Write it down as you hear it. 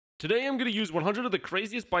Today I'm gonna use 100 of the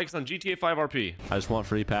craziest bikes on GTA 5 RP. I just want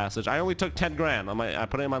free passage. I only took 10 grand. I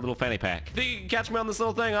put it in my little fanny pack. Think you can catch me on this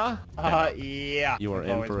little thing, huh? Yeah. You are I've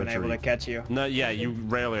in always for a been able treat. to catch you. No, yeah, you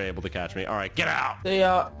rarely are able to catch me. All right, get out.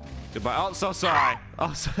 Goodbye. Oh, so sorry.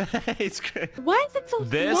 Oh, it's great. Why is it so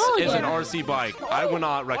This small is an again? RC bike. I would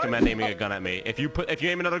not recommend aiming a gun at me. If you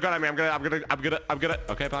aim another gun at me, I'm gonna.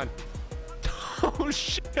 Okay, fine. Oh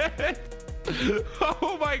shit.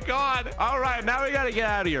 Oh my god. All right, now we gotta get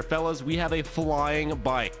out of here, fellas. We have a flying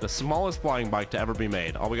bike, the smallest flying bike to ever be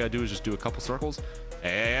made. All we gotta do is just do a couple circles.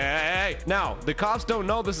 Hey. Now, the cops don't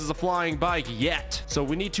know this is a flying bike yet, so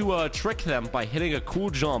we need to trick them by hitting a cool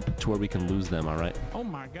jump to where we can lose them. All right. Oh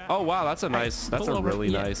my god. Oh wow, that's a really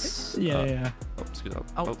Yeah. nice. Yeah. Oh, excuse me.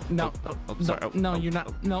 No. Sorry. No, you're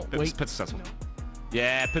not. No, wait. Pit successful.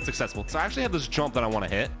 Yeah, pit successful. So I actually have this jump that I want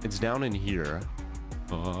to hit. It's down in here.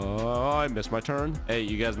 Oh, I missed my turn. Hey,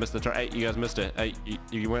 you guys missed the turn. Hey, you guys missed it. Hey,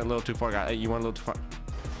 you went a little too far, guys. Hey, you went a little too far.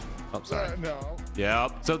 Oh, sorry. No.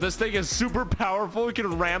 Yep. So this thing is super powerful. We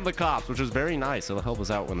can ram the cops, which is very nice. It'll help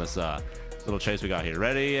us out when this little chase we got here.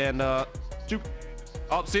 Ready and shoot.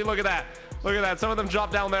 Oh, see, look at that. Look at that. Some of them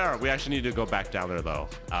dropped down there. We actually need to go back down there though.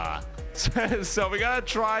 So we gotta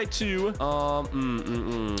try to I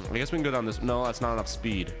guess we can go down this. No, that's not enough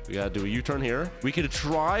speed. We gotta do a U-turn here. We could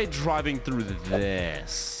try driving through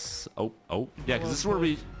this. Oh yeah, because this is where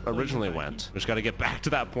we originally went. We just gotta get back to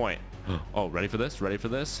that point. Oh, ready for this? Ready for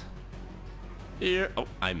this? Here. Oh,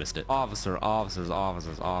 I missed it. Officers,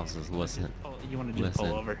 listen. Oh, you want to just Listen.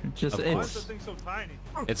 pull over? Just Of it's course. Thing so tiny.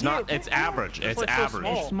 It's not. It's average. It's like so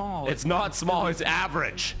average. small. It's not small. It's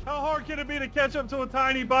average. How hard can it be to catch up to a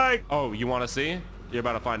tiny bike? Oh, you want to see? You're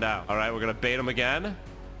about to find out. All right, we're gonna bait him again.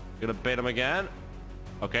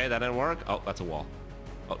 Okay, that didn't work. Oh, that's a wall.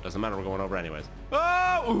 Oh, doesn't matter. We're going over anyways.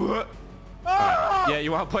 Oh! Right. Yeah,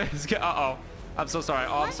 you want to play this game? Uh-oh. I'm so sorry,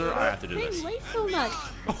 officer. I have to do this. Wait so much.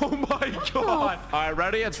 Oh my god. All right,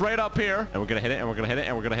 ready? It's right up here. And we're gonna hit it, and we're gonna hit it,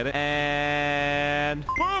 and we're gonna hit it. And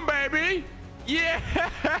boom, baby. Yeah.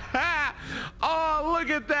 Oh, look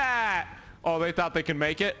at that. Oh, they thought they could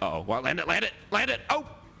make it. Uh-oh. Well, land it.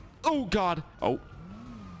 Oh, god. Oh,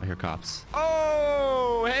 I hear cops.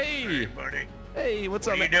 Oh, hey. Buddy, Hey, what's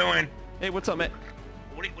what up, are you man? doing? Hey, what's up, man?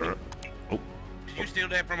 What are you, Oh. did you steal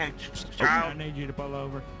that from a I child? need you to pull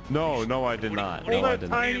over. No, I did not. what do No, you- I did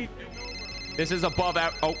not. Tiny. This is above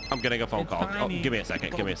out. Oh, I'm getting a phone It's call. Oh, tiny. give me a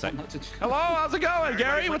second. Hello, how's it going,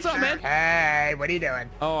 Gary? What's up, man? Hey, what are you doing?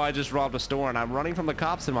 Oh, I just robbed a store and I'm running from the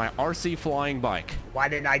cops in my RC flying bike. Why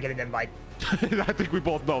didn't I get an invite? I think we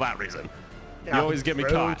both know that reason. You No, always get me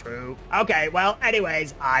true, caught. True. Okay, well,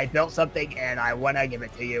 anyways, I built something and I want to give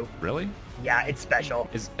it to you. Really? Yeah, it's special.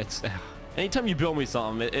 It's anytime you build me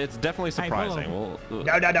something, it's definitely Hey, pull surprising. over. Well,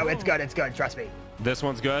 No, it's good. It's good. Trust me. this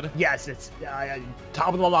one's good. Yes, it's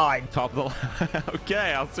top of the line. Top of the line.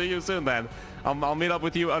 Okay, I'll see you soon then. I'll meet up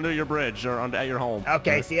with you under your bridge or at your home.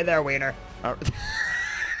 Okay, see you there, Wiener. All right.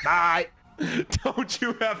 Bye. Don't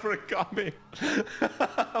you ever call me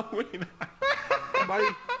wiener.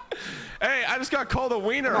 Hey, I just got called a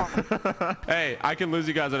wiener. Hey, I can lose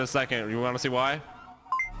you guys in a second. You want to see why?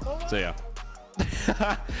 See ya.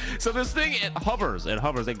 So this thing, it hovers.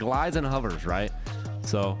 It glides and hovers, right?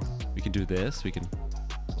 So we can do this. We can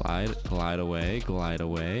glide away.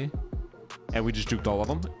 And we just juked all of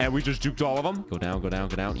them. Go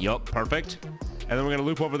down. Yup, perfect. And then we're gonna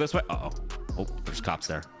loop over this way. Uh-oh. Oh, there's cops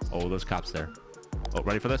there. Oh,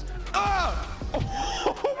 ready for this? Ah!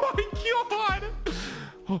 Oh my god!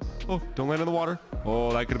 Oh, don't land in the water.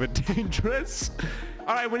 Oh, that could have been dangerous.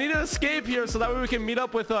 All right, we need to escape here so that way we can meet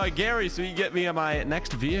up with Gary so he can get me in my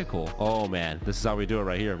next vehicle. Oh man, this is how we do it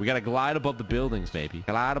right here. We gotta glide above the buildings, baby.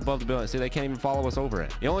 Glide above the buildings. See, they can't even follow us over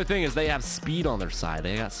it. The only thing is they have speed on their side.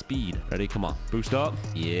 They got speed. Ready? Come on. Boost up.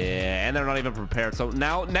 Yeah, and they're not even prepared. So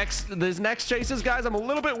now these next chases, guys, I'm a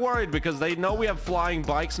little bit worried because they know we have flying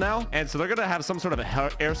bikes now. And so they're gonna have some sort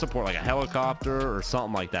of air support, like a helicopter or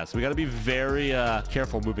something like that. So we gotta be very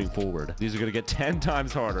careful moving forward. These are gonna get 10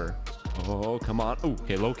 times harder. Oh, come on. Ooh,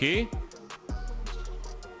 okay, low key.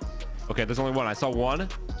 Okay, there's only one. I saw one.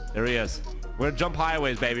 There he is. We're gonna jump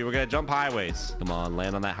highways, baby. We're gonna jump highways. Come on,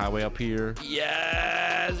 land on that highway up here.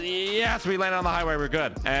 Yes, we landed on the highway. We're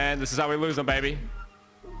good. And this is how we lose them, baby.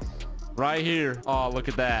 Right here. Oh, look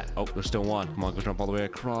at that. Oh, there's still one. Come on, go jump all the way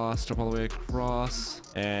across. Jump all the way across.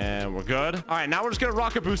 And we're good. All right, now we're just gonna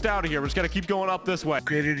rocket boost out of here. We're just gonna keep going up this way.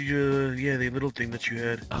 Created, yeah, the little thing that you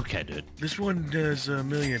had. Okay, dude. This one does a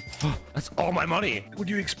million. That's all my money. What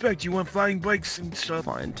do you expect? You want flying bikes and stuff?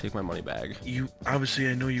 Fine, take my money bag. You obviously,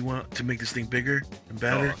 I know you want to make this thing bigger and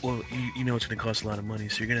better. Well, you know it's gonna cost a lot of money,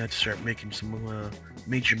 so you're gonna have to start making some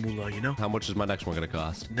major moolah. You know. How much is my next one gonna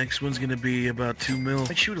cost? Next one's gonna be about 2 mil.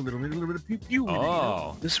 I shoot a little bit of pew pew. In it, you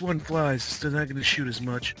know? This one flies. It's not gonna shoot as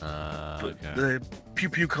much. Okay. The pew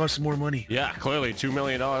pew costs more money. Yeah, clearly $2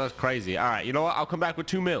 million. That's crazy. All right, you know what? I'll come back with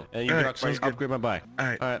 2 mil, and you All can right, sounds good. upgrade my bike. All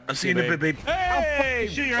right. All right. I'll see you in a bit, babe. Hey!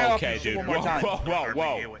 Shoot your head off Okay, and dude. shoot one more Whoa, time. whoa,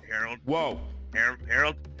 whoa, Here with Harold. whoa.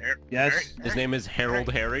 Harold. Yes. His name is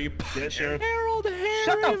Harold Harry. Yes, Sheriff. Harold Harry.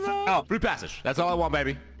 Shut the f up. Free passage. That's all I want,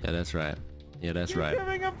 baby. Yeah, that's right. Yeah, that's right.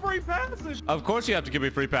 Giving him free passage. Of course you have to give me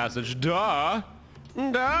free passage. Duh.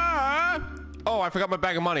 Duh. Oh, I forgot my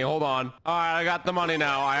bag of money. Hold on. All right, I got the money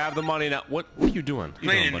now. I have the money now. What are you doing?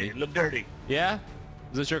 What are you doing, Cleaning buddy? it. Look dirty. Yeah?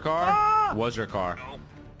 Is this your car? Ah! Was your car? No.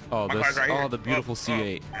 Oh, My this. car's right here. Oh, the beautiful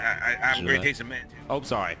C8. I have Should a great I? taste of man, too. Oh,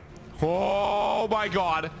 sorry. Oh my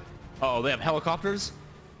God. Oh, they have helicopters?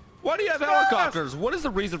 Why do you have helicopters? What is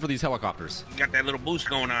the reason for these helicopters? You got that little boost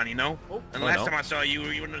going on, you know? And I last know. time I saw you,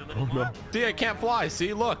 you were in a little... See, I can't fly.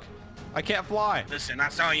 See, look. I can't fly. Listen, I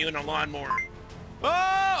saw you in a lawnmower.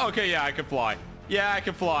 Oh, okay, yeah, I can fly. Yeah, I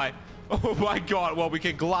can fly. Oh my God, well, we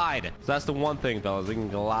can glide. So that's the one thing, fellas. We can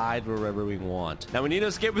glide wherever we want. Now we need to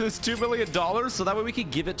escape with this $2 million so that way we can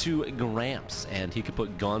give it to Gramps and he could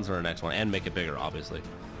put guns on our next one and make it bigger, obviously.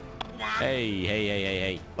 Come on.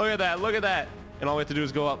 Hey. Look at that. And all we have to do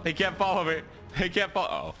is go up. He can't follow me. He can't follow.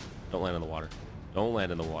 Uh-oh. Don't land in the water. Don't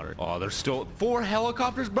land in the water. Oh, there's still 4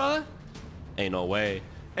 helicopters, bruh? Ain't no way.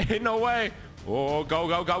 Ain't no way. Oh, go.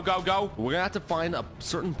 We're gonna have to find a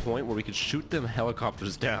certain point where we can shoot them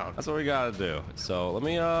helicopters down. That's what we gotta do. So let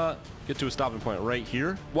me get to a stopping point right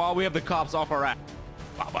here while we have the cops off our ass.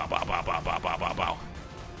 Bow.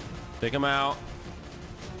 Take them out.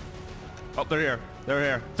 Oh, they're here.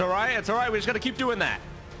 It's all right. We just gotta keep doing that.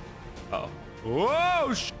 Uh-oh.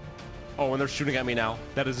 Whoa! Oh, and they're shooting at me now.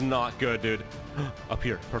 That is not good, dude. Up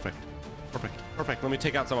here. Perfect. Let me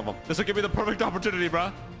take out some of them. This will give me the perfect opportunity,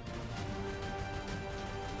 bruh.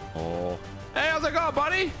 Oh. Hey, how's it going,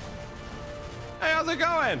 buddy? Hey, how's it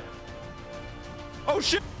going? Oh,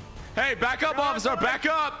 shit. Hey, back up, officer. Back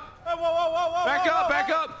up. Hey, whoa. Back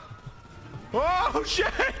up. Oh, shit.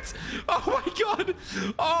 Oh, my God.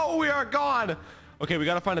 Oh, we are gone. Okay, we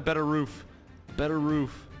got to find a better roof.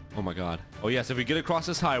 Oh, my God. Oh, yes, if we get across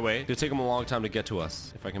this highway, it'll take them a long time to get to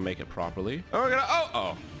us. If I can make it properly. Oh, we're gonna...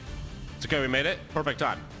 Oh. It's okay, we made it. Perfect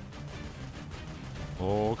time.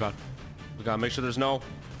 Oh, God. We gotta make sure there's no...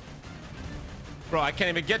 Bro, I can't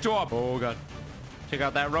even get to them. Oh, God. Check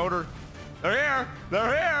out that rotor. They're here.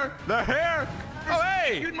 Oh,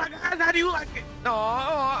 hey. Dude, my God, how do you like it?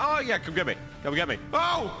 Oh, yeah, come get me.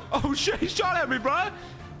 Oh, shit, he shot at me, bro.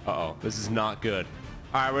 Uh-oh, this is not good.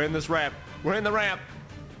 All right, we're in this ramp. We're in the ramp.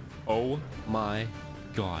 Oh, my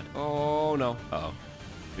God. Oh, no. Uh-oh.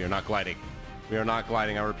 We are not gliding.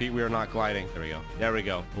 I repeat, we are not gliding. There we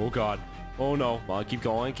go. Oh, God. Oh, no. Come on, keep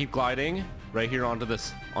going. Keep gliding. Right here onto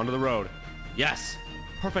the road. Yes.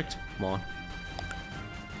 Perfect. Come on.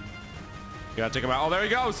 You gotta take him out. Oh, there he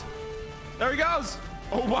goes.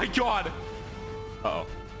 Oh, my God.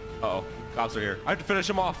 Uh-oh. Cops are here. I have to finish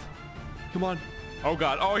him off. Come on. Oh,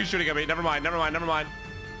 God. Oh, he's shooting at me. Never mind.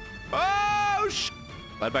 Oh, sh!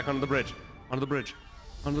 Slide back onto the bridge.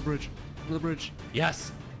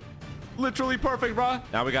 Yes. Literally perfect, bruh.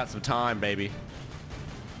 Now we got some time, baby.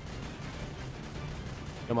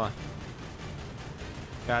 Come on.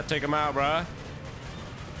 Gotta take him out, bruh.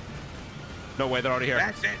 No way, they're already here.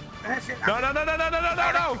 That's it. No.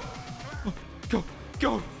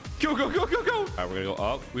 Go. All right, we're gonna go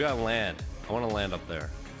up. We gotta land. I want to land up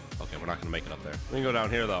there. Okay, we're not gonna make it up there. We can go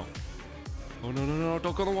down here though. Oh no!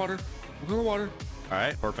 Don't go in the water. All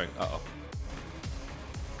right, perfect.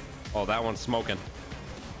 Oh, that one's smoking.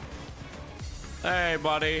 Hey,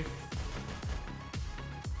 buddy.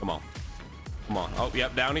 Come on. Oh,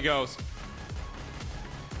 yep. Down he goes.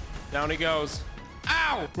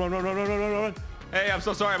 Ow! Run. Hey, I'm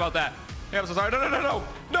so sorry about that. No.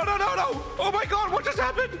 Oh my God, what just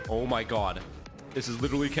happened? Oh my God. This is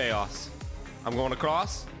literally chaos. I'm going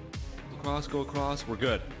across. Go across. We're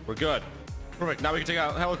good. Perfect. Now we can take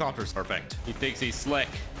out helicopters. Perfect. He thinks he's slick.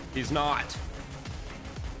 He's not.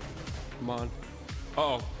 Come on.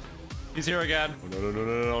 Uh-oh. He's here again.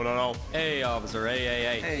 Oh, no. Hey, officer.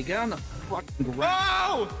 Hey. Hey, get on the fucking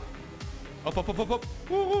ground. Oh! Up.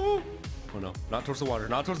 Woo. Oh no, not towards the water,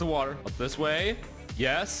 not towards the water. Up this way.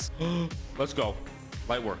 Yes. Let's go.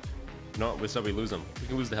 Light work. No, we said we lose them. We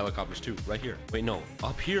can lose the helicopters too, right here. Wait, no,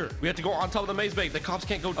 up here. We have to go on top of the maze bank. The cops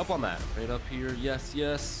can't go up on that. Right up here. Yes,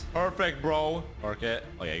 yes. Perfect, bro. Park it.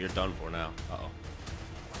 Oh yeah, you're done for now. Uh-oh.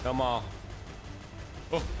 Come on.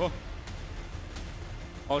 Oh, oh.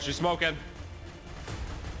 Oh, she's smoking.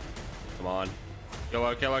 Come on. Kill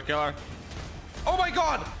her, kill her, kill her. Oh my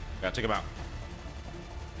God. Gotta take him out.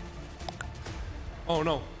 Oh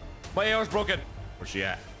no. My AR's broken. Where's she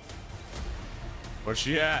at? Where's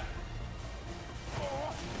she at?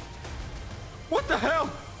 What the hell?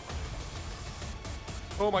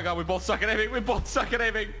 Oh my God, we both suck at aiming. We both suck at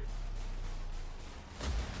aiming.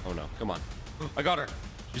 Oh no, come on. I got her.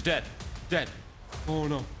 She's dead. Dead. Oh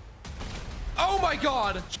no. Oh my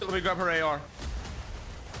God. Shit, let me grab her AR.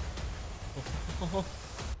 Oh,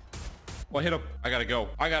 I hit him. I gotta go.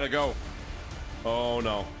 I gotta go. Oh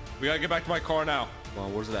no. We gotta get back to my car now. Come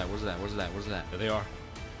on, where's it at? Where's it at? Where's it at? Where's it at? There they are.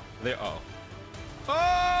 There. Oh.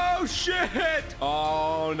 Oh shit!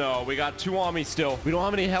 Oh no, we got 2 on me still. We don't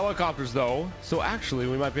have any helicopters though, so actually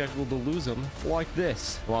we might be able to lose them like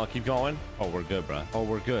this. Come on, keep going. Oh, we're good, bro. Oh,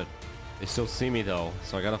 we're good. They still see me though,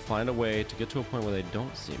 so I gotta find a way to get to a point where they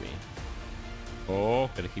don't see me.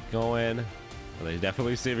 Oh, gotta keep going. Oh, they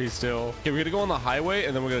definitely see me still. Okay, we're gonna go on the highway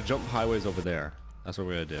and then we're gonna jump highways over there. That's what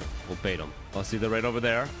we're gonna do. We'll bait them. I'll see they're right over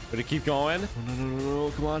there. We're gonna keep going. Oh,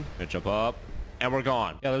 no, come on. Gonna jump up and we're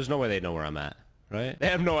gone. Yeah, there's no way they know where I'm at. Right? They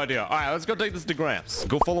have no idea. All right, let's go take this to Gramps.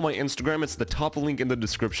 Go follow my Instagram. It's the top link in the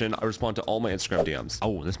description. I respond to all my Instagram DMs.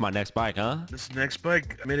 Oh, this is my next bike, huh? This next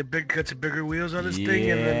bike, I made a big cut to bigger wheels on this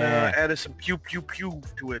thing, and then added some pew pew pew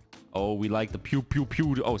to it. Oh, we like the pew pew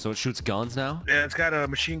pew. Oh, so it shoots guns now? Yeah, it's got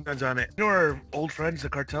machine guns on it. You know our old friends, the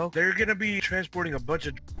cartel? They're gonna be transporting a bunch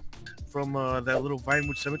of from that little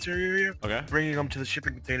Vinewood Cemetery area. Okay. Bringing them to the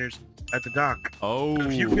shipping containers at the dock. Oh.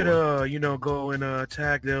 If you could, you know, go and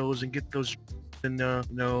tag those and get those, and you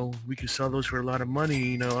know, we can sell those for a lot of money.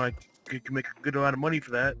 You know, I can make a good amount of money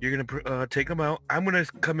for that. You're gonna take them out. I'm gonna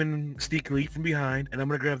come in sneakily from behind, and I'm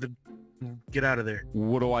gonna grab the. Get out of there.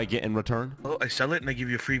 What do I get in return? Oh, I sell it and I give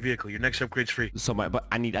you a free vehicle. Your next upgrade's free. So but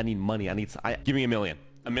I need money. Give me $1 million.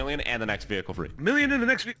 $1 million and the next vehicle free. $1 million in the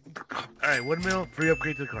next vehicle. All right, $1 million free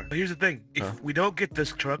upgrade to the car. But here's the thing: if we don't get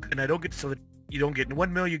this truck and I don't get to sell it, you don't get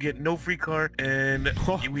 $1 million. You get no free car, and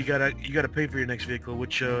you gotta pay for your next vehicle.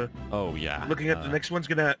 Which oh yeah. Looking at the next one's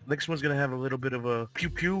gonna have a little bit of a pew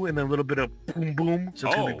pew and then a little bit of boom boom. So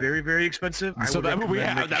it's gonna be very very expensive. So that means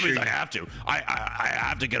I have to. I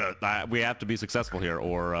have to get we have to be successful here,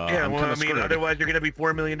 or yeah. Well, I mean, otherwise you're gonna be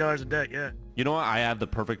 $4 million in debt. Yeah. You know what? I have the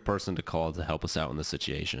perfect person to call to help us out in this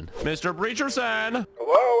situation. Mr. Breacherson!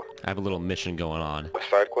 Hello? I have a little mission going on. A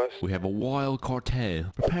side quest? We have a wild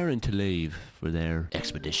cartel preparing to leave for their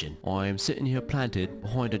expedition. I am sitting here planted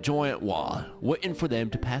behind a giant wall, waiting for them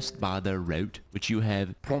to pass by their route, which you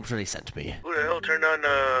have promptly sent me. Who the hell turned on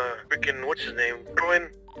freaking what's his name?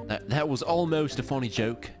 Erwin? That was almost a funny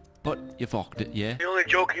joke, but you fucked it, yeah? The only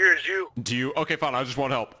joke here is you. Do you? Okay, fine. I just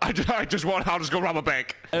want help. I'll just go rob a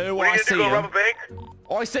bank. Oh, what are you gonna do? Go rob a bank?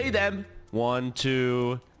 I see them. 1,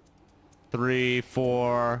 2, 3,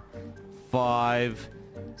 4, 5,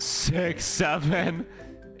 6, 7,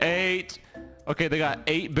 8. Okay, they got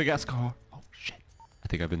 8 big ass car. Oh shit! I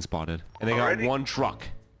think I've been spotted. And they got one truck.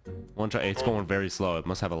 One truck. It's going very slow. It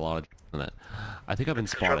must have a lot of in it. I think I've been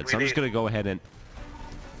spotted, so I'm just gonna go ahead and.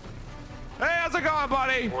 Hey, how's it going,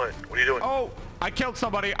 buddy? What? What are you doing? Oh, I killed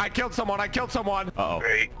somebody. I killed someone. Uh-oh.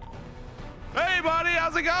 Great. Hey, buddy,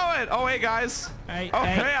 how's it going? Oh, hey, guys. Hey,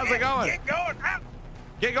 hey, how's it going? Get going.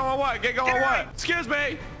 Get going what? Get going what? Excuse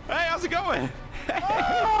me. Hey, how's it going?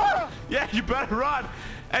 Yeah, you better run.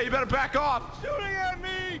 Hey, you better back off. Shooting at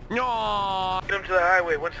me. Aww. Get them to the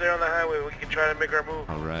highway. Once they're on the highway, we can try to make our move.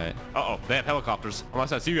 All right. Uh-oh, they have helicopters. Unless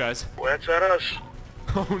that's you guys. Well, that's not us.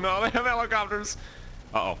 Oh, no, they have helicopters.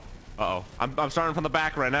 Uh-oh. Uh-oh. I'm starting from the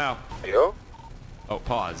back right now. Yo? Oh,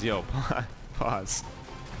 pause. Yo, pause.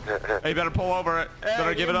 Hey, you better pull over it. Hey,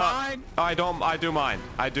 Better give it up. mind? I do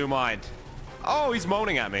mind. Oh, he's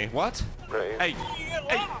moaning at me. What? Right.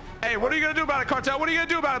 Hey, what are you gonna do about it, Cartel? What are you gonna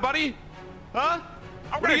do about it, buddy? Huh?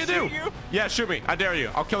 What are you gonna do? Yeah, shoot me. I dare you.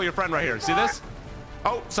 I'll kill your friend right here. See this?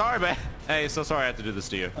 Oh, sorry, man. Hey, so sorry I have to do this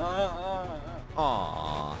to you.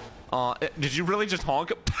 Aww. Did you really just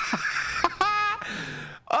honk?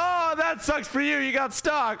 Oh, that sucks for you. You got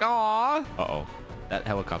stuck. Aw. Uh-oh. That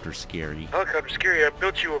helicopter's scary. Helicopter's scary. I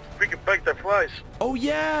built you a freaking bike that flies. Oh,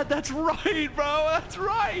 yeah. That's right, bro. That's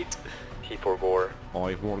right. T4 War.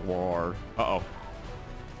 Uh-oh.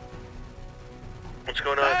 What's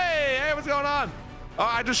going on? Hey, what's going on?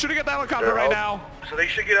 I just shooting at the helicopter right now. So they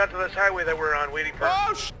should get onto this highway that we're on waiting for.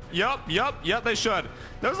 Oh, yep, they should.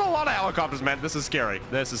 There's a lot of helicopters, man. This is scary.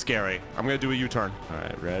 This is scary. I'm gonna do a U-turn. All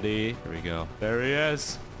right, ready? Here we go. There he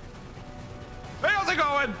is. Hey, how's it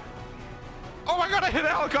going? Oh my God, I hit a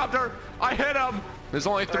helicopter. I hit him. There's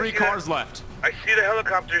only 3 cars left. I see the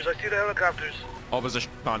helicopters. I see the helicopters. Oh, there's a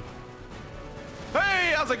on.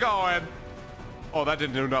 Hey, how's it going? Oh, that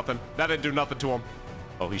didn't do nothing. That didn't do nothing to him.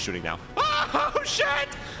 Oh, he's shooting now. Oh, shit.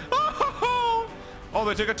 Oh,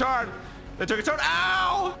 they took a turn. They took a turn.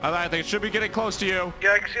 Ow! I think it should be getting close to you.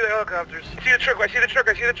 Yeah, I can see the helicopters. I see the truck. I see the truck.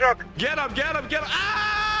 I see the truck. Get him, get him, get him.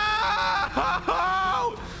 Ow!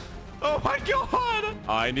 Oh my God.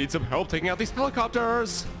 I need some help taking out these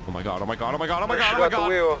helicopters. Oh my God, oh my God, oh my God, oh my God, oh my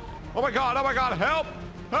God. Oh my God, oh my God, help!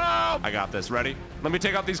 Help! I got this, ready? Let me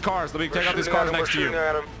take out these cars. Let me take out these cars next to you.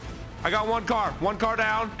 I got one car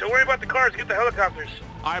down. Don't worry about the cars, get the helicopters.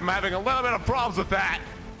 I'm having a little bit of problems with that.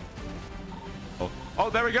 Oh,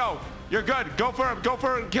 there we go. You're good. Go for him. Go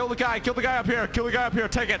for him. Kill the guy. Kill the guy up here. Kill the guy up here.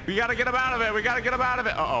 Take it. We gotta get him out of it. We gotta get him out of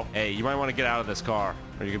it. Uh-oh. Hey, you might want to get out of this car, or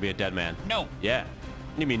you're gonna be a dead man. No. Yeah.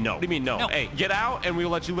 What do you mean no? What do you mean no? No. Hey, get out and we'll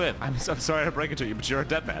let you live. I'm sorry to break it to you, but you're a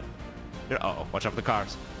dead man. Uh-oh. Watch out for the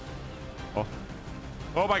cars. Oh.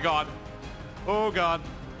 Oh my God. Oh God.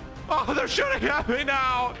 Oh, they're shooting at me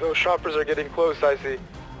now. Those shoppers are getting close, I see.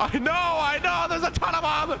 I know. There's a ton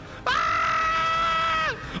of them.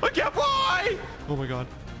 Ah! I can't fly. Oh my God.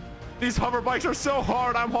 These hover bikes are so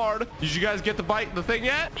hard. I'm hard. Did you guys get the thing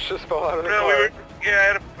yet? Just fell out of the No, car.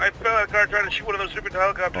 I fell out of the car trying to shoot one of those stupid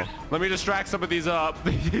helicopters. Let me distract some of these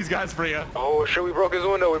these guys for you. Oh shit, we broke his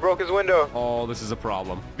window. We broke his window. Oh, this is a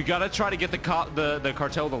problem. We gotta try to get the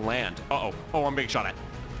cartel to land. Uh-oh. Oh, I'm being shot at.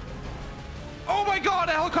 Oh my God,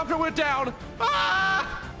 a helicopter went down.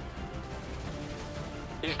 Ah!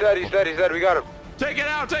 He's dead. We got him. Take it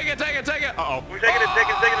out. Take it. Uh-oh. We're taking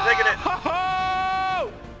it.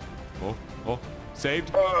 Oh.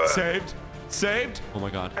 Saved. Oh my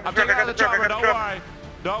God. I'm truck, taking I out got the the truck, I chopper. got Don't the worry.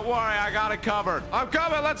 Don't worry. I got it covered. I'm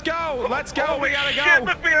coming. Let's go. We gotta Shit, go.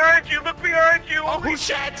 look behind you. Oh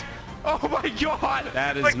shit. Oh my God.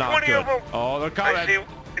 That is Like not 20 good. of them. Oh, they're coming. I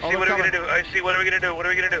see what are we gonna do? What are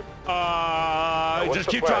we gonna do? What's Just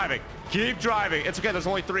the keep plan? driving. Keep driving. It's okay. There's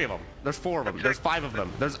only 3 of them. There's 4 of them. There's 5 of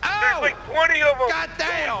them. There's There's like 20 of them. God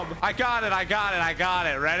damn! I got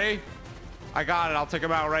it. Ready? I got it. I'll take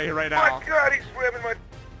him out right here, right Oh now. my God, he's ramming my...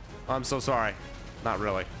 I'm so sorry. Not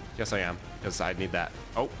really. Yes, I am. Because I need that.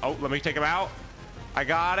 Oh, let me take him out. I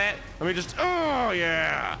got it. Let me just... Oh,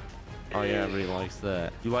 yeah. Oh, yeah, everybody likes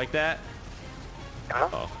that. You like that? Huh?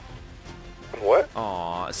 Oh. What?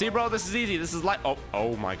 Aw. See, bro, this is easy. This is like... Oh,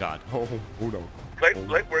 my God. Oh, no. There's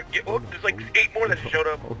like 8 more that showed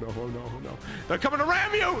up. Oh, no. They're coming to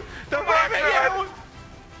ram you. They're Oh, my ramming you.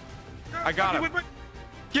 God. I got him.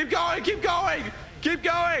 Keep going.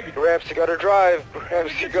 Ramps, you gotta drive.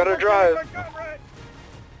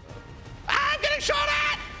 Ah, I'm getting shot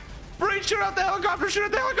at! Bree, shoot at the helicopter!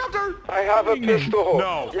 I have a pistol.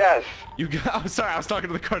 No. Yes. I'm sorry, I was talking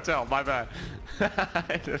to the cartel. My bad.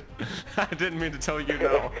 I didn't mean to tell you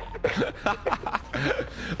no.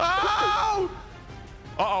 Oh!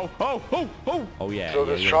 Uh-oh. Oh, yeah. So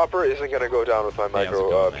this chopper isn't gonna go down with my micro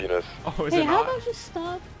going, man? penis. Oh, is Hey, it how not? about you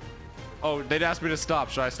stop? Oh, they'd asked me to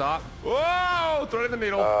stop. Should I stop? Whoa! Threading the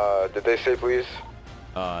needle. Did they say please?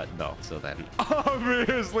 No. So then,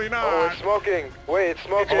 obviously not. Oh, it's smoking. Wait, it's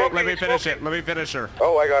smoking. Let me finish her.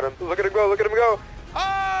 Oh, I got him. Look at him go.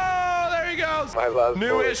 Oh, there he goes. My last New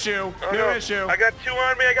bullet. issue. Oh, no. I got two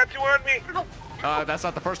on me. That's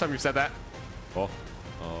not the first time you've said that. Oh.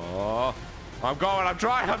 I'm trying. I'm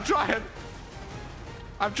trying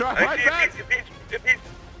my best. If he's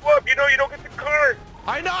whoop, you don't get the car.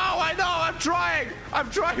 I know. I'm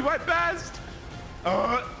trying my best.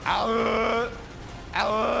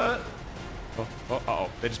 Uh-oh.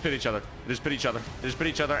 They just hit each other.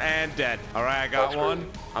 And dead. All right, I got one.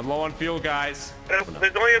 I'm low on fuel, guys. There's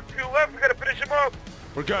only a few left. We gotta finish him off.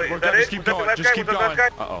 We're good. Wait, is that Just it? keep Was that the going. last Just guy? keep Was that the going.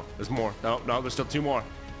 last guy? Uh-oh. There's more. No, there's still 2 more.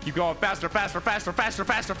 Keep going. Faster. Here,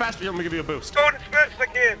 let me give you a boost. Going as fast as I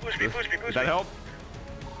can. Push me. Does that help?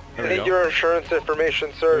 I There we need go. your insurance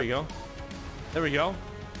information, sir. There we go.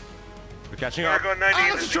 We're catching We're up. going 90. Oh,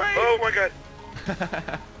 that's a train! Oh my God.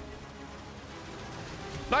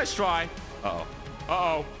 Nice try.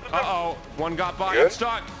 Uh-oh. One got by. Good?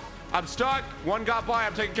 I'm stuck. One got by.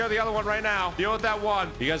 I'm taking care of the other one right now. Deal with that one.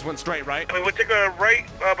 You guys went straight, right? We'll take a right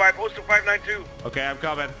by postal 592. Okay, I'm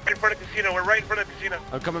coming. In front of the casino. We're right in front of the casino.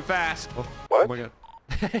 I'm coming fast. Oh What? my God.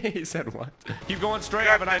 He said what? Keep going straight.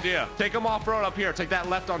 I have an idea. Take them off-road up here. Take that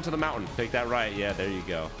left onto the mountain. Take that right. Yeah, there you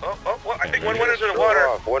go. Well, I think Okay, one there went you into the water.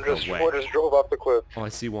 One No just way. one just drove off the cliff. Oh, I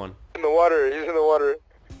see one. In the water. He's in the water.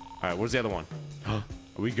 All right, where's the other one?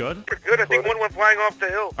 Are we good? We're good. I think one went flying off the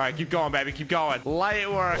hill. All right, keep going, baby. Keep going.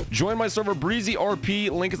 Light work. Join my server, Breezy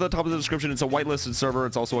RP. Link is at the top of the description. It's a whitelisted server.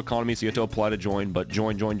 It's also economy, so you have to apply to join. But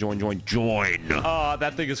join.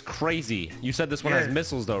 That thing is crazy. You said this one has Yeah.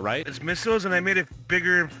 missiles, though, right? It's missiles, and I made it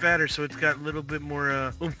bigger and fatter, so it's got a little bit more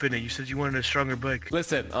oomph in it. You said you wanted a stronger bike.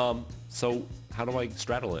 Listen, so how do I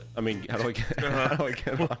straddle it? I mean, how do I get? How do I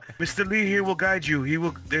get on? Mr. Lee here will guide you. He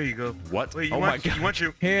will. There you go. What? Wait, you Oh want, my God. You want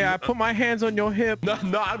your? Here, I put my hands on your hip. No,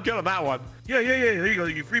 I'm good on that one. Yeah. There you go.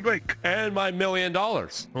 Your free bike. And my $1 million.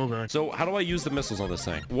 Hold on. So how do I use the missiles on this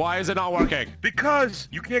thing? Why is it not working? Because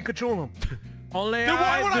you can't control them. Only Then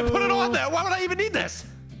why would I put it do. on there? Why would I even need this?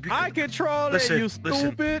 I control it, you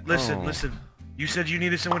stupid. Oh. Listen. You said you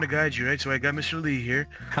needed someone to guide you, right? So I got Mr. Lee here.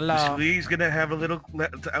 Hello. Mr. Lee's gonna have a little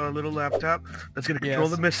laptop that's gonna control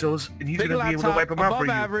Yes. the missiles, and he's Big gonna be able to laptop, wipe them out above for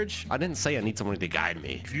you. average. I didn't say I need someone to guide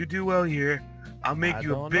me. If you do well here, I'll make I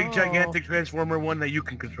you a don't big, know. gigantic transformer, one that you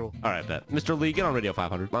can control. All right, bet. Mr. Lee, get on Radio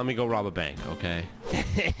 500. Let me go rob a bank, okay?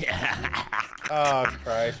 Oh,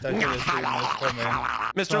 Christ. I should have seen this coming.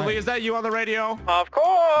 Mr. Lee, is that you on the radio? Of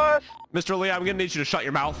course. Mr. Lee, I'm gonna need you to shut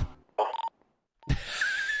your mouth.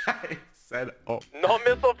 I said, oh. No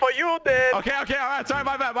missile for you, then. Okay, all right. Sorry,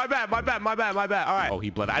 my bad. All right. Oh, he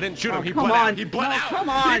bled out. I didn't shoot him. He come bled out. on. He bled No, out. come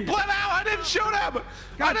on. He bled out. I didn't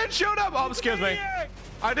shoot him. Oh, excuse me.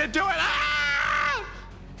 I didn't do it. Ah!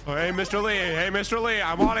 Oh, hey, Mr. Lee.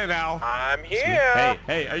 I'm on it now. I'm here.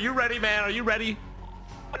 Hey, are you ready, man? Are you ready?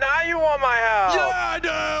 Now you want my help. Yeah, I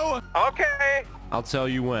do. Okay. I'll tell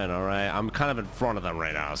you when, all right? I'm kind of in front of them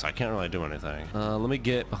right now, so I can't really do anything. Let me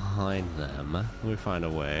get behind them. Let me find a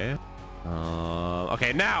way.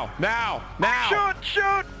 Okay, now!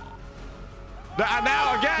 Shoot.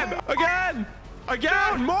 Now,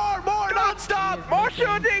 again! More, non-stop! More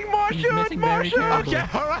shooting. missing very terribly. Okay,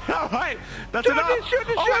 all right. That's Shoot enough. it, shoot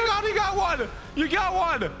it, Oh shoot my it. God, you got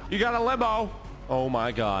one. You got a limo. Oh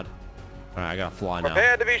my God. All right, I gotta fly now.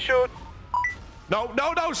 Prepare to be shoot. No,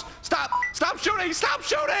 stop shooting.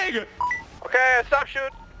 Okay, stop shoot.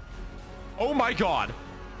 Oh my God.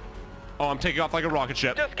 Oh, I'm taking off like a rocket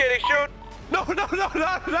ship. Just kidding, shoot. No.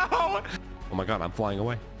 Oh my God, I'm flying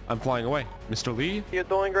away. Mr. Lee, You're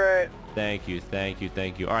doing great. thank you.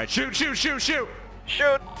 All right, shoot. Shoot.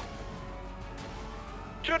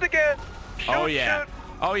 Shoot again. Shoot, Oh yeah. shoot.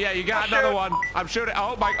 Oh yeah, you got I'll another shoot. one. I'm shooting.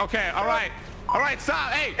 Oh my, okay, all right,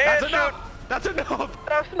 stop. Hey, And that's enough. That's enough.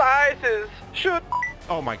 That's nice. Shoot.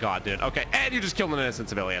 Oh my God, dude. Okay, and you just killed an innocent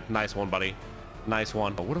civilian. Nice one, buddy. Nice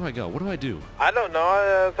one. Oh, where do I go? What do I do? I don't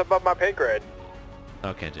know. It's above my pay grade.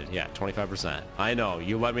 Okay, dude. Yeah, 25%. I know.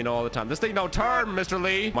 You let me know all the time. This thing don't turn, Mr.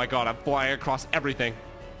 Lee. My God, I'm flying across everything.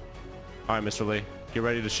 All right, Mr. Lee. Get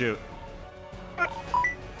ready to shoot.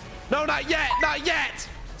 No, not yet.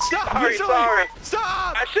 Stop, Sorry, Mr. sorry. Lee.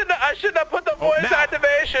 Stop. I shouldn't have put the voice now.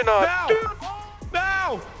 activation on. No. Shoot.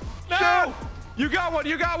 No. Shoot. You got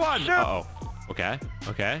one. Shoot. Uh-oh. Okay.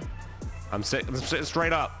 I'm sitting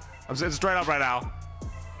straight up. I'm sitting straight up right now.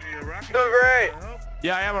 Doing great.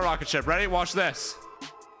 Yeah, I am a rocket ship. Ready? Watch this.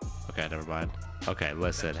 Okay, never mind. Okay,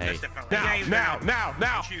 listen. Hey. Now.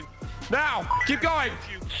 Shoot. Now. Keep going.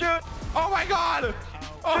 Shoot. Oh my God.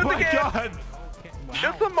 Oh Shoot my again. God.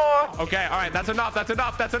 Shoot some more. Okay, all right. That's enough.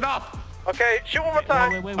 Okay, shoot one more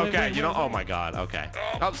time. Wait, Okay, wait, oh my God. Okay.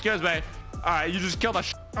 Oh, excuse me. All right, you just killed a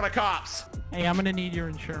ton of cops. Hey, I'm gonna need your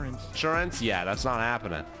insurance. Insurance? Yeah, that's not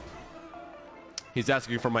happening. He's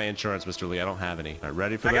asking for my insurance, Mr. Lee. I don't have any. All right,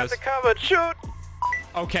 ready for I got this? the cover. Shoot.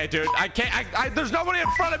 Okay, dude. I can't. There's nobody in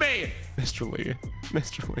front of me. Mr. Lee.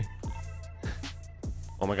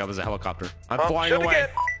 Oh my God, there's a helicopter. I'm flying shoot away.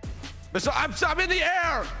 again. I'm in the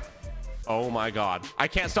air. Oh my God. I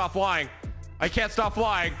can't stop flying.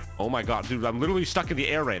 Oh my God, dude. I'm literally stuck in the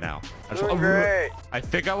air right now. Doing great. I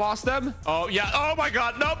think I lost them. Oh yeah. Oh my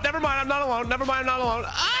God. Nope. Never mind. I'm not alone.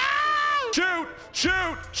 Ah! Shoot.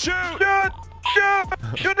 Shoot.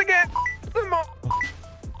 Shoot again. Some more.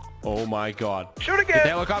 Oh my God. Shoot Get the again.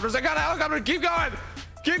 helicopters. I got a helicopter. Keep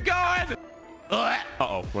going.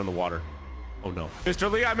 Uh-oh. We're in the water. Oh no. Mr.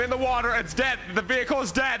 Lee, I'm in the water. It's dead. The vehicle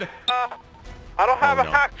is dead. I don't have Oh, a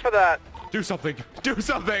no. hack for that. Do something.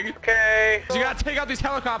 Okay. You gotta take out these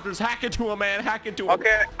helicopters. Hack into them, man.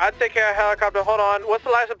 Okay, I'll take care of helicopter. Hold on. What's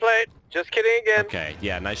the license plate? Just kidding again. Okay.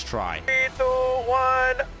 Yeah, nice try. 3, 2,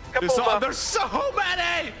 1. Kabooma. There's so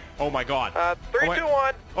many. Oh my God. 3, Oh, wait. 2,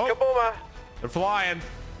 1. Oh. Kabooma. They're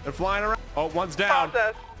flying around. Oh, one's down.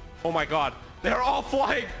 Process. Oh my God. They're all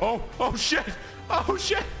flying. Oh shit. Oh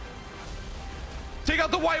shit. Take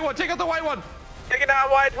out the white one. Take out the white one. Taking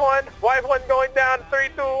out white one. White one going down. 3,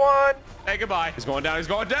 2, 1. Hey, goodbye. He's going down. He's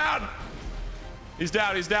going down. He's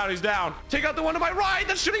down. He's down. He's down. Take out the one to my right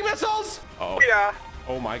that's shooting missiles. Oh. Yeah.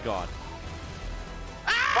 Oh my god.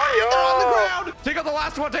 Oh, They're on the ground. Take out the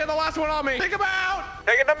last one. Take out the last one on me. Take him out.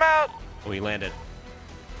 Taking them out. Oh, he landed.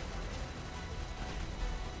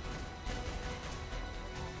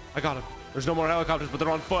 I got him. There's no more helicopters, but they're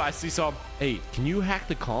on foot. I see some. Hey, can you hack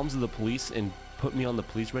the comms of the police and put me on the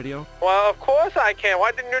police radio? Well, of course I can.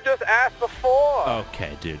 Why didn't you just ask before?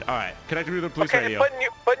 Okay, dude. All right. Connect me to the police Okay, radio.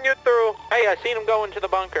 putting you through. Hey, I seen him go into the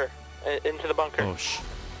bunker. Oh, shh.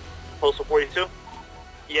 Postal 42?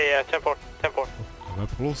 Yeah, 10-4. 10-4.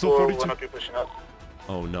 Postal 42. One up, you pushing up.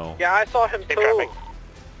 Oh, no. Yeah, I saw him too.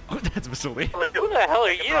 Oh, that's Mr. Lee. Who the hell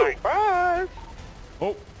are you? Surprise!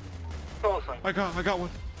 Oh. I got one.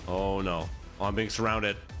 Oh, no. Oh, I'm being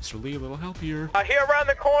surrounded. Mr. Lee, a little help here. Here around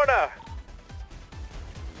the corner.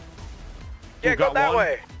 Yeah, go got that one?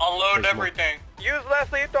 way. Unload There's more. everything. Use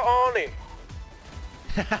Leslie to only.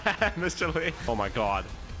 Mr. Lee. Oh, my God.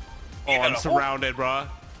 Oh, Even I'm a- surrounded, bruh.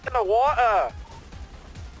 In the water.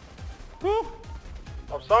 Woo.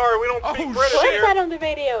 I'm sorry, we don't speak Oh, British shit. What's here. that on the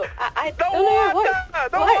radio? I The don't know water!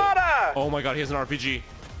 what. The What? water! Oh, my God. He has an RPG.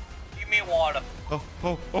 Give me water.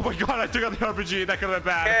 Oh my God. I took out the RPG. That could have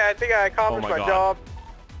been bad. Okay, I think I accomplished Oh my my God. job.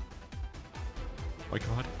 Oh, my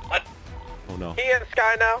God. What? Oh, no. He in the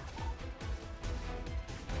sky now.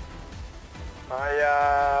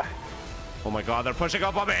 Oh, my God. They're pushing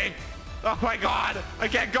up on me. Oh, my God. I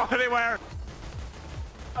can't go anywhere.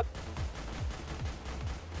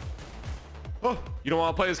 Oh, you don't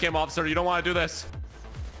want to play this game, officer. You don't want to do this.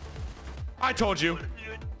 I told you.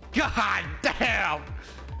 God damn.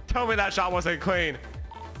 Tell me that shot wasn't clean.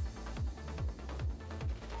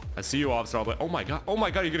 I see you, officer. Oh my God. Oh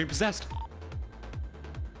my God. You're getting possessed.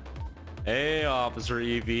 Hey, Officer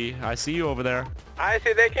Evie. I see you over there. I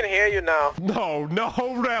see they can hear you now. No,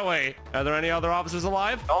 really. Are there any other officers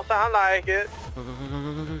alive? Don't sound like it. Go, go, go, go,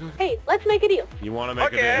 go, go, go. Hey, let's make a deal. You want to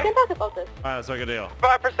make Okay. a We deal? can talk about this. All right, let's make a deal.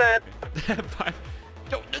 5%.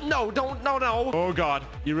 No. Oh, God.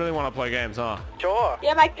 You really want to play games, huh? Sure.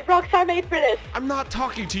 Yeah, my Rockstar made for this. I'm not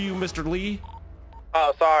talking to you, Mr. Lee.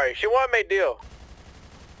 Oh, sorry. She wanted me to deal.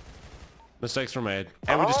 Mistakes were made.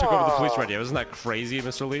 And we just took over the police Oh. radio. Isn't that crazy,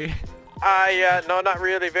 Mr. Lee? No, not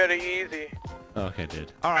really. Very easy. Okay,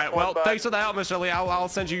 dude. All right, One well, bud. thanks for the help, Mr. Lee. I'll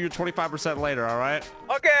send you your 25% later, all right?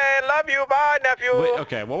 Okay, love you. Bye, nephew. Wait,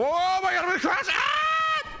 okay. Whoa, oh my God, I'm gonna crash!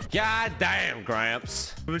 Ah! God damn,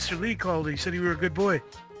 Gramps. Mr. Lee called. He said you were a good boy.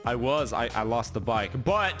 I lost the bike,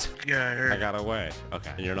 but Yeah, I heard. I got away. Okay,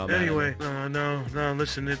 and you're not mad at me. Anyway, no,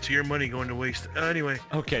 listen, it's your money going to waste. Anyway,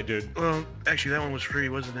 Okay, dude. well, actually, that one was free,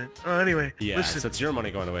 wasn't it? Anyway, Yeah, listen. so it's your money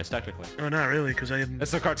going to waste, technically. Oh, not really, because I didn't. It's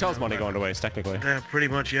the cartel's money going to waste, technically. Pretty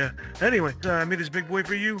much, yeah. Anyway, I made this big boy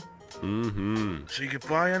for you. Mm-hmm. So you can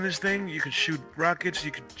fly on this thing, you can shoot rockets, you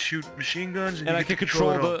can shoot machine guns, and And you I can can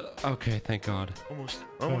control it all. the... Okay, thank God. Almost,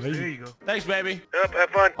 there you go. Thanks, baby. Yep, have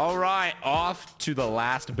fun. All right, off to the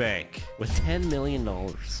last bank with $10 million.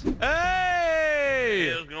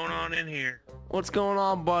 Hey! What's going on in here? What's going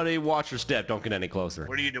on, buddy? Watch your step. Don't get any closer.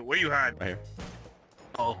 What are you doing? Where you hiding? Right here.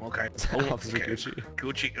 Oh, okay. Officer Gucci.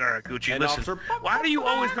 Gucci, all right, Gucci, And listen. Officer- Why do you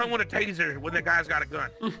always come with a taser when the guy's got a gun?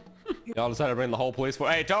 Y'all decided to bring the whole police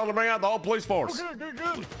force. Hey, tell them to bring out the whole police force.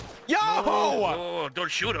 Yo! Oh, don't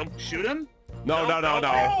shoot him. Shoot him? No. No.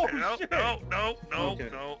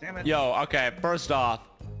 Damn it. Yo, okay, first off,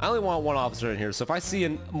 I only want one officer in here, so if I see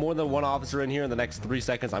more than one officer in here in the next 3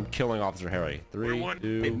 seconds, I'm killing Officer Harry. 3, one.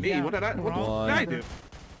 2, Me? What did I do?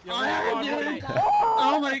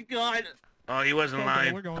 Oh my God. Oh, he wasn't Okay,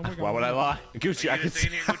 lying. we're going. Why would I lie? Gucci, I You can just see,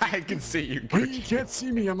 ain't here, Gucci. I can see you, You Gucci. can't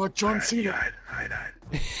see me. I'm like John Cena. Hide.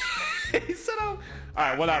 He said, oh. All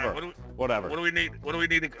right, whatever. All right, Whatever. What do we need? What do we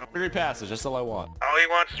need to go? 3 passes, just all I want. All he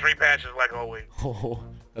wants is 3 patches like always. Oh,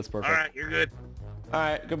 that's perfect. All right, you're good. All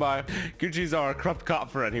right, goodbye. Gucci's our corrupt cop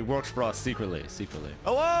friend. He works for us secretly.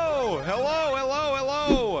 Hello! Are you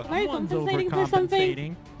Someone's compensating for something?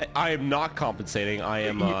 overcompensating. I am not compensating. I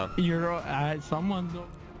am, Someone's.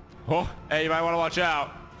 Oh, hey, you might want to watch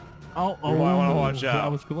out. Oh, You might want to watch out.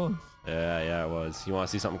 That was close. Yeah, it was. You want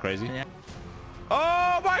to see something crazy? Yeah.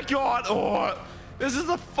 Oh my God! Oh, this is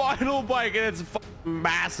the final bike, and it's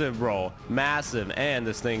massive, bro. Massive, and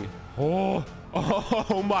this thing. Oh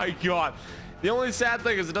my God! The only sad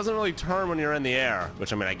thing is it doesn't really turn when you're in the air,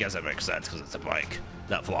 which I mean, I guess it makes sense because it's a bike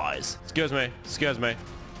that flies. Excuse me.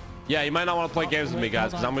 Yeah, you might not want to play games with me,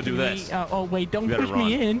 guys, because I'm gonna do this. Wait, don't You better push me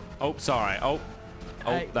run. in. Oh, sorry. Oh,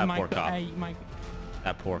 that Mike, poor cop. Mike.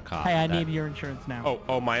 That poor cop. Hey, I That- need your insurance now.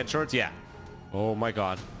 Oh, my insurance? Yeah. Oh my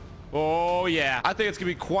God. Oh yeah. I think it's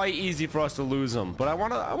gonna be quite easy for us to lose him, but I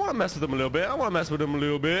wanna mess with him a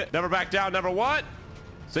little bit. Never back down. Never what?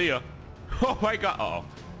 See ya. Oh my God. Uh-oh.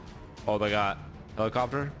 Oh, they got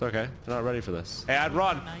helicopter. Okay, they're not ready for this. Hey, I'd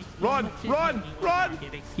run. Run.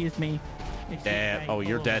 Excuse me. Damn. Oh,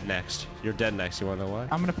 you're dead next. You're dead next. You wanna know why?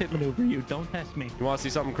 I'm gonna pit maneuver you. Don't test me. You wanna see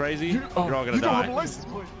something crazy? You're all gonna die.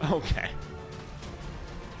 Okay.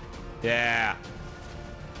 Yeah.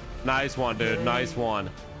 Nice one, dude. Nice one.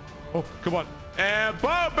 Oh, come on. And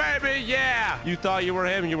boom, baby. Yeah. You thought you were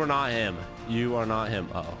him. You were not him. You are not him.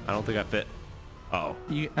 Uh-oh. I don't think I fit. Uh-oh.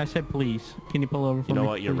 I said please. Can you pull over for me? You know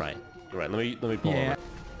what? You're please? right. You're right. Let me pull Yeah. over.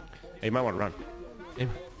 Hey, you might want to run. Hey.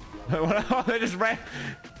 Oh, they just ran.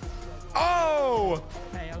 Oh!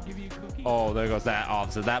 Hey, I'll give you a cookie. Oh, there goes that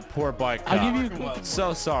officer. That poor bike cop. I'll give you a cookie.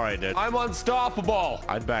 So sorry, dude. I'm unstoppable.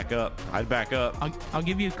 I'd back up. I'll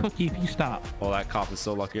give you a cookie if you stop. Oh, that cop is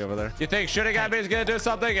so lucky over there. You think shooting at me is gonna do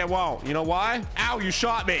something? It won't. You know why? Ow, you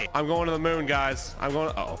shot me. I'm going to the moon, guys. I'm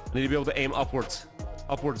going to... Uh-oh. I need to be able to aim upwards.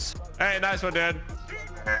 Upwards. Hey, nice one, dude.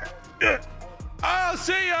 Oh,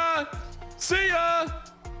 see ya. See ya.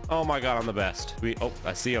 Oh my God, I'm the best. Oh,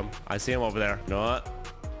 I see him. I see him over there. You know what?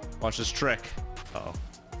 Watch this trick. Uh-oh.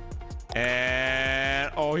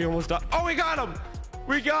 And... Oh, he almost died. Oh, we got him.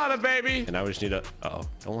 We got him, baby. And now we just need to... Uh-oh.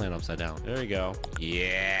 Don't land upside down. There you go.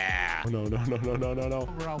 Yeah. Oh, no.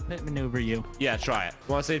 Over, I'll pit maneuver you. Yeah, try it.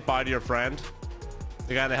 You want to say bye to your friend?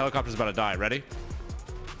 The guy in the helicopter's about to die. Ready?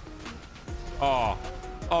 Oh.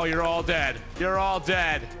 Oh, you're all dead. You're all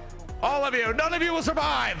dead. All of you. None of you will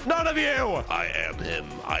survive. None of you. I am him.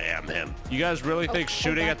 I am him. You guys really think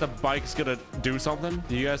shooting at the bike's gonna do something?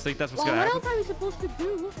 Do you guys think that's what's gonna happen? What else are we supposed to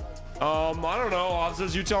do? I don't know,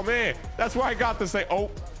 officers. You tell me. That's why I got this thing. Oh.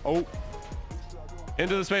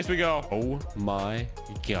 Into the space we go. Oh my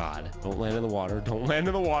God. Don't land in the water. Don't land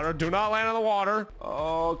in the water. Do not land in the water.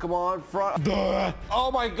 Oh, come on. Front. Duh. Oh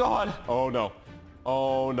my God. Oh no.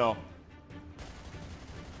 Oh no.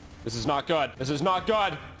 This is not good. This is not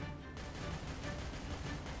good.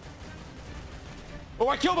 Oh,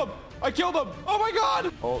 I killed him. I killed him. Oh my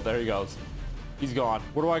God. Oh, there he goes. He's gone.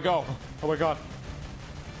 Where do I go? Oh my God.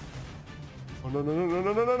 Oh, no.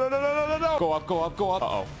 Go up.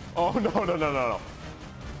 Uh-oh. Oh, no.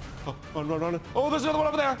 Oh, no. Oh, there's another one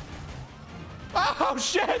over there. Oh,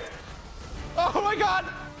 shit. Oh, my God.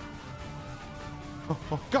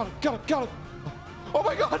 Oh, got it. Oh,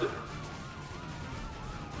 my God.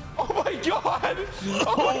 Oh, my God.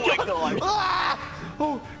 Oh, my God. Ah!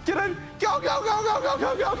 Oh, get in. Go. Oh,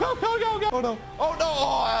 no. Oh, no.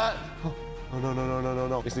 Oh,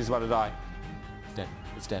 no. This thing's about to die.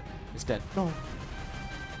 It's dead. No.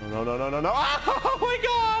 No. Oh my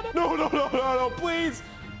God. No. Please.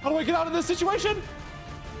 How do I get out of this situation?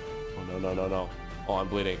 Oh, no. Oh, I'm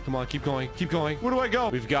bleeding. Come on, keep going. Where do I go?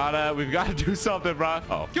 We've gotta do something, bro.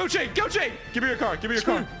 Oh. Go, Jake. Give me your car. Thanks,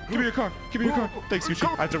 Gucci.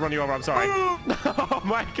 I have to run you over. I'm sorry. Oh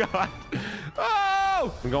my God.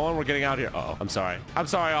 Oh! We're getting out here. Uh-oh. I'm sorry,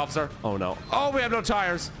 officer. Oh no. Oh, we have no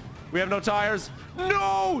tires.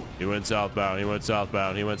 No! He went southbound.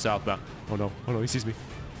 Oh no, he sees me.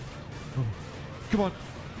 Oh. Come on.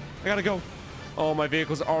 I gotta go. Oh, my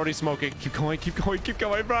vehicle's already smoking. Keep going,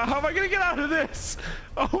 bro. How am I gonna get out of this?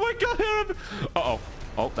 Oh my God. Uh-oh.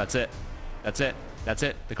 Oh, that's it. The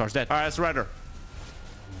car's dead. All right, surrender.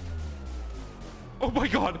 Oh my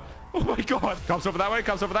God. Cops over that way.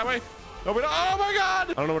 No, we don't. Oh my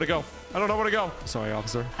God. I don't know where to go. Sorry,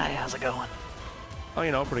 officer. Hi, how's it going?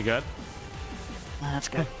 Oh, pretty good. That's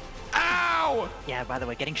good. Ow! Yeah, by the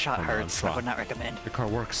way, getting shot hurts. I would not recommend. Your car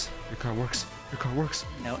works.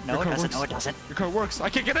 No, it doesn't. No, it doesn't. Your car works. I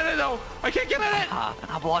can't get in it, though.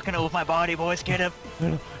 I'm blocking it with my body, boys. Get him.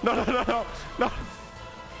 No.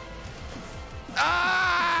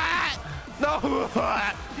 Ah! No.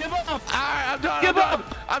 Give up. I'm done. Give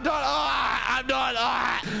up. I'm done. I'm done.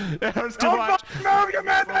 It hurts too much. No, you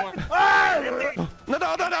man! No.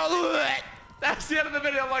 That's the end of the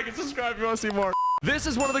video. Like and subscribe if you want to see more. This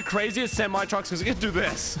is one of the craziest semi trucks because it can do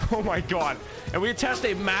this. Oh my God. And we attached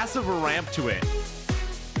a massive ramp to it.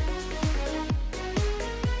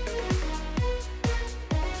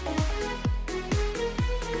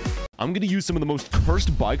 I'm gonna use some of the most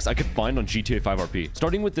cursed bikes I could find on GTA 5 RP.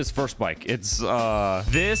 Starting with this first bike. It's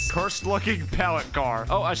this cursed looking pallet car.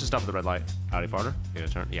 Oh, I should stop at the red light. Howdy, partner. Get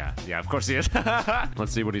a turn. Yeah, of course he is.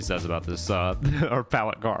 Let's see what he says about this our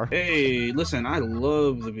pallet car. Hey, listen, I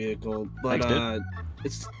love the vehicle, but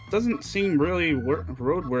it doesn't seem really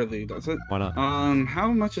roadworthy, does it? Why not?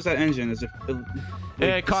 How much is that engine? Is it?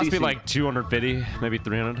 It cost me like 250, maybe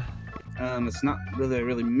 300. It's not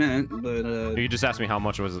really meant, but You just asked me how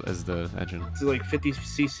much was is the engine. is it like 50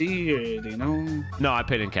 cc or do you know? No, I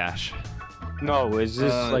paid in cash. No, is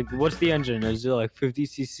this like what's the engine? Is it like 50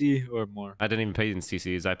 cc or more? I didn't even pay in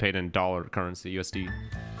CCs. I paid in dollar currency, USD.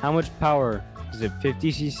 How much power? Is it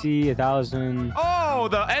 50 cc, 1,000? Oh,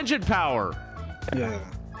 the engine power. Yeah.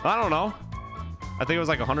 I don't know. I think it was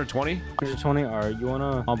like 120. 120. All right, you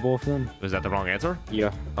wanna on both of them? Is that the wrong answer?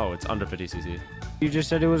 Yeah. Oh, it's under 50 cc. You just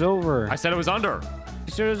said it was over. I said it was under.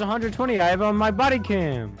 You said it was 120. I have on my body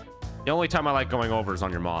cam. The only time I like going over is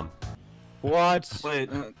on your mom. What? Wait.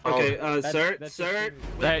 Okay. Sir.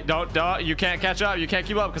 Hey, don't. You can't catch up. You can't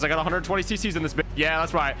keep up because I got 120 cc's in this. Yeah,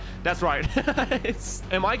 that's right. That's right.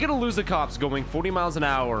 Am I gonna lose the cops going 40 miles an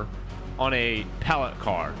hour on a pallet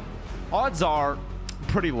car? Odds are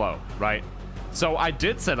pretty low, right? So I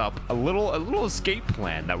did set up a little escape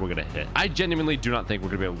plan that we're gonna hit. I genuinely do not think we're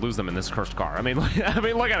gonna be able to lose them in this cursed car. I mean, look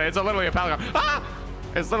at it. It's literally a pallet car. Ah!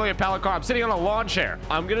 It's literally a pallet car. I'm sitting on a lawn chair.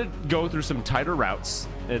 I'm gonna go through some tighter routes.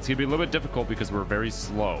 And it's gonna be a little bit difficult because we're very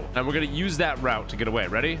slow. And we're gonna use that route to get away.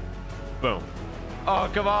 Ready? Boom.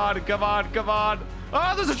 Oh, come on, come on, come on.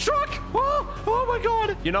 Oh, there's a truck. Oh my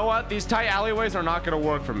God. You know what? These tight alleyways are not gonna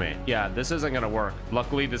work for me. Yeah, this isn't gonna work.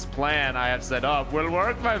 Luckily, this plan I have set up will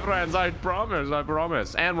work, my friends. I promise, I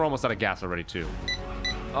promise. And we're almost out of gas already too.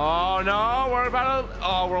 Oh no,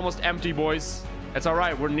 we're almost empty, boys. It's all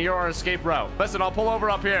right, we're near our escape route. Listen, I'll pull over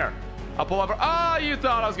up here. I'll pull over. Oh, you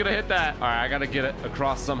thought I was gonna hit that. All right, I gotta get it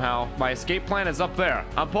across somehow. My escape plan is up there.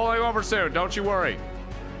 I'm pulling over soon, don't you worry.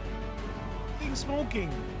 Smoking.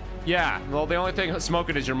 Yeah, well, the only thing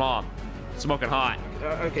smoking is your mom. Smoking hot.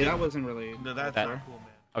 Okay, that wasn't really. No, that's not cool,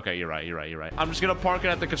 man. Okay, you're right. I'm just gonna park it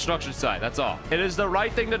at the construction site, that's all. It is the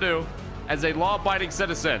right thing to do as a law-abiding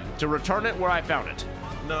citizen to return it where I found it.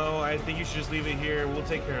 No, I think you should just leave it here. We'll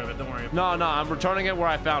take care of it. Don't worry. No, I'm returning it where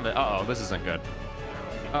I found it. Uh-oh, this isn't good.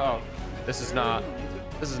 Uh-oh, this is not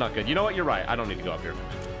good. You know what? You're right. I don't need to go up here.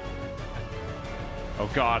 Oh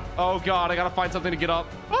God, I gotta find something to get up.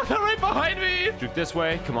 Oh, they're right behind me. Juke this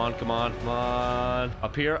way. Come on.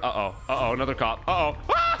 Up here. Uh-oh, another cop. Uh-oh.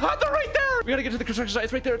 Ah, they're right there. We gotta get to the construction site.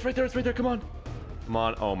 It's right there. Come on.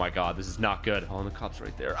 Oh my God, this is not good. Oh, and the cop's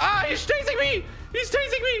right there. Ah, he's tasing me.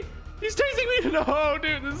 No,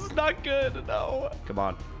 dude, this is not good. No. Come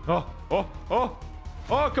on. Oh,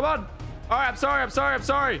 come on. All right, I'm sorry. I'm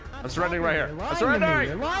surrendering right here. I'm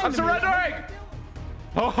surrendering.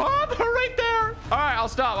 Oh, they're right there. All right, I'll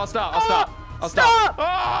stop.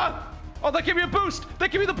 Oh, that gave me a boost.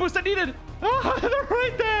 That gave me the boost I needed. Oh, they're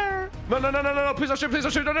right there. No. Please don't shoot.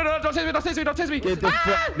 No. Don't tase me. Get the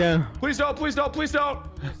fuck down. Please don't.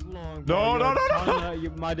 No.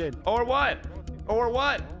 I did. Or what?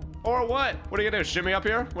 What are you gonna do? Shoot me up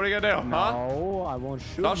here? What are you gonna do? No, I won't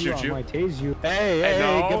shoot you. I'll shoot you. I might tase you. Hey,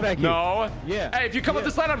 no, get back here. No. Yeah. Hey, if you come up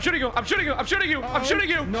this ladder, I'm shooting you. No, I'm shooting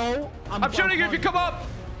you if you come up.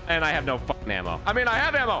 And I have no fucking ammo. I mean, I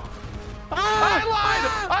have ammo. I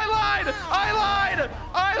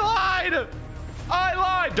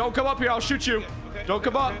lied. Don't come up here. I'll shoot you. Okay, Don't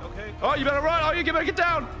come up. Okay. Oh, you better run. Oh, you better get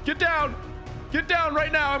down. Get down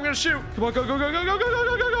right now. I'm gonna shoot. Come on,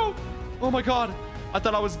 go. Oh my God. I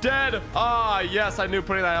thought I was dead. Ah, yes, I knew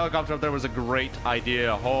putting that helicopter up there was a great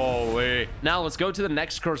idea. Holy. Now let's go to the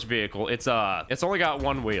next cursed vehicle. It's only got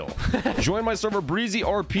one wheel. Join my server, Breezy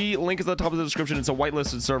RP. Link is at the top of the description. It's a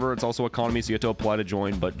whitelisted server. It's also economy, so you have to apply to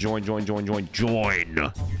join. But join.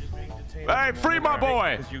 Hey, free my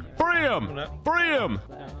boy. Free him.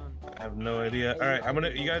 I have no idea. All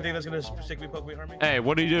right, you guys think that's gonna stick me, poke me, harm me? Hey,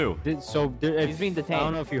 what do you do? He's being detained. I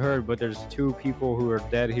don't know if you heard, but there's 2 people who are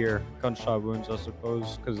dead here. Gunshot wounds, I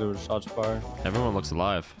suppose, because there were shots fired. Everyone looks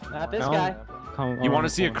alive. Not this guy. You want to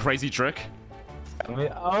see a crazy trick?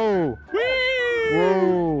 Oh. Whee!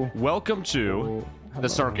 Whoa. Welcome to the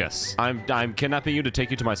circus. I'm kidnapping you to take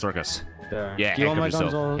you to my circus. There. Yeah, handcuff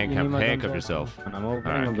yourself. Handcuff yourself. And I'm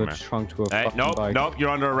opening the trunk to a fucking bike. Nope, you're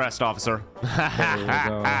under arrest, officer.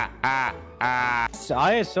 So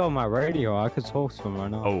I saw my radio. I could talk to him right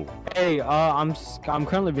now. Oh. Hey, I'm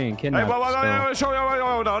currently being kidnapped. No. I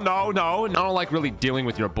don't like really dealing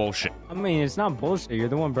with your bullshit. I mean, it's not bullshit. You're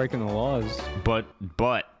the one breaking the laws. But,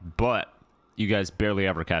 you guys barely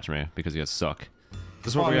ever catch me because you guys suck.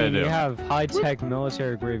 This is what we're gonna do. We have high-tech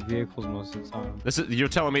military-grade vehicles most of the time. You're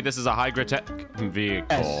telling me this is a high-grade tech vehicle?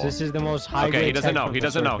 Yes, this is the most high-grade. Okay, he doesn't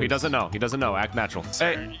know. Act natural.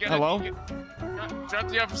 Hey, hello? Drop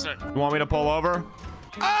the officer. You want me to pull over?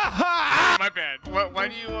 My bad. Why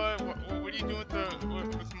do you, what do you do with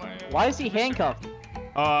my... Why is he handcuffed?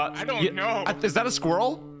 I don't know. Is that a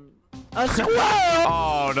squirrel? A squirrel!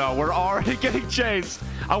 Oh no, we're already getting chased.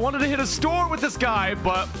 I wanted to hit a store with this guy,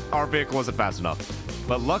 but our vehicle wasn't fast enough.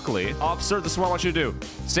 But luckily, officer, this is what I want you to do.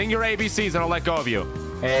 Sing your ABCs and I'll let go of you.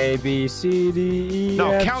 A, B, C, D, E,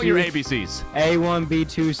 No, F, count G, your ABCs. A1,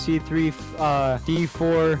 B2, C3,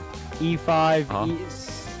 D4, E5,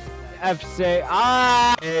 F6,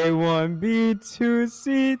 A1, B2,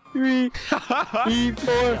 C3,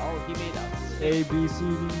 E4, A, B, C,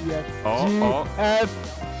 D, E, F, G, F,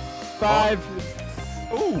 5,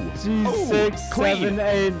 G6, 7,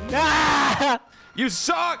 8. Ah! You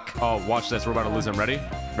suck! Oh, watch this. We're about to lose him. Ready?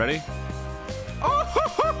 Ready?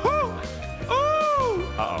 Uh-oh.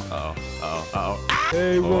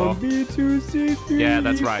 A1, B2, C3, Yeah,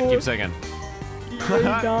 that's right. Keep singing.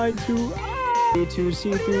 E9, 2, B2,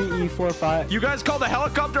 C3, E4, 5. You guys called the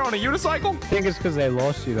helicopter on a unicycle? I think it's because they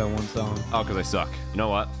lost you that one song. Oh, because they suck. You know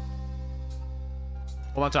what?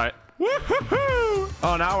 Hold on tight. Woo-hoo-hoo!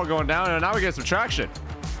 Oh, now we're going down, and now we get some traction.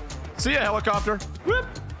 See ya, helicopter. Whoop.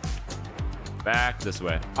 Back this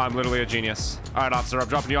way. I'm literally a genius. All right, officer, I'm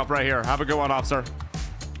dropping you off right here. Have a good one, officer.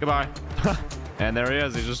 Goodbye. And there he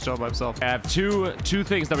is. He's just chilling by himself. I have two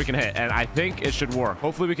things that we can hit, and I think it should work.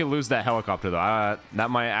 Hopefully, we can lose that helicopter, though. That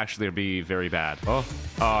might actually be very bad. Oh,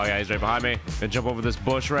 yeah, he's right behind me. Gonna jump over this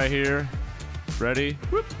bush right here. Ready?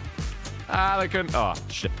 Whoop. They couldn't. Oh,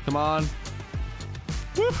 shit. Come on.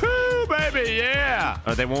 Woohoo, baby, yeah.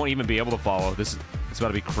 They won't even be able to follow. It's about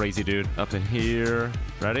to be crazy, dude. Up in here.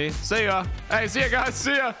 Ready? See ya. Hey, see ya, guys.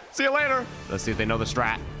 See ya. See you later. Let's see if they know the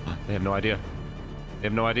strat. They have no idea. They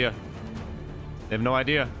have no idea. They have no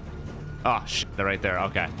idea. Oh, shit. They're right there.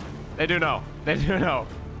 Okay. They do know. They do know.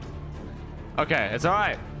 Okay, it's all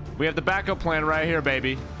right. We have the backup plan right here,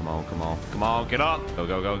 baby. Come on, come on. Come on, get up. Go,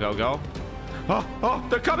 go, go, go, go. Oh,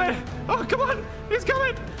 they're coming. Oh, come on. He's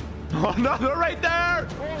coming. Oh, no, they're right there.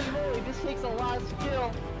 Holy moly, this takes a lot of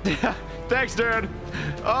skill. Thanks, dude.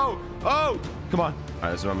 Oh. Come on. All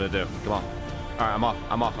right, this is what I'm going to do. Come on. All right,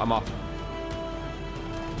 I'm off. I'm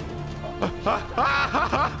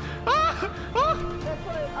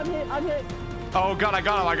hit. Oh, God, I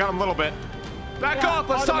got him a little bit. Back off.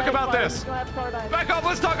 Let's talk about this. Back off.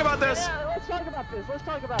 Let's talk about this. Yeah, let's talk about this.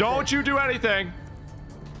 Don't you do anything.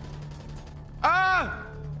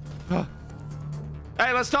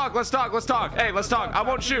 Hey, let's talk. Hey, let's talk. I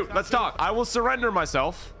won't shoot. Let's talk. I will surrender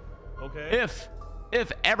myself. Okay.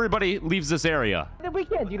 If everybody leaves this area. We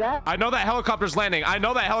can't do that. I know that helicopter's landing. I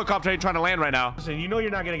know that helicopter ain't trying to land right now. Listen, you know you're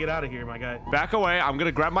not gonna get out of here, my guy. Back away. I'm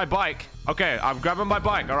gonna grab my bike. Okay, I'm grabbing my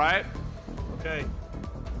bike, all right? Okay.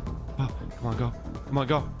 Oh, come on, go. Come on,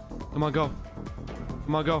 go. Come on, go.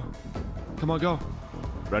 Come on, go. Come on, go.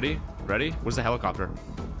 Ready? Ready? Where's the helicopter?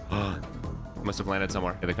 Must have landed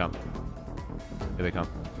somewhere. Here they come. Here they come.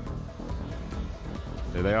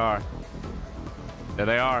 There they are. There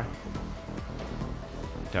they are.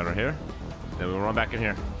 Down right here. Then we'll run back in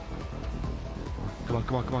here. Come on,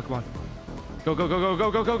 come on, come on, come on. Go, go, go, go,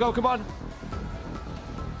 go, go, go, go, come on.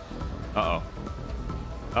 Uh-oh.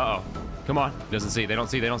 Uh-oh. Come on. Doesn't see. They don't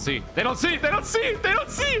see. They don't see. They don't see. They don't see. They don't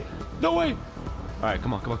see. No way. All right,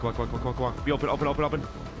 come on, come on, come on, come on, come on, come on. Be open, open, open, open.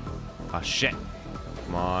 Oh, shit.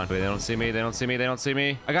 Come on. Wait, they don't see me. They don't see me. They don't see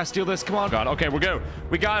me. I gotta steal this. Come on. God. Okay, we're good.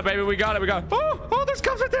 We got it, baby. We got it. We got it. Oh, there's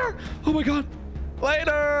cops right there. Oh, my God.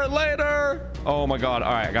 Later. Oh, my God.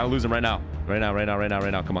 All right, I gotta lose him right now. Right now.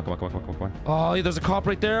 Come on, come on, come on, come on, come on. Oh, there's a cop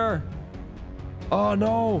right there. Oh,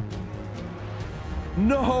 no.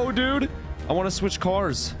 No, dude. I want to switch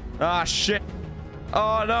cars. Ah, shit.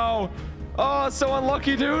 Oh, no. Oh, so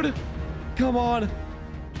unlucky, dude. Come on.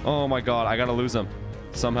 Oh, my God. I gotta lose him.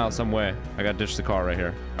 Somehow, some way. I gotta ditch the car right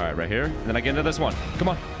here. All right, right here. And then I get into this one. Come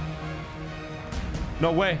on.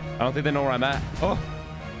 No way. I don't think they know where I'm at. Oh,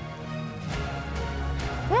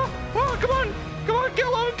 come on. Come on,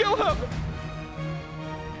 kill him.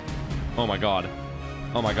 Oh, my God.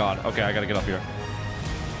 Oh, my God. Okay, I gotta get up here.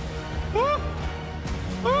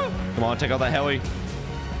 Come on, take out that heli.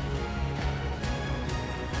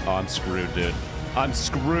 Oh, I'm screwed, dude. I'm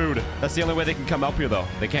screwed. That's the only way they can come up here, though.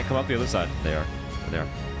 They can't come up the other side. They are. There.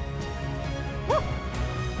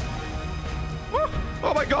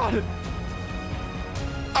 Oh my God!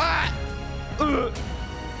 Ah! Oh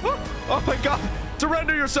my God!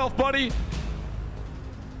 Surrender yourself, buddy!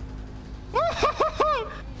 No!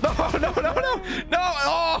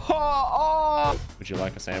 Oh! Would you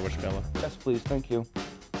like a sandwich, Bella? Yes, please. Thank you.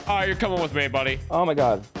 All right, you're coming with me, buddy. Oh my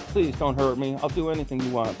God! Please don't hurt me. I'll do anything you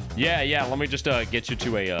want. Yeah. Let me just get you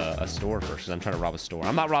to a store first, because I'm trying to rob a store.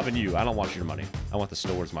 I'm not robbing you. I don't want your money. I want the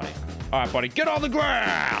store's money. All right, buddy, get on the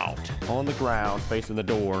ground. On the ground, facing the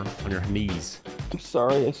door, on your knees. I'm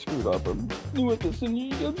sorry, I screwed up. I'm doing this, and you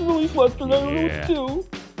get released Western. I don't know what to do.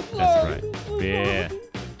 That's right. Yeah.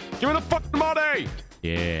 Give me the fucking money.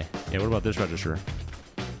 Yeah. Yeah, what about this register?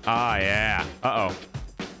 Ah, yeah. Uh-oh.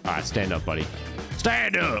 All right, stand up, buddy.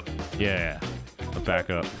 Stand up! Yeah. Back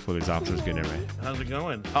up before these officers get in me. How's it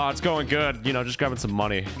going? Oh, it's going good. You know, just grabbing some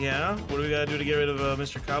money. Yeah? What do we gotta do to get rid of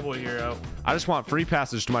Mr. Cowboy here out? I just want free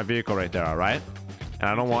passage to my vehicle right there, all right? And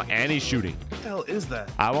I don't want any shooting. What the hell is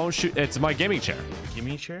that? I won't shoot. It's my gaming chair.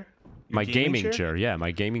 Gaming chair? My gaming chair? Yeah,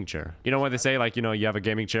 my gaming chair. You know what they say, like, you know, you have a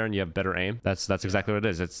gaming chair and you have better aim? That's exactly what it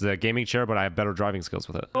is. It's the gaming chair, but I have better driving skills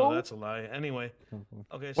with it. Oh, that's a lie. Anyway.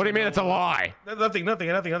 Okay. What do you mean it's a lie? Nothing.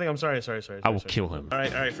 I'm sorry. I will kill him. All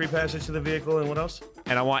right. Free passage to the vehicle, and what else?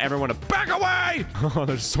 And I want everyone to back away! Oh,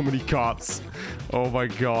 there's so many cops. Oh my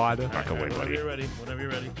God. Back away, buddy. Whenever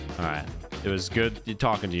you're ready. All right. It was good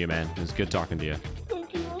talking to you, man. It was good talking to you.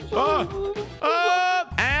 Thank you.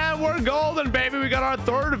 And we're golden, baby. We got our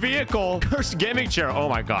third vehicle. Cursed gaming chair. Oh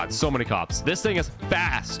my God, so many cops. This thing is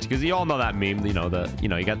fast because you all know that meme. You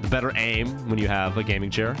know you got the better aim when you have a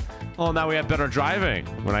gaming chair. Well, now we have better driving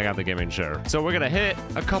when I got the gaming chair. So we're gonna hit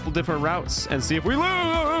a couple different routes and see if we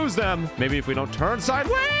lose them. Maybe if we don't turn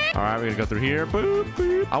sideways. All right, we're gonna go through here. Boop,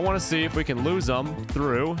 boop. I want to see if we can lose them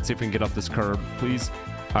through. Let's see if we can get up this curb, please.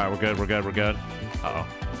 All right, we're good. Uh-oh.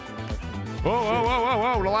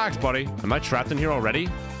 Whoa, relax, buddy. Am I trapped in here already?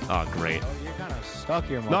 Oh, great. Oh, you're kind of stuck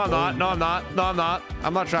here, No, I'm not.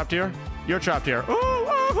 I'm not trapped here. You're trapped here.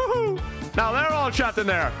 Ooh. Now they're all trapped in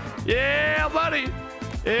there. Yeah, buddy.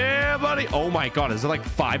 Oh my God, is there like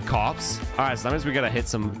 5 cops? All right, so that means we gotta hit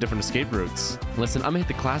some different escape routes. Listen, I'm gonna hit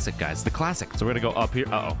the classic, guys. The classic. So we're gonna go up here.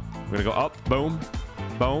 Uh-oh. We're gonna go up. Boom.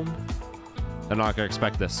 Boom. They're not gonna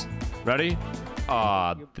expect this. Ready?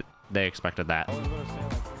 They expected that.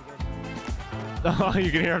 Oh, you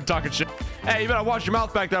can hear him talking shit. Hey, you better watch your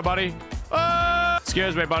mouth back there, buddy.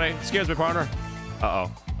 Excuse me, buddy. Excuse me, partner.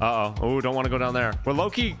 Uh-oh. Oh, don't want to go down there. We're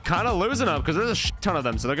low-key kind of losing them because there's a shit ton of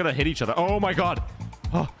them, so they're going to hit each other. Oh, my God.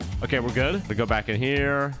 Oh, okay, we're good. We go back in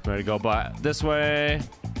here. Ready to go by this way.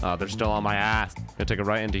 Oh, they're still on my ass. Gonna take it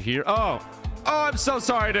right into here. Oh, I'm so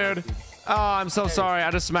sorry, dude. Oh, I'm so sorry. I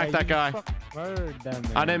just smacked that guy.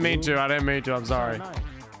 I didn't mean to. I'm sorry.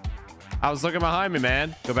 I was looking behind me,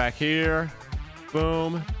 man. Go back here.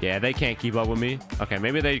 Boom. Yeah, they can't keep up with me. Okay,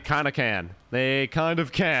 maybe they kind of can. They kind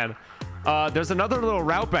of can. There's another little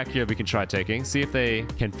route back here we can try taking. See if they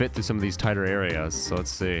can fit through some of these tighter areas. So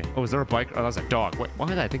let's see. Oh, is there a bike? Oh, that was a dog. Wait, why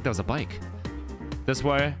did I think that was a bike? This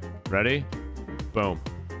way. Ready? Boom.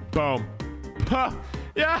 Boom. Ha!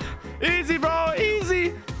 Yeah. Easy, bro.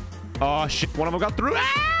 Easy. Oh, shit. One of them got through.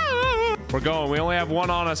 Ah! We're going. We only have one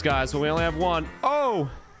on us, guys. So we only have one.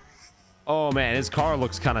 Oh, man. His car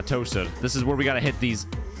looks kind of toasted. This is where we got to hit these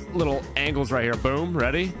little angles right here. Boom.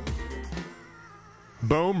 Ready?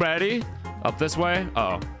 Boom. Ready? Up this way.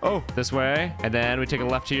 Oh, this way. And then we take a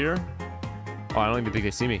left here. Oh, I don't even think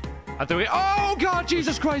they see me. I think oh, God.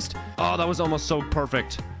 Jesus Christ. Oh, that was almost so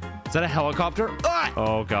perfect. Is that a helicopter? Ah!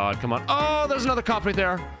 Oh, God. Come on. Oh, there's another cop right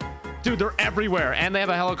there. Dude, they're everywhere. And they have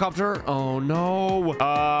a helicopter. Oh,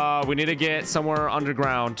 no. We need to get somewhere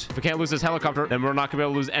underground. If we can't lose this helicopter, then we're not going to be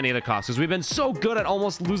able to lose any of the cops. Because we've been so good at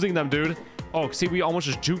almost losing them, dude. Oh, see, we almost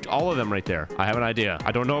just juked all of them right there. I have an idea.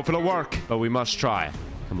 I don't know if it'll work, but we must try.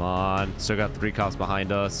 Come on. Still got 3 cops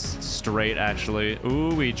behind us. Straight, actually.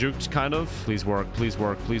 Ooh, we juked, kind of. Please work. Please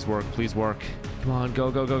work. Please work. Please work. Come on. Go,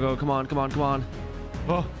 go, go, go. Come on. Come on. Come on.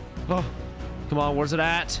 Oh. Come on. Where's it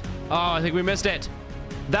at? Oh, I think we missed it.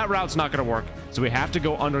 That route's not gonna work, so we have to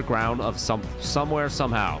go underground of somewhere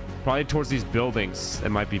somehow. Probably towards these buildings. It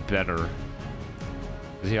might be better.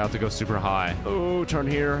 You have to go super high. Oh, turn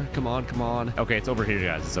here. Come on, come on. Okay, it's over here,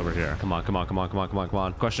 guys. It's over here. Come on, come on, come on, come on, come on, come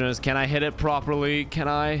on. Question is, can I hit it properly? Can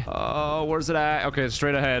I? Oh, where's it at? Okay, it's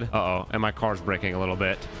straight ahead. Uh-oh, and my car's braking a little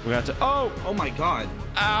bit. We got to. Oh my God.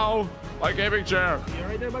 Ow, my gaming chair. You all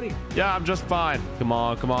right there, buddy? Yeah, I'm just fine. Come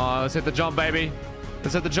on, come on. Let's hit the jump, baby.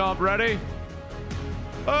 Let's hit the jump. Ready?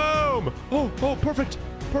 Boom! Oh, perfect.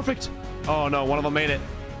 Perfect. Oh, no, one of them made it.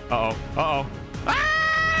 Uh-oh. Uh-oh.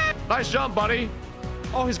 Ah! Nice jump, buddy.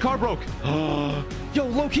 Oh, his car broke. Yo,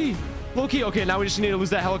 low-key. Low-key. Okay, now we just need to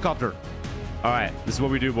lose that helicopter. All right, this is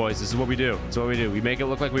what we do, boys. This is what we do. This is what we do. We make it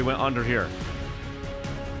look like we went under here.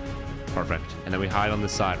 Perfect. And then we hide on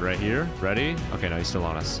this side right here. Ready? Okay, now he's still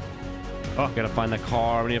on us. Oh, gotta find the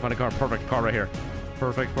car. We need to find a car. Perfect. Car right here.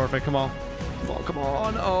 Perfect. Perfect. Come on. Come on. Come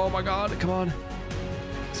on. Oh, my God. Come on.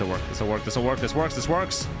 This will work. This will work. This will work. This works. This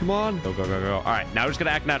works. Come on. Go, go, go, go. All right. Now we're just going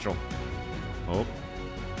to act natural. Oh.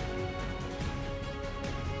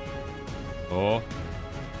 Oh.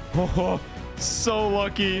 Oh. So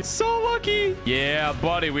lucky. So lucky. Yeah,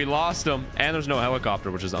 buddy. We lost him. And there's no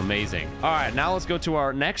helicopter, which is amazing. All right. Now let's go to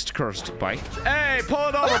our next cursed bike. Hey, pull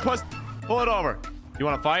it over. Pull it over. You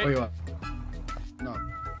want to fight? No.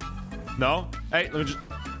 No? Hey, let me just...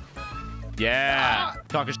 Yeah.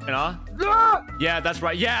 Talking shit, huh? Yeah, that's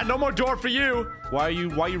right. Yeah, no more door for you. Why are you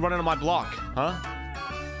running on my block? Huh?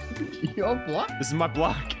 Your block? This is my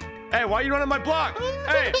block. Hey, why are you running my block?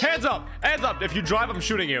 Hey, hands up. Hands up. If you drive, I'm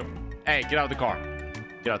shooting you. Hey, get out of the car.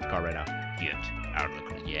 Get out of the car right now. Get out of the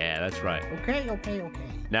car. Yeah, that's right. Okay.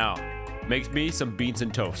 Now, make me some beans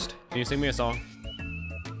and toast. Can you sing me a song?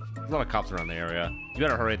 There's a lot of cops around the area. You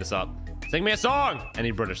better hurry this up. Sing me a song.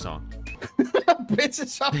 Any British song. British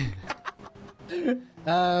song.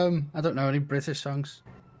 I don't know any British songs.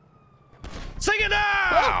 Sing it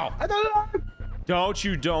now! I don't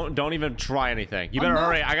know. Don't even try anything. You better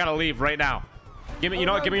hurry. I gotta leave right now. Give me, you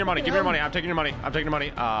know what? Give me your money. Give me your money. I'm taking your money. I'm taking your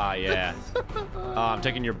money. Ah, yeah. I'm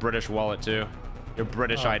taking your British wallet too. Your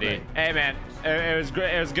British ID. Great. Hey man, it was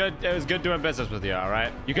great. It was good. It was good doing business with you. All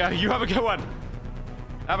right. You have a good one.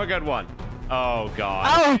 Have a good one. Oh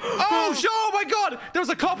god. Oh my god! There was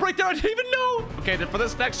a cop right there. I didn't even know. Okay, then for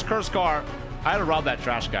this next curse car, I had to rob that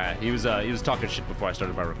trash guy. He was talking shit before I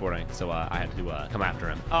started my recording, so I had to come after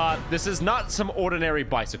him. This is not some ordinary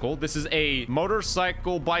bicycle. This is a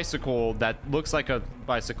motorcycle bicycle that looks like a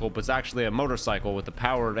bicycle, but it's actually a motorcycle with a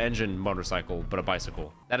powered engine motorcycle, but a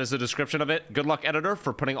bicycle. That is the description of it. Good luck, editor,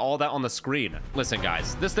 for putting all that on the screen. Listen,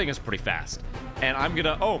 guys, this thing is pretty fast, and I'm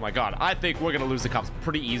gonna. Oh my god, I think we're gonna lose the cops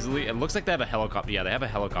pretty easily. It looks like they have a helicopter. Yeah, they have a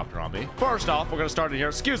helicopter on me. First off, we're gonna start in here.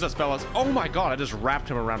 Excuse us, fellas. Oh my god, I just wrapped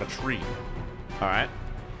him around a tree. All right,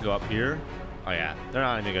 go up here. Oh yeah, they're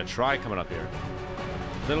not even gonna try coming up here.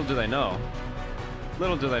 Little do they know.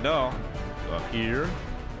 Little do they know. Go up here.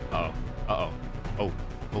 Oh, uh-oh.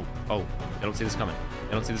 Oh. They don't see this coming.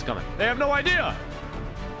 They don't see this coming. They have no idea.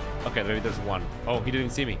 Okay, maybe there's one. Oh, he didn't even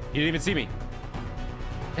see me. He didn't even see me.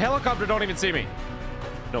 The helicopter don't even see me.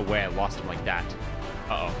 No way, I lost him like that.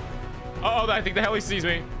 Uh-oh. Uh-oh, I think the heli sees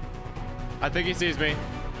me. I think he sees me.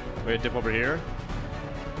 We're gonna dip over here.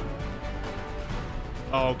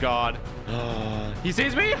 Oh god. He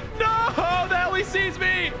sees me? No! The heli sees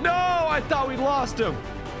me! No! I thought we lost him.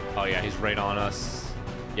 Oh yeah, he's right on us.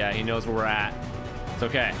 Yeah, he knows where we're at. It's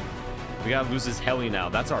okay. We gotta lose his heli now.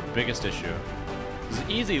 That's our biggest issue. It's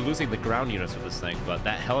easy losing the ground units with this thing, but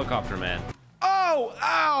that helicopter, man. Oh!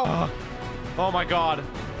 Ow! Oh my god.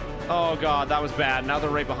 Oh god, that was bad. Now they're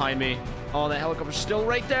right behind me. Oh, that helicopter's still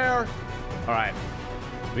right there. All right.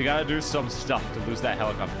 We gotta do some stuff to lose that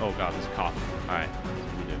helicopter. Oh god, there's a cop. All right.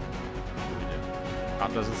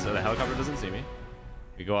 The helicopter doesn't see me.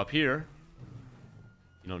 We go up here.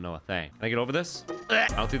 You don't know a thing. Can I get over this? I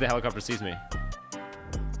don't think the helicopter sees me.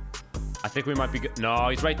 I think we might be good. No,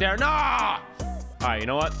 he's right there. No! All right, you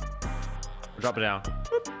know what? We'll drop it down.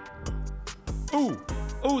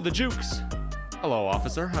 Ooh, the jukes. Hello,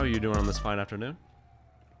 officer. How are you doing on this fine afternoon?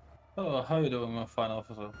 Oh, how are you doing, my fine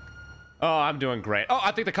officer? Oh, I'm doing great. Oh,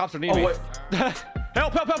 I think the cops are needing me.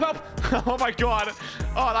 Help, help, help, help. Oh my god.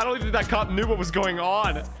 Oh, I don't even think that cop knew what was going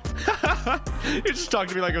on. He just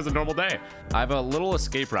talked to me like it was a normal day. I have a little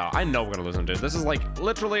escape route. I know we're gonna lose him, dude. This is like,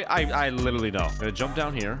 literally, I literally know. I'm gonna jump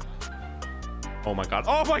down here. Oh my god.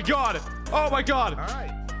 Oh my god. Oh my god.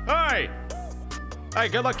 All right. Hey,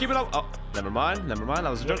 good luck keeping up. Oh, never mind. Never mind.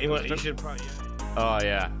 That was a joke. You should probably, Oh,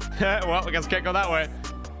 yeah. Well, I guess can't go that way.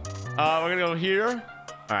 We're gonna go here.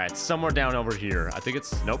 All right, somewhere down over here. I think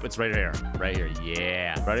it's, nope, it's right here. Right here,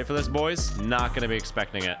 yeah. Ready for this, boys? Not gonna be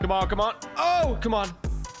expecting it. Come on, come on. Oh, come on.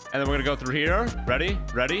 And then we're gonna go through here. Ready,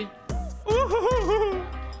 ready. Ooh.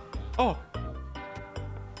 Oh.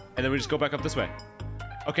 And then we just go back up this way.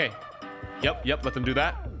 Okay. Yep, let them do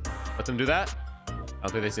that. Let them do that. I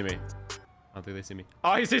don't think they see me. I don't think they see me.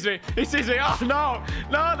 Oh, he sees me. He sees me. Oh, no.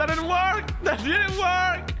 No, that didn't work. That didn't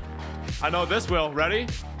work. I know this will. Ready?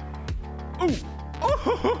 Ooh.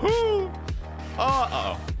 Oh,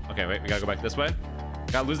 uh-oh. Okay, wait, we gotta go back this way.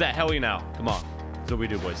 Gotta lose that heli now. Come on. That's what we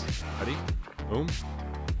do, boys. Ready? Boom.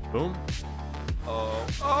 Boom.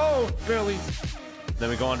 Oh, barely.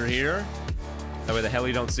 Then we go under here. That way the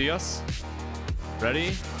heli don't see us.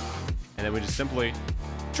 Ready? And then we just simply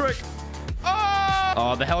trick.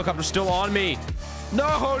 Oh, the helicopter's still on me.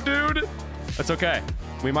 No, dude. That's okay.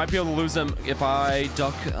 We might be able to lose them if I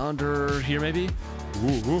duck under here, maybe.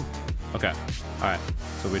 Ooh. Okay. All right.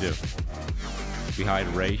 So we do. We hide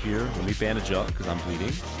right here. Let me bandage up because I'm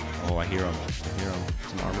bleeding. Oh, I hear him. I hear him.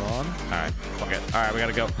 Some armor on. All right. Fuck it. All right. We got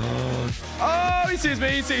to go. Oh, he sees me.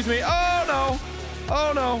 He sees me. Oh, no.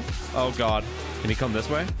 Oh, no. Oh, God. Can he come this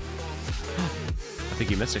way? I think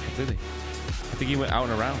he missed it completely. I think he went out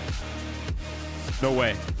and around. No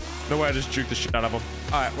way. No way I just juked the shit out of him.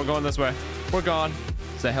 All right. We're going this way. We're gone.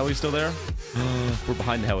 Is that heli still there? We're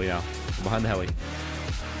behind the heli now. We're behind the heli.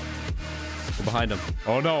 We're behind him.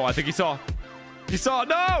 Oh, no. I think he saw. He saw it.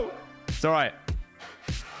 No! It's all right.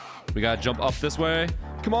 We gotta jump up this way.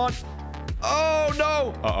 Come on. Oh,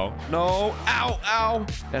 no. Uh-oh. No. Ow, ow.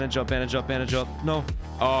 Bandage up, bandage up, bandage up. No.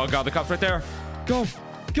 Oh, God, the cop's right there. Go.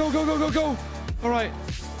 Go, go, go, go, go. All right.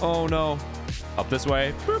 Oh, no. Up this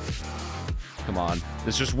way. Boop. Come on.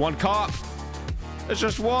 There's just one cop. There's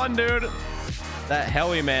just one, dude. That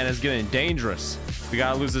heli, man, is getting dangerous. We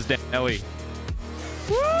gotta lose this damn heli.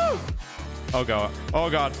 Woo! Oh, God. Oh,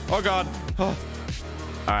 God. Oh, God. Oh.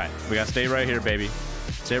 All right. We gotta stay right here, baby.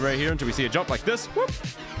 Stay right here until we see a jump like this. Whoop.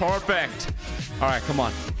 Perfect. All right, come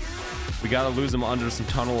on. We gotta lose him under some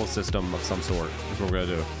tunnel system of some sort. That's what we're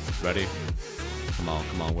gonna do. Ready? Come on,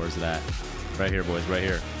 come on. Where's that? Right here, boys. Right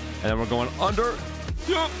here. And then we're going under.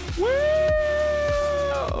 Yup. Woo!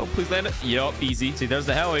 Oh, please land it. Yup. Easy. See, there's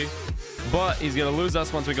the heli. But he's gonna lose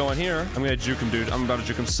us once we go in here. I'm gonna juke him, dude. I'm about to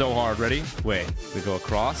juke him so hard. Ready? Wait. We go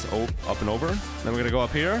across. Oh, up and over. Then we're gonna go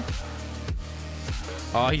up here.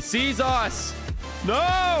 Oh, he sees us.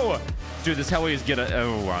 No! Dude, this heli is getting...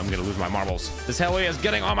 Oh, I'm gonna lose my marbles. This heli is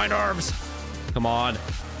getting on my nerves. Come on.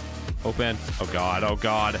 Open. Oh, God. Oh,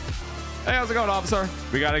 God. Hey, how's it going, officer?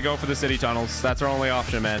 We gotta go for the city tunnels. That's our only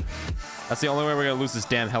option, man. That's the only way we're gonna lose this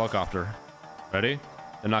damn helicopter. Ready?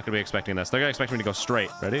 They're not gonna be expecting this. They're gonna expect me to go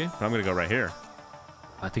straight. Ready? But I'm gonna go right here.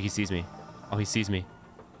 I think he sees me. Oh, he sees me.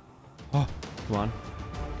 Oh, come on.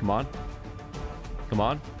 Come on. Come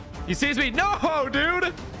on. He sees me. No,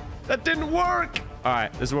 dude. That didn't work. All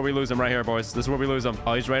right, this is where we lose him right here, boys. This is where we lose him.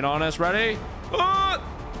 Oh, he's right on us. Ready? Gonna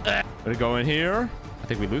go in here. I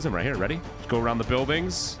think we lose him right here. Ready? Just go around the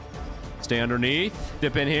buildings. Stay underneath.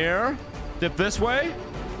 Dip in here. Dip this way.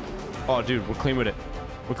 Oh, dude, we're clean with it.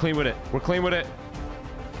 We're clean with it. We're clean with it.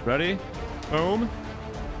 Ready? Boom.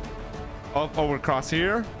 Oh, we're across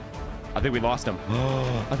here. I think we lost him.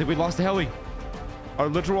 I think we lost the heli. Our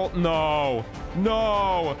literal... No.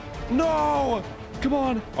 No. No. Come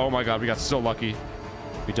on. Oh, my God. We got so lucky.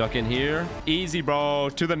 We duck in here. Easy, bro.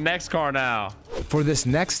 To the next car now. For this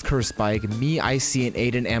next curse bike, me, Icy, and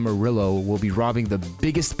Aiden Amarillo will be robbing the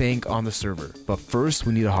biggest bank on the server. But first,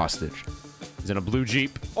 we need a hostage. He's in a blue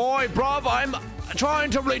Jeep. Oi, bruv, I'm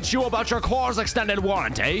trying to reach you about your car's extended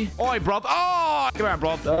warranty. Oi, bruv. Oh, come here,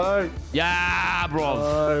 bruv. No. Yeah, bruv.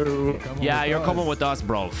 No. Yeah, you're coming with us,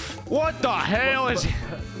 bruv. What the hell is...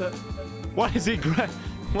 What is he...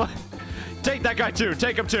 What? Take that guy too.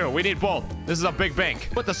 Take him too. We need both. This is a big bank.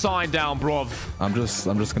 Put the sign down, bruv. I'm just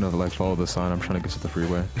gonna like follow the sign. I'm trying to get to the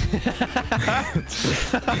freeway.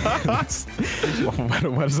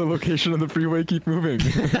 Why does the location of the freeway keep moving?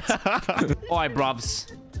 Oi,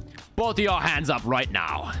 bruvs. Both of your hands up right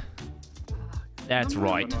now. That's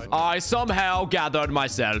right. I somehow gathered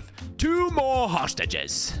myself 2 more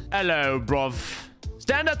hostages. Hello, bruv.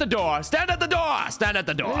 Stand at the door. Stand at the door. Stand at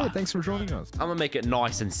the door. Hey, thanks for joining us. I'm gonna make it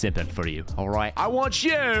nice and simple for you. All right. I want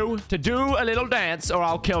you to do a little dance or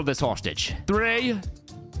I'll kill this hostage. 3,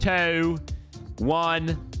 2,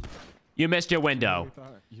 1. You missed your window.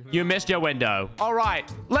 You missed your window. All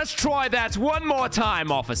right. Let's try that one more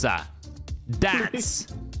time, officer. Dance.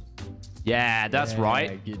 Yeah, that's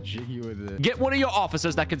right. Get jiggy with it. Get one of your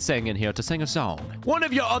officers that can sing in here to sing a song. One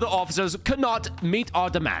of your other officers could not meet our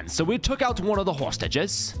demands, so we took out one of the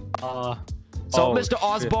hostages. Mr.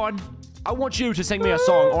 Osborne, I want you to sing me a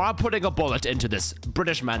song, or I'm putting a bullet into this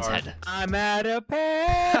British man's head. I'm at a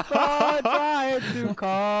payphone trying to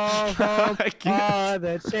call home all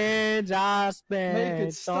the sins I spent. Make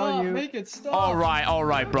it stop. Make it stop. All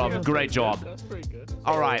right, bro. Great job. That's pretty good.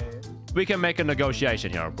 All right. We can make a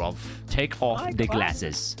negotiation here, bro. Take off the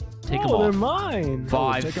glasses. Take them off. They're mine.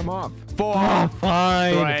 5. Take them off. 4.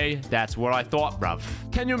 Fine. 3. That's what I thought, bruv.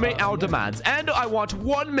 Can you meet our demands? And I want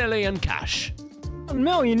 1 million cash. 1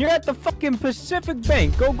 million? You're at the fucking Pacific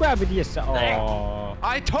Bank. Go grab it yourself. Oh.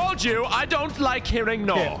 I told you I don't like hearing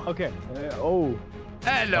no. Okay.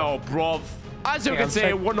 Hello, bruv. As you can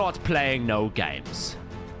see, we're not playing no games.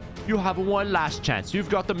 You have one last chance. You've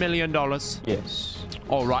got the $1 million. Yes.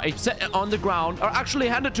 All right, set it on the ground. Or actually,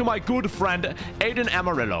 hand it to my good friend, Aiden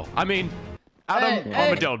Amarillo. I mean, Adam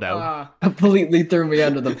Armadillo. Completely threw me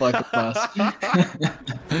under the fucking bus.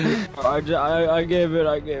 I gave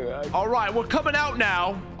it. All right, we're coming out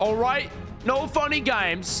now. All right? No funny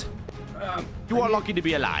games. You are lucky to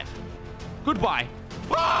be alive. Goodbye.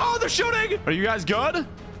 Oh, they're shooting. Are you guys good?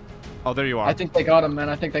 Oh, there you are. I think they got him, man.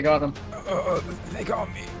 I think they got him. They got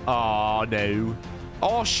me. Oh, no.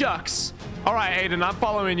 Oh, shucks. All right, Aiden, I'm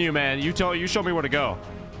following you, man. You show me where to go.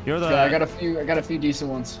 You're the... Yeah, I got a few decent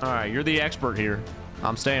ones. All right, you're the expert here.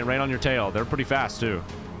 I'm staying right on your tail. They're pretty fast, too.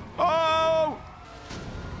 Oh!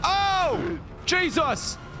 Oh!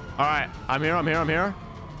 Jesus! All right, I'm here.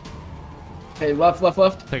 Hey,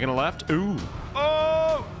 left. Taking a left. Ooh. Oh!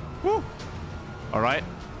 Woo. All right.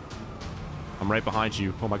 I'm right behind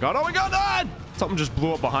you. Oh my god. Oh my god. Ah! Something just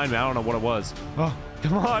blew up behind me. I don't know what it was. Oh,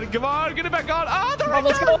 come on. Come on. Get it back on. Ah, they're right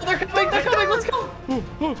Let's there. go. They're coming. They're coming. Let's go. Ooh,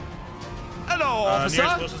 ooh. Hello, officer.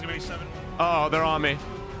 Oh, they're on me.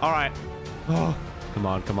 All right. Oh, come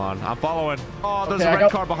on. Come on. I'm following. Oh, there's a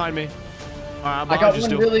red car behind me. I got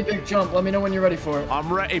one really big jump. Let me know when you're ready for it.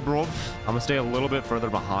 I'm ready, bro. I'm gonna stay a little bit further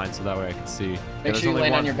behind so that way I can see. Make sure you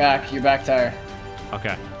land on your back tire.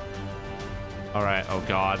 Okay. All right. Oh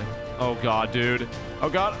god. Oh god, dude. Oh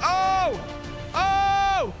god. Oh!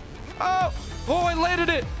 Oh! Oh! Oh! I landed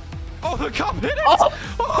it. Oh, the cop hit it. Oh,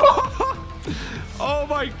 oh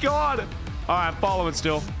my god. All right, I'm following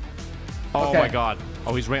still. Oh my god.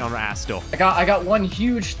 Oh, he's right on our ass still. I got one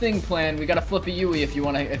huge thing planned. We gotta flip a Yui if you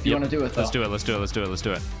wanna do it. Though. Let's do it. Let's do it. Let's do it. Let's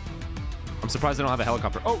do it. I'm surprised they don't have a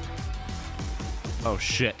helicopter. Oh. Oh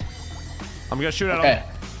shit. I'm gonna shoot at him.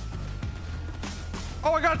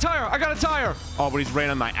 Oh, I got a tire. I got a tire. Oh, but he's right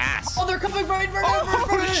on my ass. Oh, they're coming right in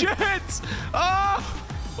front of shit. Oh.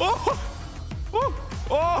 Oh. Oh.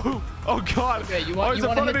 Oh. Oh god. Okay, you want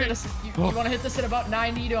to hit this? You want to hit this at about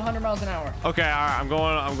 90 to 100 miles an hour. Okay, all right. I'm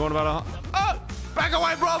going about a. Oh. Back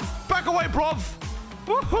away, bruv! Back away, bruv!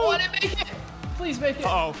 Oh, I didn't make it! Please make it.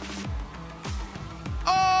 Uh-oh.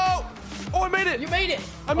 Oh! Oh, I made it! You made it!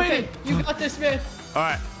 I made it! You got this, man. All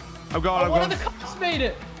right. I'm going, one of the cops made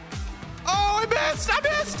it! Oh, I missed! I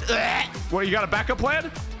missed! What, you got a backup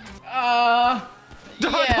plan? Yeah. I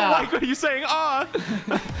don't like what you're saying. Oh,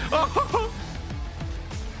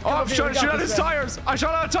 I'm trying to shoot out his tires. I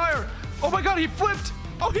shot out a tire. Oh my god, he flipped!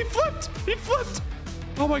 Oh, he flipped! He flipped!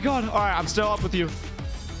 Oh my god. All right, I'm still up with you.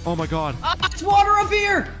 Oh my god. It's water up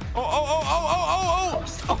here. Oh.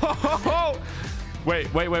 Wait.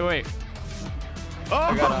 Oh.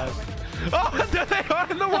 I got eyes. Oh, there they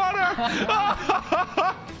are in the water.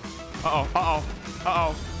 Uh-oh.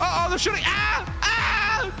 They're shooting.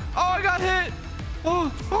 Ah. Oh, I got hit.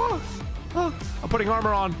 Oh. I'm putting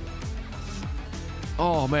armor on.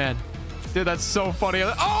 Oh man. Dude, that's so funny.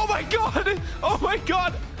 Oh my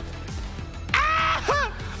god.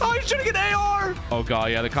 Oh, he's shooting an AR! Oh god,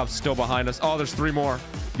 yeah, the cop's still behind us. Oh, there's 3 more.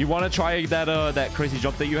 You want to try that crazy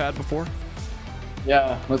jump that you had before?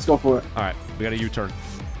 Yeah, let's go for it. All right, we got a U-turn.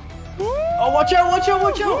 Oh, watch out!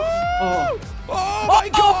 Oh my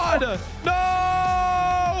god! No!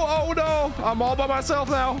 Oh no! I'm all by myself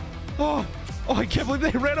now. Oh, I can't believe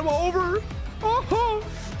they ran him over. Oh.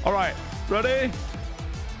 All right, ready?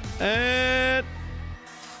 And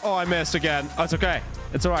oh, I missed again. Oh, it's okay.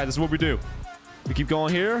 It's all right. This is what we do. We keep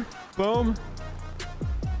going here. Boom.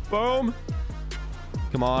 Boom.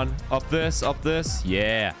 Come on. Up this.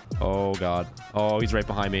 Yeah. Oh, God. Oh, he's right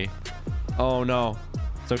behind me. Oh, no.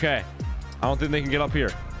 It's okay. I don't think they can get up here.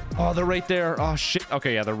 Oh, they're right there. Oh, shit.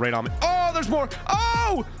 Okay, yeah, they're right on me. Oh, there's more.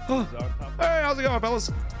 Oh! Hey, how's it going,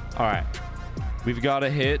 fellas? All right. We've got to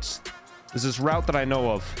hit. There's this route that I know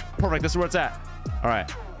of. Perfect. This is where it's at. All right.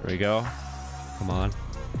 There we go. Come on.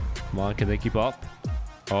 Can they keep up?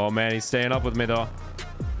 Oh man, he's staying up with me though.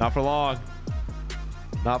 Not for long.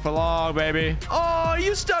 Not for long, baby. Oh,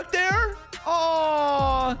 you stuck there?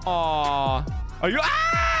 Oh. Are you?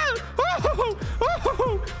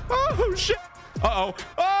 Oh, shit. Uh-oh.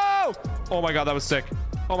 Oh my god, that was sick.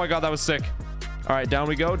 All right, down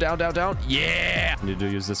we go. Down. Yeah. I need to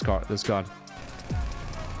use this gun.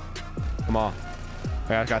 Come on.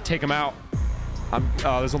 I gotta take him out.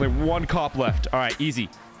 There's only 1 cop left. All right, easy.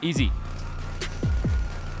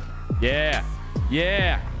 Yeah.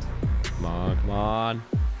 Come on.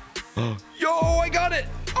 Yo, I got it.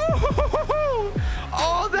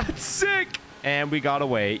 Oh, that's sick. And we got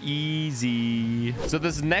away. Easy. So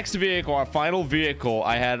this next vehicle, our final vehicle,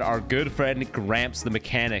 I had our good friend Gramps, the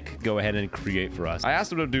mechanic, go ahead and create for us. I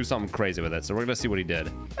asked him to do something crazy with it, so we're gonna see what he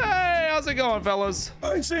did. Hey, how's it going, fellas?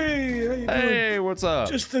 I say, how you doing? Hey, what's up?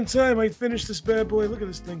 Just in time, I finished this bad boy. Look at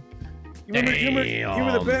this thing. You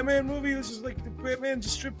remember the Batman movie? This is like the Batman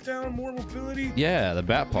just stripped down, more mobility. Yeah, the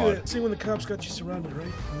Batpod. See when the cops got you surrounded,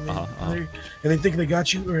 right? And they think they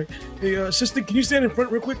got you. All right. Hey, assistant, can you stand in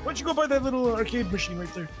front real quick? Why don't you go by that little arcade machine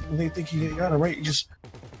right there? And they think you got him, right? You just...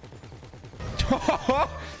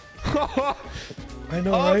 I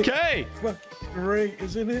know, right? Okay. Fuck, great,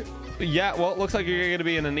 isn't it? Yeah, well, it looks like you're going to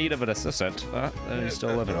be in the need of an assistant. He's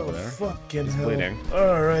still living over there. Fucking He's hell. bleeding.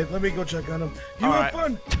 All right, let me go check on him. You have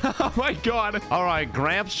fun. Oh my god. All right,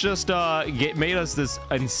 Gramps just made us this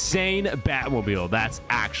insane Batmobile. That's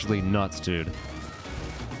actually nuts, dude.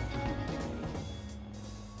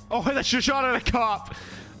 Oh, that just shot at a cop.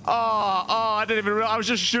 I didn't even realize. I was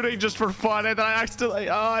just shooting just for fun, and then I accidentally.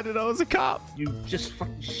 I didn't know it was a cop. You just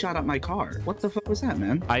fucking shot up my car. What the fuck was that,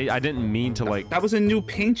 man? I didn't mean to like. That was a new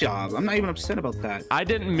paint job. I'm not even upset about that. I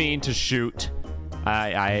didn't mean to shoot.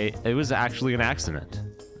 It was actually an accident.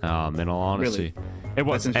 In all honesty. Really? It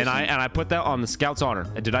was, and I put that on the scout's honor.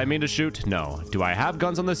 Did I mean to shoot? No. Do I have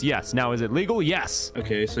guns on this? Yes. Now, is it legal? Yes.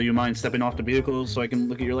 Okay, so you mind stepping off the vehicle so I can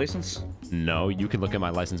look at your license? No, you can look at my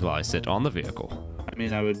license while I sit on the vehicle. I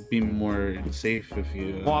mean, I would be more safe if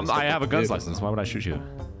you. Well, I have a guns license. Why would I shoot you?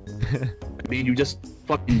 I mean, you just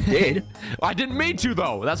fucking did. I didn't mean to,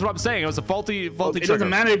 though. That's what I'm saying. It was a faulty It trigger. doesn't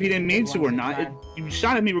matter if you didn't mean to or not. You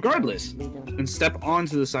shot at me regardless. And step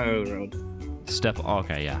onto the side of the road.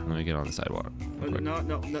 Okay, yeah. Let me get on the sidewalk.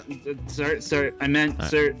 No, sir. I meant, right.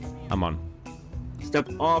 Sir. I'm on. Step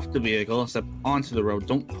off the vehicle. Step onto the road.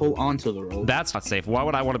 Don't pull onto the road. That's not safe. Why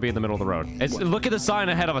would I want to be in the middle of the road? Look at the sign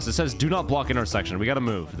ahead of us. It says, "Do not block intersection." We gotta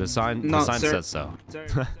move. The sign says so. Sir.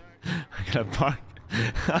 I gotta park.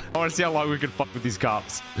 I want to see how long we can fuck with these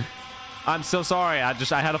cops. I'm so sorry. I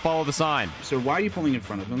had to follow the sign. Sir, why are you pulling in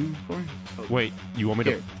front of him for? Oh. Wait, you want me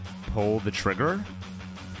to pull the trigger?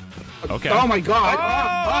 Okay. Oh my god!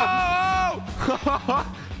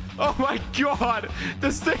 Oh! Oh my god!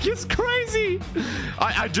 This thing is crazy!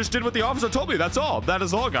 I just did what the officer told me. That's all. That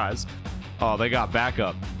is all, guys. Oh, they got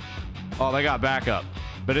backup. Oh, they got backup.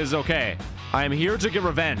 But it's okay. I am here to get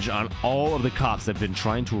revenge on all of the cops that have been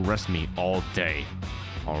trying to arrest me all day.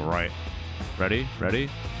 All right. Ready? Ready?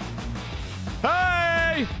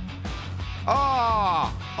 Hey!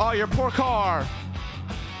 Oh, your poor car.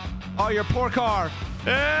 Oh, your poor car.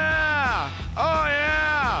 Yeah! Oh,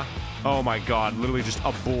 yeah! Oh, my God. Literally just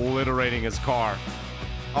obliterating his car.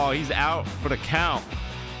 Oh, he's out for the count.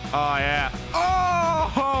 Oh, yeah.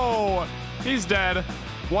 Oh! He's dead.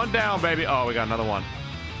 One down, baby. Oh, we got another one.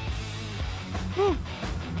 Whew.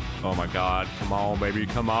 Oh, my God. Come on, baby.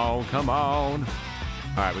 Come on. Come on.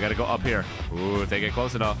 All right, we got to go up here. Ooh, if they get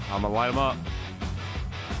close enough, I'm going to light them up.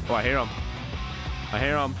 Oh, I hear them. I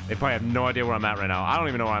hear them. They probably have no idea where I'm at right now. I don't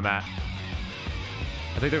even know where I'm at.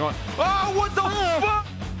 I think they're going. Oh, what the fuck?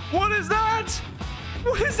 What is that?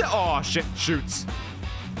 What is that? Oh, shit. Shoots.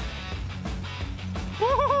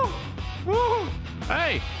 Woo! Woo!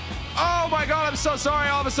 Hey. Oh, my God. I'm so sorry,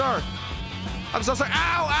 officer. I'm so sorry.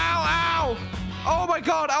 Ow, ow, ow. Oh, my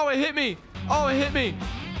God. Oh, it hit me. Oh, it hit me.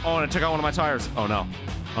 Oh, and it took out one of my tires. Oh, no.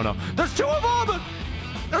 Oh, no. There's two of them.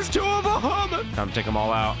 There's two of them. Time to take them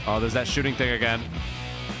all out. Oh, there's that shooting thing again.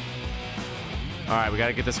 All right, we got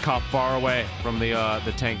to get this cop far away from the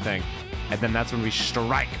tank thing. And then that's when we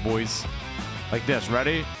strike, boys. Like this.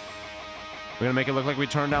 Ready? We're going to make it look like we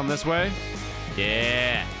turn down this way.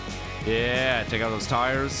 Yeah. Yeah. Take out those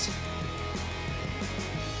tires.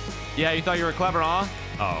 Yeah, you thought you were clever, huh?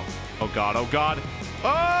 Oh. Oh, God. Oh, God.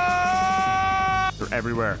 Oh! They're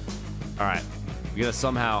everywhere. All right. We got to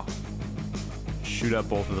somehow shoot up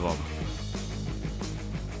both of them.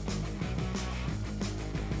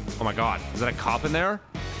 Oh my God, is that a cop in there?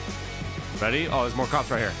 Ready? Oh, there's more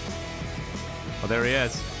cops right here. Oh, there he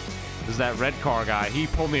is. This is that red car guy. He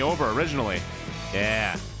pulled me over originally.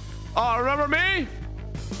 Yeah. Oh, remember me?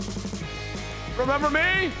 Remember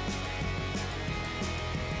me?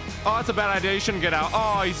 Oh, that's a bad idea. You shouldn't get out.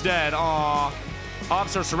 Oh, he's dead. Oh.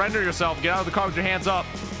 Officer, surrender yourself. Get out of the car with your hands up.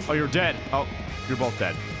 Oh, you're dead. Oh, you're both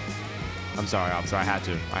dead. I'm sorry, officer. I had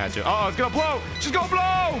to. Oh, it's gonna blow. She's gonna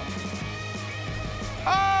blow.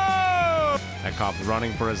 Oh! That cop's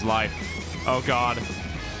running for his life. Oh, God.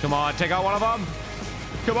 Come on, take out one of them.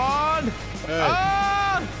 Come on. Hey.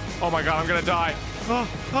 Ah! Oh, my God, I'm gonna die. Oh,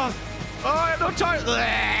 I have no time.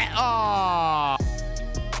 Oh.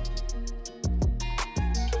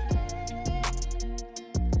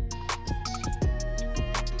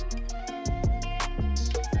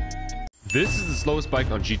 This is the slowest bike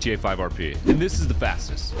on GTA 5 RP, and this is the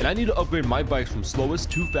fastest. And I need to upgrade my bikes from slowest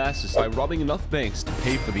to fastest by robbing enough banks to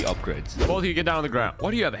pay for the upgrades. Both of you get down on the ground.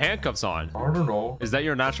 Why do you have handcuffs on? I don't know. Is that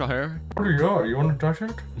your natural hair? What do you got? You want to touch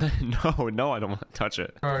it? No, I don't want to touch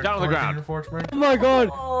it. Right, down on the ground. Oh my God.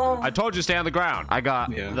 I told you stay on the ground. I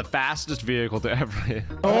got the fastest vehicle to ever hit.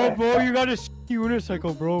 Oh, bro, you got a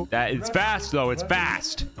unicycle, bro. It's fast, though. It's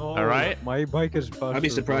fast. All right? My bike is fast. I'd be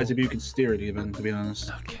surprised if you could steer it even, to be honest.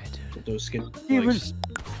 Okay, dude. Those skin. You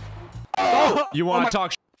want to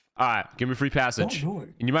talk? All right, give me free passage.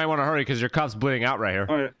 And you might want to hurry because your cop's bleeding out right here.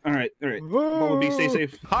 All right. Bumblebee, stay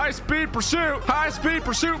safe. High speed pursuit. High speed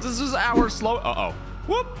pursuit. This is our slow.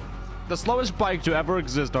 Whoop. The slowest bike to ever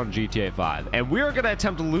exist on GTA 5, and we're gonna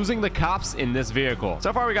attempt losing the cops in this vehicle.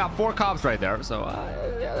 So far, we got 4 cops right there. So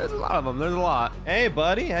yeah, there's a lot of them. There's a lot. Hey,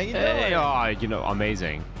 buddy, how you doing? Hey, oh,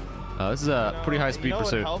 amazing. This is a pretty high speed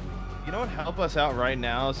pursuit. You know what help us out right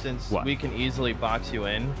now, since we can easily box you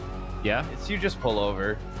in? Yeah? It's you just pull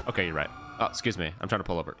over. Okay, you're right. Oh, excuse me. I'm trying to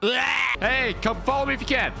pull over. Hey, come follow me if you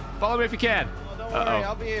can. Follow me if you can. Oh, don't worry,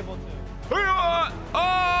 I'll be able to.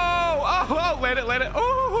 Oh, land it.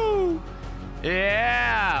 Oh,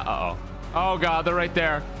 yeah. Uh-oh. Oh, God, they're right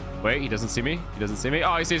there. Wait, he doesn't see me? He doesn't see me?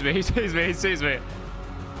 Oh, he sees me. He sees me.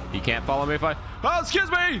 He can't follow me if I... Oh, excuse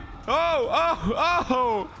me.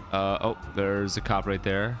 Oh, there's a cop right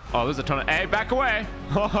there. Oh, there's a ton of... Hey, back away.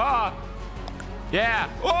 Yeah.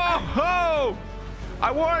 Oh,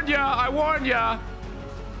 I warned ya.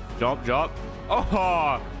 Jump.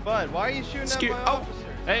 Oh. Bud, why are you shooting at my officer?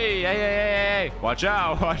 Hey. Watch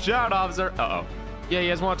out, officer. Uh-oh. Yeah, you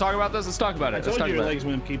guys want to talk about this? Let's talk about it. I told you your legs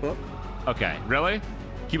wouldn't keep up. Okay, really?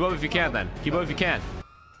 Keep up if you can, then. Keep up if you can.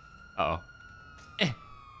 Uh-oh.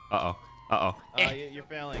 Uh-oh. You're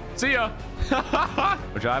failing. See ya.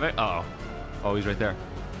 We're driving. Uh-oh. Oh, he's right there.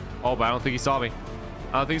 Oh, but I don't think he saw me.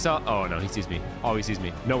 Oh, no, he sees me. Oh, he sees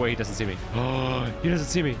me. No way he doesn't see me. Oh, he doesn't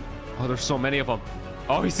see me. Oh, there's so many of them.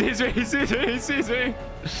 Oh, he sees me.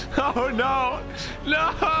 Oh, no.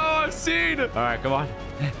 I'm seen. All right, come on.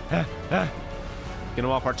 Get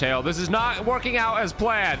him off our tail. This is not working out as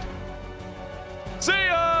planned. See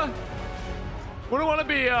ya. We don't want to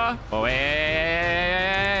be Oh,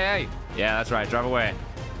 hey. Yeah, that's right. Drive away.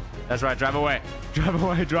 Drive away.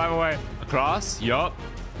 Across. Yup.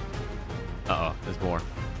 Uh-oh.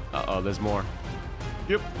 There's more.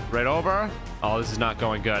 Yep. Right over. Oh, this is not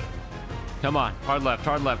going good. Come on. Hard left.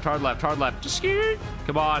 Just ski.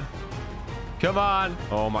 Come on.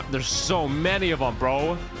 Oh, my. There's so many of them,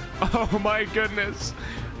 bro. Oh, my goodness.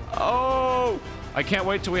 Oh. I can't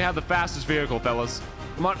wait till we have the fastest vehicle, fellas.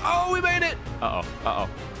 Come on. Oh, we made it. Uh-oh.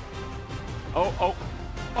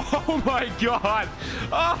 Oh, my God.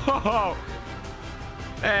 Oh.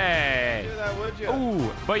 Hey. Do that, would you?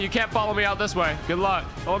 Ooh, but you can't follow me out this way. Good luck.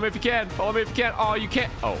 Follow me if you can. Oh, you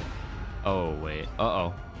can't. Oh, wait.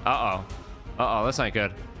 Uh-oh. This ain't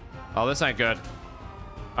good. All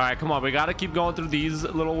right, come on. We got to keep going through these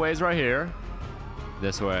little ways right here.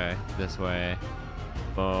 This way.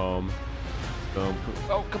 Boom.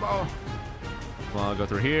 Oh, come on. Go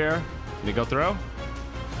through here. Can you go through?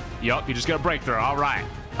 Yup, you just got to break through. All right.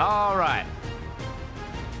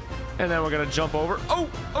 And then we're going to jump over. Oh.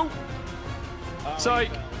 Psych.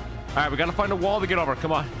 All right, we got to find a wall to get over.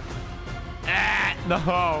 Come on. No.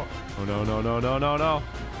 Oh, no.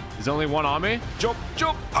 There's only one on me. Jump.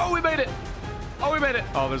 Oh, we made it.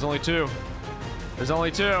 Oh, there's only two.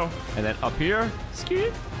 And then up here.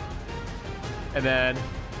 Ski. And then,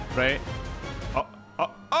 right.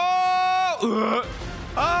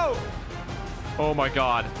 Oh, my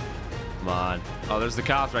God. Come on. Oh, there's the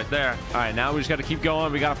cops right there. All right, now we just got to keep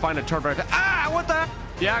going. We got to find a turn right there. What the?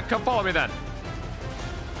 Yeah, come follow me then.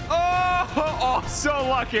 Oh, so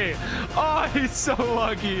lucky. Oh, he's so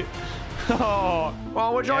lucky. Oh,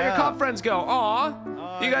 well, where'd all your cop friends go?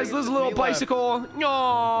 You guys lose a little bicycle.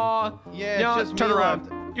 Oh, yeah, it's just turn me around.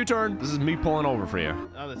 left. You turn. This is me pulling over for you.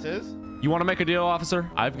 Oh, this is? You want to make a deal, officer?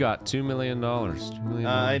 I've got $2 million. $2 million.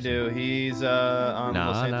 I do. He's on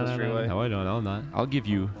Los Santos Freeway. No, I'm not. I'll give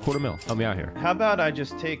you $250,000. Help me out here. How about I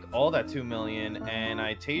just take all that $2 million and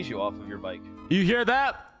I tase you off of your bike? You hear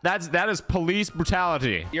that? That is police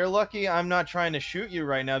brutality. You're lucky I'm not trying to shoot you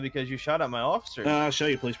right now because you shot at my officer. I'll show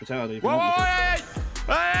you police brutality. Whoa, hey!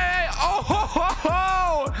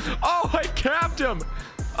 Oh, I capped him.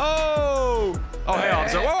 Oh, hey,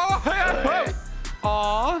 officer. Whoa.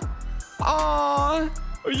 Aw,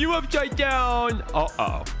 are you upside down?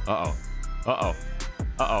 Uh-oh. Oh, no.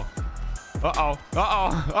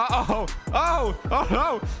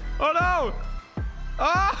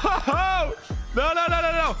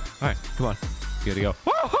 No. All right, come on. You gotta go.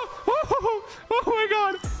 Oh my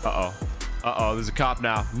God. Uh-oh, there's a cop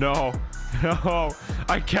now. No.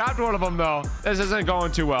 I capped one of them though. This isn't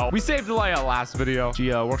going too well. We saved Leia last video. She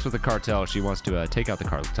works with the cartel. She wants to take out the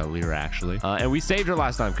cartel leader actually. And we saved her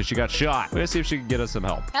last time because she got shot. We're gonna see if she can get us some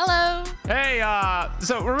help. Hello. Hey,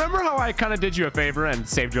 so remember how I kind of did you a favor and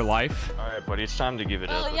saved your life? All right, buddy, it's time to give it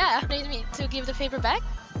up. Oh yeah, need me to give the favor back?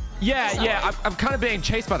 Yeah. I'm kind of being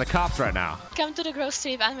chased by the cops right now. Come to the Grove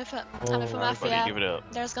Street. I'm a mafia. Give it up.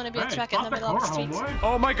 There's gonna be a truck in the middle of the street.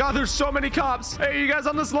 Oh my God, there's so many cops. Hey, you guys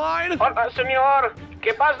on this line? Senor,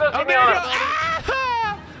 ¿qué pasa, senor?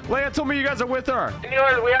 Leia told me you guys are with her.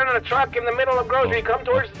 Senor, we are in a truck in the middle of Grove Street. Come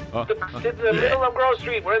towards the middle of Grove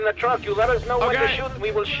Street. We're in the truck. You let us know when to shoot.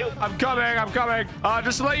 We will shoot. I'm coming.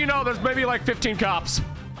 Just to let you know, there's maybe like 15 cops.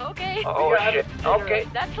 Okay. Oh, shit. Okay.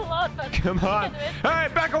 That's a lot, but come on. Hey,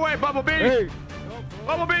 back away, Bumblebee. Hey.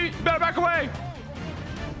 Bumblebee, you better back away.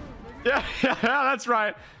 Yeah, that's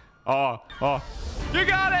right. Oh, you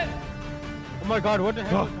got it. Oh my God, what the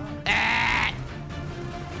hell?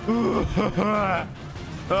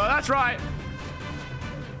 That's right.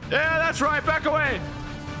 Yeah, that's right. Back away.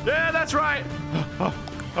 Yeah, that's right. All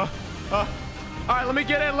right, let me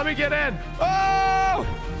get in. Let me get in. Oh!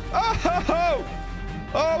 Oh!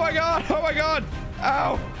 Oh my God! Oh my God!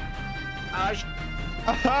 Ow! Back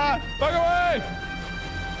away!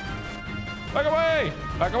 Back away!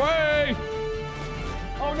 Back away!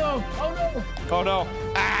 Oh no! Oh no! Oh no!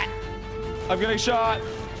 Ah! I'm getting shot!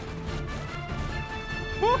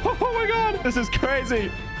 Oh my God! This is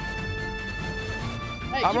crazy!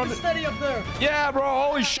 Hey, keep it steady up there! Yeah, bro!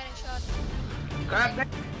 Holy shit!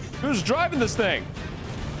 Who's driving this thing?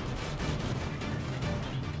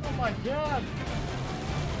 Oh my God!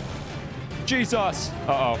 Jesus!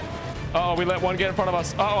 Uh-oh. Uh-oh, we let one get in front of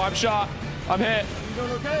us. Uh-oh, I'm shot. I'm hit. You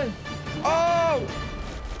doing okay? Oh!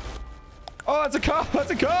 Oh, that's a cop. That's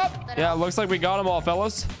a cop. Yeah, looks like we got them all,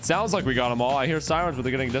 fellas. Sounds like we got them all. I hear sirens, but they're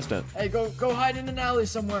getting distant. Hey, go hide in an alley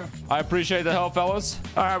somewhere. I appreciate the help, fellas.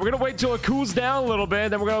 All right, we're gonna wait till it cools down a little bit,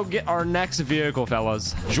 then we're gonna get our next vehicle,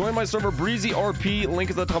 fellas. Join my server, Breezy RP. Link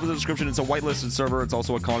is at the top of the description. It's a whitelisted server. It's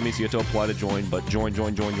also economy, so you have to apply to join. But join.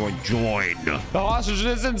 The hostage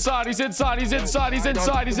is inside. He's inside. He's inside. He's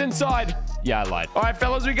inside. He's inside. Yeah, I lied. All right,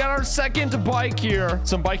 fellas, we got our second bike here.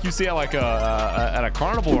 Some bike you see at like at a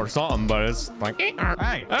carnival or something, but it's like, hey,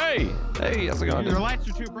 how's it going? Your lights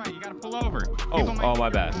are too bright. You gotta pull over. Oh, my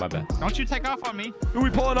bad. Don't you take off on me. Who we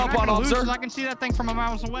pulling up on, officer? I can see that thing from a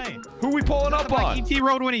miles away. Who we pulling up on? Like ET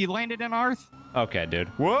Road when he landed in Earth. Okay, dude.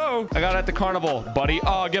 Whoa! I got it at the carnival, buddy.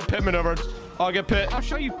 Oh, get pit maneuvered. I'll get pit. I'll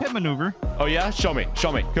show you pit maneuver. Oh yeah? Show me.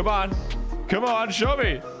 Show me. Come on. Come on. Show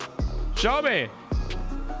me. Show me.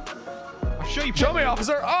 I'll show you. Show me,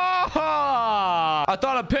 officer. Oh! I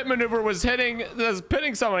thought a pit maneuver was pitting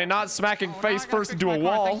somebody, not smacking face first into a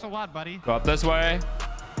wall. Thanks a lot, buddy. Go up this way.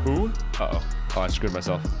 Ooh. Uh-oh. Oh, I screwed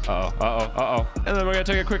myself. Uh-oh. And then we're gonna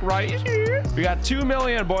take a quick right. We got 2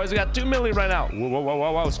 million, boys. We got 2 million right now.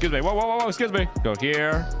 Whoa. Excuse me. Whoa. Excuse me. Go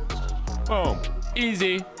here. Boom.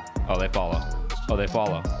 Easy. Oh, they follow.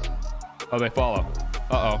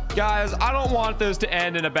 Uh-oh. Guys, I don't want this to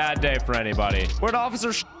end in a bad day for anybody. Where'd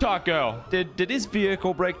Officer Talk go? Did his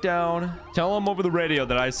vehicle break down? Tell him over the radio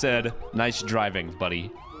that I said, nice driving,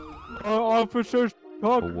 buddy. Officer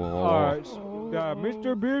Talk. Whoa. Alright.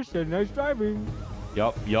 Mr. Beer said nice driving.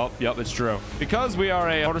 Yup, it's true. Because we are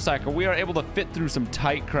a motorcycle, we are able to fit through some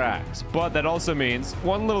tight cracks. But that also means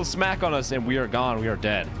one little smack on us and we are gone. We are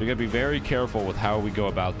dead. We gotta be very careful with how we go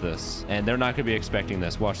about this. And they're not gonna be expecting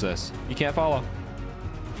this. Watch this. You can't follow.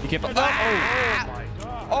 You can't follow.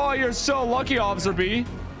 Oh, you're so lucky, Officer B.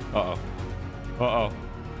 Uh-oh.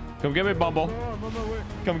 Come get me, Bumble.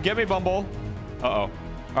 Come get me, Bumble. Uh-oh. All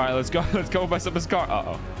right, let's go. Let's go mess up his car.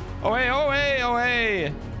 Uh-oh. Oh,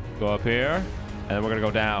 hey. Go up here. And then we're gonna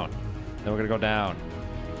go down.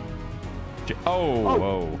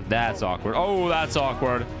 Oh, that's awkward. Oh, that's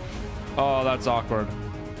awkward.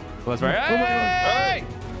 Let's hey!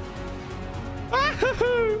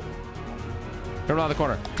 Turn around the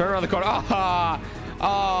corner.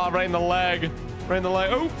 Right in the leg.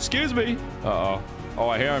 Oh, excuse me. Uh-oh. Oh,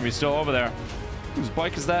 I hear him. He's still over there. Whose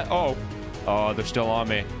bike is that? Oh, they're still on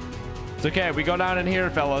me. It's okay. We go down in here,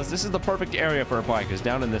 fellas. This is the perfect area for a bike, is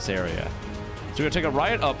down in this area. So we're gonna take a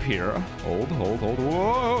right up here. Hold.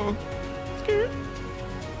 Whoa. Scared.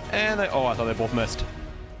 And I thought they both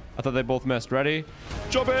missed. Ready?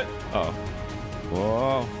 Jump it. Uh-oh.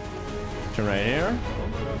 Whoa. Turn right here.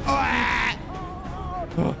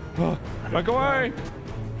 Back away.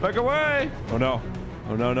 Oh no.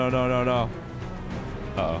 No.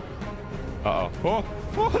 Uh-oh.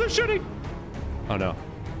 Oh, they're shooting. Oh no.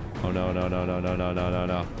 No.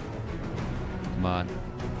 Come on.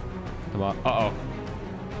 Uh-oh.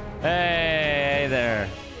 Hey there.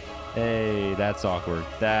 Hey, that's awkward.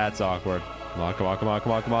 Come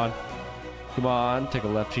on. Take a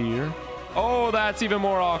left here. Oh, that's even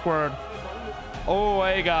more awkward. Oh,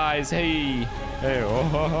 hey, guys. Hey.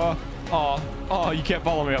 Oh, you can't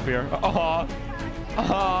follow me up here.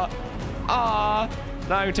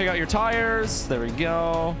 Now you can take out your tires. There we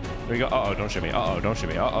go. Uh-oh, don't shoot me. Don't shoot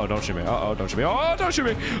me.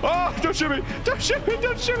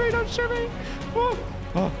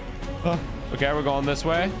 Okay, we're going this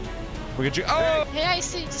way. We get you. Oh! Hey, I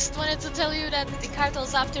see. Just wanted to tell you that the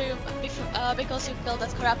cartel's after you because you killed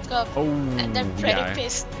that corrupt cop. Oh, and they're pretty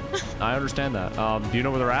pissed. I understand that. Do you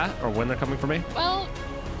know where they're at or when they're coming for me? Well,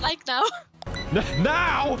 like now.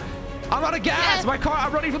 Now? I'm out of gas. My car,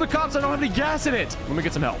 I'm running from the cops. I don't have any gas in it. Let me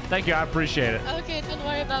get some help. Thank you. I appreciate it. Okay, don't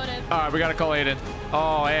worry about it. All right, we got to call Aiden.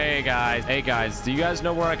 Oh, hey, guys. Hey, guys. Do you guys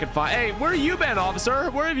know where I can find... Hey, where have you been,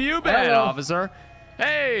 officer? Where have you been, officer?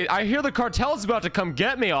 Hey, I hear the cartel's about to come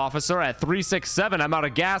get me, officer, at 367. I'm out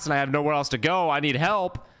of gas, and I have nowhere else to go. I need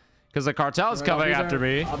help because the cartel's coming after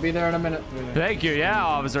me. I'll be there in a minute. Thank you. Yeah,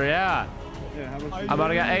 officer. Yeah. I'm about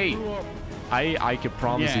to get... Hey, I can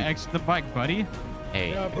promise you... Yeah, exit the bike, buddy.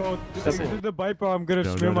 Hey. Yeah, bro. Exit the bike, bro. I'm going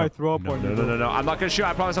to smear my throw up on you. No. I'm not going to shoot.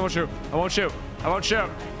 I promise I won't shoot. I won't shoot. I won't shoot.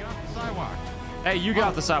 Get off the sidewalk. Hey, you get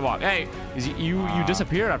off the sidewalk. Hey, you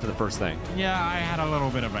disappeared after the first thing. Yeah, I had a little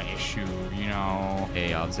bit of an issue, you know.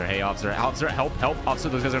 Hey, officer. Hey, officer. Officer, help. Officer,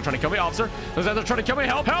 those guys are trying to kill me. Officer, those guys are trying to kill me.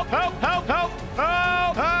 Help. Help.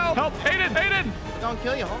 Aiden. Don't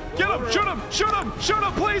kill you, huh? Get him. Shoot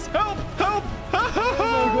him, please. Help.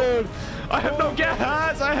 Oh, I have no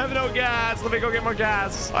gas. Let me go get more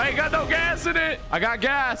gas. I ain't got no gas in it. I got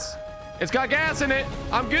gas. It's got gas in it.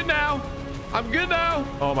 I'm good now.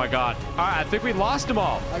 Oh my God. All right, I think we lost them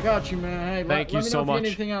all. I got you, man. Hey, Thank you so much. Let me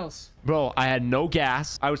know if you need anything else. Bro, I had no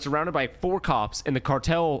gas. I was surrounded by 4 cops, and the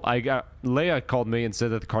cartel, Leia called me and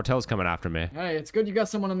said that the cartel's coming after me. Hey, it's good you got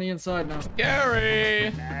someone on the inside now.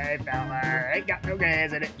 Gary! Hey, fella. Ain't got no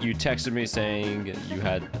gas in it. You texted me saying you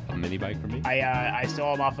had a mini bike for me? I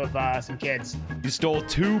stole them off of some kids. You stole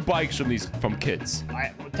 2 bikes from kids?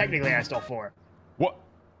 Well, technically, I stole 4. What?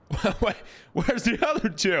 Where's the other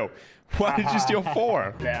 2? Why did you steal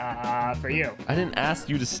 4? For you. I didn't ask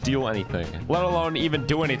you to steal anything, let alone even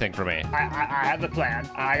do anything for me. I have the plan.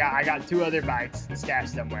 I got 2 other bikes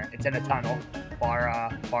stashed somewhere. It's in a tunnel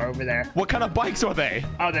far over there. What kind of bikes are they?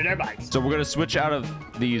 Oh, they're their bikes. So we're gonna switch out of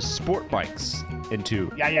these sport bikes into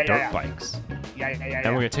dirt bikes. Yeah.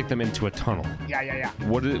 And we're gonna take them into a tunnel. Yeah.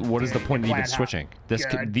 What is the point of even switching? These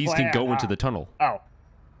can go into the tunnel. Oh.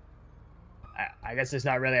 I guess there's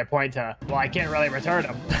not really a point to... Well, I can't really return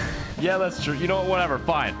them. Yeah, that's true. You know what? Whatever.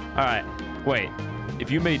 Fine. All right. Wait.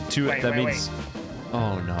 If you made 2, that means...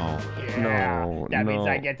 Oh, no. Yeah, that means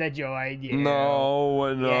I get to join you.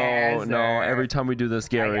 No. Yes, No. Every time we do this,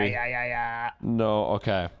 Gary. Yeah. No.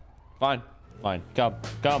 Okay. Fine. Come.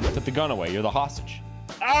 Put the gun away. You're the hostage.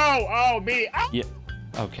 Oh, me. Oh. Yeah.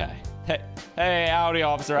 Okay. Hey, howdy,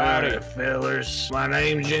 officer. Howdy. All right, fellas. My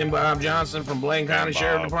name's Jim Bob Johnson from Blaine County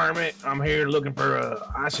Sheriff Department. I'm here looking for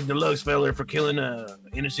a Icy Deluxe fella for killing an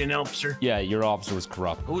innocent officer. Yeah, your officer was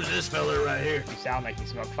corrupt. Who's this fella right here? You sound like you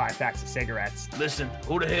smoke 5 packs of cigarettes. Listen,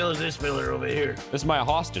 who the hell is this fella over here? This is my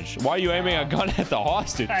hostage. Why are you aiming a gun at the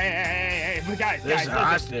hostage? Hey, guys. This is a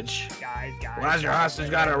hostage. Guys. Why's your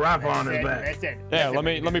hostage got a rifle on his back? Listen. Yeah, let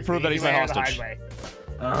me prove that he's my hostage.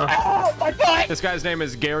 Oh, my foot! This guy's name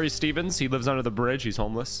is Gary Stevens. He lives under the bridge. He's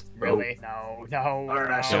homeless. Really? No. All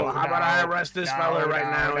right, so how about I arrest this fella right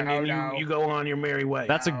now, and then you go on your merry way.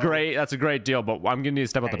 That's a great deal, but I'm gonna need to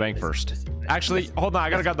step out the bank first. Actually, hold on.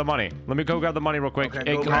 I gotta grab the money. Let me go grab the money real quick.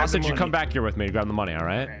 Okay, hey, hostage, you come back here with me to grab the money, all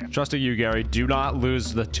right? Okay. Trusting you, Gary. Do not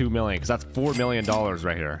lose the $2 million, because that's $4 million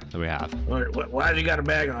right here that we have. Why's he got a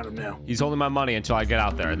bag on him now? He's holding my money until I get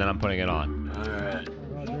out there, and then I'm putting it on. All right.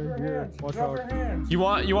 You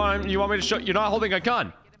want me to show? You're not holding a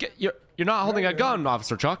gun. You're not holding a gun,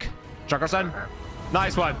 Officer Chuckerson.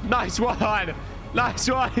 Nice one.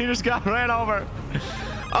 He just got ran over.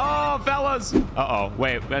 Oh, fellas. Uh-oh.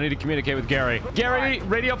 Wait, I need to communicate with Gary. Gary,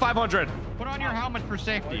 radio 500. Put on your helmet for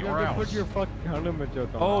safety, or else. Put your fucking helmet on.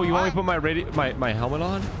 Oh, you want me to put my helmet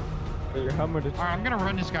on? Your helmet is... All right, I'm gonna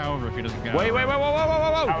run this guy over if he doesn't get out. Wait.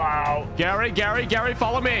 Whoa. Hello. Gary,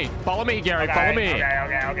 follow me. Follow me, Gary. Follow me.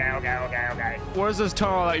 Okay. Where's this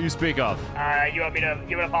tunnel that you speak of? You want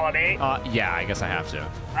to follow me? Yeah, I guess I have to.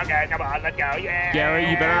 Okay, come on, let's go. Yeah. Gary,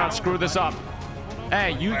 you better not screw this up.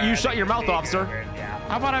 Hey, you shut your mouth, officer.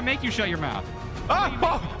 How about I make you shut your mouth?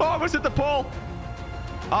 Oh, I almost hit the pole.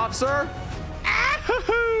 Officer.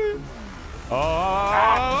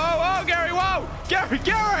 Oh, Gary, whoa.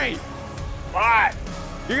 Gary. What?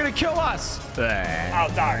 You're gonna kill us. Oh,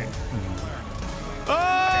 sorry.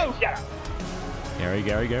 Oh. Okay, shut up. Gary.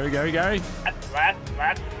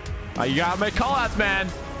 Left. You gotta make call-outs, man.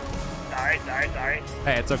 Sorry.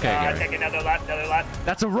 Hey, it's okay, Gary. Take another left.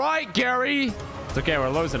 That's a right, Gary. It's okay, we're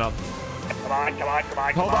losing up. Come on.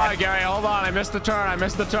 Hold on, Gary, hold on. I missed the turn.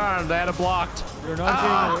 They had it blocked. You're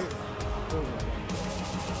not getting it.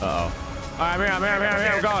 Uh-oh. All right, I'm here.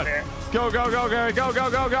 I'm going. Go, Gary. Go.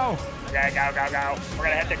 Okay, go. We're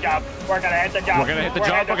gonna hit the jump. We're gonna hit the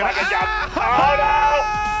jump. Oh,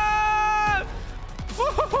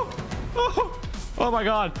 no! Oh, my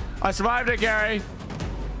God. I survived it, Gary.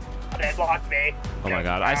 They blocked me. Oh my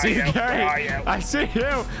God! I see you, Gary. I see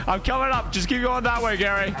you. I'm coming up. Just keep going that way,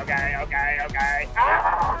 Gary. Okay.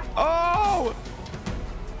 Ah! Oh!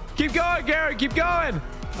 Keep going, Gary. Keep going.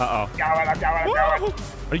 Uh-oh. I'm going.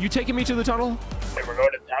 Are you taking me to the tunnel? Wait, we're going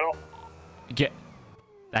to the tunnel?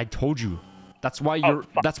 I told you. That's why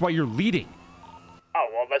you're leading. Oh,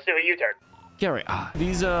 well, let's do a U-turn. Gary,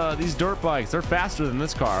 these dirt bikes, they're faster than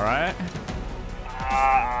this car, right?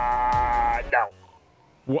 No.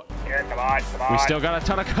 What? Here, come on. We still got a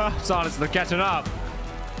ton of cops on us. They're catching up.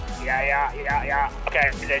 Yeah.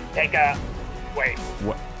 Okay, then take a... Wait.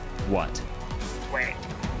 What? Wait.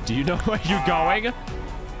 Do you know where you're going?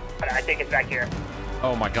 I think it's back here.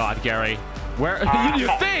 Oh my God, Gary. Where you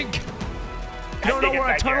think? You don't know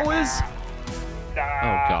where a tunnel is?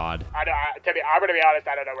 Oh God. I'm gonna be honest,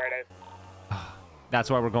 I don't know where it is. That's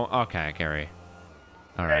why we're going. Okay, Gary.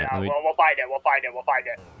 All right. We'll find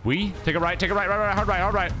it. We? Take a right,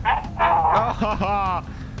 hard right. Oh,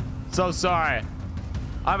 so sorry.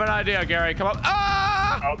 I have an idea, Gary. Come up.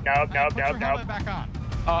 Ah! Oh, no. Back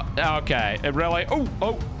on. Okay. Really?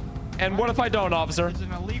 Oh. And what if I don't, officer? It's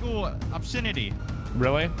an illegal obscenity.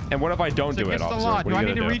 Really? And what if I don't do it, officer? The law. Do I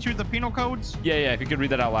need to read you the penal codes? Yeah. If you could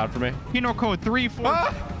read that out loud for me. Penal code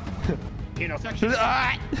 3-4. Penal section.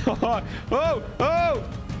 Oh!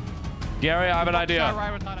 Gary, I have an idea.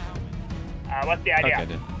 What's the idea? Okay,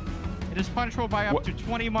 dude. It is punishable by up to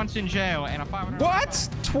 20 months in jail and a $500. What?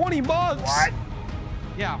 20 months? What?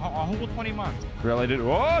 Yeah, a whole 20 months. Really, dude?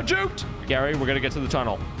 Oh, juked! Gary, we're gonna get to the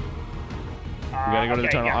tunnel. We gotta go to the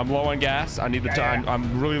tunnel. Yeah. I'm low on gas. I need the time.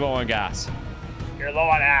 I'm really low on gas. You're low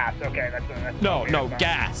on ass. Okay, that's no,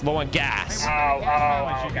 gas. Low on gas. Oh,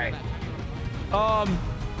 okay.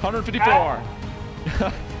 154.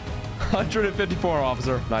 154,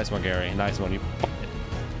 officer. Nice one, Gary. Nice one. You.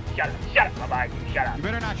 Shut up, bye-bye. Shut up. You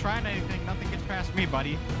better not try anything. Nothing gets past me,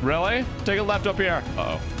 buddy. Really? Take a left up here.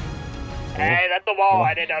 Uh-oh. Hey, that's the wall.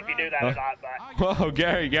 I didn't know if you knew that or not, but... Whoa,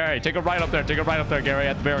 Gary. Take a right up there. Gary,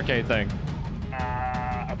 at the barricade thing.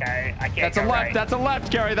 Okay. I can't That's a left. Right. That's a left,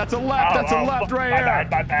 Gary. That's a left. That's a left right here.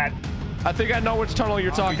 My bad. I think I know which tunnel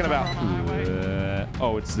you're talking about.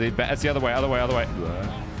 It's the other way.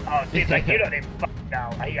 Oh, seems like you don't even know.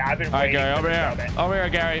 I've been waiting. Gary, over here,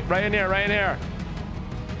 Gary. Right in here.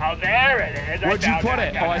 Oh, there it is. Where'd you put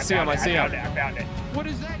it? I see him. I found it. What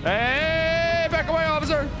is that? Hey, back away,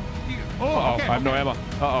 officer. Oh, okay, I have no ammo.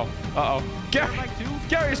 Uh-oh. Gary,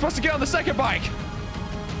 you're supposed to get on the second bike.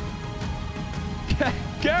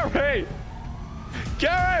 Gary,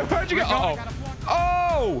 where'd you go?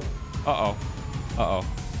 Uh-oh.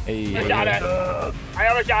 Hey. I shot it. I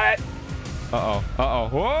overshot it. Uh-oh.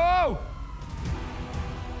 Whoa!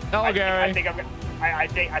 Hello, Gary. I think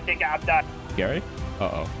I'm done. Gary?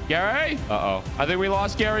 Gary? I think we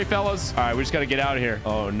lost Gary, fellas. All right, we just got to get out of here.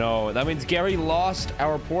 Oh, no. That means Gary lost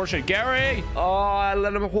our Porsche. Gary! Oh, I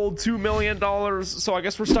let him hold $2 million. So I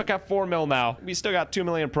guess we're stuck at $4 million now. We still got $2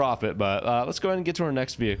 million profit, but let's go ahead and get to our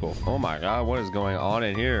next vehicle. Oh, my God. What is going on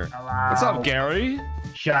in here? Hello? What's up, Gary?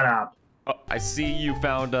 Shut up. Oh, I see you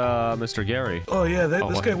found Mr. Gary. Oh, yeah.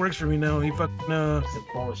 This guy works for me now. He fucking,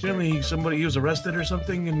 apparently he was arrested or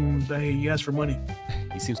something, and he asked for money.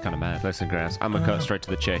 He seems kind of mad. Listen, Grass, I'm gonna cut straight to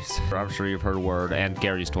the chase. I'm sure you've heard a word, and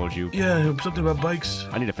Gary's told you. Yeah, something about bikes.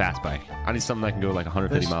 I need a fast bike. I need something that can go like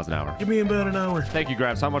 150 miles an hour. Give me about an hour. Thank you,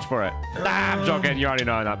 Grass. How much for it? I'm joking. You already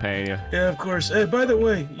know I'm not paying you. Yeah, of course. Hey, by the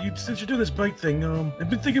way, since you're doing this bike thing, I've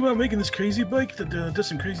been thinking about making this crazy bike that does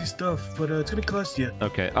some crazy stuff, but it's gonna cost you.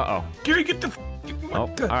 Okay. Gary, get the. Oh,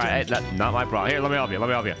 all right. That's not my problem. Here, let me help you. Come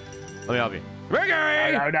here,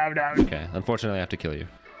 Gary. No. Okay. Unfortunately, I have to kill you.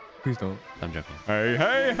 Please don't. I'm joking.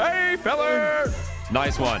 Hey, fella!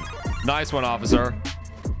 Nice one, officer.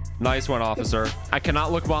 Nice one, officer. I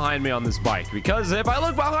cannot look behind me on this bike because if I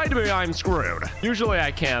look behind me, I'm screwed. Usually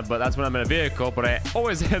I can, but that's when I'm in a vehicle, but I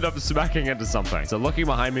always end up smacking into something. So looking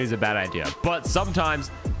behind me is a bad idea, but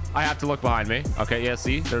sometimes I have to look behind me. Okay, yeah,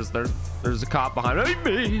 see, there's a cop behind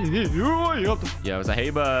me. Yeah, it was a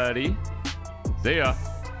hey, buddy. See ya.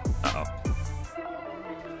 Uh-oh.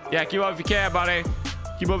 Yeah, keep up if you can, buddy.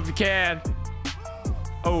 Keep up if you can.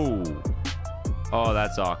 Oh,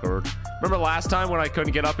 that's awkward. Remember last time when I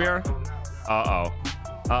couldn't get up here? Uh-oh.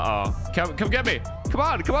 Come get me. Come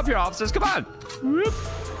on, come up here, officers. Come on. Whoop.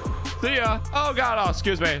 See ya. Oh, God. Oh,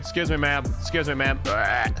 excuse me, ma'am.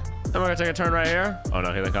 I'm gonna take a turn right here. Oh,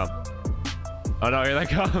 no, here they come. Oh, no.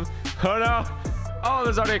 Oh, no. Oh,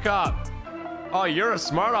 there's already a cop. Oh, you're a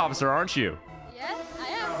smart officer, aren't you? Yes, I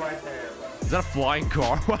am. Is that a flying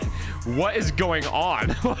car? What is going on?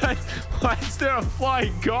 Why is there a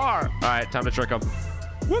flying car? All right, time to trick him.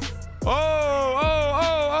 Whoop. Oh.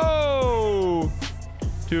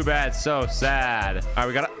 Too bad. So sad. All right,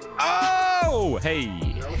 we gotta. Oh, hey,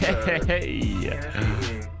 hey.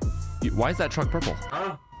 Why is that truck purple?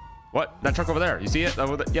 Huh? What? That truck over there? You see it?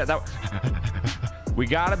 Yeah, that. We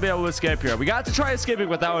gotta be able to escape here. We got to try escaping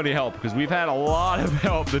without any help because we've had a lot of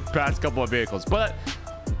help the past couple of vehicles, but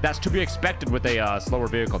that's to be expected with a slower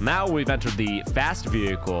vehicle. Now we've entered the fast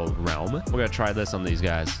vehicle realm. We're gonna try this on these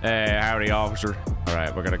guys. Hey, howdy, officer. All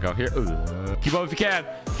right, we're gonna go here. Keep up if you can.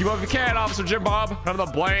 Keep up if you can, Officer Jim Bob from the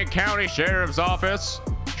Blaine County Sheriff's Office.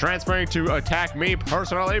 Transferring to attack me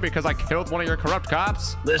personally because I killed one of your corrupt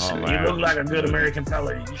cops. Listen, you look like a good American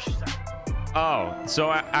fella. You should stop. Oh,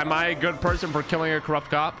 so am I a good person for killing a corrupt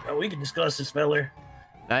cop? We can discuss this, feller.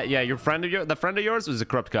 Yeah, your friend of the friend of yours was a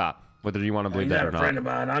corrupt cop. Whether you want to believe that or not. He's not a friend of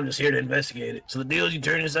mine. I'm just here to investigate it. So the deal is you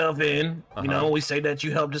turn yourself in. You know, we say that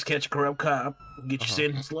you helped us catch a corrupt cop. Get your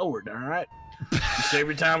sentence lowered, all right? You save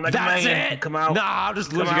your time like a man. That's it. Come out. Nah, I'll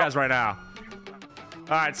just lose you guys right now.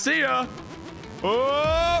 All right, see ya.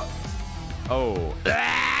 Oh.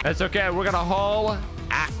 That's okay. We're gonna haul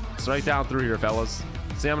straight down through here, fellas.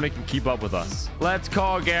 See how many can keep up with us. Let's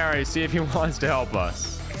call Gary, see if he wants to help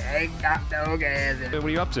us. Ain't got no gas. What are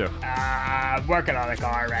you up to? I'm working on the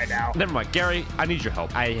car right now. Never mind, Gary, I need your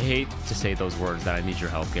help. I hate to say those words that I need your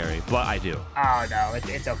help, Gary, but I do. Oh, no,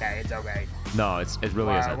 it's okay, it's okay. No, it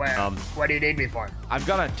really isn't. What do you need me for? I've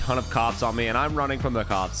got a ton of cops on me, and I'm running from the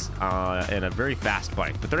cops in a very fast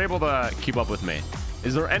bike, but they're able to keep up with me.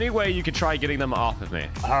 Is there any way you could try getting them off of me?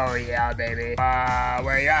 Oh, yeah, baby.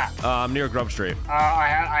 Where are you at? I'm near Grove Street.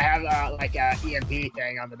 I have like a EMP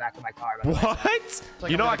thing on the back of my car. What?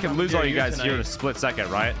 You know I can lose all you guys here in a split second,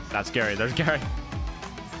 right? That's Gary. There's Gary.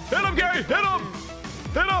 Hit him, Gary! Hit him!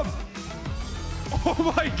 Hit him!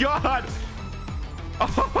 Oh, my God!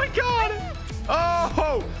 Oh, my God!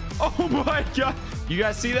 Oh! Oh, my God! You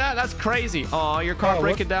guys see that? That's crazy. Oh, your car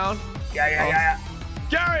breaking down? Yeah.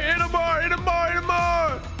 Gary, hit him more! Hit him more! Hit him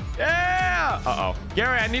more! Yeah! Uh-oh.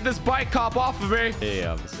 Gary, I need this bike cop off of me. Hey,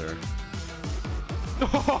 officer.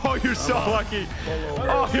 Oh, you're so lucky.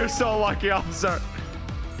 Oh, you're so lucky, officer.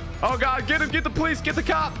 Oh, God, get him. Get the police. Get the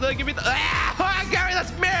cop. Give me the... Ah, Gary,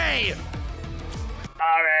 that's me!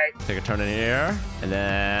 All right. Take a turn in here. And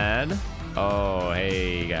then... Oh,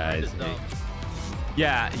 hey, guys. Hey.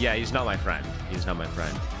 Yeah, he's not my friend. He's not my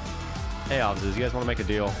friend. Hey, officers, you guys want to make a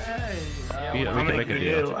deal? We can make a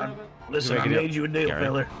deal. Listen, I made you a deal,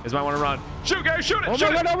 fella. You guys might want to run. Shoot, Gary, shoot it! Oh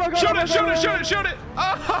Shoot my it! God, oh my God, Shoot oh my it! Shoot God. it! Shoot it! Shoot it!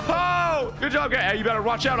 Oh! Good job, Gary. Hey, you better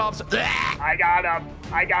watch out, officer. I got him.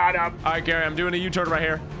 All right, Gary, I'm doing a U-turn right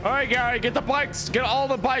here. All right, Gary, get the bikes. Get all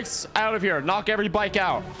the bikes out of here. Knock every bike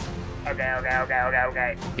out.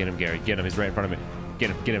 Okay. Get him, Gary. Get him. He's right in front of me.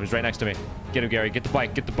 Get him. He's right next to me. Get him, Gary. Get the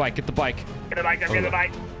bike. Get the bike. Get the bike. Get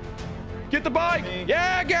Get the bike.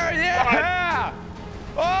 Yeah, Gary. Yeah.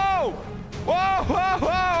 Oh. Whoa.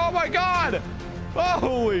 Oh, my God.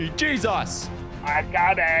 Holy Jesus. I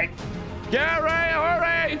got it. Gary,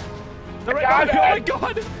 hurry. Oh, my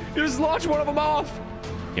God. You just launched one of them off.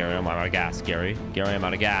 Gary, I'm out of gas. Gary, I'm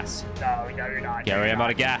out of gas. No, you're not. Gary, I'm out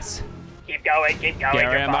of gas. Keep going. Gary,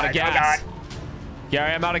 I'm out of gas.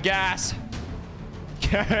 Gary, I'm out of gas.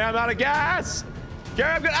 Gary, I'm out of gas.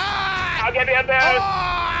 Gary, I'm gonna... Ah! I'll give you a boost.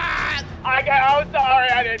 I'm sorry.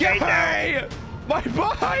 I didn't mean to. Gary, my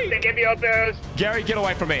bike. To give you a boost. Gary, get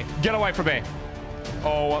away from me. Get away from me.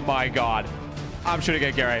 Oh, my God. I'm shooting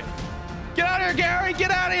at Gary. Get out of here, Gary.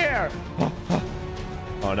 Get out of here.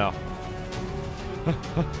 Oh, no.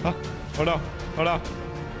 Oh, no. Oh, no.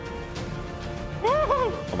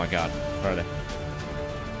 Woohoo! Oh, my God. Where are they?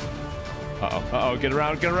 Uh-oh. Get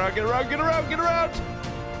around.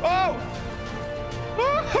 Oh!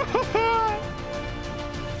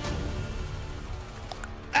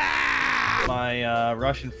 My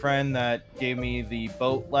Russian friend that gave me the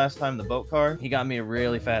boat last time, the boat car, he got me a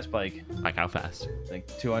really fast bike. Like how fast? Like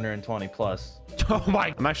 220 plus. Oh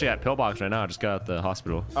my! I'm actually at Pillbox right now. I just got out the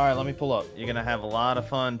hospital. All right, let me pull up. You're gonna have a lot of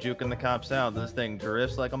fun juking the cops out. This thing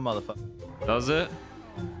drifts like a motherfucker. Does it?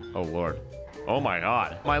 Oh Lord. Oh my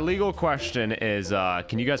God. My legal question is,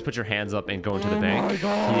 can you guys put your hands up and go into the bank? My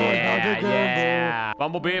God, Yeah.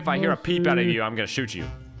 Bumblebee, if I hear a peep out of you, I'm gonna shoot you.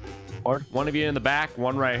 One of you in the back,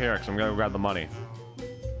 one right here, because I'm gonna grab the money.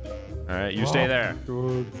 All right, you stay there.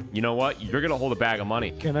 Good. You know what? You're gonna hold a bag of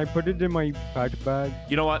money. Can I put it in my bag?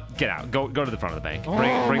 You know what? Get out. Go to the front of the bank.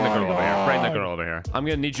 Bring the girl over here. Bring the girl over here. I'm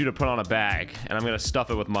gonna need you to put on a bag, and I'm gonna stuff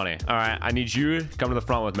it with money. All right. I need you to come to the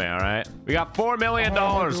front with me. All right. We got $4 million,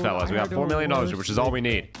 fellas. We got $4 million, which is all we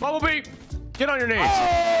need. Bumblebee, get on your knees.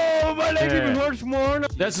 Oh, my leg even hurts more.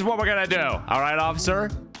 This is what we're gonna do. All right, officer.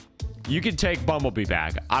 You can take Bumblebee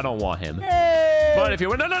back. I don't want him. Hey! But if you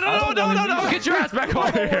no, get your ass back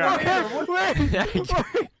over here.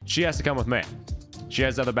 She has to come with me. She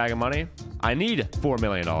has the other bag of money. I need $4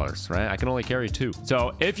 million, right? I can only carry 2.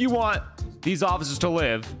 So if you want these officers to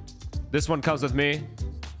live, this one comes with me,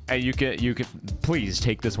 and you can please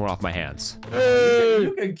take this one off my hands.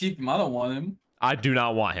 You can keep him. I don't want him. I do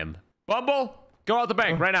not want him. Bumble, go out the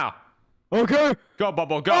bank right now. Okay. Go,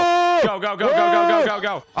 Bumble, go.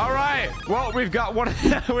 Go. All right. Well, we've got one of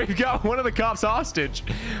the cops hostage.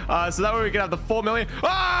 So that way we can have the full $1 million.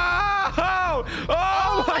 Oh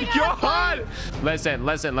my God. Listen,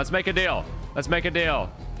 let's make a deal.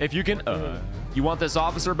 If you can, you want this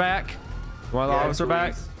officer back? You want the officer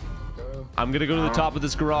back? I'm gonna go to the top of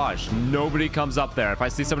this garage. Nobody comes up there. If I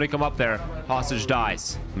see somebody come up there, hostage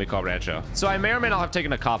dies. Let me call Rancho. So I may or may not have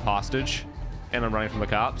taken a cop hostage, and I'm running from the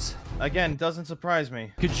cops. Again, doesn't surprise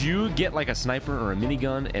me. Could you get like a sniper or a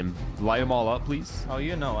minigun and light them all up, please? Oh,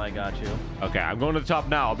 you know I got you. Okay, I'm going to the top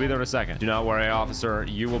now. I'll be there in a second. Do not worry, officer.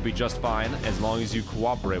 You will be just fine as long as you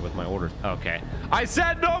cooperate with my orders. Okay. I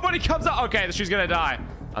said nobody comes up. Okay, she's gonna die.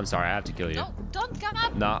 I'm sorry, I have to kill you. No, don't come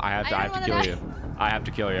up. No, I have to kill you. I have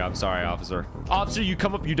to kill you. I'm sorry, officer. Officer, you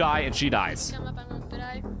come up, you die, and she dies. Come up, I'm going to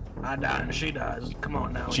die. I die and she dies. Come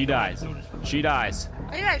on now. She dies. She dies.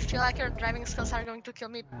 I feel like your driving skills are going to kill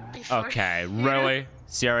me before. Okay, really?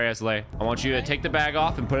 Seriously? I want you to take the bag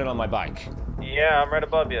off and put it on my bike. Yeah, I'm right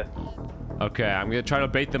above you. Okay, I'm gonna try to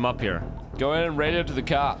bait them up here. Go ahead and radio to the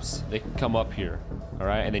cops. They can come up here. All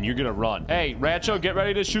right, and then you're gonna run. Hey, Rancho, get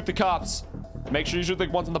ready to shoot the cops. Make sure you shoot the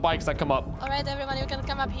ones on the bikes that come up. All right, everyone, you can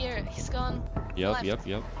come up here. He's gone. Yep. There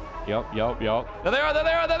they are.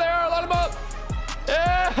 Let them up.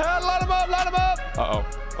 Yeah, let them up. Uh-oh.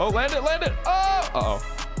 Oh, land it. Oh, uh-oh.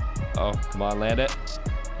 Oh, come on, land it.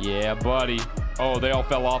 Yeah, buddy. Oh, they all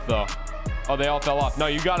fell off, though. Oh, they all fell off. No,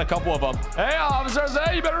 you got a couple of them. Hey, officers,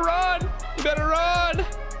 hey, you better run.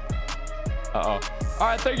 Uh-oh. All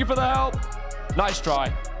right, thank you for the help. Nice try.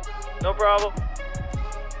 No problem.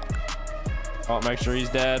 Oh, make sure he's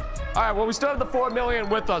dead. All right, well, we still have the 4 million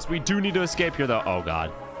with us. We do need to escape here, though. Oh,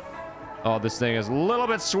 God. Oh, this thing is a little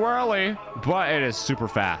bit swirly, but it is super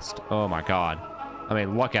fast. Oh, my God. I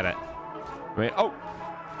mean, look at it. I mean, oh.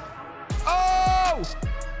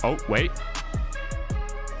 Oh, wait.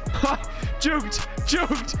 Juked.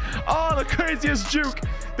 Oh, the craziest juke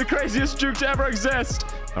to ever exist.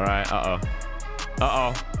 All right,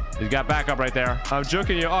 uh-oh. He's got backup right there. I'm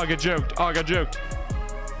juking you. Oh, I got juked.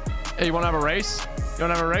 Hey, you want to have a race?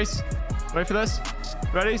 Ready for this?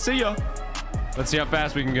 Ready? See ya. Let's see how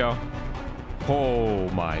fast we can go. Oh,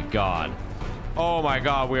 my God.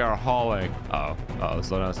 We are hauling. Uh-oh.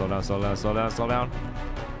 Slow down.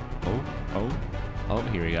 Oh,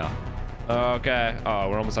 here we go. Okay. Oh,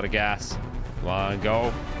 we're almost out of gas. Come on,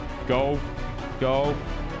 go.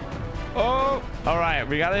 Oh, all right.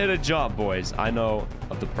 We got to hit a jump, boys. I know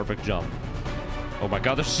of the perfect jump. Oh, my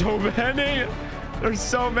God. There's so many.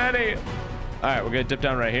 All right, we're going to dip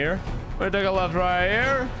down right here. We're going to take a left right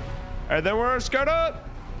here. And then we're going to skirt up.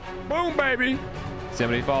 Boom, baby.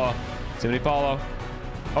 Somebody follow.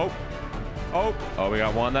 Oh, we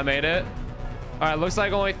got one that made it. All right, looks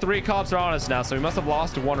like only 3 cops are on us now, so we must have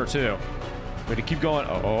lost 1 or 2. We have to keep going.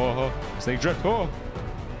 Oh. Snake drift. Oh.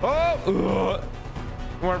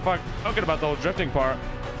 We weren't talking about the whole drifting part.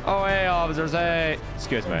 Oh, hey, officers. Hey.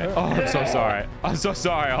 Excuse me. Oh, I'm so sorry. Officer.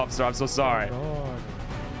 I'm so sorry.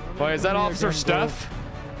 Wait, is that Officer Steph?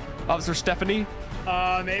 Officer Stephanie?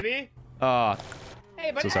 Maybe. Hey,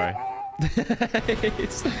 so sorry.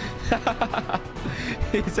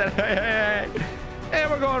 He said, hey. Hey,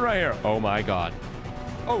 we're going right here. Oh, my God.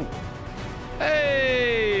 Oh.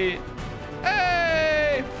 Hey.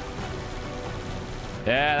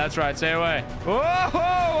 Yeah, that's right. Stay away.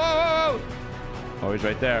 Whoa. Oh, he's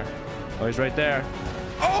right there.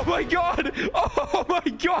 Oh my God!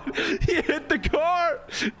 He hit the car!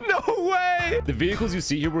 No way! The vehicles you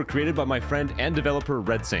see here were created by my friend and developer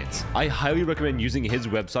Red Saints. I highly recommend using his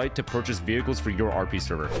website to purchase vehicles for your RP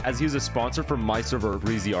server, as he is a sponsor for my server,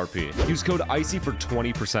 Breezy RP. Use code ICY for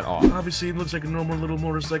 20% off. Obviously, it looks like a normal little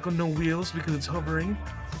motorcycle, no wheels because it's hovering.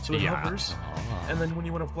 So it hovers. And then when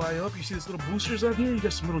you want to fly up, you see this little boosters on here. You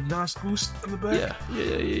got some little NOS boost on the back.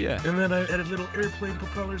 Yeah. And then I added little airplane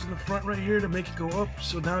propellers in the front right here to make it go up,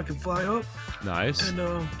 so now it can fly up. Nice.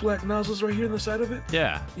 And black nozzles right here on the side of it.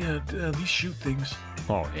 Yeah. Yeah, these shoot things.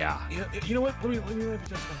 Oh, yeah. Yeah, you know what? Let me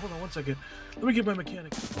hold on 1 second. Let me get my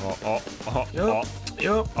mechanic. Yep.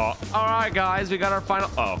 All right, guys, we got our final.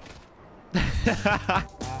 Oh.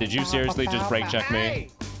 Did you seriously just brake check me?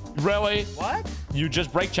 Really? What? You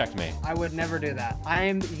just brake checked me. I would never do that. I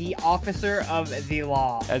am the officer of the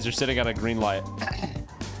law. As you're sitting at a green light.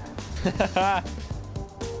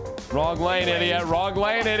 Wrong lane, idiot. Wrong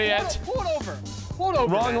lane, idiot. Pull it over. Pull it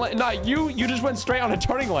over. Wrong lane. No, you just went straight on a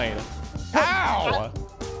turning lane. Ow!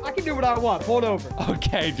 I can do what I want. Pull it over.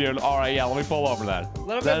 Okay, dude. All right, yeah. Let me pull over then. A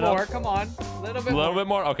little bit more. Come on. A little bit more. A little bit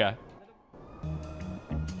more? Okay.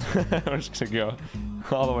 We're just gonna go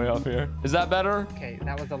all the way up here. Is that better? Okay,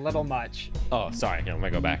 that was a little much. Oh, sorry. Here, let me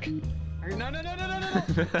go back. No.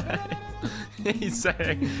 He's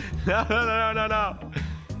saying, no.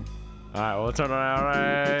 All right, we'll turn around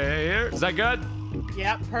right here. Is that good?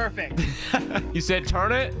 Yeah, perfect. You said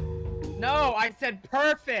turn it? No, I said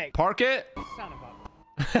perfect. Park it? Son of a...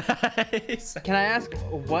 Can I ask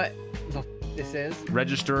what the this is?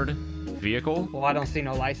 Registered vehicle? Well, I don't see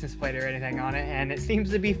no license plate or anything on it, and it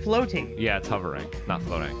seems to be floating. Yeah, it's hovering, not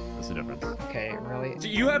floating. That's the difference. Okay, really? So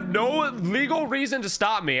you have no legal reason to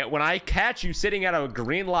stop me when I catch you sitting at a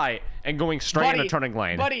green light and going straight in a turning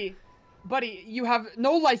lane. Buddy, you have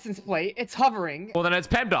no license plate. It's hovering. Well, then it's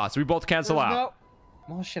PEMDAS. We both cancel out. No...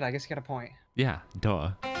 Well, shit, I guess you got a point. Yeah,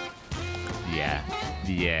 duh. Yeah.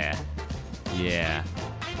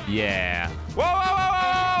 Whoa!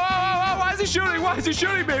 Why is he shooting? Why is he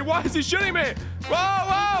shooting me? Why is he shooting me?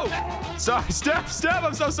 Whoa! Sorry, Steph,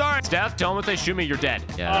 I'm so sorry. Steph, tell him if they shoot me, you're dead.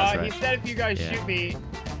 Yeah, that's right. He said if you guys shoot me,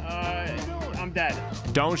 I'm dead.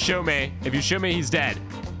 Don't shoot me. If you shoot me, he's dead.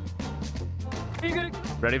 Are you gonna...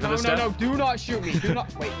 Ready for this, Steph? No, do not shoot me. Do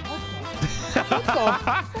not... Wait. What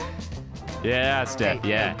the... Yeah, Steph,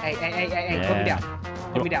 yeah. Hey, put me down.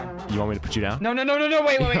 Put me down. You want me to put you down? No,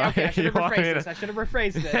 wait. Okay, I should have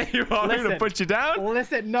rephrased this. You want me to put you down?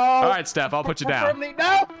 Listen, no. All right, Steph, I'll put you down.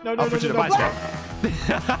 No. I'll put you down. Bye, Steph.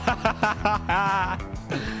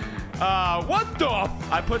 What the?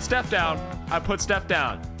 I put Steph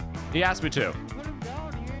down. He asked me to.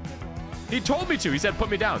 He told me to. He said put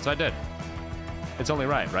me down, so I did. It's only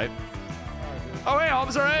right? Oh, hey,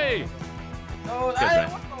 officer, hey! Oh,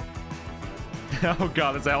 oh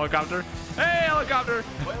God, it's a helicopter. Hey, helicopter!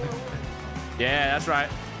 Yeah, that's right.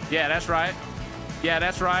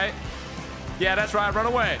 Run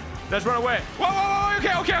away. Let's run away. Whoa.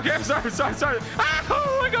 Okay. I'm sorry. Ah,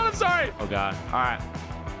 oh my God, I'm sorry. Oh God. All right.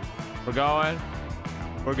 We're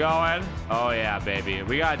going. Oh yeah, baby.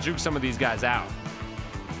 We gotta juke some of these guys out.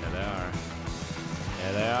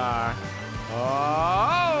 There they are.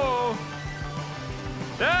 Oh!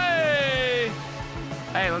 Hey!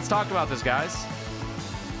 Hey, let's talk about this, guys.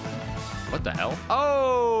 What the hell?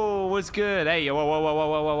 Oh, what's good? Hey,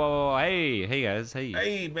 whoa. Hey, guys. Hey.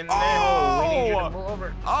 Hey, Bendejo. We need you to pull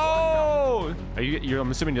over. Oh!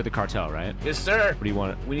 I'm assuming you're the cartel, right? Yes, sir. What do you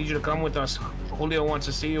want? We need you to come with us. Julio wants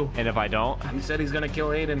to see you. And if I don't? He said he's gonna kill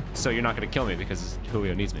Aiden. So you're not gonna kill me because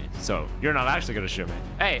Julio needs me. So you're not actually gonna shoot me.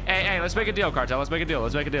 Hey, let's make a deal, cartel. Let's make a deal.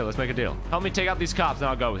 Help me take out these cops and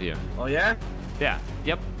I'll go with you. Oh, yeah? Yeah.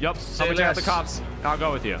 Yep. Help me take out the cops and I'll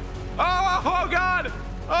go with you. Oh God!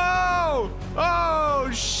 Oh!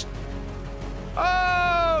 Shh!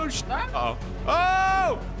 Uh-oh.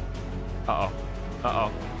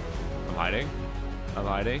 I'm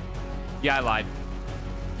hiding. Yeah, I lied.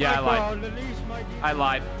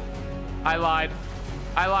 I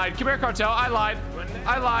lied. Come here, cartel. I lied.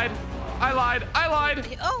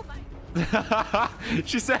 Oh my.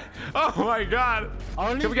 She said, oh my God.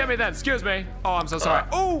 Come get me then. Excuse me. Oh, I'm so sorry.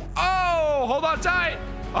 Oh, hold on tight.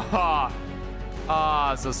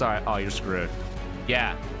 Oh, so sorry. Oh, you're screwed.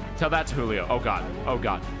 Yeah. Tell that to Julio. Oh God.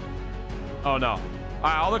 Oh no. All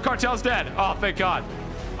right, all the cartel's dead. Oh, thank God.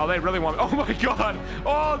 Oh, they really want me. Oh my God.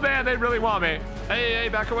 Oh man, they really want me. Hey,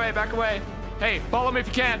 back away. Hey, follow me if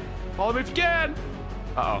you can.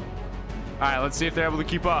 Uh-oh. All right, let's see if they're able to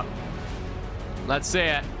keep up. Let's see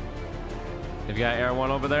it. They've got Air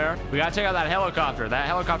One over there. We gotta check out that helicopter. That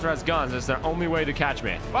helicopter has guns. It's their only way to catch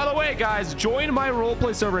me. By the way, guys, join my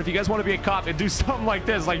roleplay server if you guys want to be a cop and do something like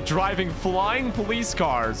this, like driving flying police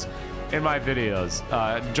cars in my videos.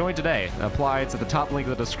 Join today. Apply. It's at the top link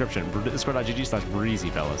in the description.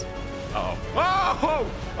 Discord.gg/breezy, fellas. Uh-oh.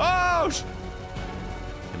 Oh!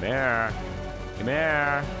 Come here.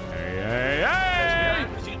 Hey!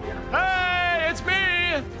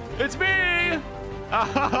 It's me!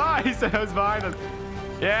 He said I was behind us.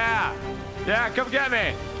 Yeah, come get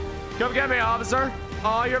me, officer.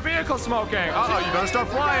 Oh, your vehicle's smoking. Uh-oh, you better start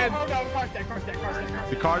flying. Oh, no, car's dead.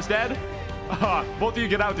 The car's dead? Both of you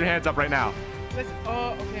get out with your hands up right now. Listen,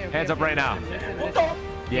 okay. Hands up right now.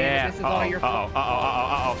 Yeah. This is all your fault.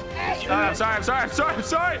 Uh-oh. I'm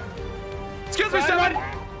sorry. Excuse me, someone.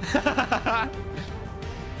 Come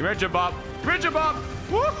here, Jim Bob.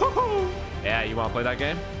 Woo-hoo-hoo. Yeah, you want to play that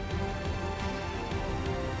game?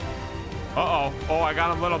 Uh-oh. Oh, I got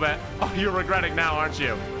him a little bit. Oh, you're regretting now, aren't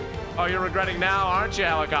you?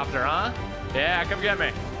 Helicopter, huh? Yeah, come get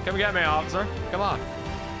me. Come get me, officer. Come on.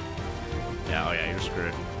 Yeah, oh yeah, you're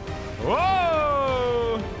screwed.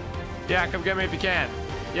 Whoa! Yeah, come get me if you can.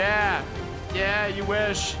 Yeah. Yeah, you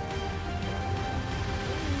wish.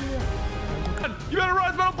 You better run,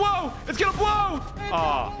 it's gonna blow! It's gonna blow!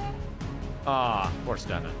 Aw, poor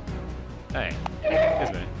Stefan. Hey,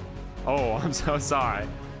 excuse me. Oh, I'm so sorry.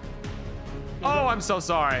 Oh, I'm so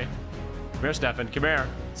sorry. Come here, Stefan, come here.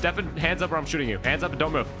 Stefan, hands up or I'm shooting you. Hands up and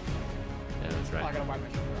don't move. Yeah, that's right. I gotta wipe my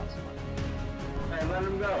shoulder off. Hey, let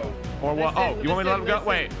him go. Or what? Oh, you want me to let him go?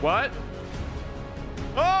 Wait, what?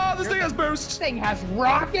 Oh, this thing has boost. This thing has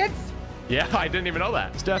rockets? Yeah, I didn't even know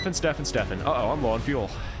that. Stefan. Uh-oh, I'm low on fuel.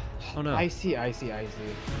 Oh no. I see.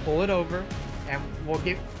 Pull it over, and we'll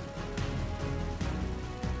get.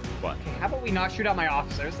 What? Okay, how about we not shoot out my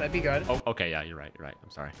officers? That'd be good. Oh, okay, yeah, you're right.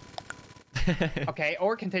 I'm sorry. Okay,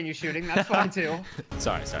 or continue shooting. That's fine too.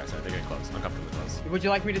 Sorry. They're getting close. Uncomfortably close. Would you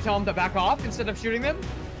like me to tell them to back off instead of shooting them?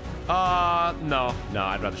 No,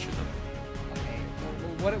 I'd rather shoot them. Okay.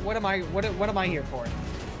 What am I here for?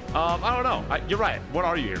 I don't know. You're right. What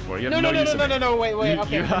are you here for? You have No. Wait.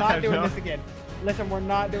 Okay, we're not doing this again. Listen, we're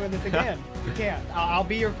not doing this again. You can't. I'll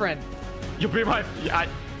be your friend. You'll be my.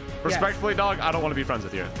 Respectfully, dog. I don't want to be friends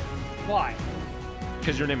with you. Why?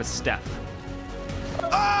 Because your name is Steph.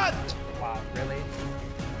 Ah! Wow, really?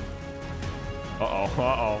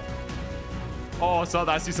 Uh-oh. Oh, so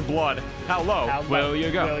I see some blood. How low will you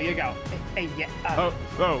go? Will you go? Hey, yeah.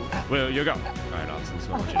 Will you go? All right, awesome.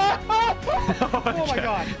 Oh my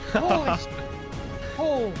god. Holy shit.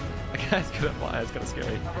 Oh. That guy's gonna fly. It's kind of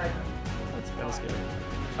scary. That's kind of scary.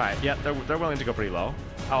 All right, yeah, they're willing to go pretty low.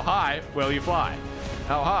 How high will you fly?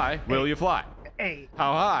 How high will you fly? Hey.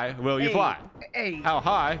 How high will you fly? Hey. How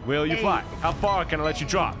high will you fly? How far can I let you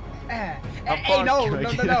drop? Hey, no.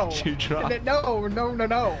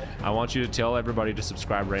 No. I want you to tell everybody to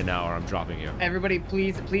subscribe right now or I'm dropping you. Everybody,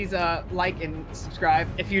 please, like and subscribe.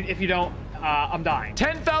 If you don't, I'm dying.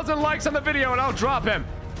 10,000 likes on the video and I'll drop him.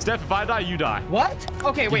 Steph, if I die, you die. What?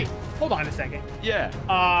 Okay, wait. Hold on a second. Yeah.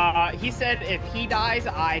 He said if he dies,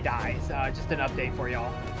 I die. Just an update for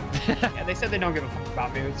y'all. Yeah, they said they don't give a fuck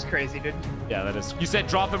about me. It's crazy, dude. Yeah, that is. You said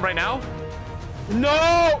drop him right now?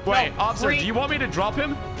 No! Wait, officer, do you want me to drop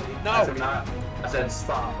him? No. I said not. I said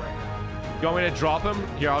stop right now. You want me to drop him?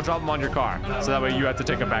 Here, I'll drop him on your car. So that way you have to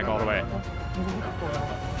take him back all the way.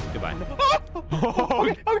 Goodbye.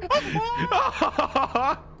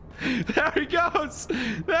 There he goes!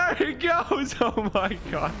 There he goes! Oh my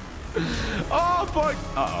god. Oh fuck!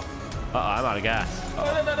 Uh-oh. I'm out of gas. No.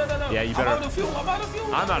 Yeah, you better. I'm out of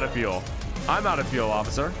fuel. I'm out of fuel,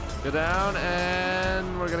 officer. Go down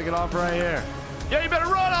and we're gonna get off right here. Yeah, you better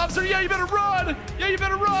run, officer! Yeah, you better run!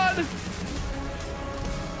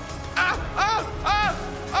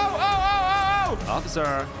 Oh!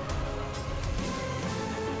 Officer.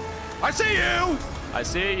 I see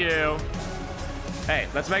you! Hey,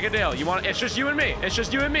 let's make a deal. It's just you and me.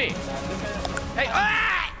 Hey,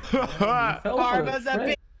 Karma's a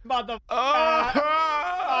bitch, motherfucker.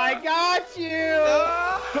 I got you!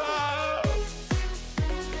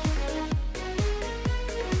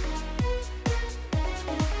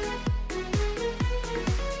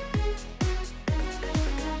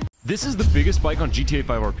 This is the biggest bike on GTA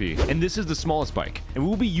 5 RP, and this is the smallest bike. And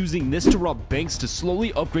we'll be using this to rob banks to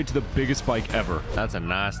slowly upgrade to the biggest bike ever. That's a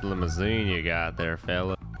nice limousine you got there,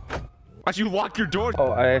 fella. Why'd you lock your door?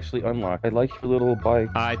 Oh, I actually unlocked. I like your little bike.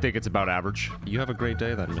 I think it's about average. You have a great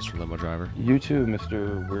day then, Mr. Limo Driver. You too,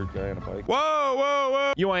 Mr. Weird Guy on a Bike.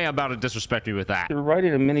 Whoa! You ain't about to disrespect me with that. You're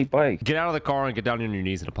riding a mini bike. Get out of the car and get down on your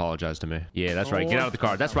knees and apologize to me. Yeah, that's right. Get out of the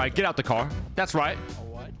car. That's right. Get out the car. That's right.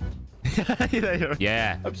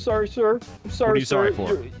 Yeah. I'm sorry, sir. I'm sorry, What are you sorry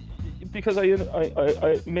for? Because I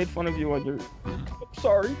made fun of you on your... I'm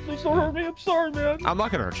sorry. Please don't hurt me. I'm sorry, man. I'm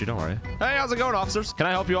not gonna hurt you. Don't worry. Hey, how's it going, officers? Can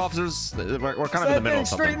I help you, officers? We're kind of in the middle of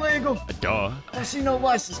something. Straight legal. Duh. I see no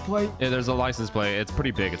license plate. Yeah, there's a license plate. It's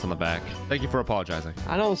pretty big. It's on the back. Thank you for apologizing.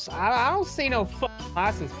 I don't see no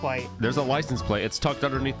license plate. There's a license plate. It's tucked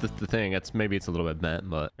underneath the thing. Maybe it's a little bit bent,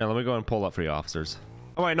 but yeah, let me go and pull up for you, officers.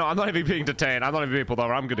 Oh wait, no, I'm not even being detained. I'm not even being pulled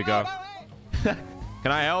over. I'm good to go.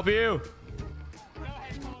 Can I help you?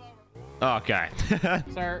 Okay.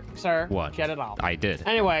 Sir. What? Get it off. I did.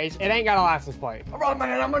 Anyways, it ain't got a license plate. All right,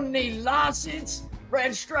 man. I'm gonna need license,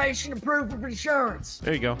 registration and proof of insurance.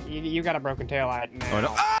 There you go. You got a broken taillight now. Oh,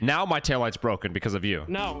 no. Now my taillight's broken because of you.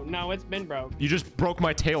 No, it's been broke. You just broke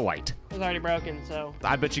my taillight. It was already broken, so.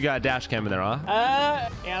 I bet you got a dash cam in there, huh?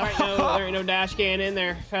 Yeah, there ain't no dash cam in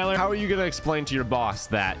there, fella. How are you gonna explain to your boss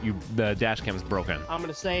that the dash cam is broken? I'm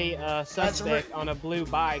gonna say suspect on a blue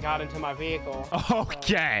bike got into my vehicle.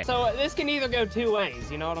 Okay. So this can either go two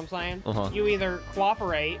ways, you know what I'm saying? You either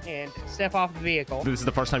cooperate and step off the vehicle. This is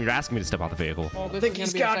the first time you're asking me to step off the vehicle. Well, I think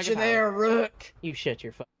he's got you there, Rook. You shut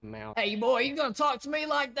your fucking mouth. Hey, boy, you gonna talk to me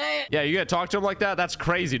like that? Yeah, you gonna talk to him like that? That's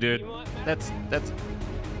crazy, dude. That's.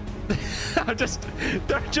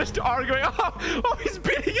 They're just arguing. Oh, he's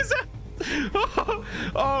beating his ass.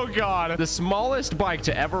 Oh god. The smallest bike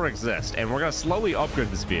to ever exist, and we're gonna slowly upgrade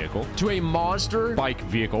this vehicle to a monster bike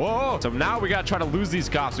vehicle. Oh, so now we gotta try to lose these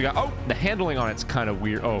cops. We got, the handling on it's kind of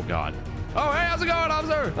weird. Oh god. Oh, hey, how's it going,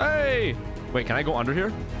 officer? Hey. Wait, can I go under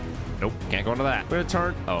here? Nope, can't go into that. We're gonna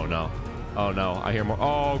turn. Oh no. Oh no, I hear more.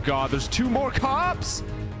 Oh god, there's 2 more cops.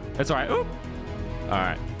 That's all right. Oop. All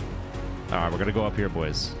right, we're gonna go up here,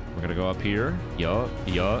 boys. We're gonna go up here. Yup.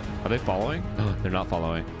 Are they following? Oh, they're not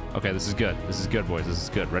following. Okay, this is good. This is good, boys. This is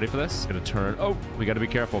good. Ready for this? Gonna turn. Oh, we gotta be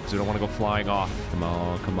careful because we don't want to go flying off. Come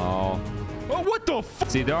on. Oh, what the f?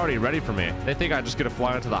 See, they're already ready for me. They think I'm just gonna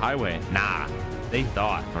fly onto the highway. Nah, they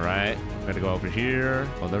thought. All right, we're gonna go over here.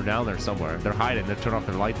 Oh, they're down there somewhere. They're hiding. They're turning off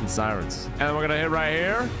their lights and sirens. And we're gonna hit right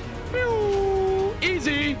here. Pew!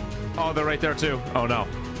 Easy. Oh, they're right there too. Oh no.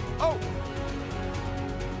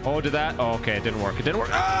 Oh, did that? Oh, okay, it didn't work. It didn't work.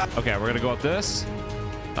 Ah! Okay, we're gonna go up this.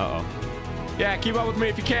 Uh-oh. Yeah, keep up with me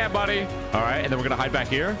if you can, buddy. All right, and then we're gonna hide back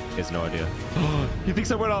here. He has no idea. He thinks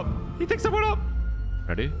I went up.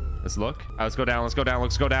 Ready? Let's look. All right, let's go down. Let's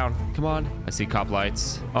go down. Come on. I see cop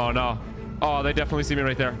lights. Oh no. Oh, they definitely see me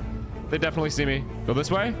right there. They definitely see me. Go this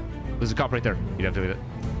way. There's a cop right there. He definitely.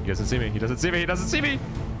 He doesn't see me. He doesn't see me.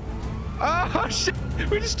 Oh shit.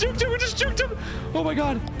 We just juked him. Oh my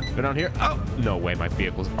god. Go down here. Oh, no way. My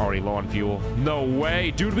vehicle's already low on fuel. No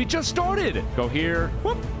way. Dude, we just started. Go here.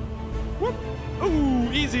 Whoop.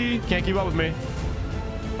 Ooh, easy. Can't keep up with me.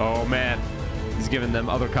 Oh man. He's giving them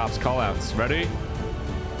other cops call outs. Ready?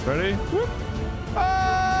 Whoop.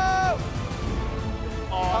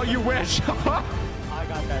 Oh, you wish. I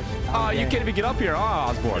got that. Oh, you can't even get up here. Oh,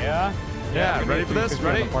 Osborne. Yeah, ready for this?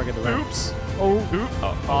 Ready? Oops.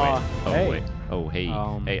 Wait. Oh, hey.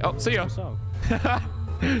 Oh, see ya.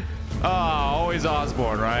 Oh, always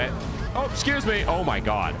Osborne, right? Oh, excuse me. Oh my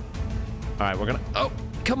god. All right, we're gonna. Oh,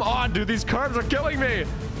 come on, dude. These cars are killing me.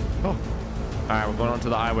 Oh. All right, we're going onto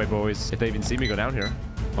the highway, boys. If they even see me go down here.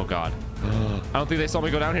 Oh god. I don't think they saw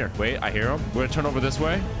me go down here. Wait, I hear them. We're gonna turn over this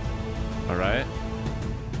way. All right.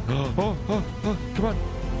 Oh, come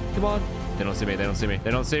on. They don't see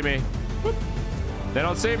me. Whoop. They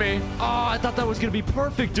don't see me. Oh, I thought that was gonna be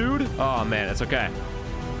perfect, dude. Oh man, it's okay.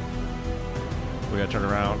 We gotta turn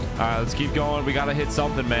around. All right, let's keep going. We gotta hit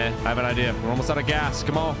something, man. I have an idea. We're almost out of gas.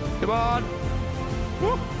 Come on.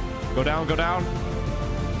 Woo. Go down.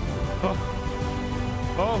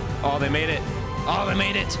 Oh, they made it.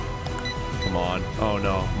 Come on. Oh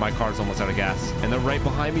no, my car's almost out of gas. And they're right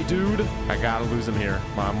behind me, dude. I gotta lose them here.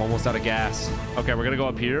 I'm almost out of gas. Okay, we're gonna go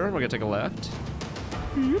up here. We're gonna take a left.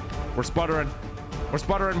 We're sputtering,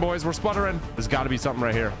 boys. We're sputtering. There's gotta be something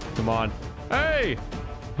right here. Come on. Hey!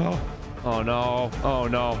 Oh no.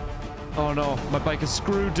 My bike is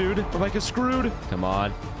screwed, dude. Come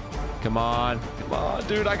on,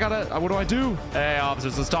 dude. What do I do? Hey,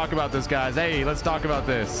 officers, let's talk about this, guys. Hey, let's talk about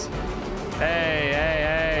this.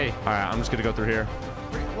 Hey. All right, I'm just gonna go through here.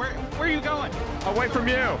 Where are you going? Away from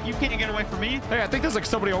you. You can't get away from me. Hey, I think there's like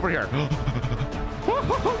somebody over here.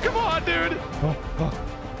 Come on, dude.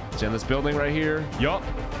 It's in this building right here. Yup.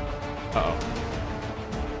 Uh-oh.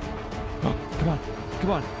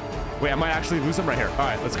 Come on. Wait, I might actually lose them right here. All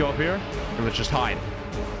right, let's go up here and let's just hide.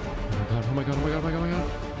 Oh my god. Going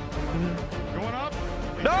up?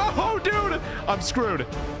 No, dude. I'm screwed.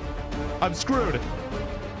 Come on.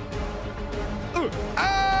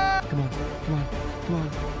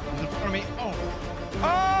 He's in front of me.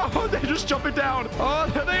 Oh, they're just jumping down. Oh,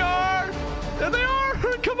 there they are.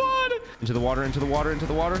 Come on. Into the water.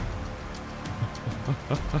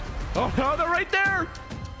 Oh no, they're right there.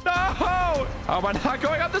 No. How am I not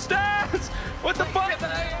going up the stairs? What the fuck?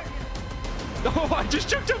 Oh, I just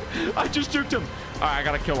juked him. All right, I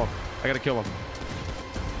gotta kill him.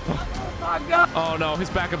 Oh no,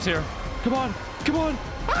 his backup's here. Come on. Come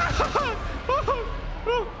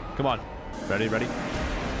on. Ready?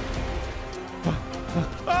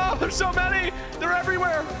 Oh, there's so many. They're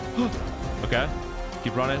everywhere. Okay.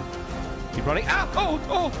 Keep running. Keep running. Ah!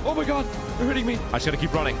 Oh my God. They're hitting me. I just gotta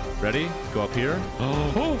keep running. Ready? Go up here.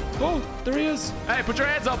 Oh, there he is. Hey, put your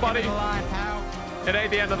hands up, buddy. It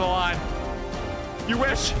ain't the end of the line. You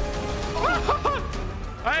wish.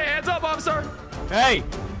 Hey, hands up, officer. Hey.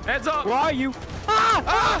 Hands up. Where are you?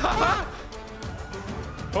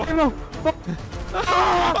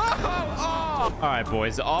 All right,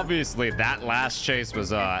 boys. Obviously, that last chase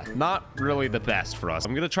was not really the best for us.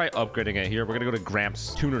 I'm gonna try upgrading it here. We're gonna go to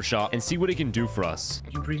Gramps Tuner Shop and see what he can do for us.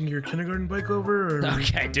 You bring your kindergarten bike over? Or?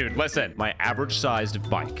 Okay, dude. Listen, my average-sized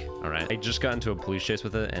bike. All right. I just got into a police chase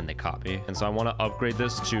with it, and they caught me. And so I want to upgrade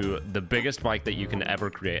this to the biggest bike that you can ever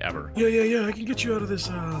create ever. Yeah. I can get you out of this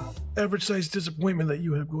average-sized disappointment that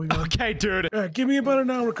you have going on. Okay, dude. All right, give me about an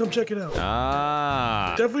hour. Come check it out.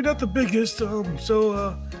 Ah. Definitely not the biggest. I was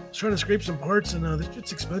trying to scrape some parts, and this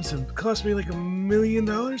shit's expensive. It cost me like $1 million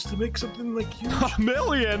to make something like huge. $1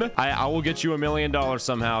 million? I will get you $1 million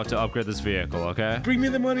somehow to upgrade this vehicle, okay? Bring me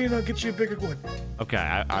the money, and I'll get you a bigger one. Okay,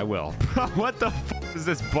 I will. What the f is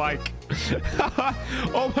this bike?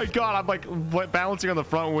 Oh my God, I'm like balancing on the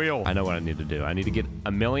front wheel. I know what I need to do. I need to get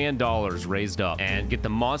 $1 million raised up and get the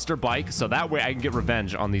monster bike so that way I can get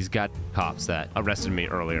revenge on these cops that arrested me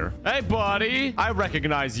earlier. Hey, buddy. I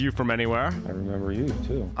recognize you from anywhere. I remember you,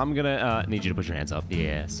 too. I'm gonna need you to put your hands up.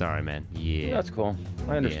 Yeah, sorry, man. Yeah. That's cool.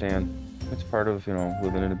 I understand. It's part of,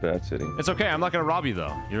 living in a bad city. It's okay. I'm not gonna rob you,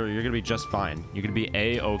 though. You're gonna be just fine. You're gonna be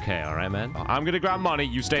A-okay, all right, man? I'm gonna grab money.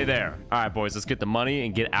 You stay there. All right, boys. Let's get the money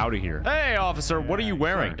and get out of here. Hey, officer. What are you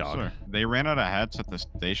wearing, dog? Sir. They ran out of hats at the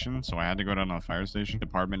station, so I had to go down to the fire station.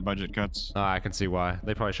 Department budget cuts. I can see why.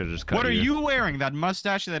 They probably should have just cut What are you wearing? That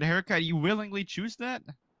mustache, that haircut? You willingly choose that?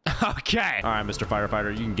 Okay. All right, Mr.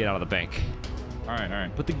 Firefighter. You can get out of the bank. All right.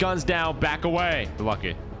 Put the guns down. Back away. You're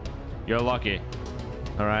lucky. You're lucky.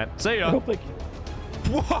 All right. See ya.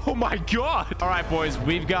 Whoa, my God. All right, boys.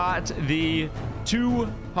 We've got the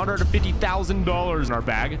 $250,000 in our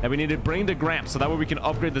bag that we need to bring to Gramps so that way we can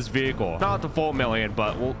upgrade this vehicle. Not the full $1 million,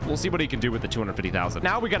 but we'll see what he can do with the $250,000.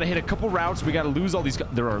 Now we got to hit a couple routes. We got to lose all these.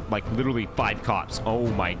 There are like literally 5 cops. Oh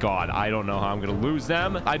my God. I don't know how I'm going to lose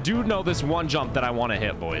them. I do know this one jump that I want to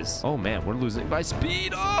hit, boys. Oh man, we're losing by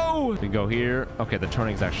speed. Oh, we can go here. Okay, the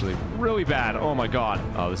turning's actually really bad. Oh my God.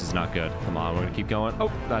 Oh, this is not good. Come on, we're going to keep going.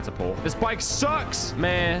 Oh, that's a pole. This bike sucks,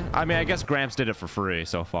 man. I mean, I guess Gramps did it for free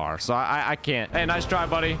so far, so I can't. Hey, nice try,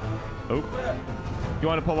 buddy. Oh, you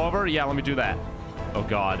want to pull over? Yeah, let me do that. Oh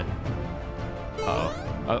God.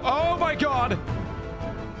 Oh my God.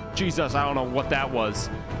 Jesus, I don't know what that was.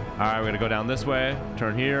 All right, we're gonna go down this way.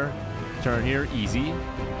 Turn here. Easy.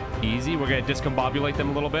 We're gonna discombobulate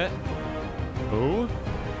them a little bit. Ooh.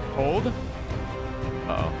 Hold.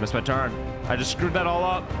 Uh-oh, missed my turn. I just screwed that all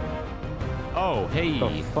up. Oh,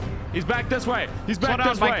 hey. He's back this way. He's back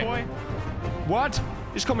this way. Boy. What?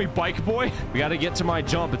 You just call me bike boy? We got to get to my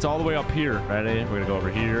jump. It's all the way up here. Ready? We're going to go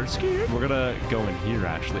over here. We're going to go in here,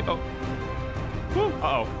 actually. Oh.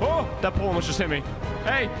 Uh-oh. Oh, that pole almost just hit me.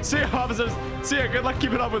 Hey, see ya, officers. See ya. Good luck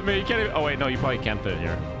keeping up with me. You can't even... Oh, wait. No, you probably can't fit in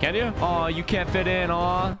here. Can you? Oh, you can't fit in.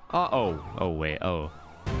 Aw. Uh-oh. Oh, wait. Oh.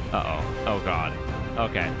 Uh-oh. Oh, God.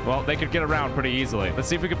 Okay. Well, they could get around pretty easily. Let's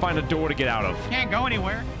see if we can find a door to get out of. Can't go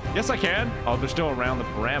anywhere. Yes, I can. Oh, they're still around the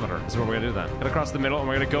parameter. This is what we're gonna do then. Gonna cross the middle, and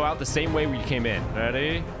we're gonna go out the same way we came in.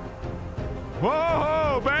 Ready?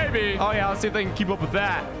 Whoa, baby! Oh yeah, let's see if they can keep up with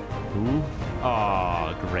that. Ooh.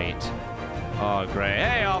 Oh, great. Oh, great.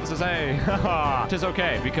 Hey, officers, hey. It's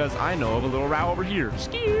okay, because I know of a little route over here.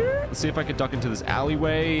 Let's see if I can duck into this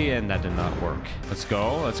alleyway, and that did not work. Let's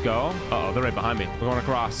go. Uh-oh, they're right behind me. We're going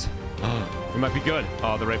across. We might be good.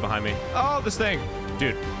 Oh, they're right behind me. Oh, this thing.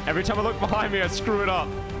 Dude, every time I look behind me, I screw it up.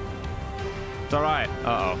 It's all right.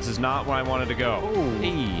 Uh-oh. This is not where I wanted to go. Oh.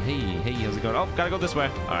 Hey, how's it going? Oh, gotta go this way.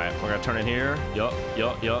 All right, we're gonna turn in here. Yup.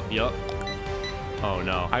 Oh,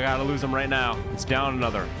 no. I gotta lose them right now. It's down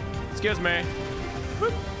another. Excuse me.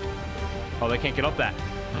 Whoop. Oh, they can't get up that.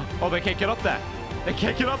 Oh, they can't get up that.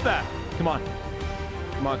 Come on.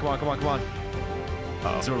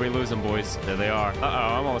 Uh-oh. This is where we lose them, boys. There they are.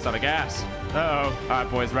 Uh-oh, I'm almost out of gas. Uh-oh. All right,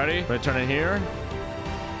 boys, ready? Ready to turn in here?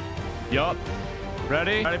 Yup.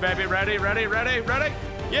 Ready? Ready, baby, ready?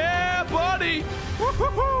 Yeah, buddy!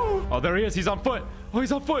 Woo-hoo-hoo! Oh, there he is. He's on foot.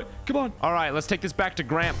 Come on. All right, let's take this back to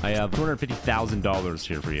Gramp. I have $250,000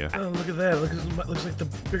 here for you. Oh, look at that. Looks like the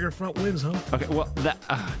bigger front wins, huh? Okay, well, that...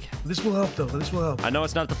 okay. This will help, though. I know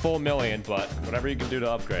it's not the full $1 million, but whatever you can do to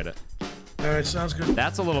upgrade it. All right, sounds good.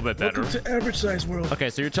 That's a little bit better. Welcome to average size world. Okay,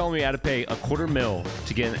 so you're telling me I had to pay $250,000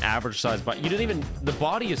 to get an average size bike. You didn't even... The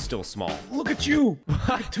body is still small. Look at you.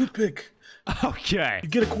 Like a toothpick. Okay. You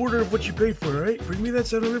get a quarter of what you paid for, right? Bring me that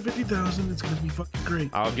 750,000. It's gonna be fucking great.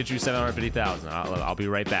 I'll get you 750,000. I'll be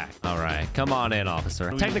right back. All right, come on in,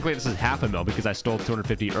 officer. Technically, this is half a mil because I stole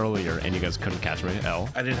 250 earlier, and you guys couldn't catch me. L.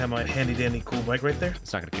 I didn't have my handy dandy cool bike right there.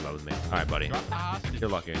 It's not gonna keep up with me. All right, buddy. You're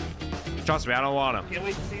lucky. Trust me, I don't want him. Can't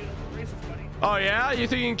wait to see you at the races, buddy. Oh yeah, you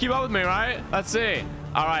think you can keep up with me, right? Let's see.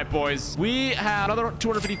 All right, boys. We have another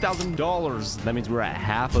 $250,000. That means we're at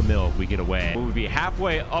half a mil if we get away. We would be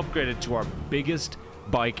halfway upgraded to our biggest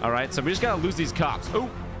bike. All right, so we just gotta lose these cops. Oh,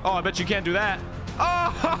 I bet you can't do that.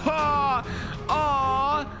 Oh,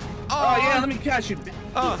 Oh yeah, let me catch you. He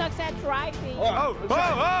sucks at driving. Oh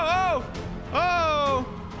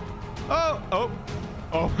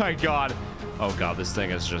my God. Oh God, this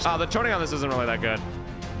thing is just. The turning on this isn't really that good.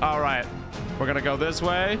 All right, we're gonna go this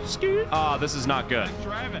way. This is not good.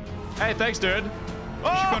 Driving. Hey, thanks, dude.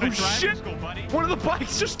 Oh shit! School, buddy. One of the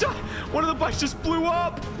bikes just died. One of the bikes just blew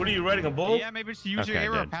up. What are you riding, a bull? Yeah, maybe just use your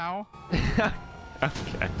arrow, pal.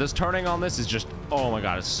 Okay. This turning on this is just. Oh my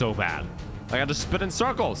God, it's so bad. I got to spin in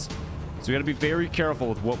circles. So we got to be very careful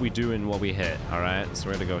with what we do and what we hit. All right, so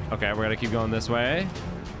we're gonna go. Okay, we're gonna keep going this way.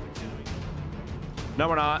 No,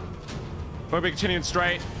 we're not. We're gonna be continuing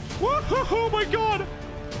straight. Oh my God.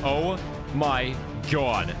 Oh my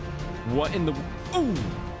God. What in the... Ooh.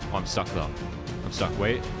 Oh, I'm stuck though. I'm stuck.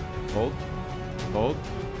 Wait. Hold. Hold.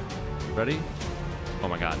 Ready? Oh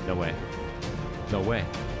my God. No way. No way.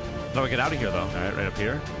 How do I get out of here though? All right, right up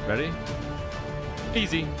here. Ready?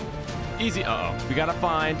 Easy. Easy. Uh-oh. We gotta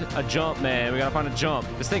find a jump, man. We gotta find a jump.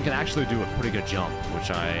 This thing can actually do a pretty good jump,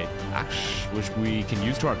 which I actually wish we can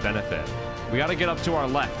use to our benefit. We gotta get up to our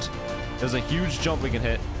left. There's a huge jump we can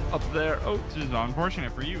hit up there. Oh, this is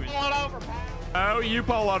unfortunate for you. Pull it over, pal. Oh, you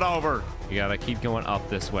pull it over. You gotta keep going up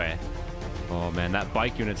this way. Oh man, that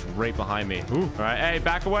bike unit's right behind me. Ooh. All right, hey,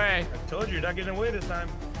 back away. I told you, you're not getting away this time.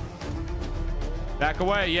 Back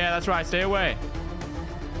away. Yeah, that's right. Stay away.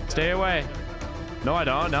 Stay away. No, I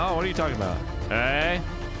don't. No, what are you talking about? Hey.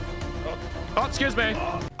 Oh, excuse me.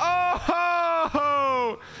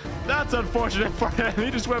 Oh, that's unfortunate for him.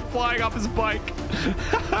 He just went flying off his bike.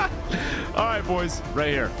 All right, boys, right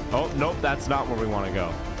here. Oh, nope, that's not where we want to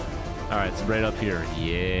go. All right, it's right up here.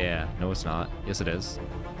 Yeah. No, it's not. Yes, it is.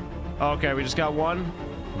 Okay, we just got one.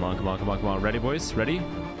 Come on, come on, come on, come on. Ready, boys? Ready?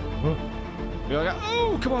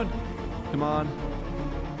 Oh, come on. Come on.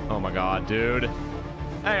 Oh, my God, dude.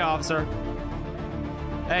 Hey, officer.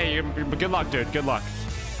 Hey, good luck, dude. Good luck.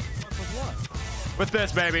 With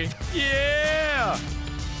this, baby. Yeah.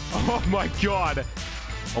 Oh, my God.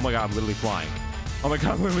 Oh, my God, I'm literally flying. Oh, my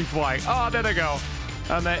God, I'm literally flying. Oh, there they go.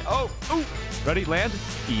 And they... Oh, ooh. Ready? Land?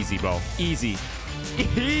 Easy, bro. Easy.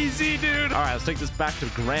 Easy, dude. All right, let's take this back to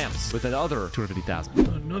Gramps with another 250,000.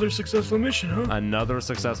 Another successful mission, huh? Another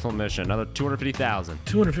successful mission. Another 250,000.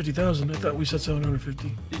 250,000. I thought we said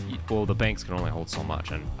 750. Well, the banks can only hold so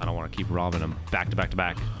much, and I don't want to keep robbing them back to back to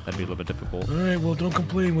back. That'd be a little bit difficult. All right, well, don't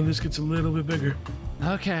complain when this gets a little bit bigger.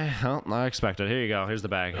 Okay, well, I expected. Here you go. Here's the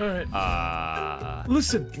bag. All right.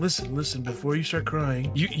 Listen. Before you start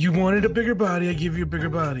crying, you wanted a bigger body. I give you a bigger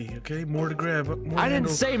body. Okay, more to grab. I didn't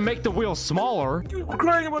say make the wheel smaller. You were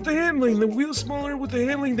crying about the handling. The wheel smaller with the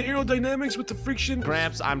handling, the aerodynamics with the friction.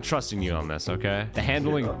 Gramps, I'm trusting you on this. Okay, the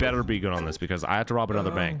handling better be good on this because I have to rob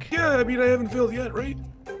another bank. Yeah, I mean I haven't failed yet, right?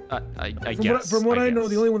 I guess. From what I know,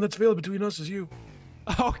 the only one that's failed between us is you.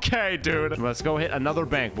 Okay, dude. Let's go hit another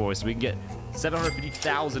bank, boys, so we can get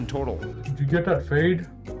 750,000 total. Did you get that fade?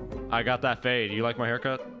 I got that fade. You like my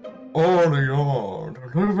haircut? Oh my God,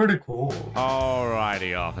 that's very cool.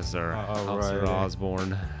 Alrighty, officer. Officer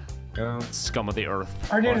Osborne. Yeah. Scum of the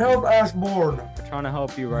earth. I need help, Osborne. I'm trying to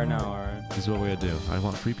help you right now, alright? This is what we gotta do. I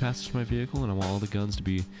want free passage to my vehicle, and I want all the guns to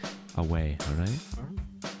be away, alright?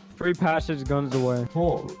 Free passage, guns away.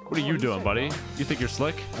 Oh, what are you doing, buddy? You think you're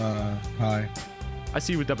slick? Hi. I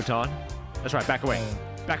see you with the baton. That's right, back away.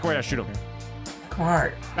 Back away, I'll shoot him. Come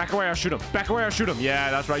on. Back away, I'll shoot him. Back away, I'll shoot him. Yeah,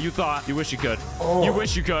 that's right. You thought. You wish you could. Oh. You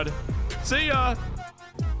wish you could. See ya.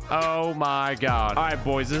 Oh my God. All right,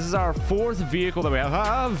 boys. This is our fourth vehicle that we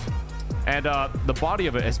have. And the body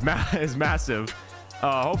of it is massive.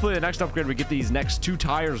 Hopefully the next upgrade, we get these next 2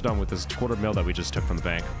 tires done with this $250,000 that we just took from the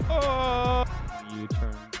bank.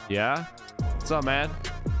 U-turn. Yeah? What's up, man?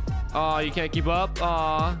 Oh, you can't keep up?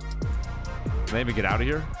 Aw. Maybe get out of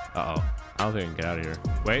here? Uh-oh. I don't think I can get out of here.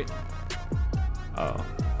 Wait. Uh-oh.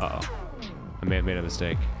 Uh-oh. I may have made a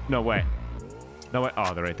mistake. No way. No way.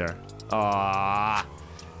 Oh, they're right there. Ah.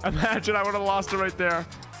 Imagine I would have lost it right there. All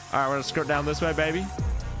right, we're gonna skirt down this way, baby. And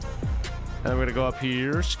then we're gonna go up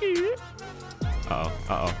here. Ski. Uh-oh.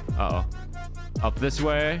 Uh-oh. Uh-oh. Up this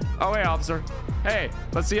way. Oh, hey, officer. Hey,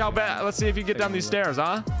 let's see how bad. Let's see if you get down these stairs,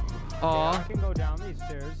 huh? Aw. I can go down these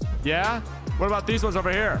stairs. Yeah? What about these ones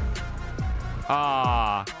over here?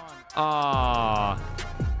 Ah. Ah.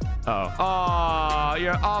 Uh-oh. Ah,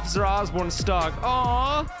 your Officer Osborn stuck.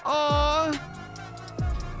 Aw. Aw.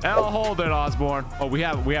 I'll hold it, Osborn. Oh, we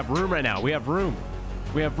have room right now. We have room.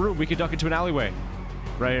 We have room. We can duck into an alleyway.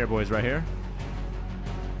 Right here, boys. Right here.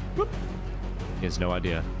 Whoop. He has no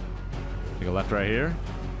idea. Take a left right here.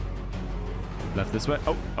 Left this way.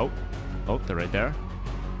 Oh, oh. Oh, they're right there.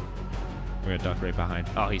 We're gonna duck right behind.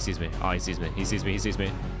 Oh, he sees me. Oh, he sees me. He sees me. He sees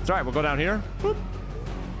me. It's all right. We'll go down here. Whoop.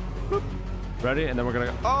 Whoop. Ready? And then we're gonna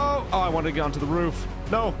go. Oh, oh, I wanted to get onto the roof.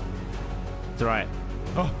 No. It's all right.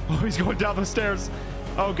 Oh, oh, he's going down the stairs.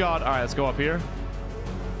 Oh, God. All right, let's go up here.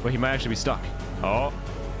 Wait, he might actually be stuck. Oh.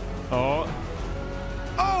 Oh.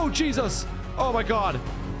 Oh, Jesus. Oh, my God.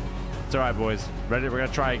 It's all right, boys. Ready? We're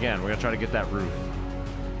gonna try again. We're gonna try to get that roof.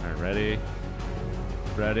 All right, ready?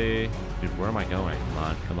 Ready? Dude, where am I going? Come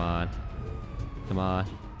on, come on. Come on.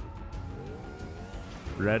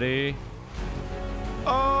 Ready?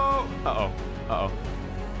 Oh! Uh-oh. Uh-oh.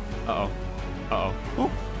 Uh-oh. Uh-oh.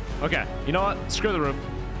 Ooh. Okay, you know what? Screw the roof.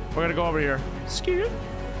 We're gonna go over here. Scoot.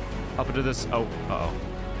 Up into this. Oh, uh-oh.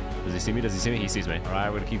 Does he see me? Does he see me? He sees me. All right,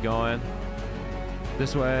 we're gonna keep going.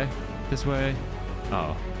 This way. This way.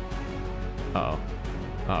 Uh-oh. Uh-oh.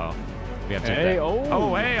 Uh-oh. We have to Hey, oh.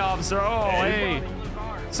 Oh, hey, officer. Oh, hey.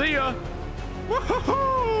 See ya.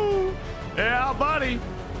 Woohoo! Yeah, buddy.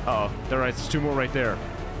 Uh-oh. They're right. There's two more right there.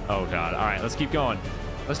 Oh, God. All right, let's keep going.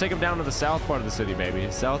 Let's take them down to the south part of the city, baby.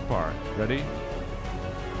 South part. Ready?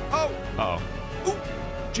 Oh! Uh-oh.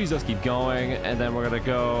 Ooh. Jesus, keep going. And then we're going to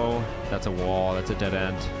go... That's a wall. That's a dead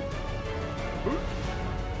end. Ooh.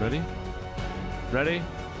 Ready? Ready?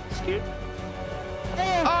 Scoot.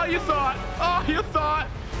 Oh, you thought. Oh, you thought.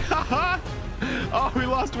 Oh, we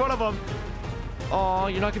lost one of them. Oh,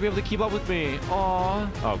 you're not going to be able to keep up with me. Oh.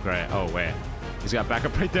 Oh, great. Oh, wait. He's got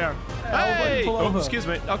backup right there. Hey! Oh, excuse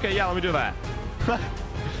me. Okay, yeah, let me do that.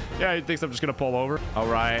 Yeah, he thinks I'm just going to pull over. All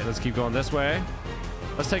right, let's keep going this way.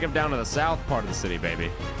 Let's take him down to the south part of the city,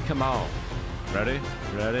 baby. Come on. Ready?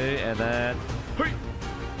 Ready? And then...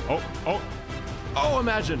 Oh, oh. Oh,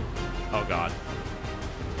 imagine. Oh, God.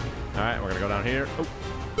 All right, we're going to go down here. Oh.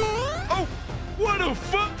 Oh, what the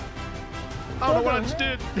fuck? I don't know what I just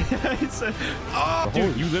did. He said, oh,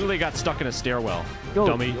 dude, you literally got stuck in a stairwell.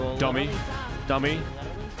 Dummy, dummy, dummy.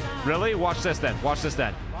 Really? Watch this then. Watch this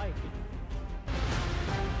then.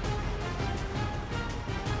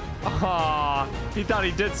 Ah, he thought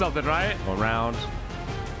he did something, right? Go round,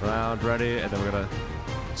 round, ready, and then we're gonna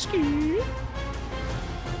ski.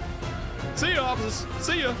 See ya, officers.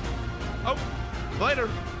 See ya. Oh, later.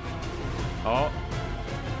 Oh.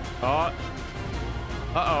 Oh.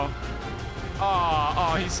 Uh-oh. Oh,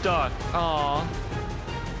 oh, he's stuck. Oh.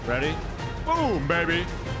 Ready? Boom, baby.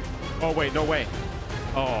 Oh, wait, no way.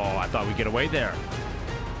 Oh, I thought we'd get away there.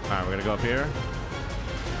 All right, we're gonna go up here.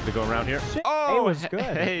 To go around here. Oh, it was good.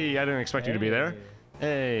 Hey, I didn't expect you to be there.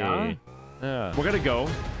 Hey. Huh? Yeah. We're gonna go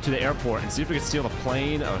to the airport and see if we can steal a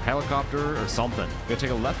plane, a helicopter, or something. We're gonna take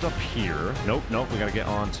a left up here. Nope, nope. We gotta get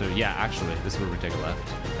on to. Yeah, actually, this is where we take a left.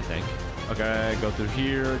 I think. Okay, go through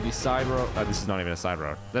here. The side road. This is not even a side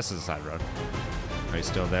road. This is a side road. Are you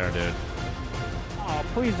still there, dude? Oh,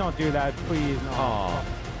 please don't do that, please. No. Oh.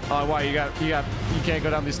 Oh, why you can't go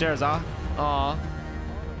down these stairs, huh? Aw.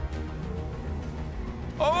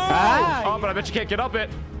 Oh! Ah, Oh, but I bet you can't get up it.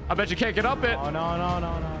 I bet you can't get up it. Oh, no, no,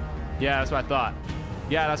 no, no. Yeah, that's what I thought.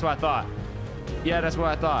 Yeah, that's what I thought. Yeah, that's what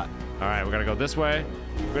I thought. All right, we're gonna go this way.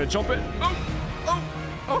 We're gonna jump it. Oh! Oh!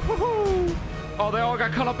 Oh! Oh, they all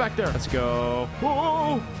got caught up back there. Let's go.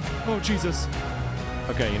 Whoa! Oh, Jesus.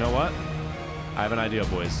 Okay, you know what? I have an idea,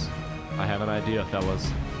 boys. I have an idea,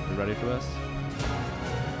 fellas. You ready for this?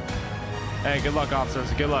 Hey, good luck,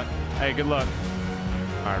 officers. Good luck. Hey, good luck.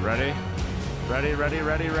 All right, ready? Ready, ready,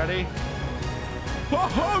 ready, ready.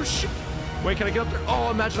 Oh, oh, shit. Wait, can I get up there? Oh,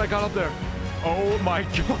 imagine I got up there. Oh, my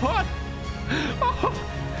God.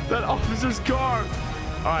 Oh, that officer's car.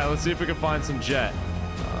 All right, let's see if we can find some jet.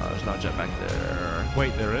 There's not jet back there.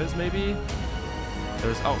 Wait, there is, maybe?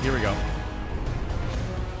 There's, oh, here we go.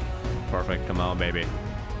 Perfect. Come on, baby.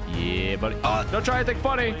 Yeah, buddy. Oh, don't try anything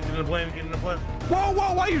funny. Get in the plane, get in the plane. Whoa,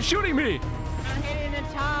 whoa, why are you shooting me? I'm hitting the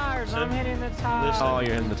tires. I'm hitting the tires. Oh,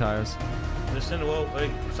 you're hitting the tires. Listen, whoa,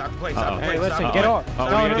 wait, stop the plane, stop the plane. Hey, listen, stop get the off. Oh,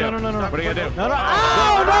 No, no, no, no, no. What are you gonna do? No, no.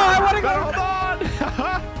 Oh, no, I want to go. Hold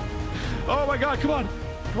on. Oh, my God, come on.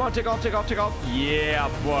 Come on, take off, take off, take off.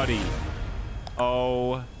 Yeah, buddy.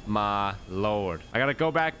 Oh, my Lord. I gotta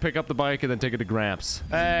go back, pick up the bike, and then take it to Gramps.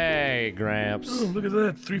 Hey, Gramps. Oh, look at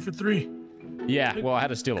that, 3 for 3. Yeah, well, I had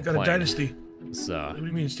to steal a plane. I got a dynasty. So. What do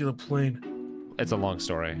you mean steal a plane? It's a long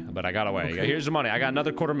story, but I got away. Okay. Here's your money. I got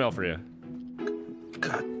another $250,000 for you.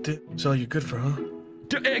 God damn. That's all you're good for, huh?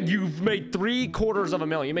 You've made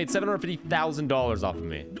 $750,000. You made $750,000 off of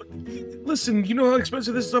me. Listen, you know how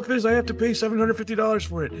expensive this stuff is? I have to pay $750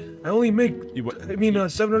 for it. I only make,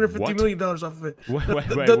 $750 million off of it.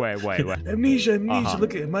 Wait. Amnesia.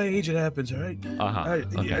 Look at my age, it happens, all right?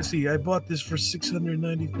 Okay. I see. I bought this for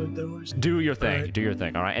 $695. Do your thing. Right. Do your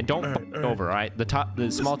thing. All right, and don't over. All right.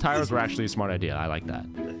 The small tires were actually a smart idea. I like that.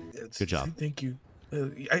 Good job. Thank you.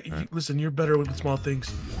 Listen, you're better with the small things.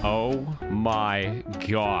 Oh my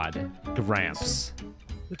God, Gramps.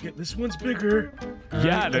 Look at this one's bigger.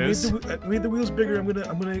 Yeah, it is. I made the wheels bigger. I'm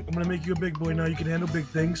gonna make you a big boy now. You can handle big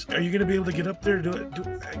things. Are you gonna be able to get up there?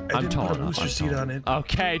 I didn't put a booster seat on it.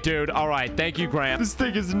 Okay, dude. All right. Thank you, Gramps. This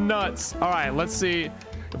thing is nuts. All right, let's see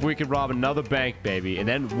if we can rob another bank, baby, and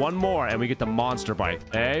then one more, and we get the monster bike.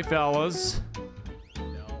 Hey, fellas.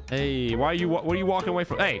 Hey, what are you walking away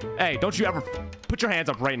from? Hey, don't you ever put your hands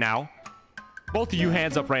up right now. Both of you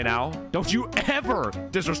hands up right now. Don't you ever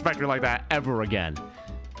disrespect me like that ever again.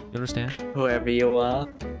 You understand? Whoever you are,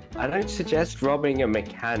 I don't suggest robbing a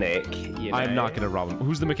mechanic. You know? I'm not gonna rob him.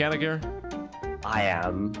 Who's the mechanic here? I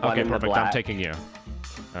am. Okay, perfect. I'm taking you.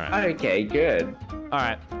 All right. Okay, good. All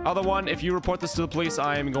right. Other one, if you report this to the police,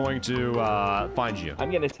 I am going to find you.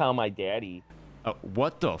 I'm gonna tell my daddy.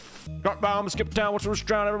 What the f? Drop bomb, skip town, what's the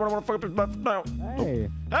down? Everyone wanna fuck up his butt now. Hey.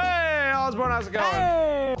 Hey, Osborne, how's it going?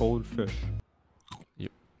 Hey. Goldfish.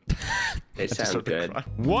 They sound good.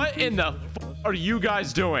 What in the f are you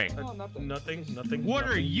guys doing? Nothing. What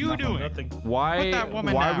are you doing? Nothing. Why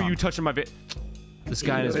were you touching my This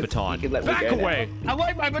guy and his baton. Back away. I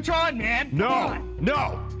like my baton, man.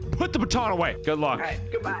 No. Put the baton away. Good luck. All right,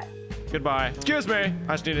 goodbye. Goodbye. Excuse me.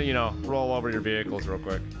 I just need to, roll over your vehicles real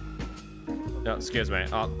quick. No, excuse me.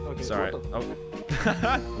 Oh, okay, sorry.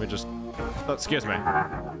 Let me just. Oh, excuse me.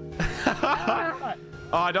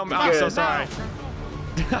 I'm so sorry.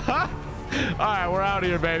 All right, we're out of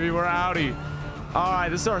here, baby. We're outie. All right,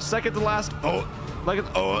 this is our second to last. All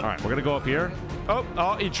right, we're gonna go up here.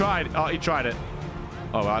 Oh, he tried. Oh, he tried it.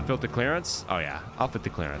 Oh, I fit the clearance. Oh yeah, I'll fit the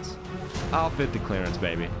clearance. I'll fit the clearance,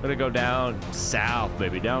 baby. Gonna go down south,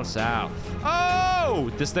 baby. Down south.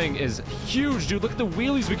 Oh, this thing is huge, dude. Look at the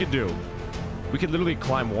wheelies we can do. We can literally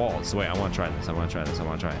climb walls. Wait, I want to try this. I want to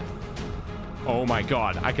try it. Oh my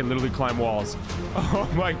God, I can literally climb walls. Oh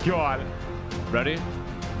my God. Ready?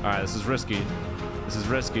 All right, this is risky.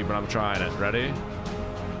 But I'm trying it. Ready?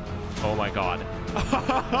 Oh my God.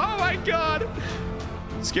 Oh my God.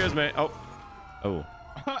 Excuse me. Oh.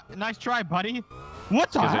 Nice try, buddy.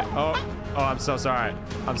 What the heck? Oh, I'm so sorry.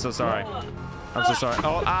 Oh,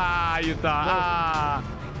 you thought.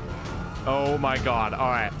 Oh my God. All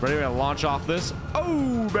right, ready? We're gonna launch off this.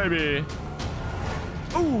 Oh, baby.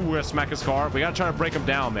 Ooh, we're gonna smack his car. We gotta try to break him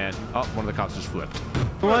down, man. Oh, one of the cops just flipped.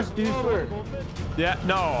 Who wants to do some goldfish? Yeah,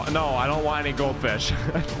 no, I don't want any goldfish.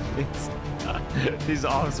 These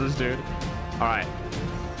officers, dude. All right.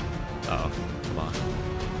 Uh-oh,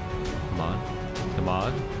 come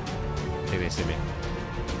on. I think they see me.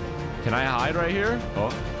 Can I hide right here?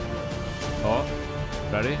 Oh,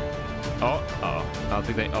 ready? Oh, I don't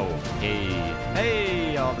think they. Oh,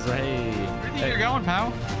 hey, officer, hey. Where do you think you're going,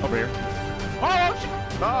 pal? Over here.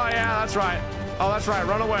 Oh, yeah, that's right.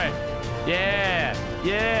 Run away. Yeah.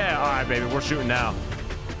 All right, baby, we're shooting now.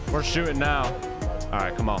 All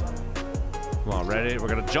right, come on, ready? We're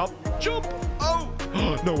gonna jump. Oh,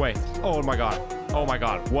 no way. Oh my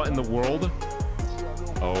God. What in the world?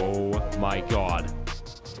 Oh my God.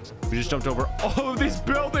 We just jumped over all of these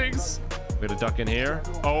buildings. We're gonna duck in here.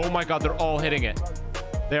 Oh my God, they're all hitting it.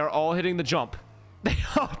 They are all hitting the jump. They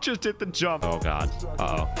all just hit the jump. Oh God.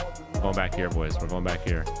 Going back here, boys. We're going back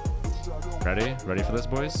here. Ready for this,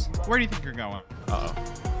 boys? Where do you think you're going?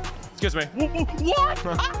 Excuse me. What?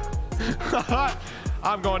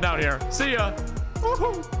 I'm going down here. See ya.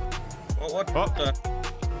 What the?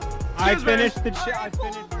 I finished the shot.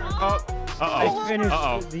 I finished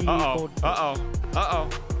the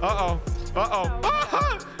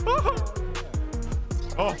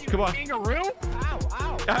Oh, come on. Kangaroo?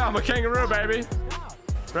 Ow. I'm a kangaroo, baby.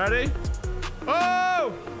 Ready?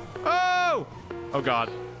 Oh God.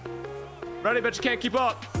 Ready, bitch, you can't keep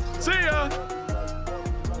up. See ya.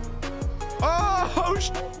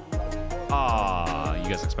 You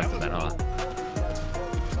guys expected that, huh?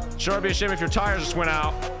 Sure would be a shame if your tires just went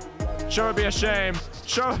out. Sure would be a shame.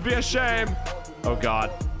 Oh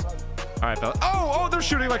God. All right, fellas. Oh, they're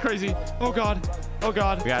shooting like crazy. Oh God. We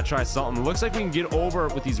gotta try something. Looks like we can get over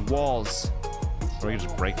with these walls. Or we can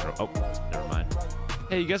just break through. Oh, never mind.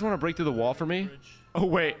 Hey, you guys want to break through the wall for me? Oh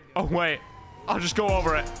wait. I'll just go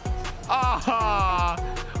over it.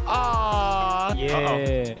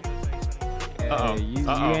 Yeah. Uh-oh. You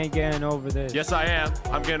ain't getting over this. Yes, I am.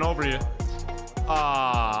 I'm getting over you.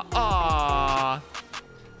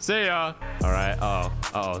 See ya. All right.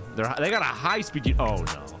 Uh-oh. They got a high speed. Oh,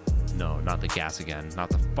 no. No, not the gas again. Not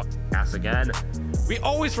the gas again. We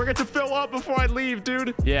always forget to fill up before I leave,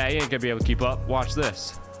 dude. Yeah, he ain't gonna be able to keep up. Watch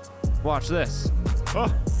this. Watch this.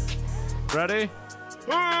 Oh. Ready?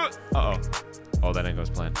 Uh-oh. Oh, that didn't go as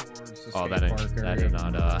planned. Oh, that did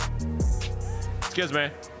not, Excuse me.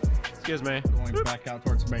 Excuse me. Going back out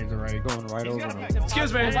towards mains already. Going right over him.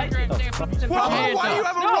 Excuse me. Whoa, why do you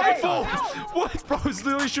have a rifle? What? Bro, he's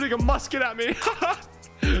literally shooting a musket at me.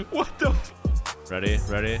 What the Ready?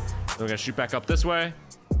 Ready? We're gonna shoot back up this way.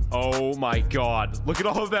 Oh my god. Look at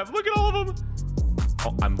all of them. Look at all of them.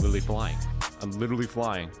 Oh, I'm literally flying. I'm literally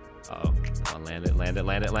flying. Uh-oh. Come on, land it, land it,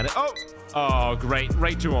 land it, land it. Oh! Oh, great.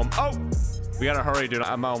 Right to him. Oh! We gotta hurry, dude.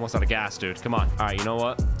 I'm almost out of gas, dude. Come on. All right, you know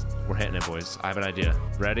what? We're hitting it, boys. I have an idea.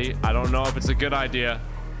 Ready? I don't know if it's a good idea,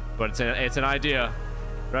 but it's an idea.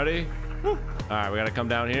 Ready? Woo. All right, we gotta come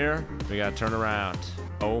down here. We gotta turn around.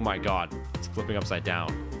 Oh my god. It's flipping upside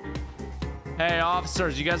down. Hey,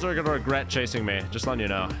 officers, you guys are gonna regret chasing me. Just letting you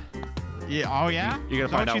know. Yeah. Oh yeah. You're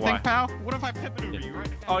gonna find out why. What you think, pal? What if I pip it over you right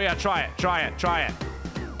now? Oh yeah. Try it. Try it. Try it.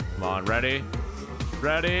 Come on. Ready?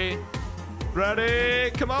 Ready?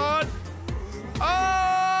 Ready? Come on.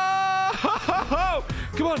 Oh!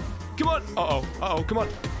 Come on. Come on. Uh-oh. Uh-oh. Come on.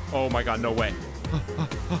 Oh my god. No way.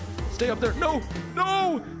 Stay up there. No.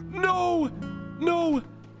 No. No. No.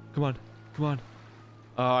 Come on. Come on.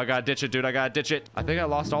 Oh, I gotta ditch it, dude. I gotta ditch it. I think I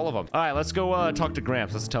lost all of them. All right, let's go talk to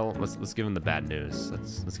Gramps. Let's give him the bad news.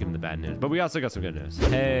 Let's give him the bad news. But we also got some good news.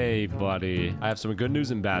 Hey, buddy. I have some good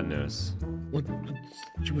news and bad news.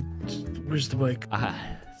 Where's the bike?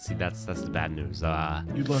 See, that's the bad news.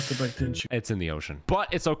 You lost the bike, didn't you? It's in the ocean. But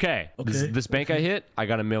it's okay. Okay. This bank I hit, I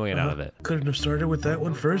got $1 million out of it. Couldn't have started with that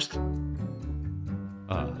one first?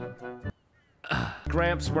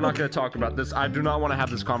 Gramps, we're not going to talk about this. I do not want to have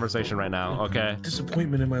this conversation right now, okay?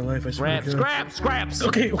 Disappointment in my life, I swear. Gramps!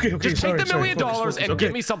 Okay. Just sorry, take the $1 million focus, and okay.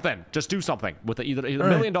 get me something. Just do something with either $1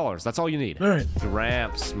 million. That's all you need. All right.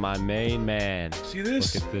 Gramps, my main man. See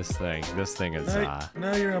this? Look at this thing. This thing is,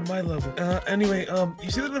 Now you're on my level. Anyway, you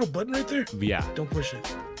see that little button right there? Yeah. Don't push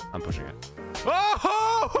it. I'm pushing it.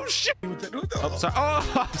 Oh, shit! Oh, sorry.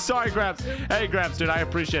 Oh, I'm sorry, Gramps. Hey, Gramps, dude, I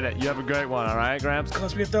appreciate it. You have a great one, all right, Gramps? It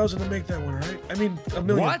cost me $1,000 to make that one, all right? I mean, $1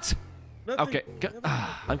 million. What? Okay,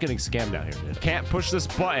 I'm getting scammed out here, dude. Can't push this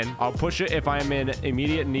button. I'll push it if I'm in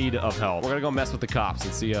immediate need of help. We're gonna go mess with the cops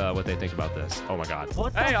and see what they think about this. Oh my god.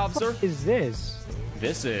 What hey, the officer. Fuck is this?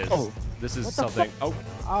 This is. This is what something. Oh.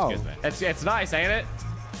 Excuse me. It's nice, ain't it?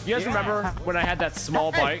 You guys remember when I had that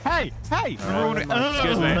small bike? Hey!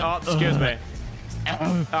 Excuse me. Oh, excuse me.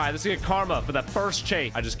 All right, let's get karma for that first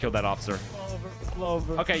chase. I just killed that officer.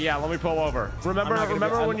 Okay, yeah, let me pull over.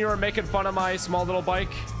 Remember when you were making fun of my small little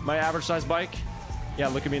bike? My average size bike? Yeah,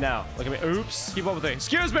 look at me now. Look at me. Oops. Keep up with it.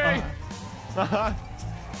 Excuse me!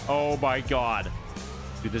 Oh my god.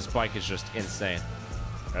 Dude, this bike is just insane.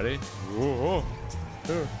 Ready? Whoa.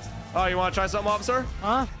 Oh, you want to try something, officer?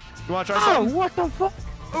 Huh? You want to try something? Oh, what the fuck?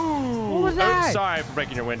 Ooh. What was that? Oops, sorry for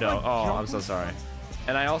breaking your window. Oh, I'm so sorry.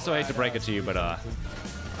 And I also hate to break it to you, but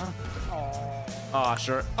oh,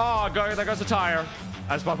 sure. Oh, there goes the tire.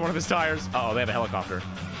 I just popped one of his tires. Uh oh, they have a helicopter.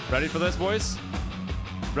 Ready for this, boys?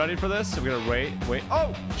 Ready for this? I'm gonna wait.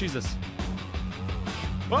 Oh, Jesus.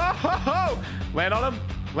 Whoa! Land on him.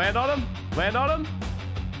 Land on him. Land on him.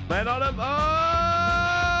 Land on him.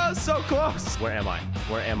 Oh, so close. Where am I?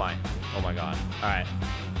 Where am I? Oh my god. All right.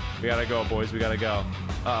 We gotta go, boys. We gotta go.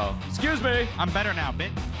 Uh-oh. Excuse me. I'm better now,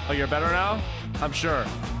 bitch. Oh, you're better now? I'm sure.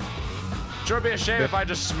 Sure it'd be a shame if I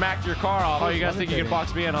just smacked your car off. Oh, you guys think you can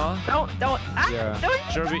box me in, huh? Don't. Yeah.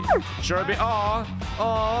 Sure it'd be, oh,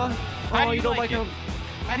 you don't like him.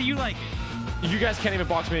 How do you like it? You guys can't even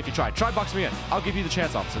box me if you try. Try box me in. I'll give you the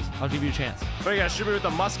chance, officers. I'll give you a chance. What, you guys shoot me with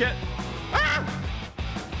the musket? Ah!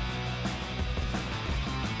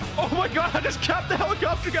 Oh my god, I just capped the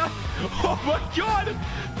helicopter guy. Oh my god.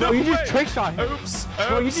 No, you just trick shot him. Oops.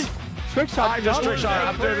 Bro, you just trick shot him. I just trick shot him.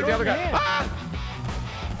 I'm doing the other guy. Ah!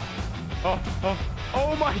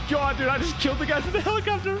 Oh my god, dude, I just killed the guys in the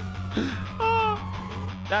helicopter. Oh,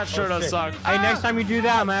 that sure does suck. Hey, next time you do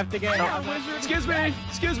that, I'm gonna have to get Excuse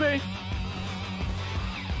me.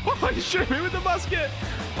 Oh, you shot me with the musket.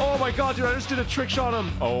 Oh my god, dude, I just did a trick shot on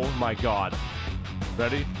him. Oh my god.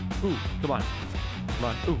 Ready? Ooh, come on. Come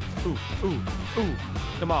on. Ooh.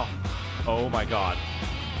 Come on. Oh my god.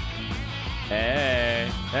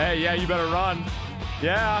 Hey, yeah, you better run.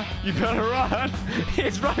 Yeah, you better run.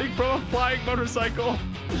 He's running from a flying motorcycle.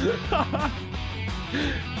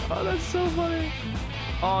 Oh, that's so funny.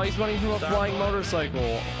 Oh, he's running through a flying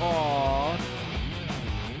motorcycle. Oh.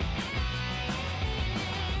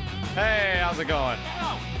 Hey, how's it going?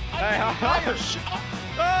 Hey,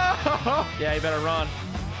 yeah, you better run.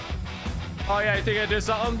 Oh yeah, you think I did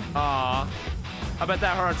something? Aw. I bet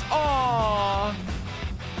that hurts. Aw.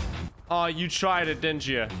 Oh, you tried it, didn't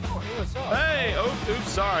you? Hey, oops,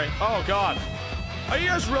 sorry. Oh God. Are you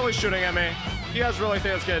guys really shooting at me? You guys really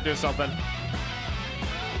think it's gonna do something?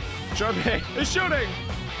 Shoot me. It's shooting.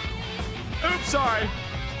 Oops, sorry.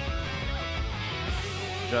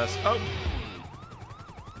 Just, oh,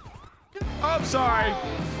 I'm sorry.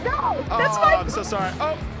 No, that's fine. I'm so sorry.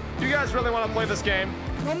 Oh, you guys really want to play this game?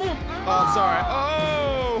 Oh, I'm sorry.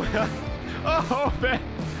 Oh, oh, man.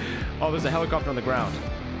 Oh, there's a helicopter on the ground.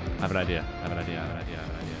 I have an idea.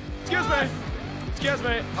 Excuse me. Excuse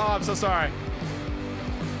me. Oh, I'm so sorry.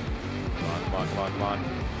 Come on.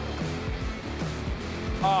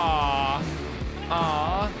 Aww.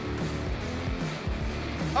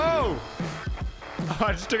 Oh.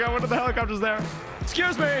 I just took out one of the helicopters there.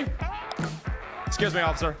 Excuse me. Excuse me,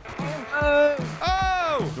 officer. Oh!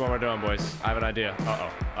 What we're doing, boys? I have an idea.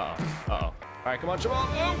 All right, come on, Jamal.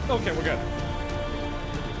 Oh, okay, we're good.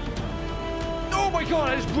 Oh my God!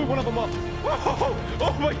 I just blew one of them up.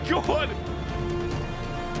 Oh my God!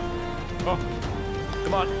 Oh,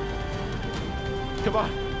 come on.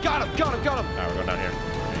 Got him. All right, we're going down here.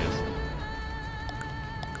 There he is.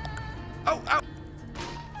 Oh, ow.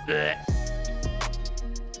 Blech.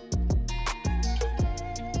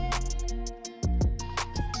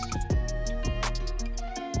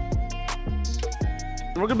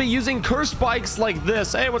 We're gonna be using cursed bikes like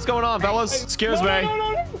this. Hey, what's going on, fellas? Excuse me.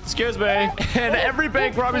 Excuse me. And every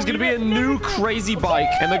bank robbery is gonna be a new crazy bike.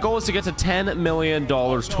 And the goal is to get to $10 million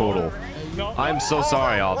total. I'm so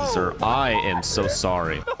sorry, officer. I am so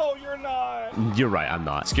sorry. No, you're not. You're right, I'm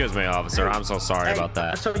not. Excuse me, officer. I'm so sorry about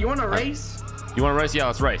that. So you want to race? You want to race? Yeah,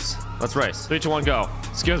 let's race. Let's race. 3, 2, 1, go.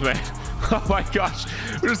 Excuse me. Oh my gosh.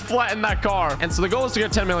 We just flattened that car. And so the goal is to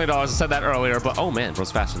get $10 million. I said that earlier, but oh man,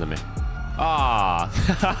 bro's faster than me. Oh,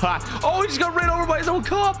 he just got ran over by his own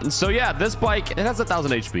cop. And so yeah, this bike, it has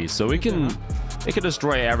 1,000 HP, so it can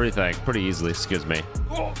destroy everything pretty easily. Excuse me.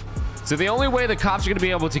 So the only way the cops are going to be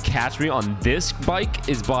able to catch me on this bike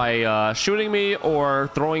is by shooting me or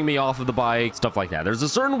throwing me off of the bike, stuff like that. There's a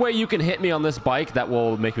certain way you can hit me on this bike that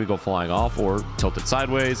will make me go flying off or tilt it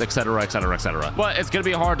sideways, etc., etc., etc. But it's going to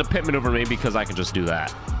be hard to pit maneuver me because I can just do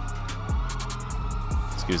that.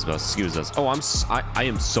 Excuse us. Oh, I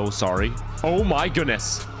am so sorry. Oh my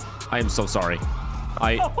goodness. I am so sorry.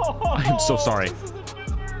 I am so sorry.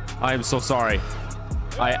 I am so sorry.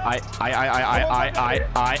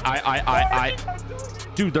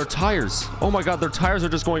 Dude, their tires. Oh my God, their tires are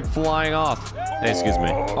just going flying off. Hey, excuse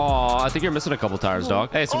me. Oh, I think you're missing a couple tires,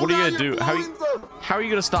 dog. Hey, so what are you gonna do? How are you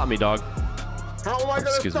gonna stop me, dog? How am I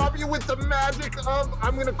gonna stop you with the magic of,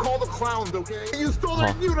 I'm gonna call the clowns, okay? You stole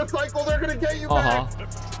their unicycle, they're gonna get you back.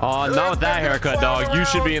 Not with that haircut, dog. You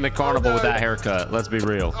should be in the carnival with that haircut. Let's be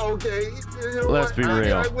real. Okay. Let's be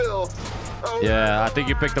real. I will. Yeah, I think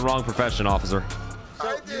you picked the wrong profession, officer.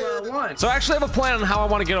 So I actually have a plan on how I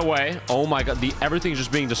want to get away. Oh my God, everything's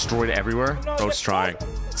just being destroyed everywhere. Bro's trying.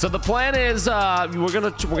 So the plan is we're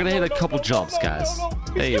gonna hit a couple jumps, guys.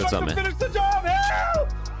 Hey, what's up, man?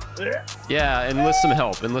 Yeah, enlist some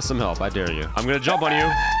help. I dare you. I'm gonna jump on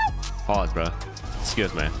you. Pause, bro.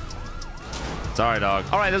 Excuse me. Sorry, dog.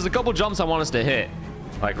 All right, there's a couple jumps I want us to hit.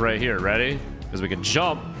 Like right here. Ready? Because we can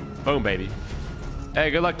jump. Boom, baby.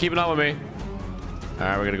 Hey, good luck keeping up with me. All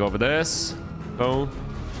right, we're gonna go over this. Boom.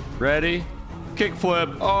 Ready?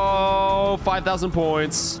 Kickflip. Oh, 5,000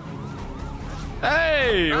 points.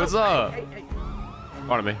 Hey, what's up?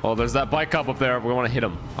 Pardon me. Oh, there's that bike cop up there. We want to hit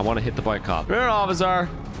him. I want to hit the bike cop. Come here, officer.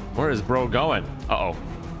 Where is bro going? Uh-oh.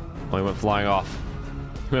 Oh, he went flying off.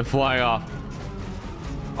 He went flying off.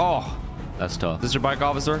 Oh, that's tough. Is this your bike,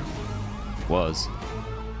 officer? Was.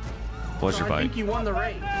 What's your bike? I think you won the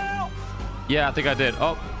race. Yeah, I think I did.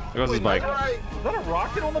 Oh, there goes his bike. Is that a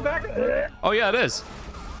rocket on the back of it? Oh, yeah, it is.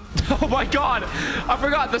 Oh my God, I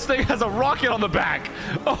forgot this thing has a rocket on the back.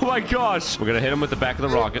 Oh my gosh. We're gonna hit him with the back of the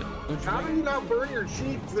rocket. How did you not burn your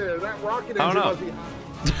cheeks there? That rocket I engine don't know.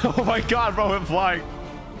 must be... Oh my God, bro, I'm flying.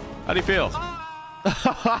 How do you feel?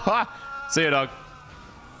 See you, dog.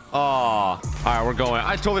 Oh, all right, we're going.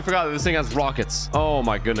 I totally forgot that this thing has rockets. Oh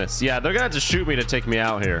my goodness. Yeah, they're gonna have to shoot me to take me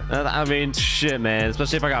out here. I mean, shit, man,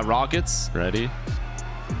 especially if I got rockets. Ready?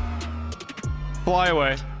 Fly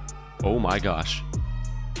away. Oh my gosh.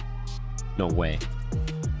 No way.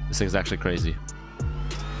 This thing's actually crazy.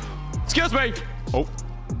 Excuse me. Oh.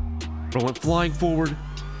 Bro went flying forward.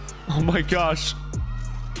 Oh my gosh.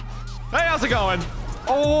 Hey, how's it going?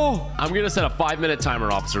 Oh, I'm gonna set a 5-minute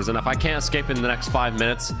timer, officers, and if I can't escape in the next 5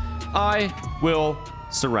 minutes, I will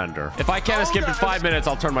surrender. If I can't escape in 5 minutes,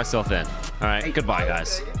 I'll turn myself in. All right, goodbye,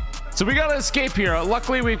 guys. So we gotta escape here.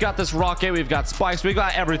 Luckily, we've got this rocket, we've got spikes, we've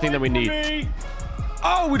got everything that we need.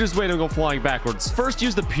 Oh, we just wait and go flying backwards. First,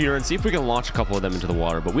 use the pier and see if we can launch a couple of them into the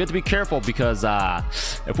water. But we have to be careful because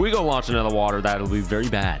if we go launch into the water, that'll be very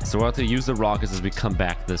bad. So we'll have to use the rockets as we come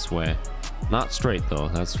back this way. Not straight, though.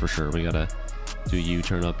 That's for sure. We gotta do a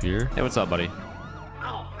U-turn up here. Hey, what's up, buddy?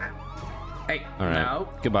 Hey, all right. no.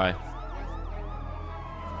 Goodbye.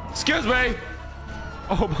 Excuse me.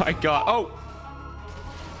 Oh, my God. Oh.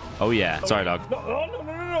 Oh, yeah. Sorry, dog.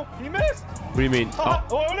 No. You missed. What do you mean? Oh,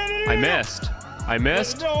 no. I missed. I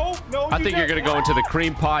missed? No, I think you're gonna go into the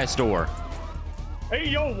cream pie store. Hey,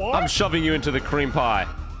 yo, what? I'm shoving you into the cream pie.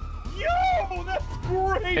 Yo, that's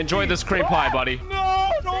great. Enjoy this cream pie, buddy. No,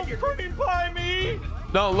 don't cream pie me.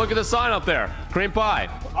 No, look at the sign up there. Cream pie.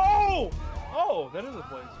 Oh, that is a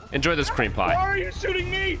place. Enjoy this cream pie. Why are you shooting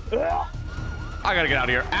me? I gotta get out of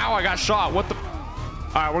here. Ow, I got shot. What the? All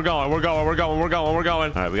right, we're going. All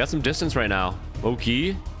right, we got some distance right now.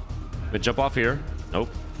 Okay. We jump off here. Nope.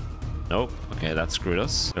 Okay, that screwed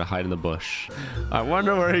us. Gonna hide in the bush. I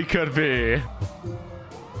wonder where he could be.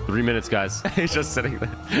 3 minutes, guys. He's just sitting there.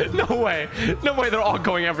 No way. They're all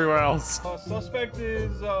going everywhere else. Suspect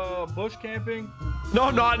is bush camping. No,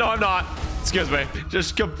 I'm not. Excuse me.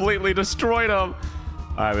 Just completely destroyed him. All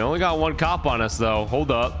right, we only got one cop on us, though.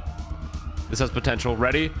 Hold up. This has potential.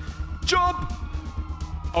 Ready? Jump!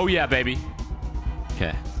 Oh, yeah, baby.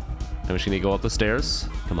 Okay. I'm just gonna go up the stairs.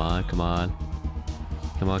 Come on.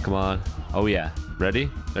 Oh, yeah.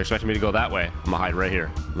 Ready? They're expecting me to go that way. I'm gonna hide right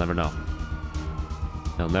here. They'll never know.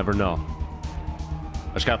 They'll never know.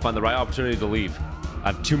 I just gotta find the right opportunity to leave.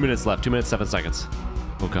 I have 2 minutes left. 2 minutes, 7 seconds.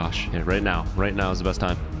 Oh, gosh. Yeah, right now. Right now is the best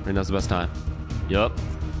time. Yup.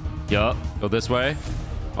 Go this way.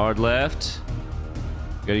 Hard left.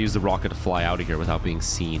 Gotta use the rocket to fly out of here without being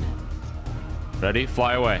seen. Ready?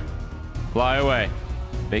 Fly away.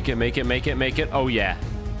 Make it. Oh, yeah.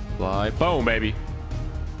 Fly. Boom, baby.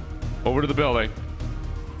 Over to the building.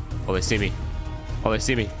 Oh, they see me. No, they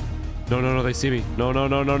see me. No. They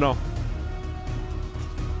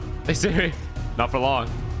see me. Not for long.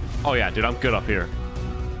 Oh, yeah, dude, I'm good up here.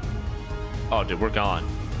 Oh, dude, we're gone.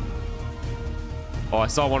 Oh, I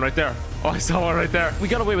saw one right there. We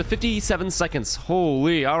got away with 57 seconds.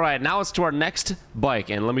 Holy. All right, now it's to our next bike.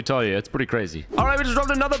 And let me tell you, it's pretty crazy. All right, we just dropped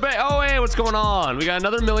another bait. Oh, hey, what's going on? We got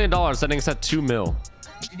another $1 million, setting us at 2 mil.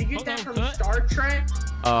 Did you get that from Star Trek?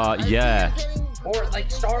 Yeah. Or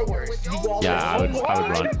like Star Wars? Yeah,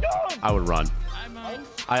 I would run.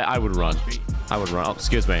 I would run. Oh,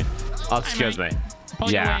 excuse me.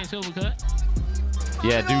 Yeah.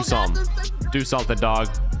 Yeah, do something. Do something, dog.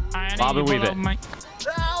 Bob and weave it.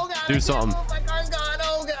 Do something.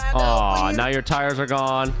 Oh, now your tires are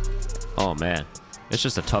gone. Oh, man. It's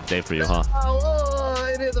just a tough day for you, huh? Oh,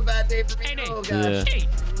 it is a bad day for me. Oh, gosh. Yeah.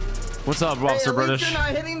 What's up, Officer British? You're not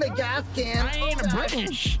hitting the gas can. I ain't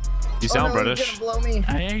British. You sound British. He's gonna blow me.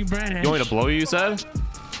 I ain't British. You want me to blow you, you said?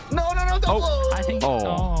 No, don't blow. I think.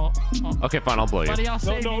 Oh. Okay, fine. I'll blow you. Buddy, I'll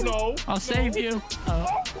save you. I'll save you.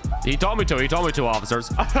 He told me to,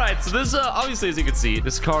 officers. All right, so this, obviously, as you can see,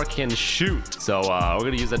 this car can shoot. So we're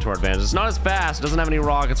going to use that to our advantage. It's not as fast. It doesn't have any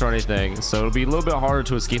rockets or anything. So it'll be a little bit harder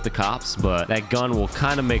to escape the cops, but that gun will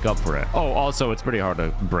kind of make up for it. Oh, also, it's pretty hard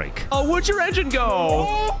to break. Oh, where'd your engine go?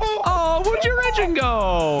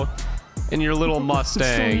 In your little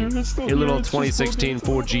Mustang. Your little 2016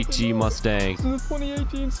 Ford GT Mustang. This is a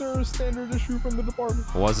 2018, sir. Standard issue from the department.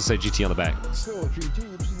 Why does it say GT on the back? Still a GT,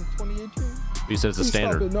 which is a 2018. You said it's a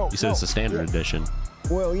standard. You said it's a standard edition.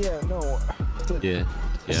 Well, yeah, no. Yeah.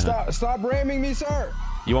 Stop ramming me, sir.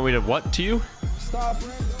 You want me to what to you? Stop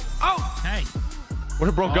ramming. Oh! Hey. Where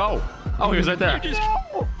did bro go? Oh, he was right there.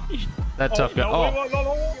 That tough guy.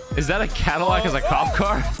 Oh. Is that a Cadillac as a cop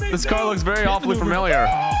car? This car looks very awfully familiar.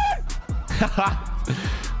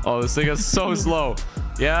 Oh, this thing is so slow.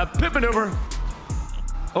 Yeah, pit maneuver.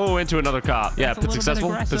 Oh, into another cop. Yeah, pit successful.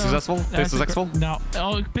 No.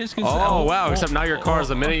 Oh, wow. Except now your car is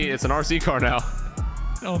a mini. It's an RC car now.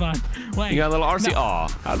 Hold on. Wait. You got a little RC. Aw,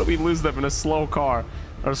 how do we lose them in a slow car?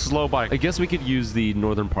 Or a slow bike? I guess we could use the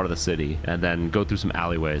northern part of the city and then go through some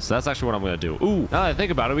alleyways. So that's actually what I'm going to do. Ooh, now that I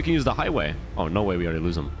think about it, we can use the highway. Oh, no way we already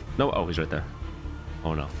lose him. No. Oh, he's right there.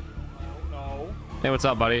 Oh, no. Hey, what's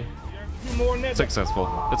up, buddy?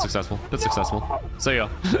 Successful. It's successful. See ya.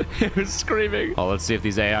 He was screaming. Oh, let's see if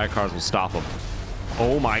these AI cars will stop him.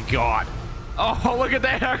 Oh, my God. Oh, look at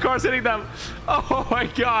the AR cars hitting them. Oh my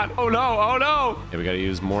God. Oh no. Oh no. Okay, we got to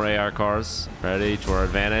use more AR cars. Ready to our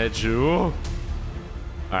advantage. Ooh. All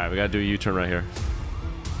right, we got to do a U-turn right here.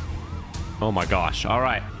 Oh my gosh. All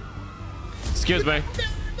right. Excuse me.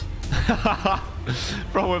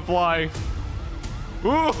 Bro went flying.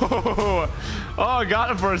 Ooh. Oh, I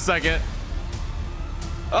got him for a second.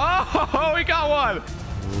 Oh, we got one.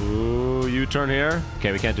 Ooh, U-turn here.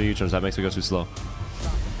 Okay, we can't do U-turns. That makes me go too slow.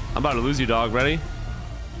 I'm about to lose you, dog. Ready?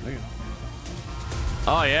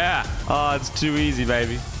 Oh, yeah. Oh, it's too easy,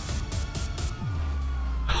 baby.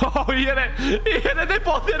 Oh, he hit it. He hit it. They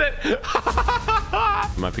both hit it.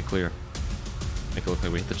 It might be clear. Make it look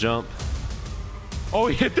like we hit the jump. Oh,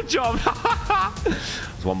 he hit the jump.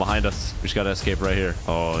 There's one behind us. We just got to escape right here.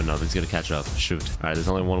 Oh, no. He's going to catch up. Shoot. All right, there's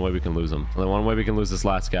only one way we can lose him. Only one way we can lose this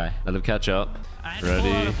last guy. Let him catch up.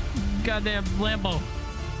 Ready? Goddamn Lambo.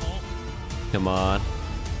 Come on.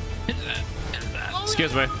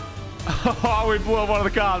 Excuse me. Oh, we blew up one of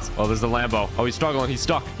the cops. Oh, there's the Lambo. Oh, he's struggling. He's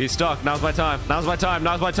stuck. He's stuck. Now's my time. Now's my time.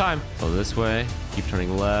 Now's my time. Oh, this way. Keep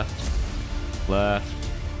turning left. Left.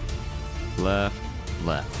 Left.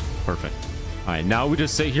 Left. Perfect. All right, now we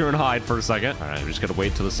just sit here and hide for a second. All right, we just got to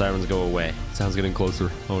wait till the sirens go away. Sounds getting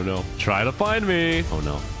closer. Oh, no. Try to find me. Oh,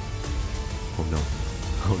 no. Oh, no.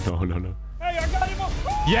 Oh, no, no, no. Hey, I got him.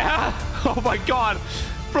 Yeah. Oh, my God.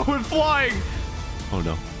 Bro, we're flying. Oh,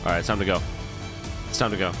 no. All right, it's time to go. It's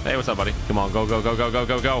time to go. Hey, what's up, buddy? Come on, go, go, go, go, go,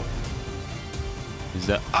 go, go. He's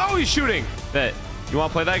that. Oh, he's shooting. Hey, you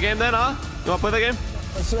want to play that game then, huh? You want to play that game?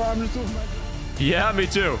 Sir, I'm just doing my... Yeah, me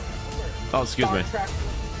too. Oh, excuse me.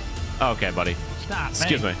 Okay, buddy. Stop.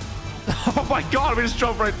 Excuse me. Oh my God, we just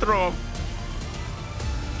drove right through him.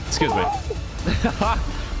 Excuse me.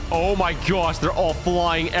 Oh my gosh, they're all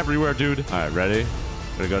flying everywhere, dude. All right, ready?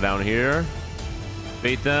 Gonna go down here.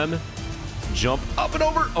 Bait them. Jump up and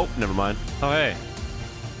over. Oh, never mind. Oh, hey.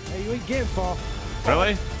 Hey, you ain't getting far.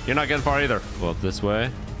 Really? You're not getting far either. Go up this way.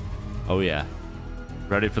 Oh, yeah.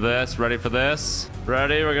 Ready for this? Ready for this?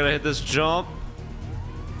 Ready? We're gonna hit this jump.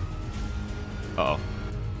 Uh-oh.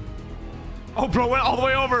 Oh, bro, went all the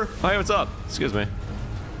way over. Oh, hey, what's up? Excuse me.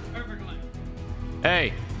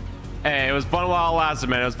 Hey. Hey, it was fun while it lasted,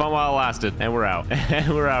 man. It was fun while it lasted. And we're out.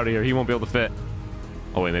 And we're out of here. He won't be able to fit.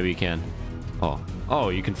 Oh, wait, maybe he can. Oh. Oh,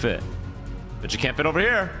 you can fit. But you can't fit over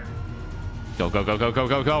here. Go, go, go, go, go,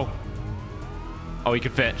 go, go. Oh, he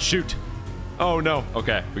can fit. Shoot. Oh, no.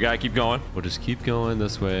 Okay, we gotta keep going. We'll just keep going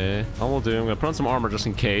this way. All we'll do, I'm gonna put on some armor just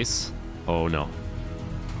in case. Oh, no.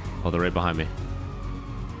 Oh, they're right behind me.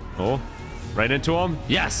 Oh. Right into him.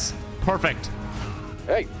 Yes. Perfect.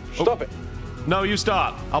 Hey, stop it. No, you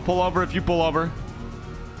stop. I'll pull over if you pull over.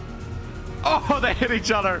 Oh, they hit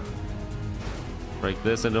each other. Break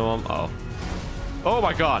this into him. Oh. Oh,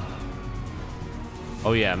 my God.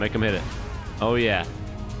 Oh, yeah. Make him hit it. Oh, yeah.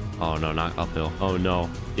 Oh, no. Not uphill. Oh, no.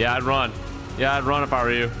 Yeah, I'd run. Yeah, I'd run if I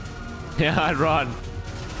were you. Yeah, I'd run.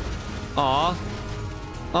 Aw.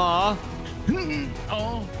 Aw.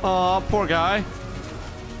 Oh. Aw, poor guy.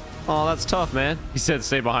 Oh, that's tough, man. He said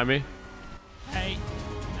stay behind me. Hey.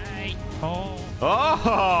 Hey. Oh.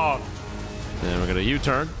 Oh! Then we're gonna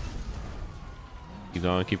U-turn. Keep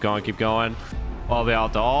going, keep going, keep going. Oh, they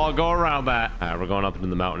have to all go around that. All right, we're going up into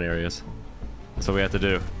the mountain areas. That's what we have to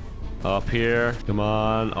do. Up here. Come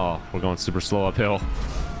on. Oh, we're going super slow uphill.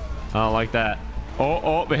 I don't like that.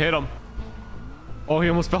 Oh, we hit him. Oh, he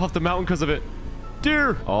almost fell off the mountain because of it.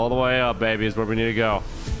 Deer. All the way up, baby, is where we need to go.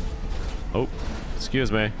 Oh.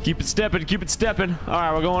 Excuse me. Keep it stepping. Keep it stepping. All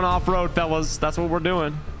right, we're going off-road, fellas. That's what we're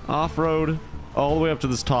doing. Off-road all the way up to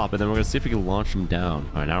this top, and then we're going to see if we can launch them down.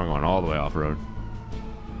 All right, now we're going all the way off-road.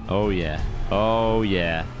 Oh, yeah. Oh,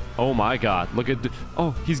 yeah. Oh, my God. Look at...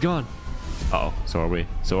 Oh, he's gone. Uh-oh. So are we.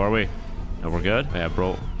 So are we. And we're good? Yeah,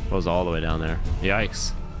 bro. Bro's all the way down there.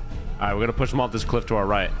 Yikes. All right, we're going to push him off this cliff to our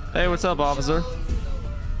right. Hey, what's up, officer?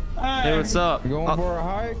 Hey, what's up? You going for a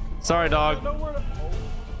hike? Sorry, dog.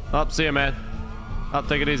 Up, see ya, man. Up,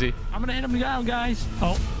 take it easy. I'm gonna hit him down, guys.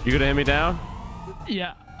 Oh. You gonna hit me down?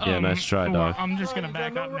 Yeah. Yeah, nice try, dog. I'm just gonna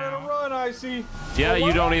back up now. Run, I see. Yeah,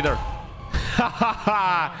 you don't either.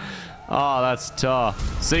 Oh, that's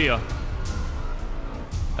tough. See ya.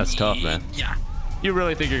 That's tough, man. Yeah. You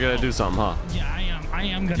really think you're gonna do something, huh? Yeah, I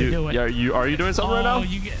am gonna do it. Yeah, are you doing something right now? Oh,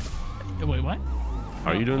 you get... Wait, what?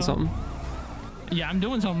 Are you doing something? Yeah, I'm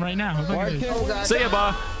doing something right now. Look at this. See ya,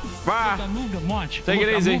 bye. Bye. Look, I moved him. Watch. Take it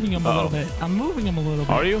easy. I'm moving him a little bit. I'm moving him a little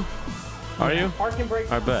bit. Are you? Are you? Parking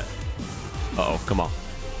brake. I bet. Uh-oh, come on.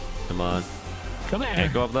 Come on. Come here.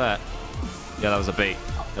 Can't go up that. Yeah, that was a bait.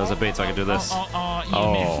 That was a bait, so I can do this. You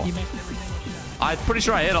missed everything. I'm pretty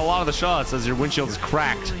sure I hit a lot of the shots as your windshield is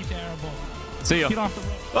cracked. Really terrible. See ya. Get off the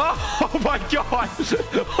road. Oh my god!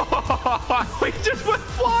 We just went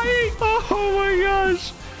flying! Oh my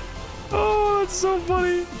gosh! Oh, that's so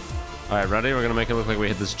funny. All right, ready? We're gonna make it look like we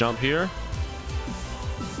hit this jump here,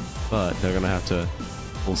 but they're gonna have to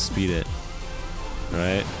full speed it. All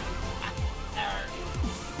right.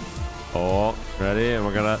 Oh, ready? And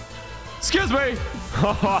we're gonna. Excuse me!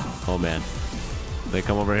 Oh man, they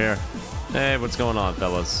come over here. Hey, what's going on,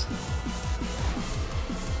 fellas?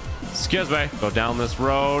 Excuse me. Go down this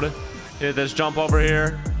road. Hit this jump over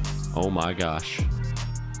here. Oh my gosh.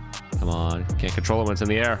 Come on. Can't control it when it's in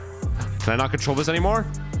the air. Can I not control this anymore?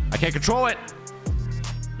 I can't control it.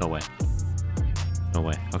 No way. No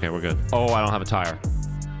way. Okay, we're good. Oh, I don't have a tire.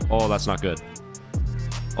 Oh, that's not good.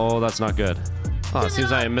 Oh, that's not good. Oh, it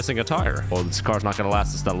seems I am missing a tire. Oh, this car's not gonna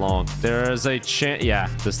last us that long. There is a chance. Yeah,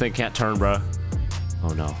 this thing can't turn, bro.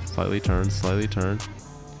 Oh no. Slightly turn. Slightly turn.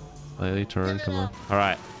 Slightly turn. Come on. All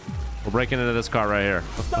right. We're breaking into this car right here.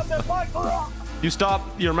 Stop that bike, You stop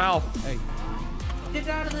your mouth. Hey. Get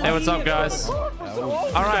out of the Hey, what's up, guys? All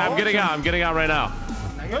right, I'm getting out. I'm getting out right now.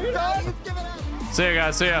 See ya,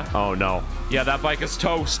 guys. See ya. Oh no. Yeah, that bike is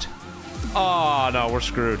toast. Oh no, we're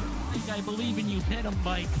screwed. I believe in you. Pit him,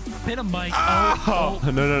 bike. Pit him, bike. Oh,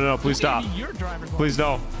 no. Please stop. Please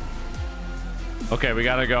no. Okay, we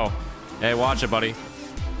gotta go. Hey, watch it, buddy.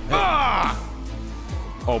 Ah!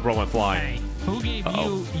 Oh, bro went flying. Hey, who gave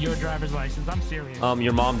you your driver's license? I'm serious.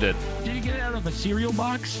 Your mom did. Did you get it out of a cereal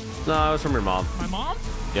box? No, it was from your mom. My mom?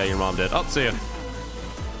 Yeah, your mom did. Oh, see ya.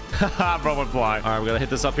 Haha, bro went flying. All right, we're gonna hit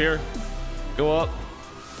this up here. Go up.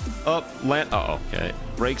 Up, land. Uh-oh, okay.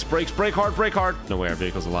 Brakes, brake hard, brake hard. No way our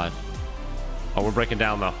vehicle's alive. Oh, we're breaking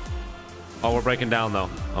down, though. Oh, we're breaking down, though.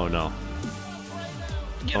 Oh, no.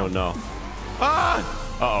 Oh, no. Ah!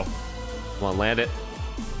 Uh-oh. Come on, land it.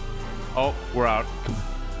 Oh, we're out.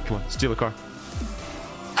 Come on, steal the car.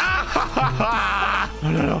 Ah!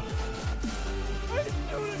 No.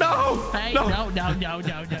 Hey, no.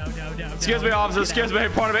 Excuse me, officer. Excuse me.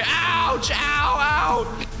 Pardon me. Ouch! Ow!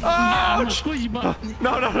 Ouch!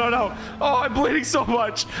 No. Oh, I'm bleeding so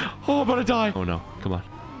much. Oh, I'm gonna die. Oh, no. Come on.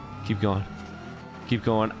 Keep going. Keep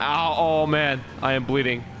going. Ow! Oh, man. I am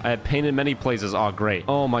bleeding. I had pain in many places. Oh, great.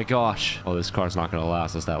 Oh, my gosh. Oh, this car's not gonna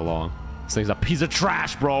last us that long. This thing's a piece of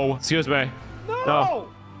trash, bro. Excuse me. No.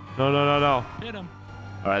 Hit him.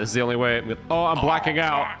 All right, this is the only way. Oh, I'm blacking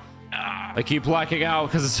out. I keep blacking out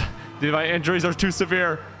because my injuries are too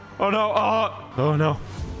severe. Oh no! Oh no!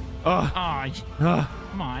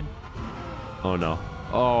 Come on. Oh no!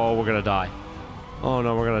 Oh, we're gonna die. Oh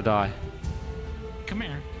no, we're gonna die. Come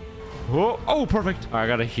here. Oh, perfect. All right, I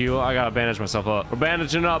gotta heal. I gotta bandage myself up. We're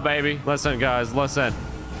bandaging up, baby. Listen, guys, listen.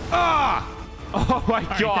 Ah! Oh my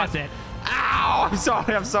God! Right, that's it. Ow!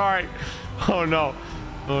 I'm sorry. Oh no!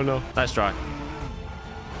 Nice try.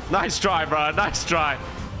 Nice try, bro. Nice try.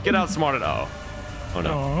 Get outsmarted. Oh no.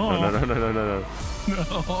 No.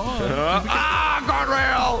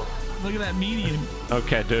 Guardrail! Look at that median.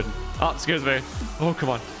 Okay, dude. Oh, excuse me. Oh, come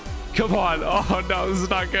on. Oh no, this is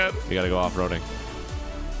not good. We gotta go off-roading.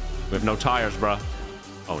 We have no tires, bro.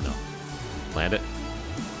 Oh no. Land it.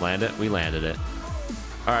 We landed it.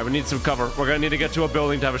 All right, we need some cover. We're gonna need to get to a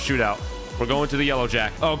building to have a shootout. We're going to the Yellow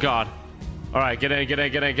Jack. Oh God. All right, get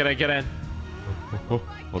in. Oh,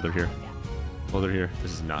 they're here.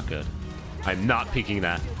 This is not good. I'm not peeking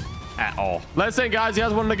that at all. Listen, guys, you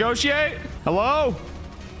guys want to negotiate? Hello?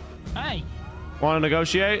 Hey. Want to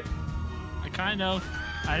negotiate? I kind of.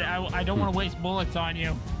 I don't want to waste bullets on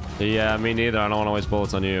you. Yeah, me neither. I don't want to waste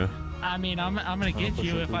bullets on you. I mean, I'm gonna get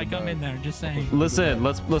you if I come in there. Just saying. Listen,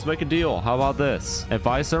 let's make a deal. How about this? If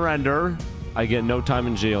I surrender, I get no time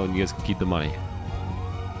in jail, and you guys can keep the money.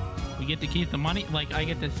 We get to keep the money, like I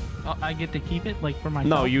get to keep it, like for myself.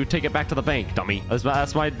 No, you take it back to the bank, dummy.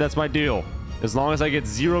 That's my deal. As long as I get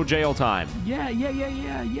 0 jail time. Yeah.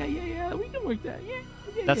 We can work that. Yeah.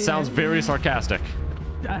 That sounds very sarcastic.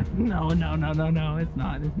 No. It's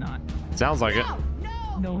not. Sounds like it.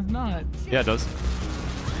 No, it's not. Yeah, it does.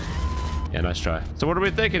 Yeah, nice try. So what are we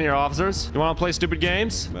thinking here, officers? You want to play stupid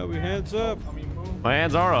games? Maybe hands up. My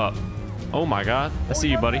hands are up. Oh my God. I see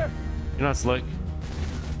you, buddy. You're not slick.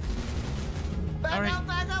 All right,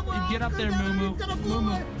 get up there, Moo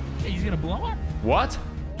Moo. He's gonna blow up. What?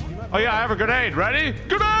 Oh yeah, I have a grenade. Ready?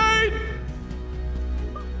 Grenade!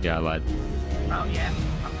 Yeah, I lied. Oh yeah,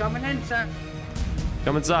 I'm coming in, sir.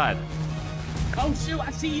 Come inside. Oh shoot,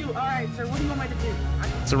 I see you. All right, sir. What do you want me to do?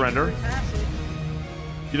 Surrender.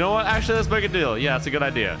 You know what? Actually, let's make a deal. Yeah, it's a good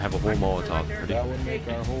idea. Have a whole Molotov. Ready? That would make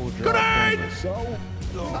our whole job. Grenade!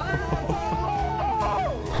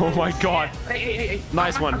 Oh my God. Hey.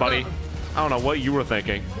 Nice one, buddy. I don't know what you were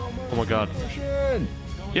thinking. Oh my God.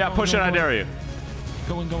 Yeah, push it. I dare you.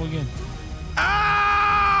 Go in.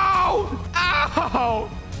 Ow! Ow!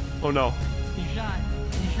 Oh no. He shot.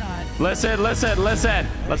 Listen.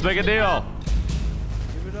 Let's make a deal.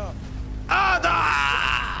 Give it up.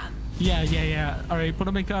 Yeah. All right, put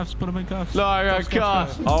him in cuffs. No, I got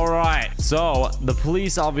cuffs. All right. So the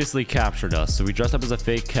police obviously captured us. So we dressed up as a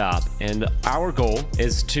fake cop. And our goal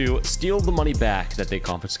is to steal the money back that they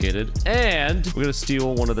confiscated. And we're going to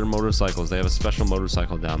steal one of their motorcycles. They have a special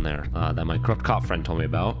motorcycle down there that my corrupt cop friend told me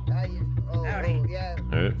about. Howdy. Yeah.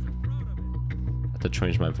 All right. I have to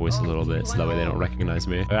change my voice a little bit so that way they don't recognize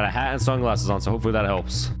me. I got a hat and sunglasses on, so hopefully that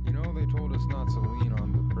helps. You know, they told us not to lean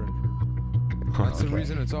on the printer. That's the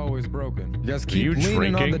reason it's always broken. You guys keep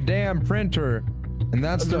leaning on the damn printer, and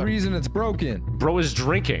that's the reason it's broken. Bro is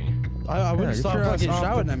drinking. I wouldn't stop fucking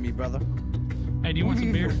shouting at me, brother. Hey, do you want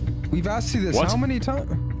some beer? We've asked you this how many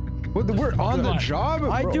times? We're on the job.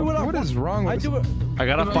 Bro. I do what is wrong with us? I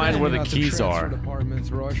gotta find where the keys are. Departments,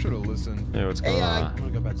 bro. I should have listened. Hey, what's going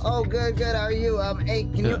on? Oh, good. How are you? Hey,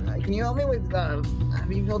 can you help me with have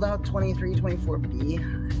you filled out 2324B?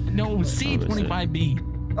 No, C25B.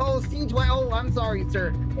 Oh, C20. Oh, I'm sorry,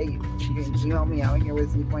 sir. Hey, can you help me out here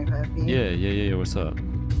with C25B? Yeah. What's up?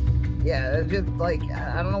 Yeah, it's just like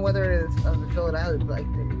I don't know whether it's to fill it out. It's like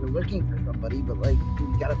we're looking for somebody, but like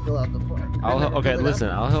we gotta fill out the form. Okay, listen.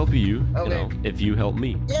 I'll help you. Okay. You know, if you help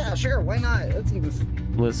me. Yeah, sure. Why not? Let's see this.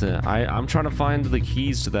 Listen, I'm trying to find the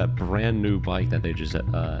keys to that brand new bike that they just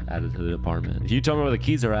added to the department. If you tell me where the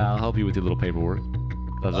keys are at, I'll help you with your little paperwork.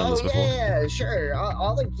 I've done this before. Yeah, sure.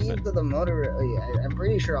 All the keys to the motor. Yeah, I'm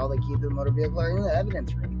pretty sure all the keys to the motor vehicle are in the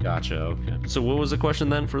evidence room. Gotcha. Okay. So what was the question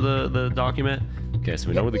then for the document? Okay, so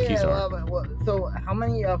we know where the keys are. So how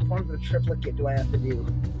many forms of triplicate do I have to do?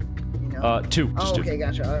 You know? 2. Just 2. Okay,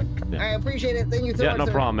 gotcha. Yeah. I appreciate it. Thank you so much. Yeah, no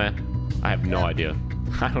sir. problem, man. I have no idea.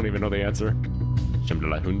 I don't even know the answer.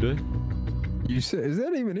 Hunde. You said, is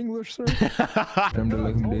that even English, sir? I'm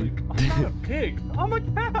not a pig. I'm a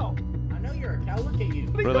cow. I know you're a cow. Look at you.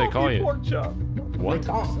 What do they call you? Pork chop. What?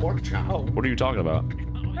 Pork chop. What are you talking about?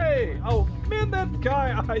 Hey, oh man, that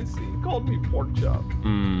guy I see called me pork chop.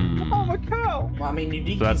 I'm a cow. Well, I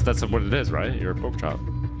mean, So that's what it is, right? You're a pork chop.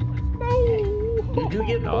 No. You do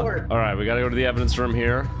get bored. All right, we gotta go to the evidence room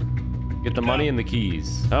here. Get the money and the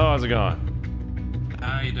keys. Oh, how's it going?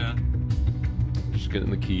 How you doing? Just getting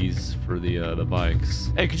the keys for the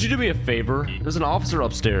bikes. Hey, could you do me a favor? There's an officer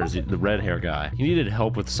upstairs, the red hair guy. He needed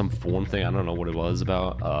help with some form thing. I don't know what it was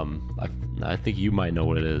about. I think you might know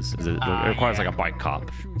what it is. It requires like a bike cop.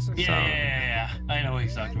 Yeah. I know what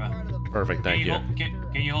he's talking about. Perfect, thank you.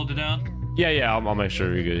 Can you hold it down? Yeah, I'll make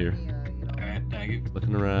sure you're good here. All right, thank you. Just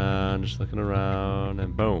looking around,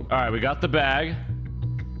 and boom. All right, we got the bag.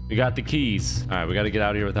 We got the keys. All right, we got to get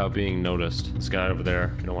out of here without being noticed. This guy over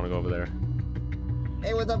there. You don't want to go over there.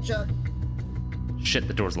 Hey, what's up, Chuck? Shit,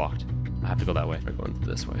 the door's locked. I have to go that way. We're going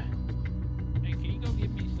this way. Hey, can you go get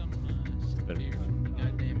me some beer?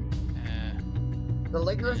 The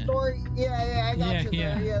liquor store? Yeah, I got you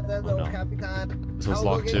there. Yeah, that's the Capitan. This one's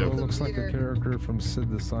locked too. It looks like a character from Sid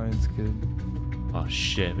the Science Kid. Oh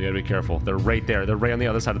shit, we gotta be careful. They're right there. They're right on the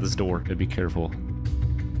other side of this door. Gotta be careful.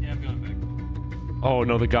 Yeah, I'm going back. Oh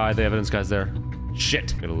no, the evidence guy's there.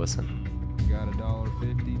 Shit. Gotta listen. You got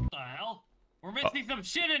 $1.50. What the hell? We're missing some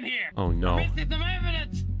shit in here. Oh no. We're missing some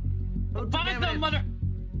evidence. Find some mother.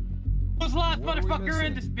 Who's the last motherfucker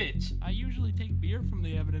in this bitch? I usually take beer from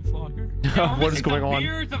the evidence locker. What is going on?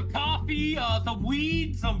 Beer, some coffee, some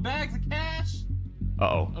weed, some bags of cash.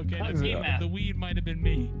 Uh-oh. Okay, the weed might have been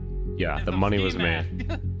me. Yeah, the money was me.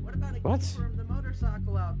 What about a What? from the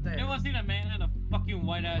motorcycle out there? Anyone seen a man in a fucking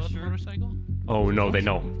white ass shirt? Motorcycle? Oh no, they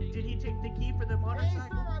know. Did he take the key for the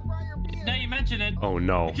motorcycle? Now you mention it. Oh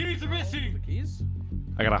no. The keys are missing. The keys?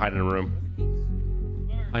 I gotta hide in a room.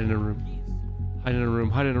 Hide in a room. Hide in a room.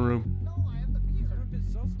 Hide in a room.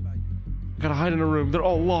 I gotta hide in a room. They're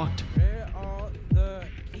all locked. Where are the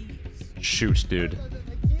keys? Shoot, dude.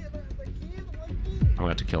 I'm gonna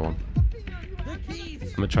have to kill him.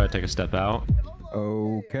 I'm gonna try to take a step out.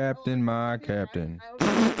 Oh, Captain, my Captain.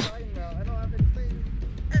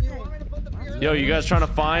 Yo, you guys trying to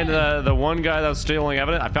find the one guy that was stealing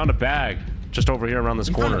evidence? I found a bag just over here around this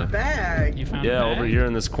corner. Found a bag? You found a Yeah, bag? over here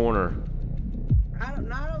in this corner. I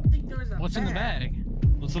don't think there was a What's bag. in the bag?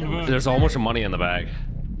 What's in the bag? There's a whole bunch of money in the bag.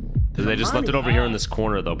 They just left it over here in this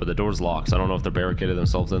corner though, but the door's locked. So I don't know if they're barricaded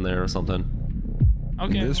themselves in there or something.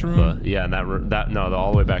 Okay. In this room? But yeah, in that room.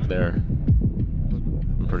 All the way back there.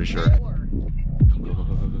 I'm pretty sure. Go.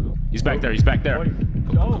 He's back there. He's back there.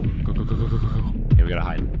 Go. Okay, we gotta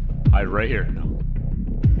hide. Hide right here. No.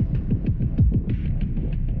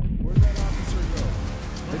 Where'd that officer go?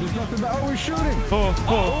 There's nothing. Oh, we're shooting. Oh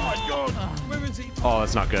my god. Oh,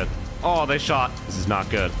 that's not good. Oh, they shot. This is not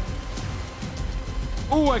good.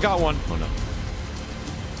 Oh, I got one. Oh no.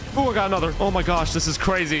 Oh, I got another. Oh my gosh, this is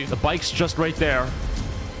crazy. The bike's just right there.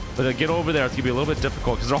 But to get over there, it's gonna be a little bit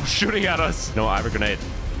difficult because they're all shooting at us. No, I have a grenade.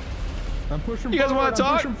 I'm pushing. You guys want to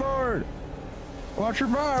talk? Pushing forward. Watch your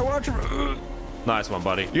fire. Watch your. Nice one,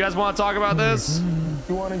 buddy. You guys want to talk about this?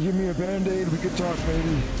 You want to give me a band-aid? We could talk, maybe.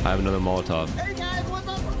 I have another Molotov. Hey guys, what's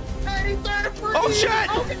up? Hey, third free. Oh shit!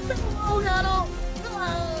 Oh god,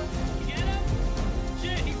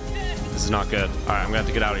 This is not good. All right, I'm gonna have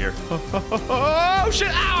to get out of here. Oh shit!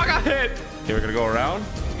 Ow! I got hit. Okay, we're gonna go around.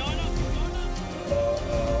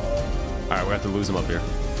 All right, we have to lose him up here.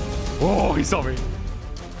 Oh, he saw me.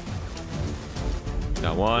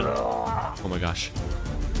 Got one. Oh my gosh.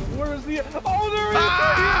 Where is the? Oh, there he is.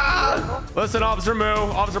 Ah! Listen, Officer Moo,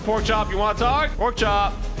 Officer Porkchop, you want to talk?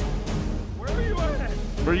 Porkchop. Where are you at?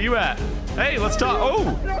 Where are you at? Hey, let's talk.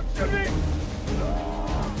 Oh.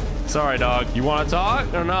 Sorry, dog. You want to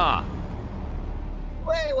talk or not?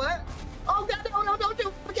 Wait, what? Oh god, no, don't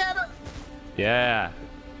you forget it. Yeah.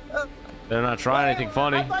 They're not trying anything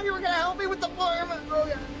funny. I thought you were gonna help me with the farm. Oh,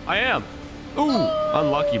 yeah. I am. Ooh,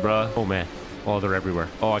 unlucky, bro. Oh man. Oh, they're everywhere.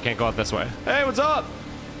 Oh, I can't go out this way. Hey, what's up?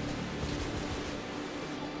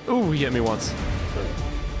 Ooh, he hit me once.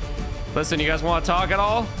 Listen, you guys want to talk at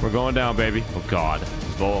all? We're going down, baby. Oh god,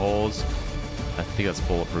 bullet holes. I think that's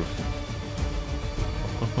bulletproof.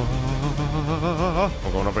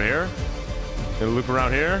 We're going over here. Gonna loop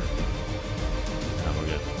around here. No, we're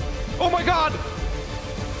good. Oh my god!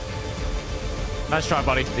 Nice try,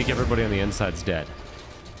 buddy. I think everybody on the inside's dead.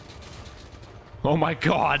 Oh my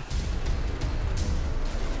god.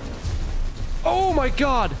 Oh my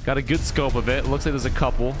god. Got a good scope of it. Looks like there's a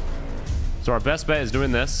couple. So our best bet is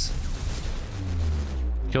doing this.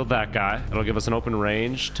 Killed that guy. It'll give us an open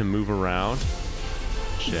range to move around.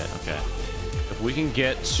 Shit, okay. If we can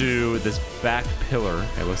get to this back pillar,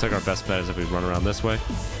 it looks like our best bet is if we run around this way.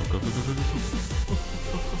 Go, go, go,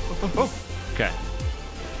 go, go, go. Okay.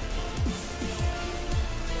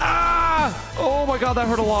 Ah! Oh my god, that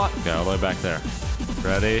hurt a lot. Okay, all the way back there.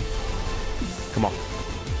 Ready? Come on.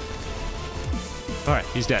 All right,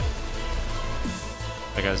 he's dead.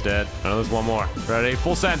 That guy's dead. I know there's one more. Ready?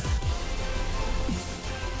 Full send.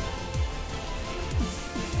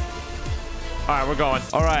 All right, we're going.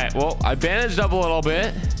 All right, well, I bandaged up a little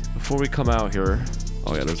bit before we come out here.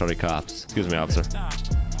 Oh yeah, there's already cops. Excuse me, officer.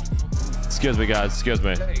 Excuse me, guys. Excuse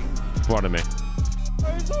me. Pardon me.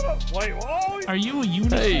 Wait, are you a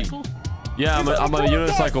unicycle? Hey. Yeah, I'm a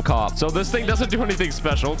unicycle cop. So this thing doesn't do anything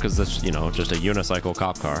special because it's, you know, just a unicycle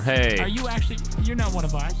cop car. Hey. Are you actually? You're not one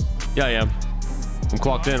of ours. Yeah, I am. I'm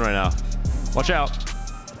clocked in right now. Watch out.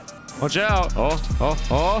 Watch out. Oh, oh,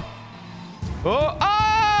 oh. Oh,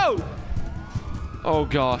 oh! Oh,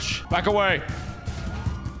 gosh. Back away.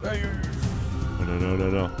 No, no, no, no,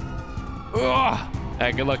 no. Ugh.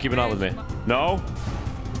 Hey, good luck keeping up with me. No?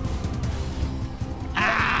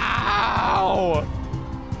 Ow!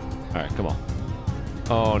 All right, come on.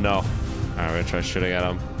 Oh, no. All right, we're gonna try shooting at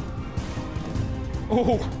him.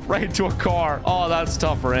 Oh, right into a car. Oh, that's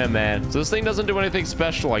tough for him, man. So this thing doesn't do anything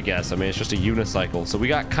special, I guess. I mean, it's just a unicycle. So we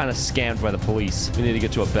got kind of scammed by the police. We need to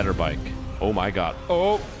get to a better bike. Oh, my God.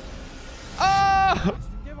 Oh. Ah!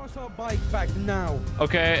 Give us our bike back now.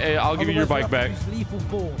 Okay, hey, I'll give you your bike back. Lethal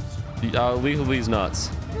force. Lethal these nuts.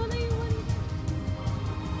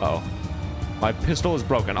 Uh-oh. My pistol is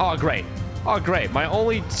broken. Oh, great. Oh, great. My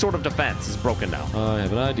only sort of defense is broken now. I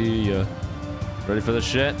have an idea. Ready for this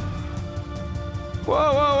shit?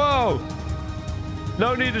 Whoa, whoa, whoa.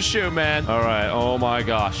 No need to shoot, man. All right. Oh, my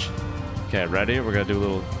gosh. Okay, ready? We're going to do a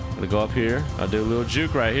little... Gonna go up here. I'll do a little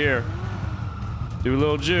juke right here. Do a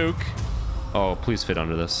little juke. Oh, please fit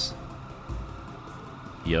under this.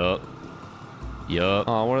 Yup. Yup.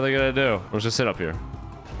 Oh, what are they going to do? Let's just sit up here.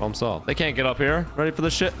 Problem solved. They can't get up here. Ready for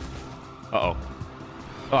this shit? Uh-oh.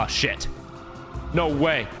 Oh, shit. No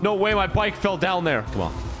way. No way my bike fell down there. Come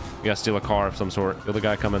on. We gotta steal a car of some sort. You're the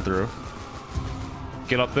guy coming through.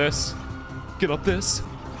 Get up this. Get up this.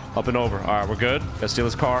 Up and over. All right, we're good. Gotta steal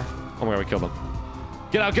his car. Oh my god, we killed him.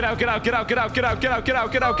 Get out, get out, get out, get out, get out, get out, get out, get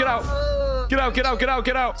out, get out, get out. Get out, get out, get out,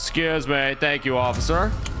 get out. Excuse me. Thank you,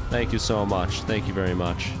 officer. Thank you so much. Thank you very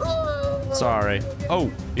much. Sorry.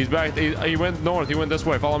 Oh, he's back. He went north. He went this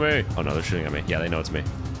way. Follow me. Oh no, they're shooting at me. Yeah, they know it's me.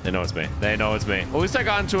 They know it's me. They know it's me. Well, at least I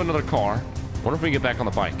got into another car. Wonder if we can get back on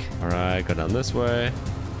the bike. All right, go down this way.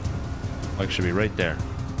 Bike should be right there.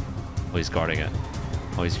 Oh, he's guarding it.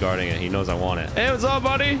 Oh, he's guarding it. He knows I want it. Hey, what's up,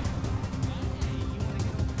 buddy?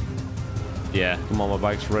 Yeah, come on, my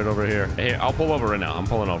bike's right over here. Hey, I'll pull over right now. I'm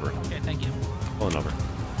pulling over. Okay, thank you. Pulling over.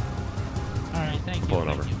 right, thank you. Pulling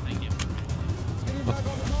over. Thank you.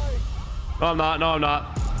 No, I'm not. No, I'm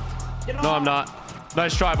not. No, I'm not.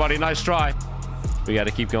 Nice try, buddy. Nice try. We got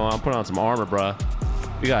to keep going. I'm putting on some armor, bruh.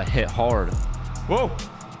 We got hit hard. Whoa.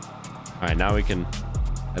 All right, now we can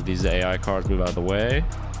have these AI cars move out of the way.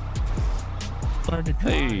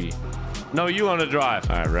 Hey. No, you want to drive.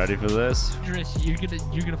 All right, ready for this? Driss,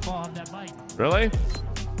 you're gonna fall off that bike. Really?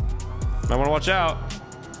 I want to watch out.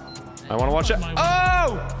 I want to watch out.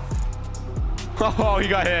 Oh! Oh, you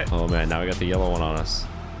got hit. Oh, man. Now we got the yellow one on us.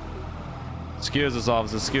 Excuse us,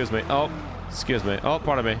 officer. Excuse me. Oh, excuse me. Oh,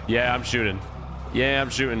 pardon me. Yeah, I'm shooting. Yeah, I'm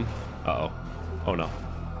shooting. Uh-oh. Oh, no.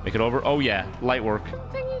 Make it over. Oh, yeah. Light work.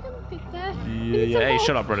 Yeah. Hey,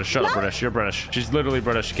 shut up, British. Shut up, British. You're British. She's literally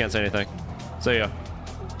British. She can't say anything. See ya.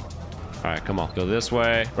 All right, come on. Go this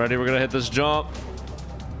way. Ready? We're going to hit this jump.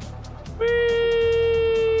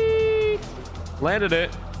 Whee! Landed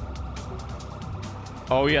it.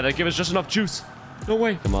 Oh, yeah. They give us just enough juice. No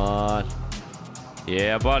way. Come on.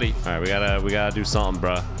 Yeah, buddy. All right, we gotta do something,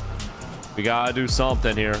 bruh. We gotta do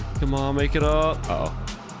something here. Come on, make it up. Uh-oh.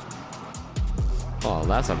 Oh,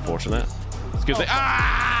 that's unfortunate. Excuse me.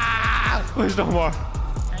 Ah! Please, no more.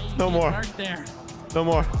 Hey, no more. There. No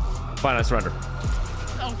more. Fine, I surrender.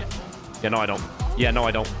 Okay. Yeah, no, I don't. Yeah, no,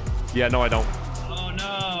 I don't. Yeah, no, I don't. Oh,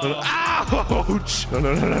 no. Ouch! No,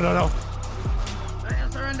 no, no, no, no, no. I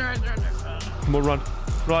surrender. Come on, run.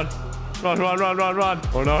 Run. Run, run, run, run, run.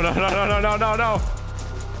 Oh, no, no, no, no, no, no, no, no.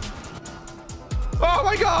 Oh,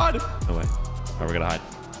 my God. No way. All right, we're going to hide.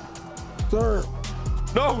 Sir.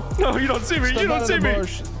 No, no, you don't see me. You don't see me.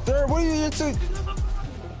 Sir, what are you saying?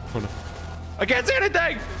 Oh, no. I can't see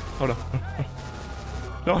anything. Oh, no.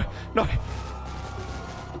 No, no.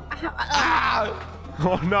 Ah!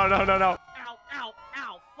 Oh, no, no, no, no.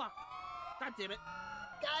 Ow, fuck. God damn it.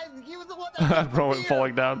 Guys, he was the one that Bro went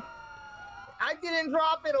falling down. I didn't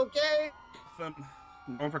drop it, okay? Going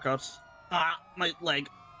for cuffs. My leg.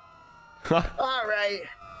 All right.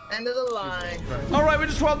 End of the line. All right, we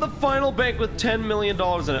just robbed the final bank with $10 million in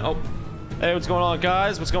it. Oh, hey, what's going on,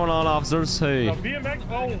 guys? What's going on, officers? Hey. BMX?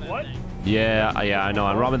 Oh, what? Yeah, I know.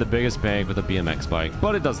 I'm robbing the biggest bank with a BMX bike,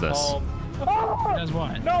 but it does this. Does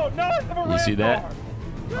what? No, I have a ramp You see that?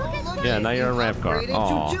 car. Yeah, now you're a ramp car.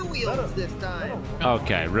 Oh. Two wheels this time.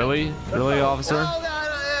 Okay, really? Really, officer? Oh, God,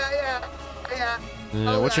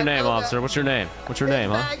 yeah. What's your name, officer? What's your name? What's your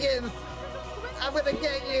name, huh? Baggins. I'm gonna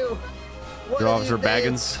get you. You're Officer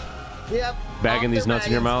Baggins? Yep. Bagging these nuts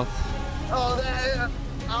in your mouth? Oh,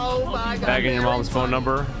 my God. Bagging your mom's phone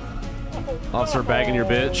number? Officer bagging your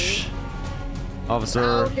bitch?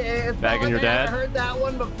 Officer bagging your dad? I heard that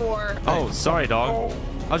one before. Oh, sorry, dog.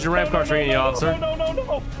 How's your ramp car treating you, officer?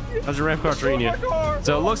 No. How's your ramp car treating you?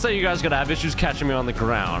 So it looks like you guys are gonna have issues catching me on the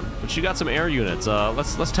ground, but you got some air units.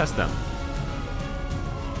 Let's test them.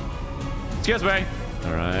 Excuse me.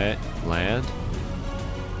 All right, land.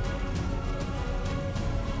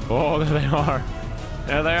 Oh, there they are.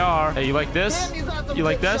 There they are. Hey, you like this? Damn, you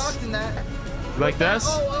like this? You like this?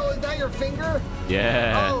 Oh, is that your finger?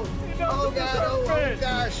 Yeah. Oh, God. Oh,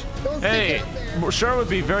 gosh. Don't hey, sure would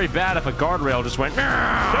be very bad if a guardrail just went.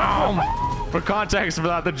 For context for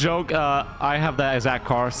that, the joke, I have that exact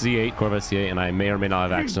car, C8, Corvette C8, and I may or may not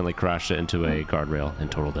have accidentally crashed it into a guardrail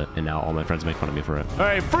and totaled it, and now all my friends make fun of me for it.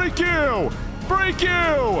 Hey, freak you! Freak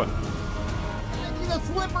you!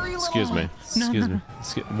 Excuse me. Excuse me.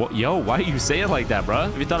 What, yo, why do you say it like that, bruh?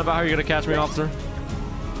 Have you thought about how you're gonna catch me, officer?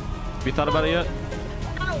 Have you thought about it yet?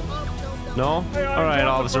 No? Hey, all right,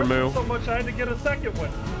 Officer Moo. So much I had to get a second one.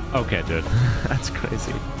 Okay, dude. That's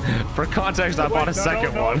crazy. For context, I bought a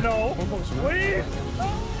second one. No, please.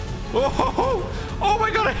 Oh my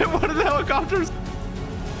God, I hit one of the helicopters.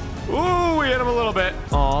 Ooh, we hit him a little bit.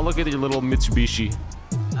 Oh, look at your little Mitsubishi.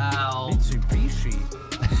 Ow. Mitsubishi?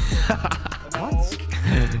 What?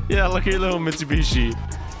 Yeah, look at your little Mitsubishi.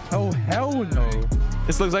 Oh, hell no.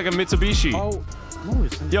 This looks like a Mitsubishi. Oh, no,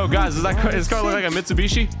 yo, guys, does his car look like a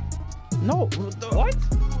Mitsubishi? No. What?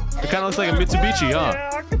 It kind of looks like a Mitsubishi, huh?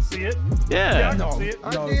 Yeah, I can see it. Yeah. I can see it.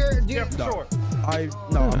 No. Yeah, for sure. I'm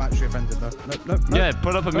actually offended though. No. Yeah,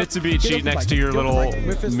 put up a Mitsubishi next to your little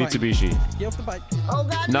Mitsubishi. Get off the bike. Oh,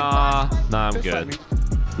 God. Nah, I'm good.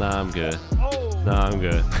 Nah, I'm good. Nah, I'm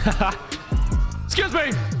good. Excuse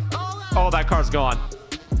me. Oh, that car's gone.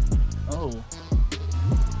 Oh.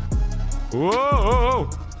 Whoa.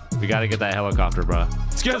 We gotta get that helicopter, bro.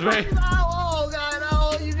 Excuse me. Oh, God.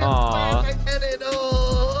 Oh, you just it.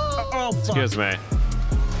 Oh, excuse me.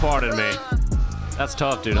 Pardon me. That's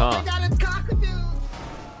tough, dude, huh?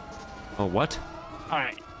 Oh, what? All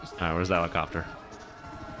right. Where's the helicopter?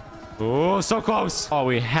 Oh, so close. Oh,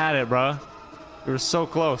 we had it, bro. We were so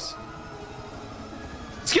close.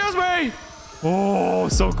 Excuse me. Oh,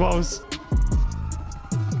 so close.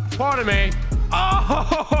 Pardon me.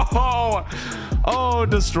 Oh,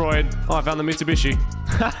 destroyed. Oh, I found the Mitsubishi.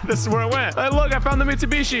 This is where it went. Hey, look, I found the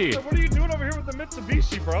Mitsubishi. What are you doing over here with the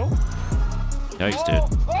Mitsubishi, bro? Yikes, dude.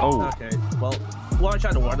 Oh. Okay, well, I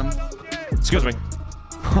tried to warn them. Excuse me.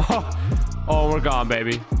 Oh, we're gone,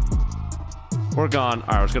 baby. We're gone. All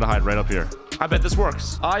right, we're just gonna hide right up here. I bet this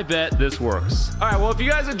works. I bet this works. All right, well, if you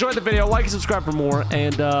guys enjoyed the video, like and subscribe for more,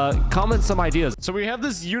 and comment some ideas. So we have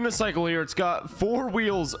this unicycle here. It's got 4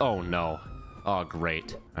 wheels. Oh, no. Oh,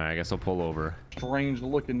 great. All right, I guess I'll pull over. Strange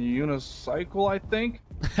looking unicycle, I think.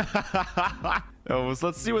 Oh, so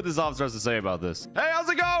let's see what this officer has to say about this. Hey, how's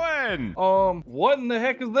it going? What in the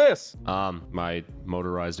heck is this? My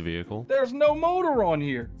motorized vehicle. There's no motor on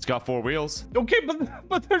here. It's got 4 wheels. Okay,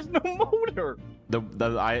 but there's no motor.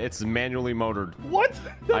 It's manually motored. What?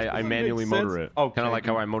 I manually motor it. Okay. Kind of like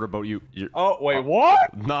how I motorboat you. Oh, wait,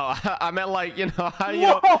 what? No, I meant like, you know, how you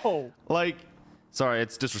Whoa! like, sorry,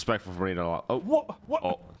 it's disrespectful for me to allow. Oh. What?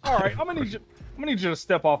 Oh. All right, I'm gonna need you to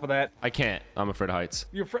step off of that. I can't. I'm afraid of heights.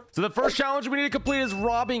 You're So the first challenge we need to complete is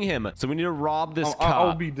robbing him. So we need to rob this cop.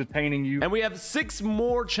 I'll be detaining you. And we have 6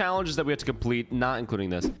 more challenges that we have to complete, not including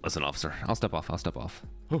this. Listen, officer, I'll step off.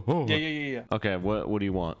 Yeah. Okay, what do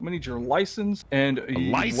you want? I'm gonna need your license and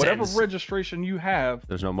whatever registration you have.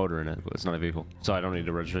 There's no motor in it. It's not a vehicle. So I don't need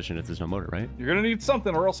a registration if there's no motor, right? You're gonna need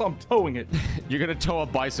something or else I'm towing it. You're gonna tow a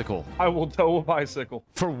bicycle. I will tow a bicycle.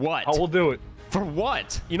 For what? I will do it. For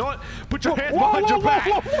what? You know what? Put your hands behind your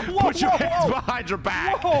back. Put your hands behind your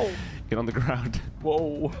back. Get on the ground.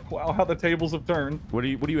 Whoa! Wow, how the tables have turned. What do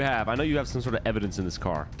you have? I know you have some sort of evidence in this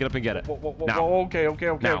car. Get up and get it. Now. Okay.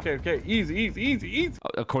 Easy.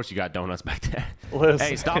 Of course you got donuts back there. Listen.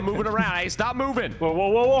 Hey, stop moving around. Hey, stop moving. Whoa.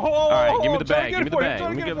 All right, give me the bag. Give me the bag.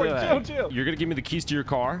 You're gonna give me the keys to your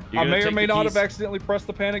car. I may or may not have accidentally pressed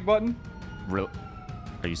the panic button. Really?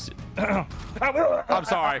 Are you? I'm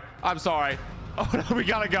sorry. Oh no, we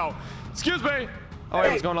gotta go. Excuse me. Oh,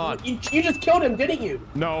 wait, what's going on? You just killed him, didn't you?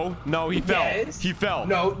 No, he fell. Yes. He fell.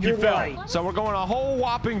 No, you're he fell. lying. So we're going a whole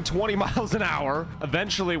whopping 20 miles an hour.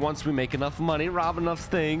 Eventually, once we make enough money, rob enough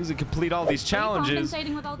things, and complete all these challenges,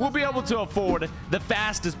 we'll be able to afford the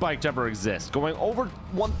fastest bike to ever exist, going over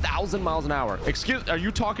 1,000 miles an hour. Are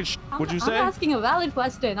you talking What'd you say? I'm asking a valid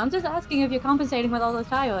question. I'm just asking if you're compensating with all those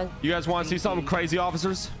tires. You guys want to see something crazy,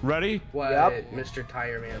 officers? Ready? What, Mr.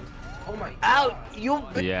 Tire Man? Oh my God.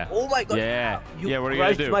 Yeah. Oh my God. Yeah. What are you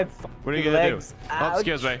gonna do? What are you gonna do? Oh,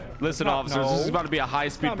 excuse me. Listen, officers, this is about to be a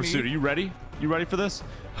high-speed pursuit. Are you ready? You ready for this?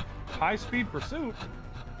 High-speed pursuit?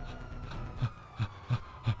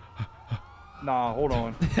 Nah, hold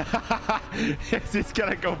on. It's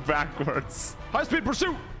gonna go backwards. High-speed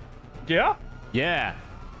pursuit. Yeah? Yeah.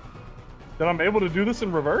 Then I'm able to do this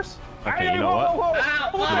in reverse? Okay, you know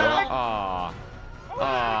what?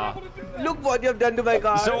 Look what you have done to my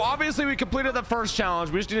car. So obviously we completed the first challenge.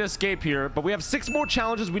 We just need to escape here, but we have 6 more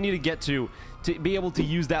challenges we need to get to be able to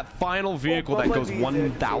use that final vehicle that goes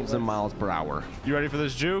 1,000 miles per hour. You ready for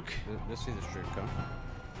this, Juke? Let's see this juke come.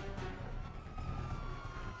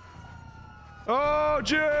 Oh,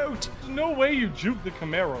 juked! There's no way you juked the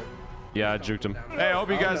Camaro. Yeah, I juked him. Hey, I hope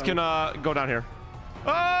you guys can go down here.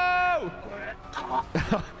 Oh!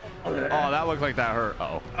 Oh, that looked like that hurt.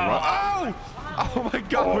 Oh! Oh my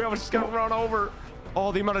God, we almost got run over.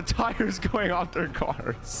 Oh, the amount of tires going off their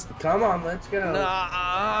cars. Come on, let's go. Nah,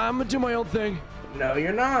 I'm gonna do my own thing. No,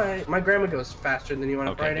 you're not. My grandma goes faster than you on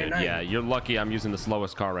a Friday night. Yeah, you're lucky I'm using the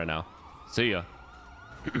slowest car right now. See ya.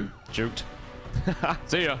 Juked.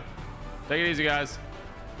 See ya. Take it easy, guys.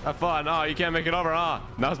 Have fun. Oh, you can't make it over, huh?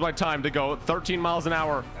 Now's my time to go 13 miles an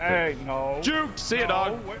hour. Hey, no. Juked. See ya,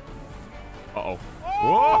 dog. Uh-oh.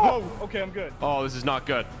 Whoa! Okay, I'm good. Oh, this is not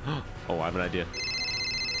good. Oh, I have an idea.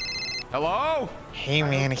 Hello? Hey,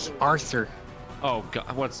 man, it's Arthur. Oh,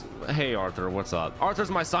 God, hey, Arthur, what's up? Arthur's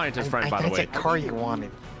my scientist friend, by the way. I got that car you wanted.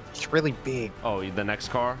 It's really big. Oh, the next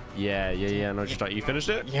car? Yeah, I know what you're talking. You finished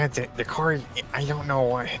it? Yeah, the car, I don't know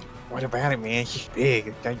what about it, man. It's just big.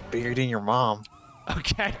 It's like bigger than your mom.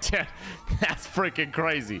 Okay, dude. That's freaking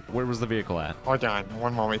crazy. Where was the vehicle at? Hold on,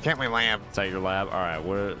 one moment. It's at my lab. It's at your lab? All right,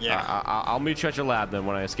 yeah. I'll meet you at your lab then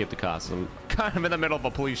when I escape the cops. I'm kind of in the middle of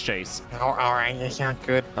a police chase. Oh, all right, that sounds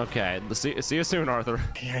good. Okay, see you soon, Arthur.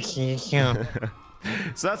 Yeah, see you soon.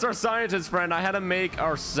 So that's our scientist friend. I had to make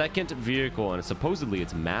our second vehicle, and supposedly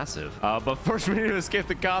it's massive. But first we need to escape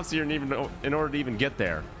the cops here in order to even get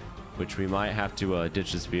there, which we might have to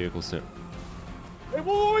ditch this vehicle soon. Hey,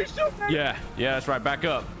 boy, shoot me! Yeah, that's right. Back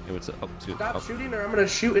up. Hey, Stop shooting or I'm gonna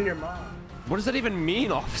shoot in your mom. What does that even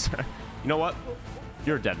mean, officer? You know what?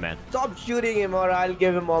 You're a dead man. Stop shooting him or I'll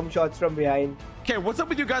give him mom shots from behind. Okay, what's up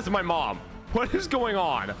with you guys and my mom? What is going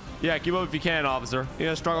on? Yeah, keep up if you can, officer. You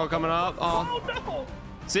got a struggle coming up? Oh, no.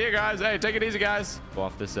 See you guys. Hey, take it easy, guys. Go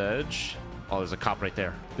off this edge. Oh, there's a cop right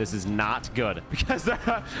there. This is not good because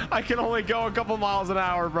I can only go a couple miles an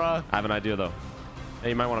hour, bruh. I have an idea, though. Hey,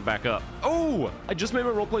 you might want to back up. Oh, I just made my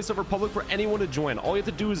roleplay server public for anyone to join. All you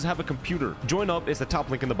have to do is have a computer. Join up is the top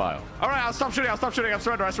link in the bio. All right, I'll stop shooting. I'll stop shooting. I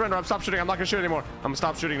surrender. I'm stop shooting. I'm not going to shoot anymore. I'm going to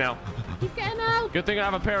stop shooting now. He's getting out. Good thing I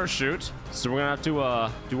have a parachute. So we're going to have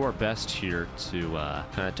to do our best here to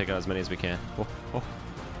kind of take out as many as we can. Oh.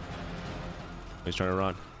 He's trying to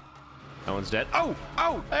run. That one's dead. Oh,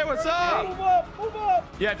 hey, what's up? Move up.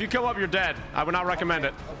 Yeah, if you come up, you're dead. I would not recommend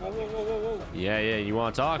it. Whoa. Yeah, you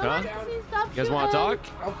want to talk, huh? You guys want to talk?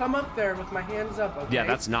 I'll come up there with my hands up, okay? Yeah,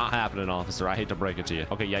 that's not happening, officer. I hate to break it to you.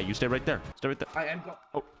 Okay, yeah, you stay right there. Stay right there. I am going.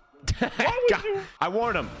 Oh. God, I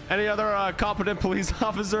warned him. Any other competent police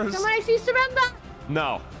officers? Come on, I see surrender.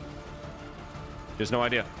 No. There's no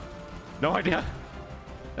idea. No idea.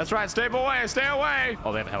 That's right. Stay away. Stay away.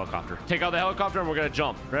 Oh, they have a helicopter. Take out the helicopter and we're going to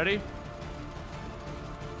jump. Ready?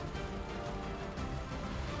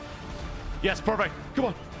 Yes, perfect. Come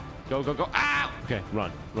on. Go. Ow! Okay,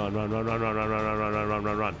 run.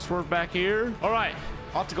 Swerve back here. All right.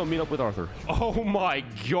 I'll have to go meet up with Arthur. Oh my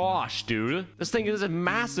gosh, dude. This thing is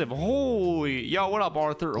massive. Holy. Yo, what up,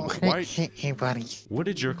 Arthur? Hey, buddy. Where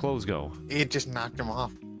did your clothes go? It just knocked him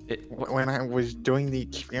off. When I was doing the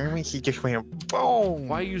experiment, he just went boom.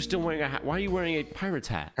 Why are you still wearing a hat? Why are you wearing a pirate's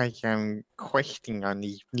hat? I'm questing on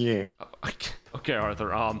the Okay,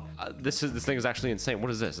 Arthur. This thing is actually insane.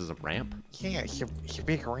 What is this? Is it a ramp? Yeah, it's a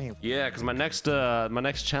big ramp. Yeah, because my next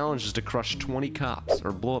challenge is to crush 20 cops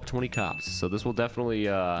or blow up 20 cops. So this will definitely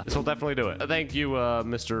do it. Thank you,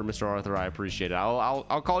 Mr. Arthur. I appreciate it.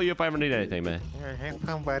 I'll call you if I ever need anything, man. Have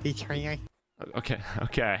fun, buddy. Okay.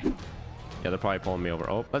 Yeah, they're probably pulling me over.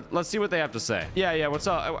 Oh, let's see what they have to say. Yeah. What's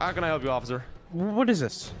up? How can I help you, officer? What is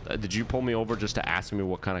this? Did you pull me over just to ask me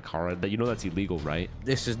what kind of car? You know that's illegal, right?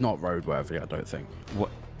 This is not roadworthy, I don't think. What?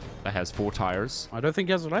 It has 4 tires. I don't think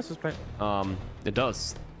it has a license plate. It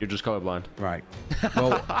does. You're just colorblind. Right.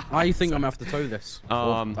 Well, I think I'm gonna have to tow this.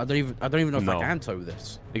 I don't even know if I can tow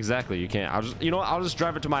this. Exactly. You can't. I'll just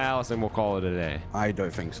drive it to my house and we'll call it a day. I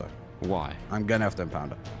don't think so. Why? I'm gonna have to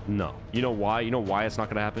impound it. No. You know why? You know why it's not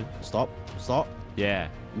gonna happen? Stop. Yeah.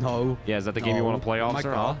 No. Yeah, is that the game you want to play,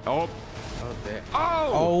 officer? Huh?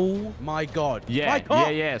 Oh, my God.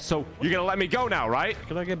 Yeah. So you're gonna let me go now, right?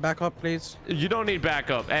 Can I get back up, please? You don't need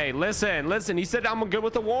backup. Hey, listen. He said I'm good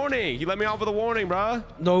with the warning. He let me off with a warning, bruh.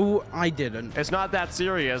 No, I didn't. It's not that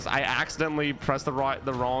serious. I accidentally pressed the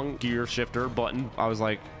wrong gear shifter button. I was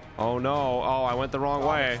like, oh no. Oh, I went the wrong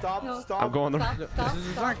way. Stop. I'm going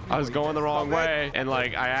I was going the wrong way, and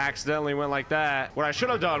like I accidentally went like that. What I should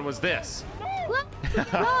have done was this.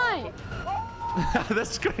 Why?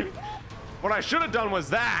 That's great. What I should have done was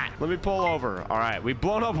that. Let me pull over. All right, we've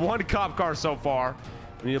blown up 1 cop car so far.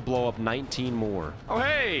 We need to blow up 19 more. Oh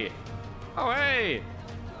hey. I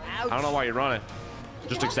don't know why you're running.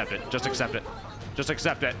 Just accept it.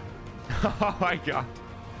 Oh my God.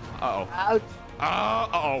 Ouch.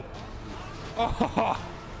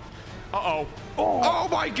 Oh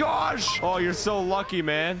my gosh. Oh, you're so lucky,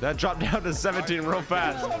 man. That dropped down to 17 real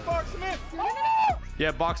fast.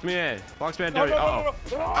 Yeah, box me in. Dirty.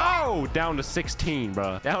 Oh, down to 16,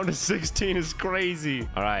 bro. Down to 16 is crazy.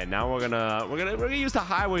 All right, now we're gonna use the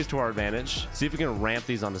highways to our advantage. See if we can ramp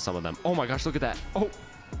these onto some of them. Oh my gosh, look at that. Oh.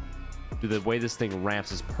 Dude, the way this thing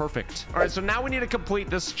ramps is perfect. All right, so now we need to complete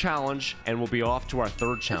this challenge, and we'll be off to our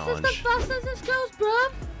 3rd challenge. This is the fastest this goes, bro.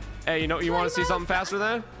 Hey, you want to see something faster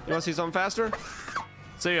then? You want to see something faster?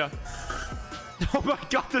 See ya. Oh my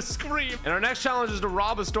God, the scream. And our next challenge is to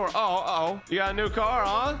rob a store. Oh. You got a new car,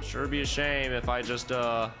 huh? Sure be a shame if I just,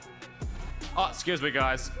 Oh, excuse me,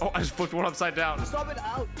 guys. Oh, I just flipped one upside down. Stop it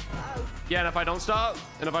out. Yeah, and if I don't stop,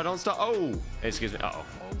 oh. Hey, excuse me. Uh-oh.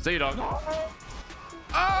 See you, dog.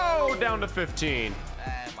 Oh, down to 15.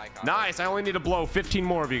 My God. Nice. I only need to blow 15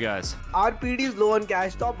 more of you guys. RPD is low on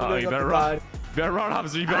cash. Stop blowing you up better the run. car. You better run,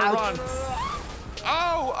 officer. You better run.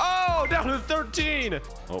 Oh, down to 13.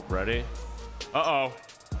 Oh, ready? Uh-oh.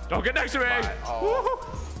 Don't get next to me.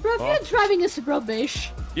 Bro, you're driving us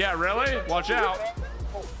rubbish. Yeah, really? Watch out.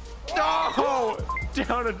 Oh,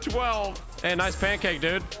 down to 12. Hey, nice pancake,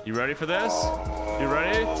 dude. You ready for this? You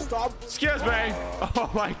ready? Stop. Excuse me. Oh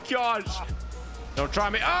my gosh. Don't try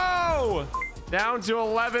me. Oh, down to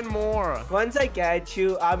 11 more. Once I catch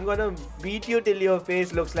you, I'm gonna beat you till your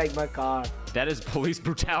face looks like my car. That is police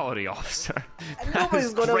brutality, officer.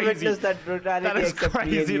 Nobody's gonna witness that brutality. That is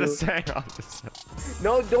crazy to say, officer.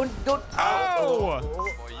 No, don't. Oh!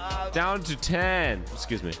 Down to 10.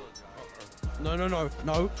 Excuse me.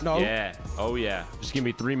 No. Yeah. Oh, yeah. Just give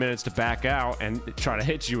me 3 minutes to back out and try to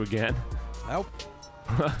hit you again. Help.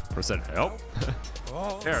 I said help.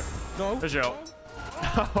 Here. No. Here's your help.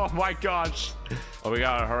 Oh, my gosh. Oh, we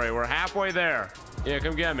gotta hurry. We're halfway there. Yeah,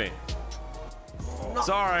 come get me. No,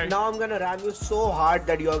 sorry. Now I'm gonna ram you so hard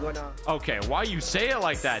that you're gonna... Okay, why you say it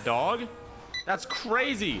like that, dog? That's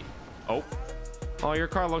crazy. Oh. Oh, your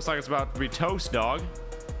car looks like it's about to be toast, dog.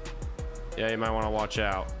 Yeah, you might want to watch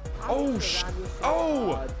out. Oh,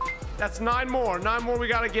 oh! That's 9 more. 9 more we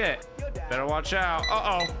gotta get. Better watch out.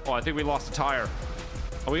 Uh-oh. Oh, I think we lost a tire.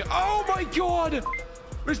 Oh my god!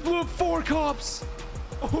 We just blew up 4 cops.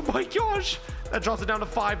 Oh my gosh. That drops it down to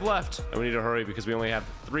 5 left. And we need to hurry because we only have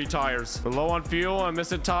 3 tires. We're low on fuel. I'm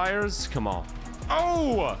missing tires. Come on.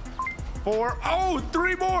 Oh! 4. Oh,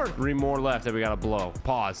 3 more. 3 more left that we gotta blow.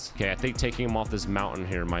 Pause. Okay, I think taking him off this mountain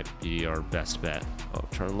here might be our best bet. Oh,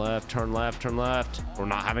 turn left, turn left, turn left. We're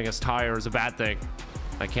not having his tire is a bad thing.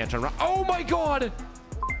 I can't turn around. Oh my god!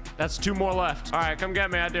 That's 2 more left. All right, come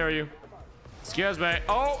get me. I dare you. Excuse me.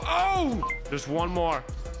 Oh! Just 1 more.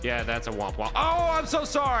 Yeah, that's a womp womp. Oh, I'm so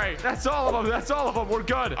sorry. That's all of them. That's all of them. We're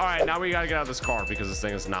good. All right, now we gotta get out of this car because this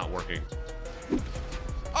thing is not working.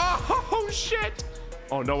 Oh, shit.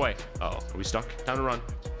 Oh, no way. Uh-oh. Are we stuck? Time to run.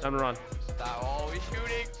 Time to run. Stop always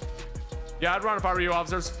shooting. Yeah, I'd run if I were you,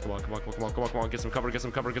 officers. Come on, come on, come on, come on, come on, come on. Get some cover, get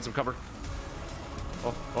some cover, get some cover.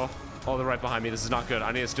 Oh, they're right behind me. This is not good.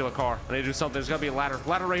 I need to steal a car. I need to do something. There's gotta be a ladder.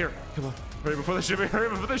 Ladder right here. Come on. Hurry before they shoot me. Hurry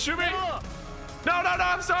before they shoot me. No,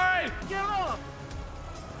 I'm sorry. Get off.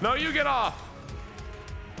 No, you get off.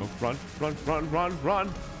 Oh, run, run, run, run,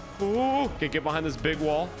 run. Ooh. Okay, get behind this big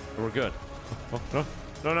wall. And we're good. Oh, no.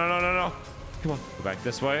 No. Come on. Go back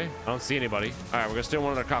this way. I don't see anybody. All right, we're gonna steal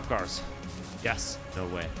one of their cop cars. Yes. No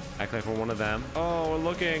way. Act like we're one of them. Oh, we're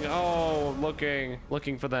looking. Oh,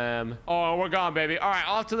 looking for them. Oh, we're gone, baby. All right,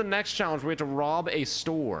 off to the next challenge. We have to rob a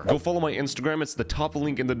store. Go follow my Instagram. It's the top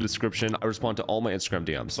link in the description. I respond to all my Instagram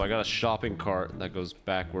DMs. So I got a shopping cart that goes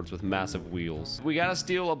backwards with massive wheels. We gotta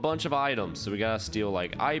steal a bunch of items. So we gotta steal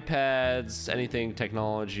like iPads, anything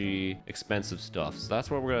technology, expensive stuff. So that's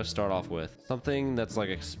what we're gonna start off with. Something that's like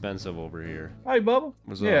expensive over here. Hey, Bubba.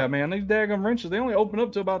 What's yeah, up? man, these daggum wrenches, they only open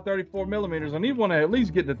up to about 34 millimeters. I need one to at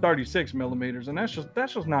least get to 36 millimeters, and that's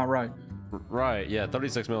just not right. Right, yeah,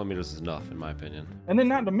 36 millimeters is enough in my opinion. And then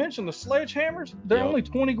not to mention the sledgehammers, they're only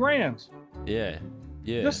 20 grams. Yeah.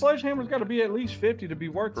 This sledgehammer's got to be at least 50 to be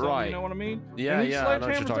worth something, you know what I mean? Yeah, and these I know what you're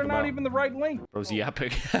sledgehammers, talking they're not about. even the right length. Bro's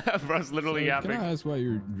yapping. Bro's literally yapping. Can I ask why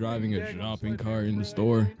you're driving a shopping car in the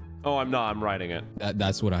store? Oh, I'm not. I'm riding it.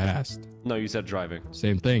 That's what I asked. No, you said driving.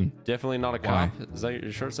 Same thing. Definitely not a cop. Is that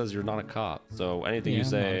your shirt says you're not a cop? So anything you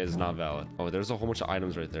say is not valid. Oh, there's a whole bunch of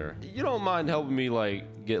items right there. You don't mind helping me like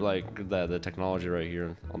get like the technology right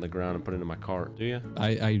here on the ground and put it in my cart, do you?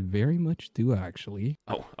 I very much do actually.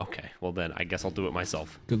 Oh, okay. Well then, I guess I'll do it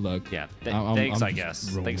myself. Good luck. Yeah. Thanks, I guess.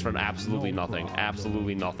 Thanks for absolutely nothing.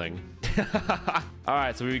 Absolutely nothing. All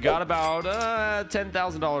right, so we got about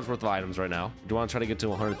 $10,000 worth of items right now. Do you want to try to get to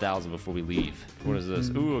 100,000 before we leave? What is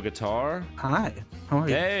this? Ooh, a guitar. Hi. How are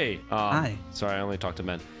you? Hey. Hi. Sorry, I only talk to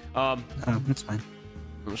men. That's fine.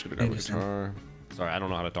 I'm just gonna grab a guitar. Sorry, I don't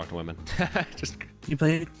know how to talk to women. Just. You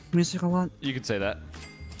play music a lot? You could say that.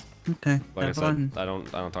 Okay. Like I said, I don't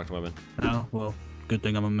talk to women. Oh well, good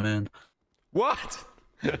thing I'm a man. What?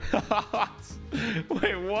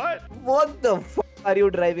 Wait, what? What the f are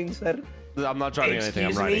you driving, sir? I'm not driving anything.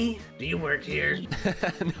 I'm riding. Me? Do you work here?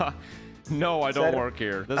 No, I don't work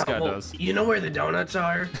here. This guy does. You know where the donuts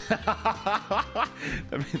are? I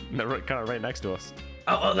mean, they're kind of right next to us.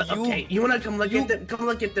 Okay. You wanna come look at them? Come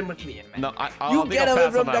look at them with me, man. No, I'll get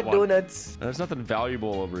away from that donuts. There's nothing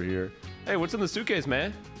valuable over here. Hey, what's in the suitcase,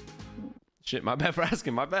 man? Shit, my bad for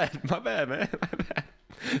asking. My bad, man. My bad.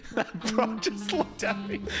 Bro just looked at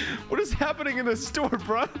me. What is happening in this store,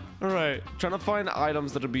 bro? All right, trying to find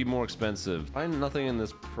items that'll be more expensive. Find nothing in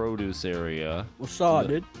this produce area. What's up,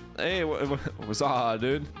 dude? Hey, what's up,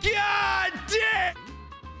 dude? God damn!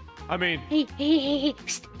 I mean... Hey.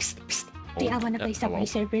 Psst, psst, psst. Do you want to play Subway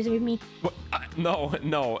Surfers with me? What? No.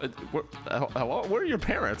 Hello? Where are your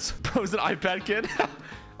parents? Bro's an iPad kid?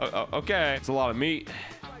 Okay. It's a lot of meat.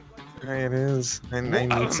 It is. I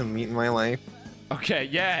need some meat in my life. Okay,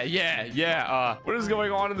 yeah. What is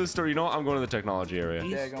going on in this store? You know what? I'm going to the technology area.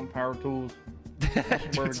 Daggone power tools.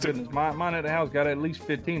 Goodness, mine at the house got at least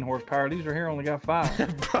 15 horsepower. These are here only got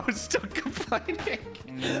 5. Bro, still complaining.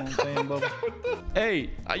 You know what I'm saying, Bubba? Hey,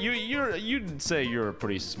 you'd say you're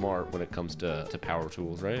pretty smart when it comes to power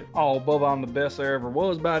tools, right? Oh, Bubba, I'm the best there ever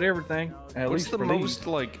was about everything. At What's least the for most these.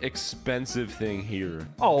 like expensive thing here?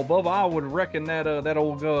 Oh, Bubba, I would reckon that that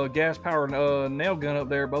old gas-powered nail gun up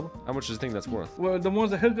there, Bubba. How much do you think that's worth? Well, the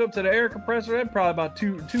ones that hook up to the air compressor, that's probably about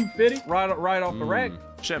 $250 right off the rack.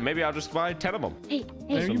 Shit, maybe I'll just buy 10 of them. Hey,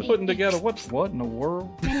 Are you putting together what in the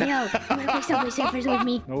world? Yo, you wanna play Subway Surfers with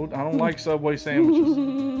me? No, I don't like Subway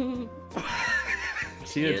sandwiches.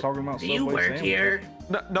 See, it's talking about Subway Do you work sandwiches. here?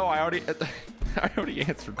 No, I already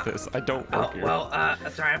answered this. I don't work here. Well,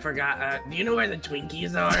 sorry, I forgot. Do you know where the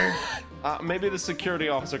Twinkies are? Maybe the security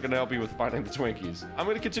officer can help you with finding the Twinkies. I'm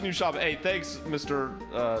gonna continue shopping. Hey, thanks, Mr.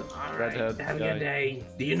 Redhead. Have a good day.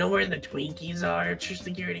 Do you know where the Twinkies are, Mr.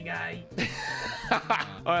 Security Guy?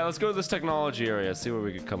 All right, let's go to this technology area. See what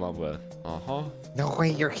we can come up with. No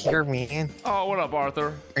way you're here, man. Oh, what up,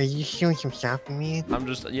 Arthur? Are you doing some shopping, man?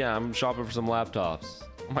 I'm shopping for some laptops.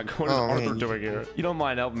 Oh my God, what is Arthur doing here? You don't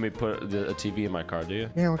mind helping me put a TV in my car, do you?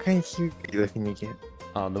 Yeah, what kind of TV are you looking to get?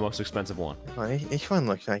 The most expensive one. Oh, this one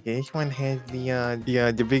looks like it. This one has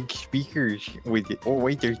the big speakers with it. Oh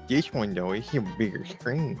wait, there's this one though. It's a bigger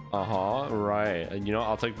screen. Right. And you know,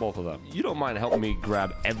 I'll take both of them. You don't mind helping me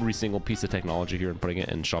grab every single piece of technology here and putting it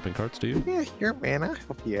in shopping carts, do you? Yeah, sure, man. I'll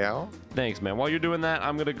help you out. Thanks, man. While you're doing that,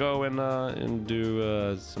 I'm gonna go and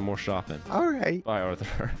do some more shopping. All right. Bye,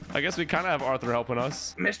 Arthur. I guess we kind of have Arthur helping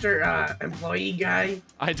us. Mr. Employee Guy?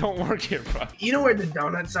 I don't work here, bro. You know where the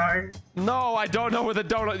donuts are? No, I don't know where the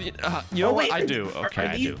donut. You know what? I do. Okay,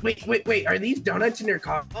 I do. Wait. Are these donuts in your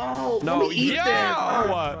car? Oh, no. let me eat them.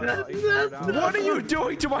 What are you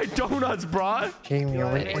doing to my donuts, bro? Jamie,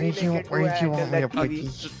 where did you want me to put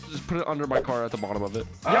these? Just put it under my car at the bottom of it.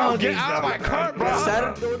 Oh, Yo, get out of my car, bro!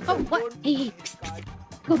 Oh, what? Hey, psst, psst.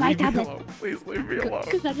 Go buy a tablet. Please leave me alone.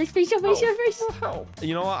 Go, let's play Subway Surfers. Help.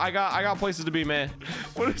 You know what? I got places to be, man.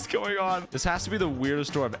 What is going on? This has to be the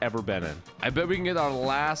weirdest store I've ever been in. I bet we can get our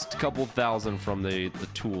last couple thousand from the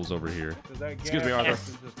tools over here. Excuse me, Arthur.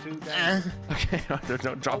 Okay, Arthur,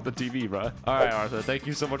 don't drop the TV, bro. All right, Arthur. Thank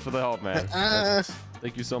you so much for the help, man.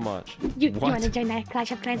 Thank you so much. You want to join that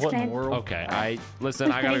Clash of Clans clan? Okay,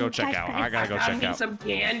 listen, I gotta go check out. I gotta go check out. Some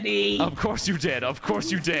candy. Of course you did. Of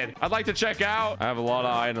course you did. I'd like to check out. I have a lot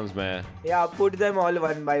of items, man. Yeah, put them all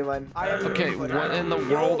one by one. Okay, what in the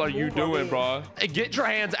world are you doing, bro? Hey, get your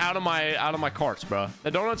hands out of my carts, bro. The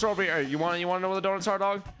donuts are over here. You want to know where the donuts are,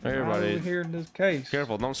 dog? Hey, buddy. Here in this case.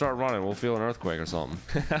 Careful, don't start running. We'll feel an earthquake or something.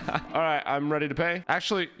 All right, I'm ready to pay.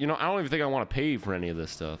 Actually, you know, I don't even think I want to pay for any of this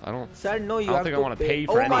stuff. I don't. Sir, no, you I don't think I want to pay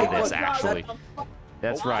for any of this. God. Actually.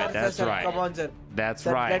 That's right. That's right. Come on, sir. That's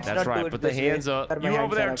Sir, right. let's That's not do right. it Put the this way. hands up. Sir, my You over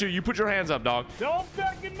hands there are up. too. You put your hands up, dog.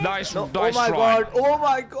 Nice No, try. oh my God. Oh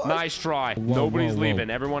my God. Nice try. Nobody's leaving.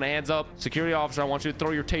 Everyone hands up. Security officer, I want you to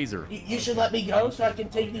throw your taser. You should let me go so I can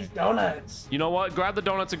take these donuts. You know what? Grab the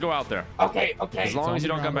donuts and go out there. Okay. As long as you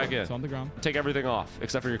don't come back in. It's on the ground. Take everything off,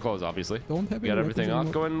 except for your clothes, obviously. Don't have You got any everything weapons off.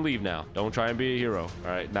 anymore. Go ahead and leave now. Don't try and be a hero.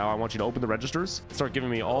 All right, now I want you to open the registers. Start giving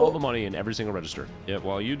me all the money in every single register. Yeah,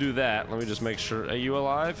 while you do that, let me just make sure. Are you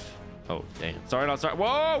alive? Oh, damn. Sorry, not sorry.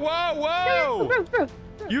 Whoa, whoa, whoa!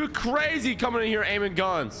 You crazy coming in here aiming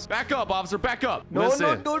guns. Back up, officer, back up. No,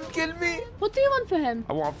 Listen. don't kill me. What do you want for him?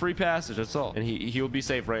 I want free passage, that's all. And he'll be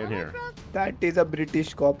safe right in here. That is a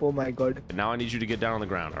British cop. Oh my God. And now I need you to get down on the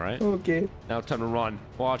ground, all right? Okay. Now it's time to run.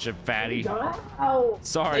 Watch it, fatty. Oh.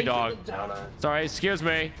 Sorry, dog. Sorry, excuse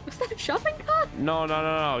me. Was that a shopping cart?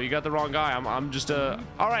 No. You got the wrong guy. I'm just All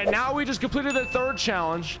right, now we just completed the third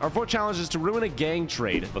challenge. Our fourth challenge is to ruin a gang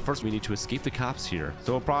trade. But first, we need to escape the cops here.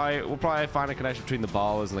 So we'll probably find a connection between the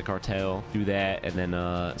Ballas and the cartel. Do that and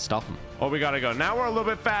then stop them. Oh, we gotta go. Now we're a little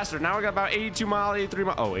bit faster. Now we got about 82 miles, 83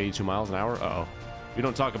 miles. Oh, 82 miles an hour. Uh-oh. We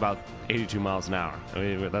don't talk about 82 miles an hour. I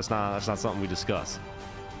mean, that's not something we discuss.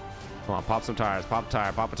 Come on, pop some tires. Pop a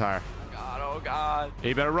tire. Pop a tire. Oh God. Hey,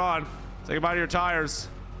 you better run. Say goodbye to your tires.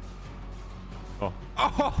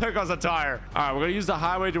 Oh, there goes a tire. All right, we're gonna use the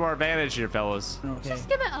highway to our advantage here, fellas. Okay. Just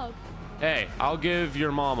give it up. Hey, I'll give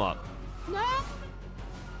your mom up. No.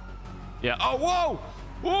 Yeah. Oh, whoa!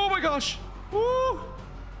 Oh my gosh! Woo! Oh.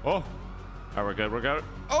 All right, we're good. We're good.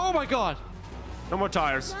 Oh my God! No more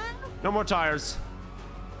tires. No more tires.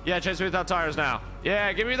 Yeah, chase me without tires now.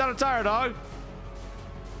 Yeah, give me without a tire, dog.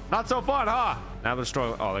 Not so fun, huh? Now they're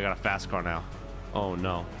struggling. Oh, they got a fast car now. Oh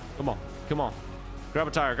no. Come on. Come on. Grab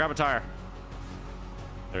a tire. Grab a tire.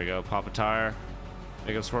 There we go. Pop a tire.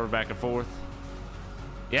 Make him swerve back and forth.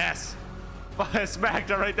 Yes. I smacked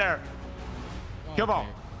it right there. Come on.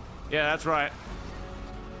 Yeah, that's right.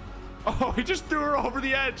 Oh, he just threw her over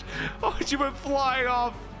the edge. Oh, she went flying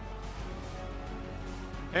off.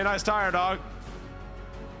 Hey, nice tire, dog.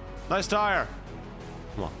 Nice tire.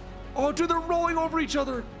 Come on. Oh, dude, they're rolling over each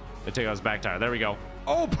other. They take out his back tire. There we go.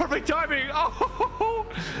 Oh, perfect timing. Oh,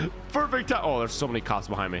 perfect time. Oh, there's so many cops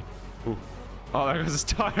behind me. Ooh. Oh, there goes his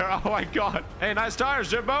tire. Oh, my God. Hey, nice tires,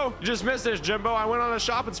 Jimbo. You just missed this, Jimbo. I went on a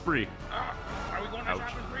shopping spree. Are we going on a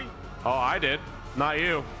shopping spree? Oh, I did. Not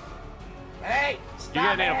you. Hey, You're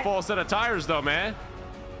gonna need a full set of tires, though, man.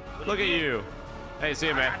 Look at you. Hey, see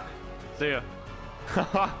you, man. See ya.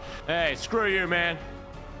 Hey, screw you, man.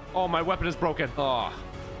 Oh, my weapon is broken. Oh.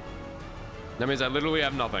 That means I literally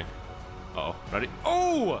have nothing. Uh-oh. Ready?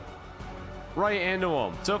 Oh! Right into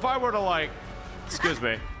him. So if I were to, like... Excuse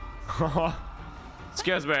me.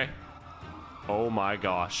 Excuse me. Oh, my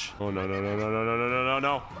gosh. Oh, no, no, no, no, no, no, no, no,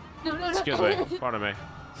 no. No, no, no. Excuse me. Pardon me.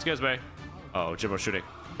 Excuse me. Oh, Jimbo's shooting.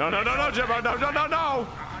 No, no, no, no, Jimbo. No, no, no, no.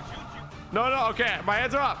 No, no. Okay, my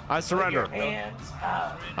hands are up. I surrender. Hands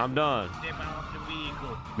up. I'm done. Step off the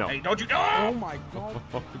vehicle. No. Hey, don't you? Oh my God.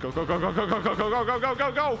 Go, go, go, go, go, go, go, go, go, go, go,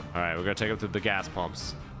 go, go. All right, we're gonna take him to the gas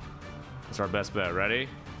pumps. That's our best bet. Ready?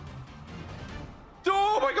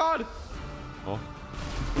 Oh my God. Oh.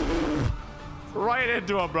 Right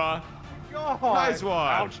into him, bro. God. Nice one.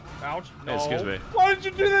 Ouch. Ouch. Hey, excuse me. Why did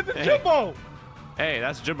you do that to Jimbo? Hey,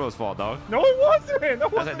 that's Jimbo's fault, dog. No, it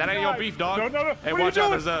wasn't. That ain't your beef, dog. No, no, no. Hey, what watch are out.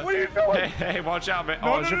 you There's a. doing? What are you doing? Hey, watch out, man.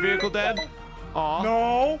 No, Oh, is your vehicle dead? Aw.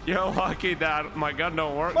 No. You're lucky that my gun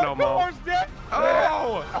don't work My no more. car's dead.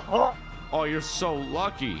 Oh! Oh, you're so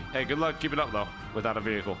lucky. Hey, good luck keeping up, though, without a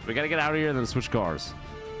vehicle. We gotta get out of here and then switch cars.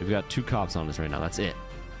 We've got 2 cops on us right now. That's it.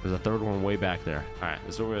 There's a 3rd one way back there. All right,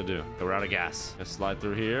 this is what we're gonna do. We're out of gas. Let's slide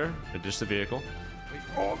through here. Ditch the vehicle.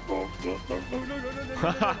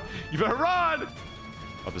 You better run!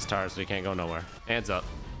 Up his tires so he can't go nowhere. Hands up.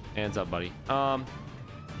 Hands up, buddy.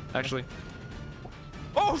 Actually.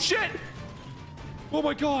 Oh, shit! Oh,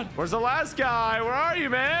 my God. Where's the last guy? Where are you,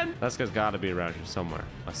 man? Last guy's got to be around here somewhere.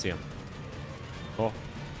 I see him. Oh,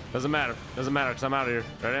 doesn't matter. Doesn't matter because I'm out of here.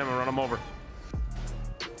 Ready? I'm going to run him over.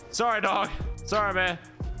 Sorry, dog. Sorry, man.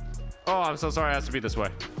 Oh, I'm so sorry it has to be this way.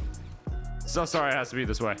 So sorry it has to be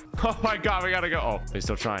this way. Oh, my God. We got to go. Oh, he's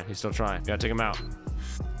still trying. He's still trying. Got to take him out.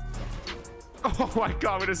 Oh my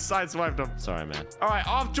God, we just sideswiped him. Sorry, man. All right,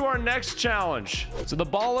 off to our next challenge. So the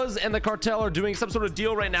Ballas and the cartel are doing some sort of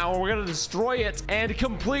deal right now, and we're gonna destroy it and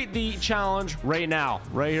complete the challenge right now.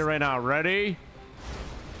 Right here, right now. Ready?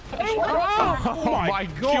 Oh my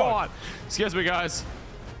God. Excuse me, guys.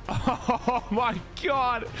 Oh my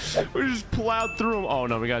God. We just plowed through him. Oh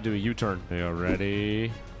no, we gotta do a U-turn. There you go,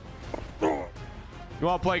 ready? You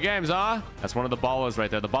want to play games, huh? That's one of the Ballas right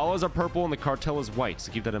there. The Ballas are purple and the cartel is white,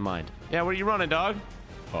 so keep that in mind. Yeah, where are you running, dog?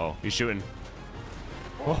 Oh, he's shooting.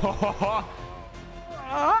 Oh,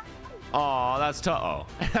 that's tough. Oh,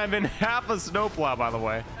 I'm in half a snowplow, by the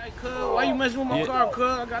way. Hey, cuz, why you messing with my car,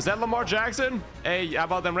 cuz? Is that Lamar Jackson? Hey, how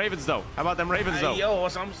about them Ravens, though? How about them Ravens, though? Hey, yo,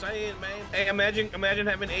 what's I'm saying, man? Hey, imagine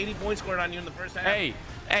having 80 points scored on you in the first half. Hey,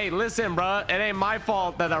 listen, bruh. It ain't my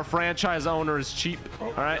fault that our franchise owner is cheap.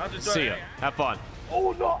 All right? See ya. Have fun.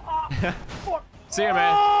 Oh, no. See ya,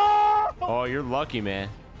 man. Oh, you're lucky, man.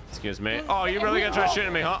 Excuse me. Oh, you really gonna try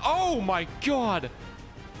shooting me, huh? Oh, my God.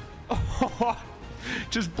 Oh,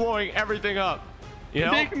 just blowing everything up. You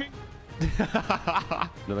know?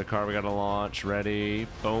 Another car we gotta launch. Ready?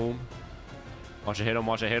 Boom. Watch it hit him.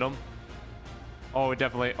 Watch it hit him. Oh,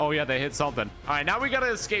 definitely. Oh, yeah, they hit something. All right, now we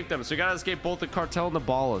gotta escape them. So we gotta escape both the cartel and the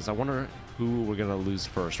Ballas. I wonder who we're gonna lose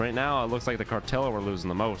first. Right now, it looks like the cartel we're losing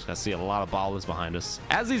the most. I see a lot of Ballas behind us.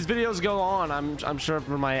 As these videos go on, I'm sure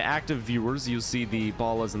for my active viewers, you'll see the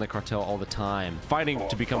Ballas and the cartel all the time, fighting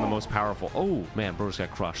to become the most powerful. Oh, man, bro just got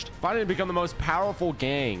crushed. Fighting to become the most powerful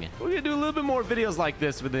gang. We're gonna do a little bit more videos like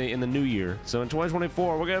this in the new year. So in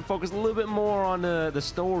 2024, we're gonna focus a little bit more on the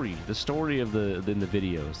story of the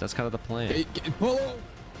videos. That's kind of the plan.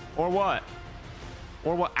 Or what?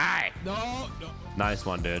 Or what? Aye. No. Nice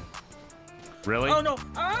one, dude. Really? Oh no!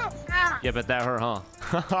 Ah! Yeah, but that hurt, huh?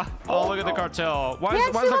 Oh, look at the cartel. Why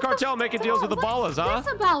is the cartel making deals with the Ballas, huh?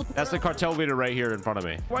 That's the cartel leader right here in front of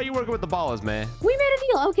me. Why are you working with the Ballas, man? We made a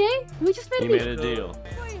deal, okay? We just made a deal. You made a deal.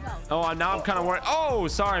 Oh, now I'm kind of worried. Oh,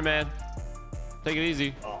 sorry, man. Take it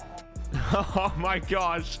easy. Oh my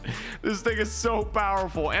gosh. This thing is so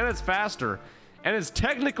powerful, and it's faster, and it's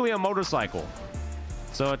technically a motorcycle.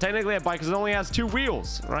 So technically a bike because it only has 2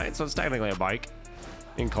 wheels, right? So it's technically a bike.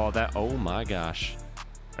 You can call it that. Oh my gosh.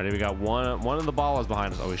 Ready? We got one of the Ballas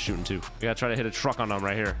behind us. Oh, he's shooting 2. We gotta try to hit a truck on him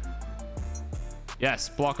right here. Yes,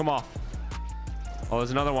 block him off. Oh,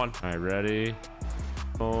 there's another one. All right, ready?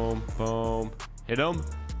 Boom, boom. Hit him.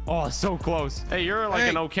 Oh, so close. Hey, you're like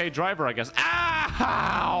an okay driver, I guess.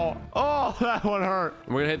 Ow! Oh, that one hurt.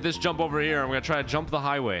 We're gonna hit this jump over here. I'm gonna try to jump the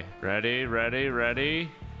highway. Ready, ready, ready.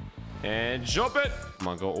 And jump it. Come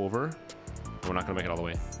on, go over. We're not gonna make it all the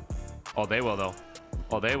way. Oh, they will though.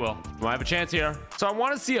 Oh, they will. We might have a chance here. So I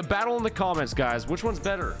want to see a battle in the comments, guys. Which one's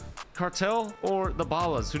better? Cartel or the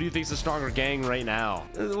Ballas? Who do you think is the stronger gang right now?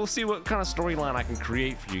 We'll see what kind of storyline I can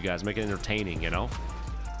create for you guys. Make it entertaining, you know?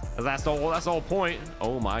 That's the whole point.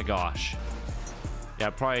 Oh my gosh. Yeah, I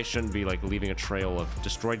probably shouldn't be like leaving a trail of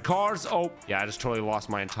destroyed cars. Oh, yeah, I just totally lost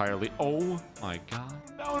my entire lead. Oh my God.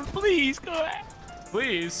 No, please, go ahead.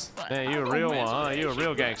 Please. Man, you a real one, huh? You a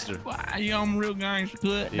real gangster. You I'm a real gangster.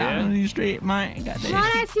 Good. Yeah. Down in the street, man. Got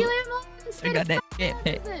that shit. I got that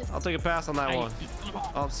shit. I'll take a pass on that one.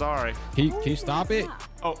 Oh, I'm sorry. Can you stop it?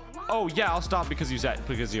 Oh yeah, I'll stop because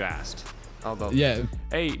you asked. Yeah.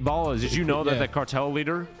 Hey, Ballas, did you know that the cartel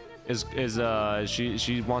leader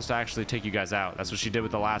she wants to actually take you guys out? That's what she did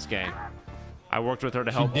with the last gang. I worked with her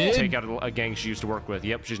to help take out a gang she used to work with.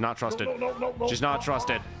 Yep, she's not trusted. No, she's not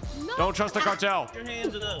trusted. Don't trust the cartel. Your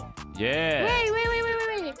hands up. Yeah.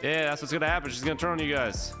 Wait. Yeah, that's what's gonna happen. She's gonna turn on you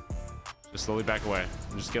guys. Just slowly back away.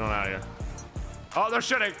 Just get on out of here. Oh, they're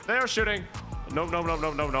shooting. They're shooting.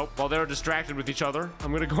 Nope. While they're distracted with each other,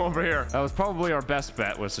 I'm gonna go over here. That was probably our best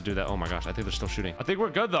bet, was to do that. Oh my gosh, I think they're still shooting. I think we're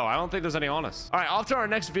good though. I don't think there's any on us. All right, off to our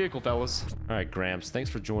next vehicle, fellas. All right, Gramps, thanks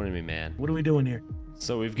for joining me, man. What are we doing here?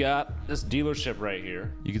 So we've got this dealership right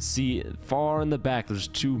here. You can see far in the back, there's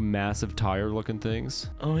two massive tire looking things.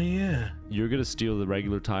 Oh yeah. You're gonna steal the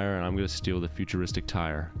regular tire and I'm gonna steal the futuristic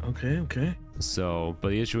tire. Okay. So, but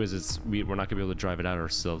the issue is we're not gonna be able to drive it out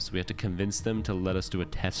ourselves. So we have to convince them to let us do a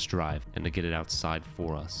test drive and to get it outside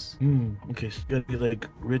for us. Okay, so you gotta be like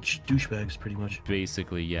rich douchebags pretty much.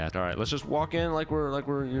 Basically, yeah. All right, let's just walk in like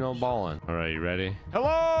we're you know, balling. All right, you ready?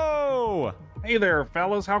 Hello! Hey there,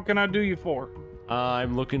 fellas. How can I do you for?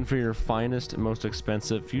 I'm looking for your finest and most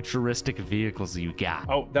expensive futuristic vehicles that you got.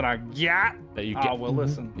 Oh, that I got? That you got. Well,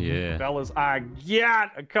 listen. Yeah. Fellas, I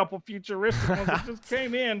got a couple futuristic ones that just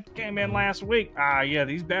came in last week. Yeah,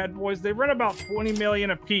 these bad boys, they run about 20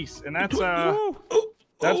 million a piece. And that's, sorry.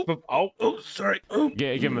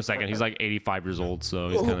 Give him a second. He's like 85 years old, so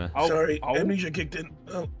he's kind of... Sorry, amnesia kicked in.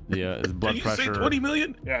 Yeah, his blood pressure... Did you say 20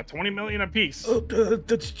 million? Yeah, 20 million a piece. Oh,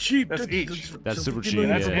 that's cheap. That's each. That's super cheap.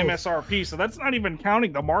 That's an MSRP, so that's not even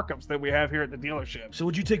counting the markups that we have here at the dealership. So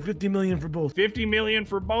would you take 50 million for both? 50 million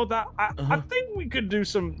for both? I think we could do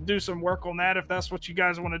some work on that if that's what you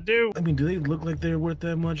guys want to do. I mean, do they look like they're worth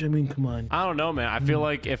that much? I mean, come on. I don't know, man. I feel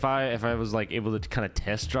like if I was like able to kind of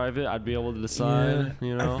test drive it, I'd be able to decide. Yeah,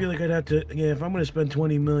 you know? I feel like I'd have to. Yeah, if I'm gonna spend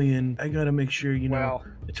 20 million, I gotta make sure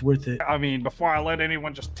it's worth it. I mean, before I let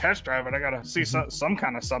anyone just test drive it, I gotta see some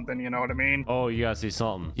kind of something. You know what I mean? Oh, you gotta see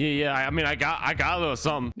something. Yeah. I mean, I got a little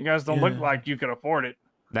something. You guys don't look like you could afford it.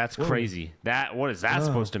 That's crazy. What is that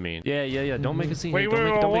supposed to mean? Yeah. Don't make a scene. Wait,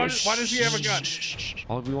 why does he have a gun?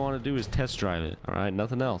 All we want to do is test drive it. All right,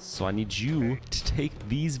 nothing else. So I need you to take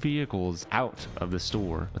these vehicles out of the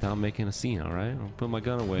store without making a scene. All right, I'll put my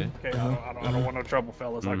gun away. Okay, I don't want no trouble,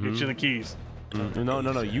 fellas. I'll get you the keys.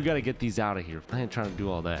 No. You got to get these out of here. I ain't trying to do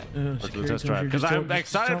all that. Let's do a test drive. Because I'm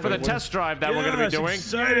excited for the test drive that we're going to be doing.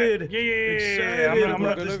 Excited. Yeah. I'm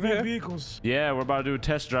about to new vehicles. Yeah, we're about to do a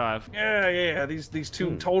test drive. Yeah. These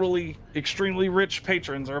two totally extremely rich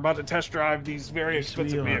patrons are about to test drive these very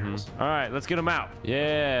expensive vehicles. All right, let's get them out.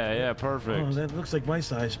 Yeah, perfect. Oh, that looks like my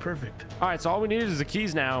size. Perfect. All right, so all we need is the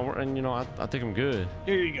keys now, and I think I'm good.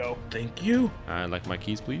 Here you go. Thank you. All right, like my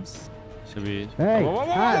keys, please. Hey, whoa!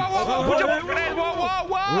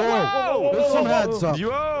 There's some heads up.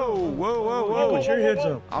 Whoa! Put your heads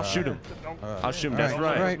up. I'll shoot him. That's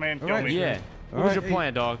right. Yeah. What was your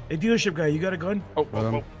plan, dog? Hey, dealership guy, you got a gun?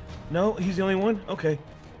 Oh. No, he's the only one. Okay.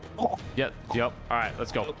 Yep. All right,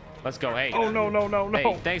 let's go. Hey. Oh no.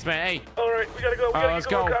 Hey, thanks, man. Hey. All right, we gotta go. Let's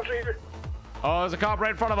go. Oh, there's a cop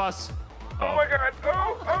right in front of us. Oh my God!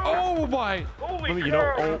 Oh my! Holy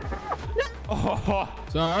cow!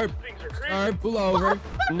 Sorry, pull over.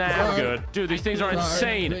 Nah, I'm good. Dude, these things are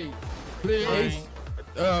insane. Please.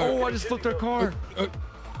 I just flipped our car.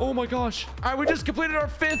 Oh my gosh. All right, we just completed our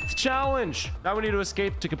 5th challenge. Now we need to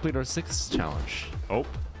escape to complete our 6th challenge. Oh.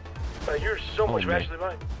 You're so much faster than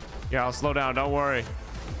mine. Yeah, I'll slow down. Don't worry.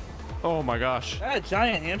 Oh my gosh. That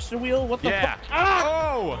giant hamster wheel? What the fuck?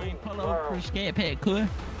 Oh! Pull over for a skate pad, cool.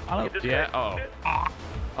 Yeah, oh,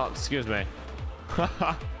 excuse me.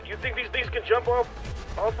 You think these things can jump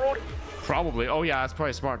off-road? Probably. Oh yeah, it's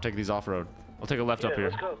probably smart to take these off-road. I'll take a left up here.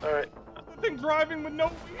 Let's go. All right. I've been driving with no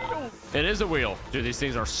wheels. It is a wheel. Dude, these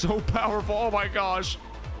things are so powerful. Oh my gosh.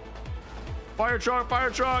 Fire truck.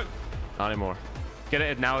 Not anymore. Get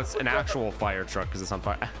it? Now it's an actual fire truck because it's on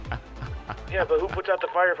fire. Yeah, but who puts out the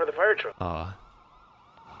fire for the fire truck? Oh,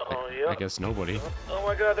 yeah. I guess nobody. Oh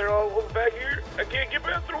my God, they're all back here. I can't get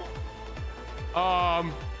back through. Are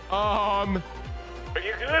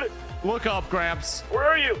you good? Look up, Gramps. Where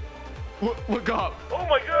are you? Look up. Oh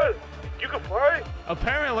my God, you can fly?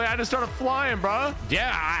 Apparently, I just started flying, bro.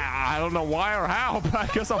 Yeah, I don't know why or how, but I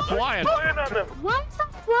guess I'm flying. Flying on them. What's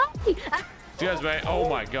up, flying? Excuse me. Oh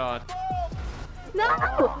my God.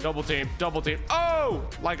 No. Double team. Oh,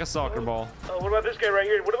 like a soccer ball. What about this guy right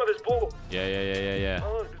here? What about this bull? Yeah.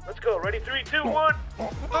 Oh, let's go. Ready? 3, 2, 1.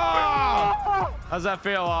 Oh! How's that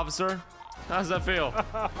feel, officer? How's that feel?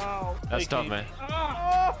 That's tough, man.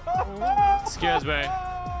 Excuse me.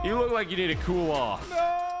 You look like you need to cool off.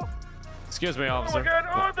 Excuse me, officer. Oh my God!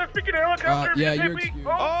 Oh, the freaking helicopter! Yeah, you're excused.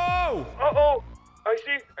 Oh! Uh-oh! I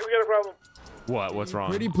see. We got a problem. What? What's wrong?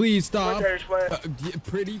 Pretty, please stop. My tire's flat.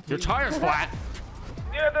 Pretty, please. Your tire's flat?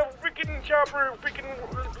 Yeah, the freaking chopper freaking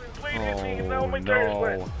bladed me, and now my tire's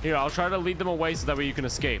flat. Here, I'll try to lead them away so that way you can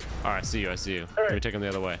escape. All right, I see you. Let me take them the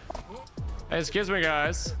other way. Hey, excuse me,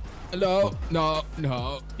 guys. No.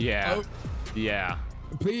 Yeah. Oh. Yeah.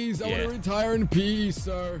 Please, I want to retire in peace,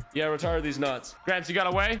 sir. Yeah, retire these nuts. Gramps, you got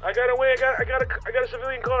away? I got away. I got a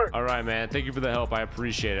civilian car. All right, man. Thank you for the help. I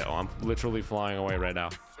appreciate it. Oh, I'm literally flying away right now.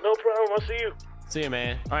 No problem. I'll see you. See you,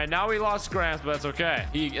 man. All right, now we lost Gramps, but that's okay.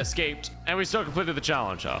 He escaped, and we still completed the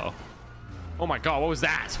challenge. Oh my God, what was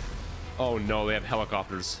that? Oh no, they have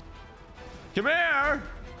helicopters. Come here.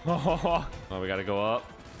 Oh, we gotta go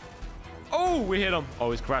up. Oh, we hit him.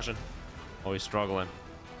 Oh, he's crashing. Oh, he's struggling.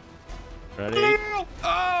 Ready?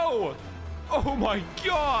 Oh! Oh my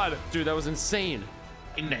God! Dude, that was insane.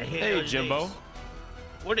 In the hell. Hey, Jimbo.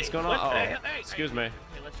 What's going on? Hey, excuse me. Hey,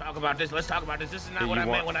 let's talk about this. This is not what I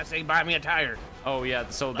meant when I say buy me a tire. Oh yeah,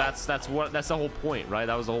 so that's the whole point, right?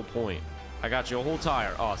 That was the whole point. I got you a whole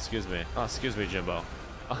tire. Oh, excuse me. Oh, excuse me, Jimbo.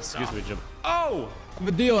 Oh, excuse me, Jimbo. Oh! I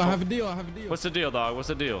have a deal. What's the deal, dog? What's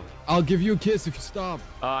the deal? I'll give you a kiss if you stop.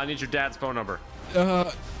 I need your dad's phone number.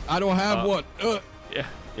 I don't have one.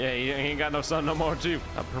 Yeah, he ain't got no son no more, too.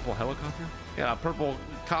 A purple helicopter? Yeah, a purple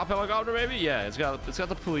cop helicopter, maybe? Yeah, it's got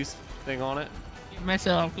the police thing on it.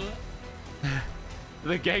 Myself.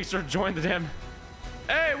 The gangster joined the damn.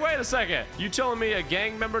 Hey, wait a second. You telling me a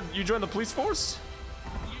gang member? You joined the police force?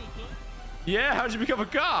 Yeah, how'd you become a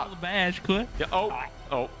cop? The badge, quit. Yeah.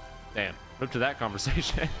 Oh, damn. Rip to that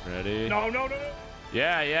conversation. Ready? No.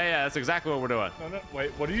 Yeah. That's exactly what we're doing. No. Wait,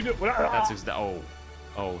 what are you doing? That's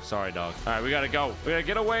Oh, sorry, dog. All right, we gotta go. We gotta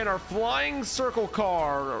get away in our flying circle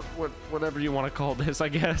car, or whatever you want to call this, I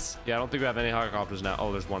guess. Yeah, I don't think we have any helicopters now.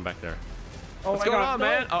 Oh, there's one back there. Oh, what's going on,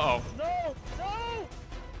 man? No.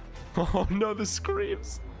 Oh no, the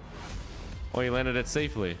screams. Oh, he landed it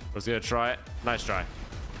safely. Was he gonna try it? Nice try.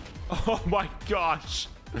 Oh my gosh.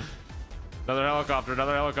 Another helicopter. No.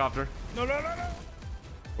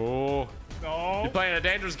 Oh. No. You're playing a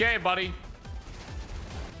dangerous game, buddy.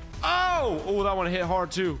 Oh, that one hit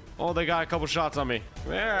hard too. Oh, they got a couple shots on me.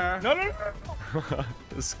 Yeah. No.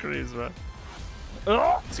 The screams, bro.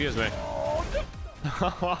 Oh. Excuse me.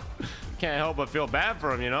 Can't help but feel bad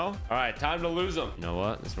for him, you know? All right, time to lose him. You know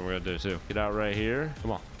what? That's what we're gonna do too. Get out right here.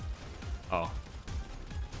 Come on. Oh.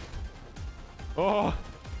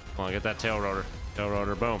 Come on, get that tail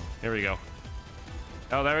rotor. Boom. Here we go.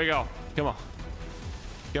 Oh, there we go. Come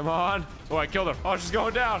on. Oh, I killed her. Oh, she's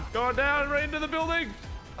going down right into the building.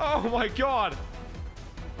 Oh my God.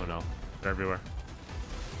 Oh no, they're everywhere.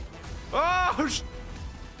 Oh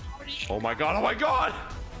my God.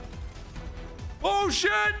 Oh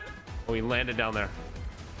shit. Oh, he landed down there.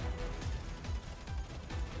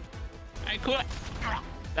 I quit.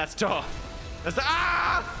 That's tough.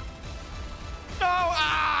 No.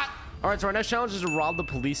 All right, so our next challenge is to rob the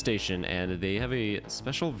police station, and they have a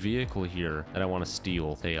special vehicle here that I want to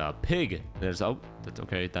steal. A pig. That's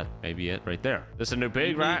okay. That may be it right there. This is a new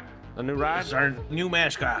pig, right? A new ride? It's our new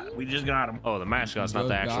mascot. We just got him. Oh, the mascot's not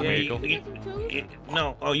the actual vehicle.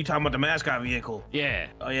 No. Oh, you talking about the mascot vehicle? Yeah.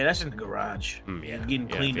 Oh yeah, that's in the garage. Yeah. Getting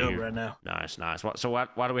cleaned up right now. Nice. So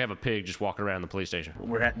why do we have a pig just walking around the police station?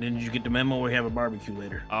 Didn't you get the memo? We have a barbecue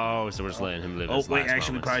later. Oh, so we're just letting him live. Oh wait,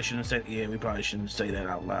 actually, we probably shouldn't say. Yeah, we probably shouldn't say that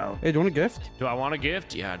out loud. Hey, do you want a gift? Do I want a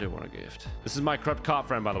gift? Yeah, I do want a gift. This is my corrupt cop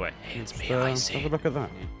friend, by the way. Hey, it's me, Icy. Have a look at that.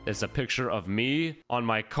 It's a picture of me on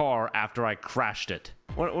my car after I crashed it.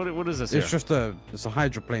 What is this? It's just it's a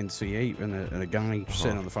hydroplane C8 and a guy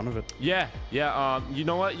sitting on the front of it. Yeah. You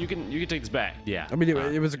know what? You can take this back. Yeah. I mean,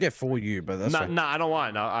 it was a gift for you, but that's nah. I don't want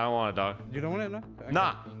it. No, I don't want it, dog. You don't want it, no? Okay.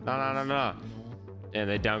 Nah. And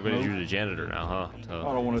they downgraded you to janitor now, huh? So.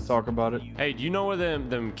 I don't want to talk about it. Hey, do you know where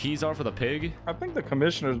them keys are for the pig? I think the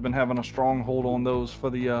commissioner's been having a strong hold on those for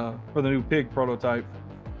the new pig prototype.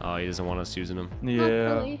 Oh, he doesn't want us using them.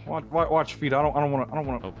 Yeah. Watch feet. I don't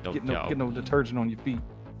want to get no detergent on your feet.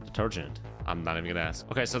 Detergent? I'm not even gonna ask.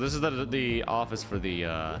 Okay, so this is the office for the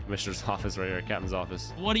commissioner's office right here, captain's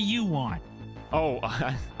office. What do you want? Oh,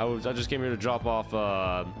 I just came here to drop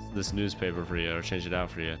off this newspaper for you, or change it out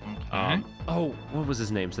for you. Okay. Oh, what was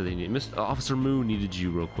his name? So they need Officer Moo needed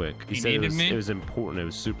you real quick. He said needed me? It was important. It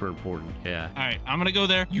was super important. Yeah. All right, I'm gonna go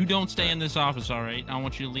there. You don't stay in this office, all right? I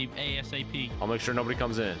want you to leave ASAP. I'll make sure nobody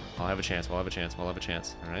comes in. I'll have a chance. We'll have a chance.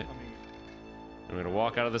 All right. I'm gonna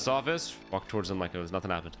walk out of this office, walk towards him like it was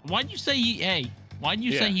nothing happened. Why'd you say why'd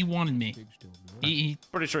you say he wanted me?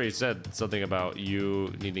 Pretty sure he said something about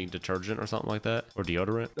you needing detergent or something like that, or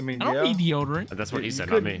deodorant. I mean, I don't need deodorant. That's what he said,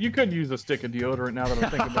 not me. You could use a stick of deodorant now that I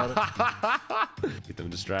think about it. Get them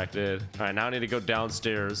distracted. All right, now I need to go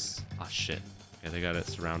downstairs. Oh shit. Yeah, they got it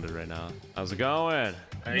surrounded right now. How's it going?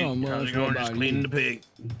 Hey, how's it going? Just cleaning the pig.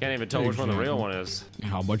 Can't even tell which one the real one is.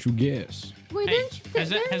 How about you guess? Wait,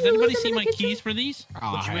 has anybody seen my keys for these?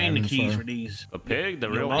 What you mean the keys for these? The pig? The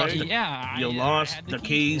real pig? Yeah. You lost the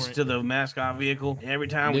keys to the mascot vehicle. Every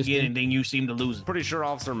time we get anything, you seem to lose it. Pretty sure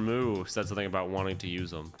Officer Moo said something about wanting to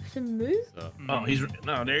use them. Some Moo? So. Oh,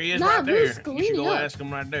 there he is right there. You should go ask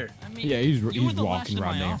him right there. I mean, yeah, he's walking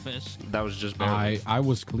right there. That was just barely. I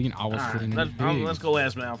was cleaning. I was cleaning. Let's go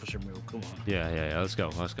ask Officer Moo. Come on. Yeah. Let's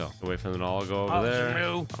go. Wait for them to all go over there.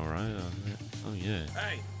 Moo. All right. Oh yeah.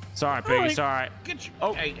 Hey. Sorry, piggy. Sorry. Get you.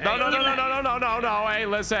 Oh, no. Hey,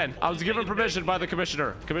 listen. I was given permission by the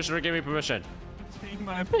commissioner. Commissioner gave me permission. Take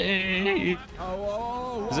my pig.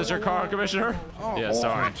 Is this your car, Commissioner? Yeah,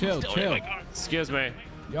 sorry. Chill. Excuse me.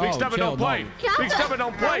 Yo, Big step and don't play. Big step and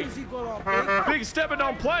don't play. Big Big step and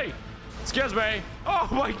don't play. Excuse me. Oh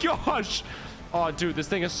my gosh. Oh, dude, this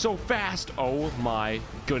thing is so fast. Oh my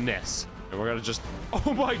goodness. And we're gonna just.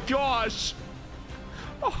 Oh my gosh.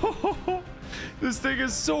 Oh. This thing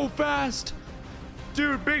is so fast.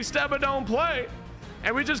 Dude, big step and don't play.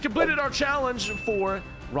 And we just completed our challenge for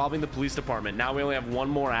robbing the police department. Now we only have one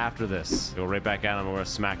more after this. Go right back at him and we're gonna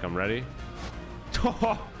smack him. Ready?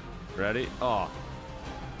 Ready? Oh.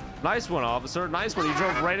 Nice one, officer. Nice one. You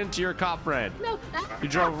drove right into your cop friend. No. You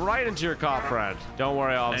drove right into your cop friend. Don't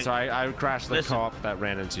worry, officer. I crashed the cop that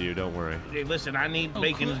ran into you. Don't worry. Hey, listen, I need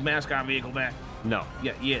Bacon's mascot vehicle back. No.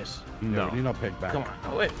 Yeah, yes. No. You know, pig back. Come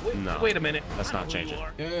on. Wait a minute. Let's not change it.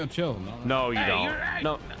 Yeah, chill. No, you don't. Right.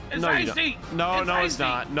 No, it's no, you icy. don't. No, it's it's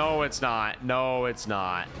not. No, it's not. No, it's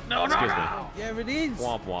not. No, Excuse me. Yeah, it is.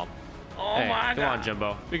 Womp womp. Oh hey, my God. Come on,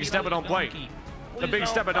 Jimbo. Big step and don't play. The big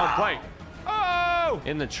step and don't play. Oh!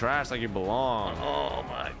 In the trash like you belong. Oh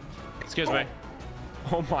my. Excuse me.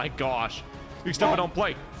 Oh my gosh. Big step and don't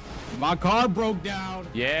play. My car broke down.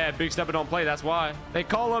 Yeah, big stepper don't play. That's why they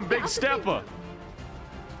call him Big Stepper.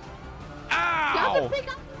 Ow!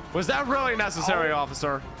 Was that really necessary,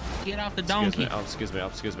 officer? Get off the donkey. Excuse me.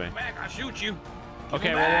 Back, I'll shoot you.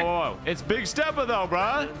 Okay, whoa. It's Big Stepper though,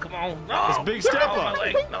 bruh. Come on. No. It's Big Stepper.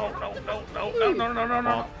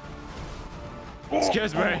 No.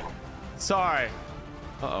 Excuse me. Sorry.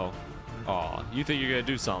 Uh-oh. Oh, you think you're gonna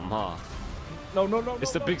do something, huh? No.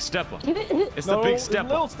 It's the Big Stepper. It's the Big Stepper.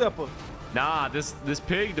 Little Stepper. Nah, this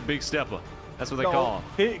pig, the Big Stepper. That's what they call him.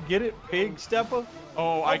 Pig, get it? Pig Stepper?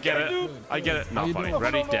 Oh, I get it. Dude. I get it. Not funny.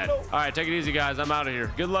 Ready? Dead. All right, take it easy, guys. I'm out of here.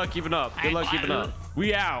 Good luck keeping up.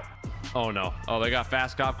 We out. Oh, no. Oh, they got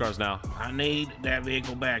fast cop cars now. I need that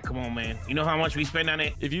vehicle back. Come on, man. You know how much we spend on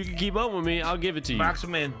it? If you can keep up with me, I'll give it to you. Box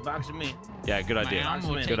them in. Yeah, good idea.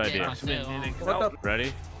 Good idea.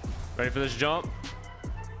 Ready? Ready for this jump?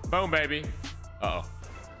 Boom, baby. Uh-oh.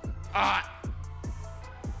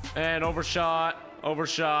 And overshot.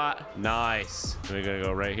 Nice. We're gonna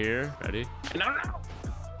go right here. Ready? No,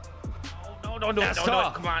 don't do it. Don't do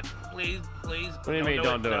it. Come on. Please. What do you mean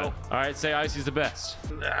don't do it? All right, say Icy's the best.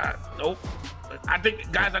 Nope. I think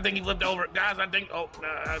he flipped over.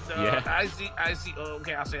 Yeah. Icy. Oh,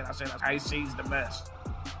 okay, I'll say it. Icy's the best.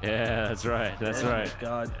 Yeah, that's right. Oh,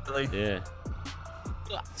 God. Really? Yeah.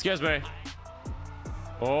 Excuse me.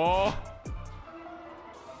 Oh.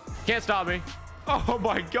 Can't stop me. Oh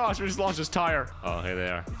my gosh, we just launched his tire. Oh, here they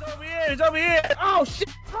are. He's over here. Oh, shit.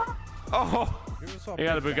 Oh. You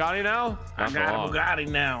got a Bugatti now? I got a Bugatti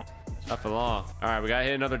now. Not for long. All right, we got to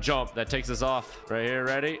hit another jump. That takes us off. Right here,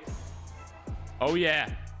 ready? Oh, yeah.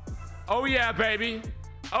 Oh, yeah, baby.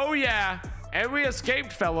 Oh, yeah. And we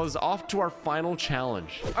escaped, fellas. Off to our final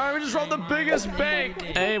challenge. All right, we just robbed the biggest bank.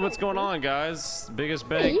 Hey, what's going on, guys? Biggest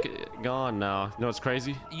bank gone now. You know what's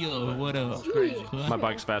crazy? Yo, what up? My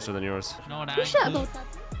bike's faster than yours. No, You shut about that.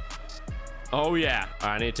 Oh, yeah. All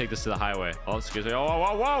right, I need to take this to the highway. Oh, excuse me. Oh,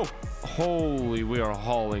 whoa, whoa. Holy, we are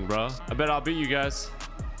hauling, bro. I bet I'll beat you guys.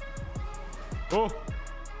 Oh.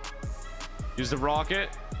 Use the rocket.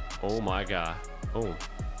 Oh, my God. Oh.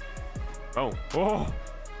 Oh. Oh.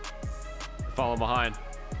 Follow behind.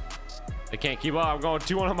 They can't keep up. I'm going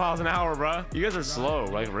 200 miles an hour, bro. You guys are slow,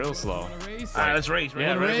 like real slow. All right, let's race.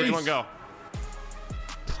 Yeah, ready? Which one go?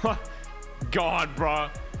 Gone, bro.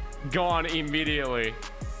 Gone immediately.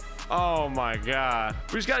 Oh my God.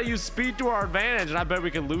 We just gotta use speed to our advantage, and I bet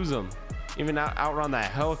we can lose them. Even outrun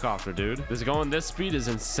that helicopter, dude. This going this speed is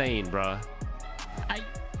insane, bro.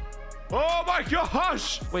 Oh my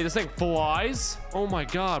gosh! Wait, this thing flies? Oh my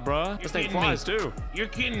God, bro. This thing flies too. You're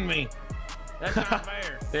kidding me. That's not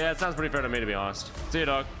fair. Yeah, it sounds pretty fair to me, to be honest. See you,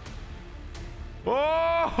 dog. Whoa!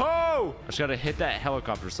 I just gotta hit that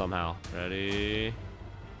helicopter somehow. Ready?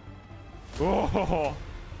 Whoa!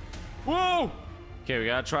 Whoa! Okay, we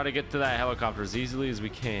gotta try to get to that helicopter as easily as we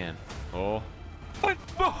can. Oh. What?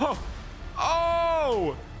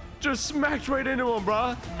 Oh! Just smacked right into him,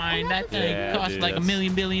 bro. Man, that thing cost like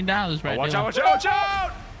 $1 billion right there. Watch out, watch out, watch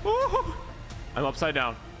out! Woo! I'm upside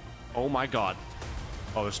down. Oh my God.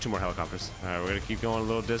 Oh, there's 2 more helicopters. All right, we're gonna keep going a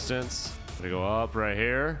little distance. Gonna go up right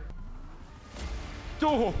here.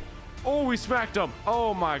 Oh, oh, we smacked him.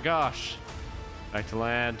 Oh my gosh. Back to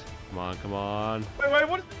land. Come on, come on. Wait,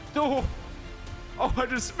 what? Oh, oh, I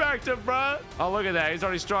just smacked him, bro. Oh, look at that. He's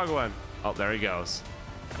already struggling. Oh, there he goes.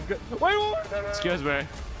 Wait. Excuse me.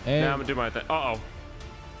 Hey. Now I'm gonna do my thing. Uh-oh.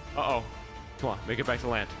 Uh-oh. Come on, make it back to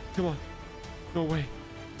land. Come on. No way.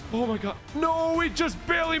 Oh my God. No, we just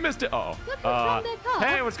barely missed it. Uh-oh.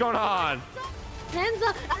 Hey, what's going on? Hands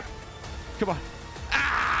up. Come on.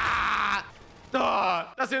 Ah!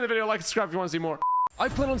 That's the end of the video. Like and subscribe if you want to see more. I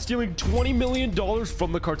plan on stealing $20 million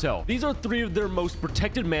from the cartel. These are 3 of their most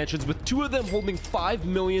protected mansions, with 2 of them holding $5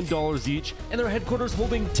 million each, and their headquarters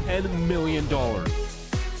holding $10 million.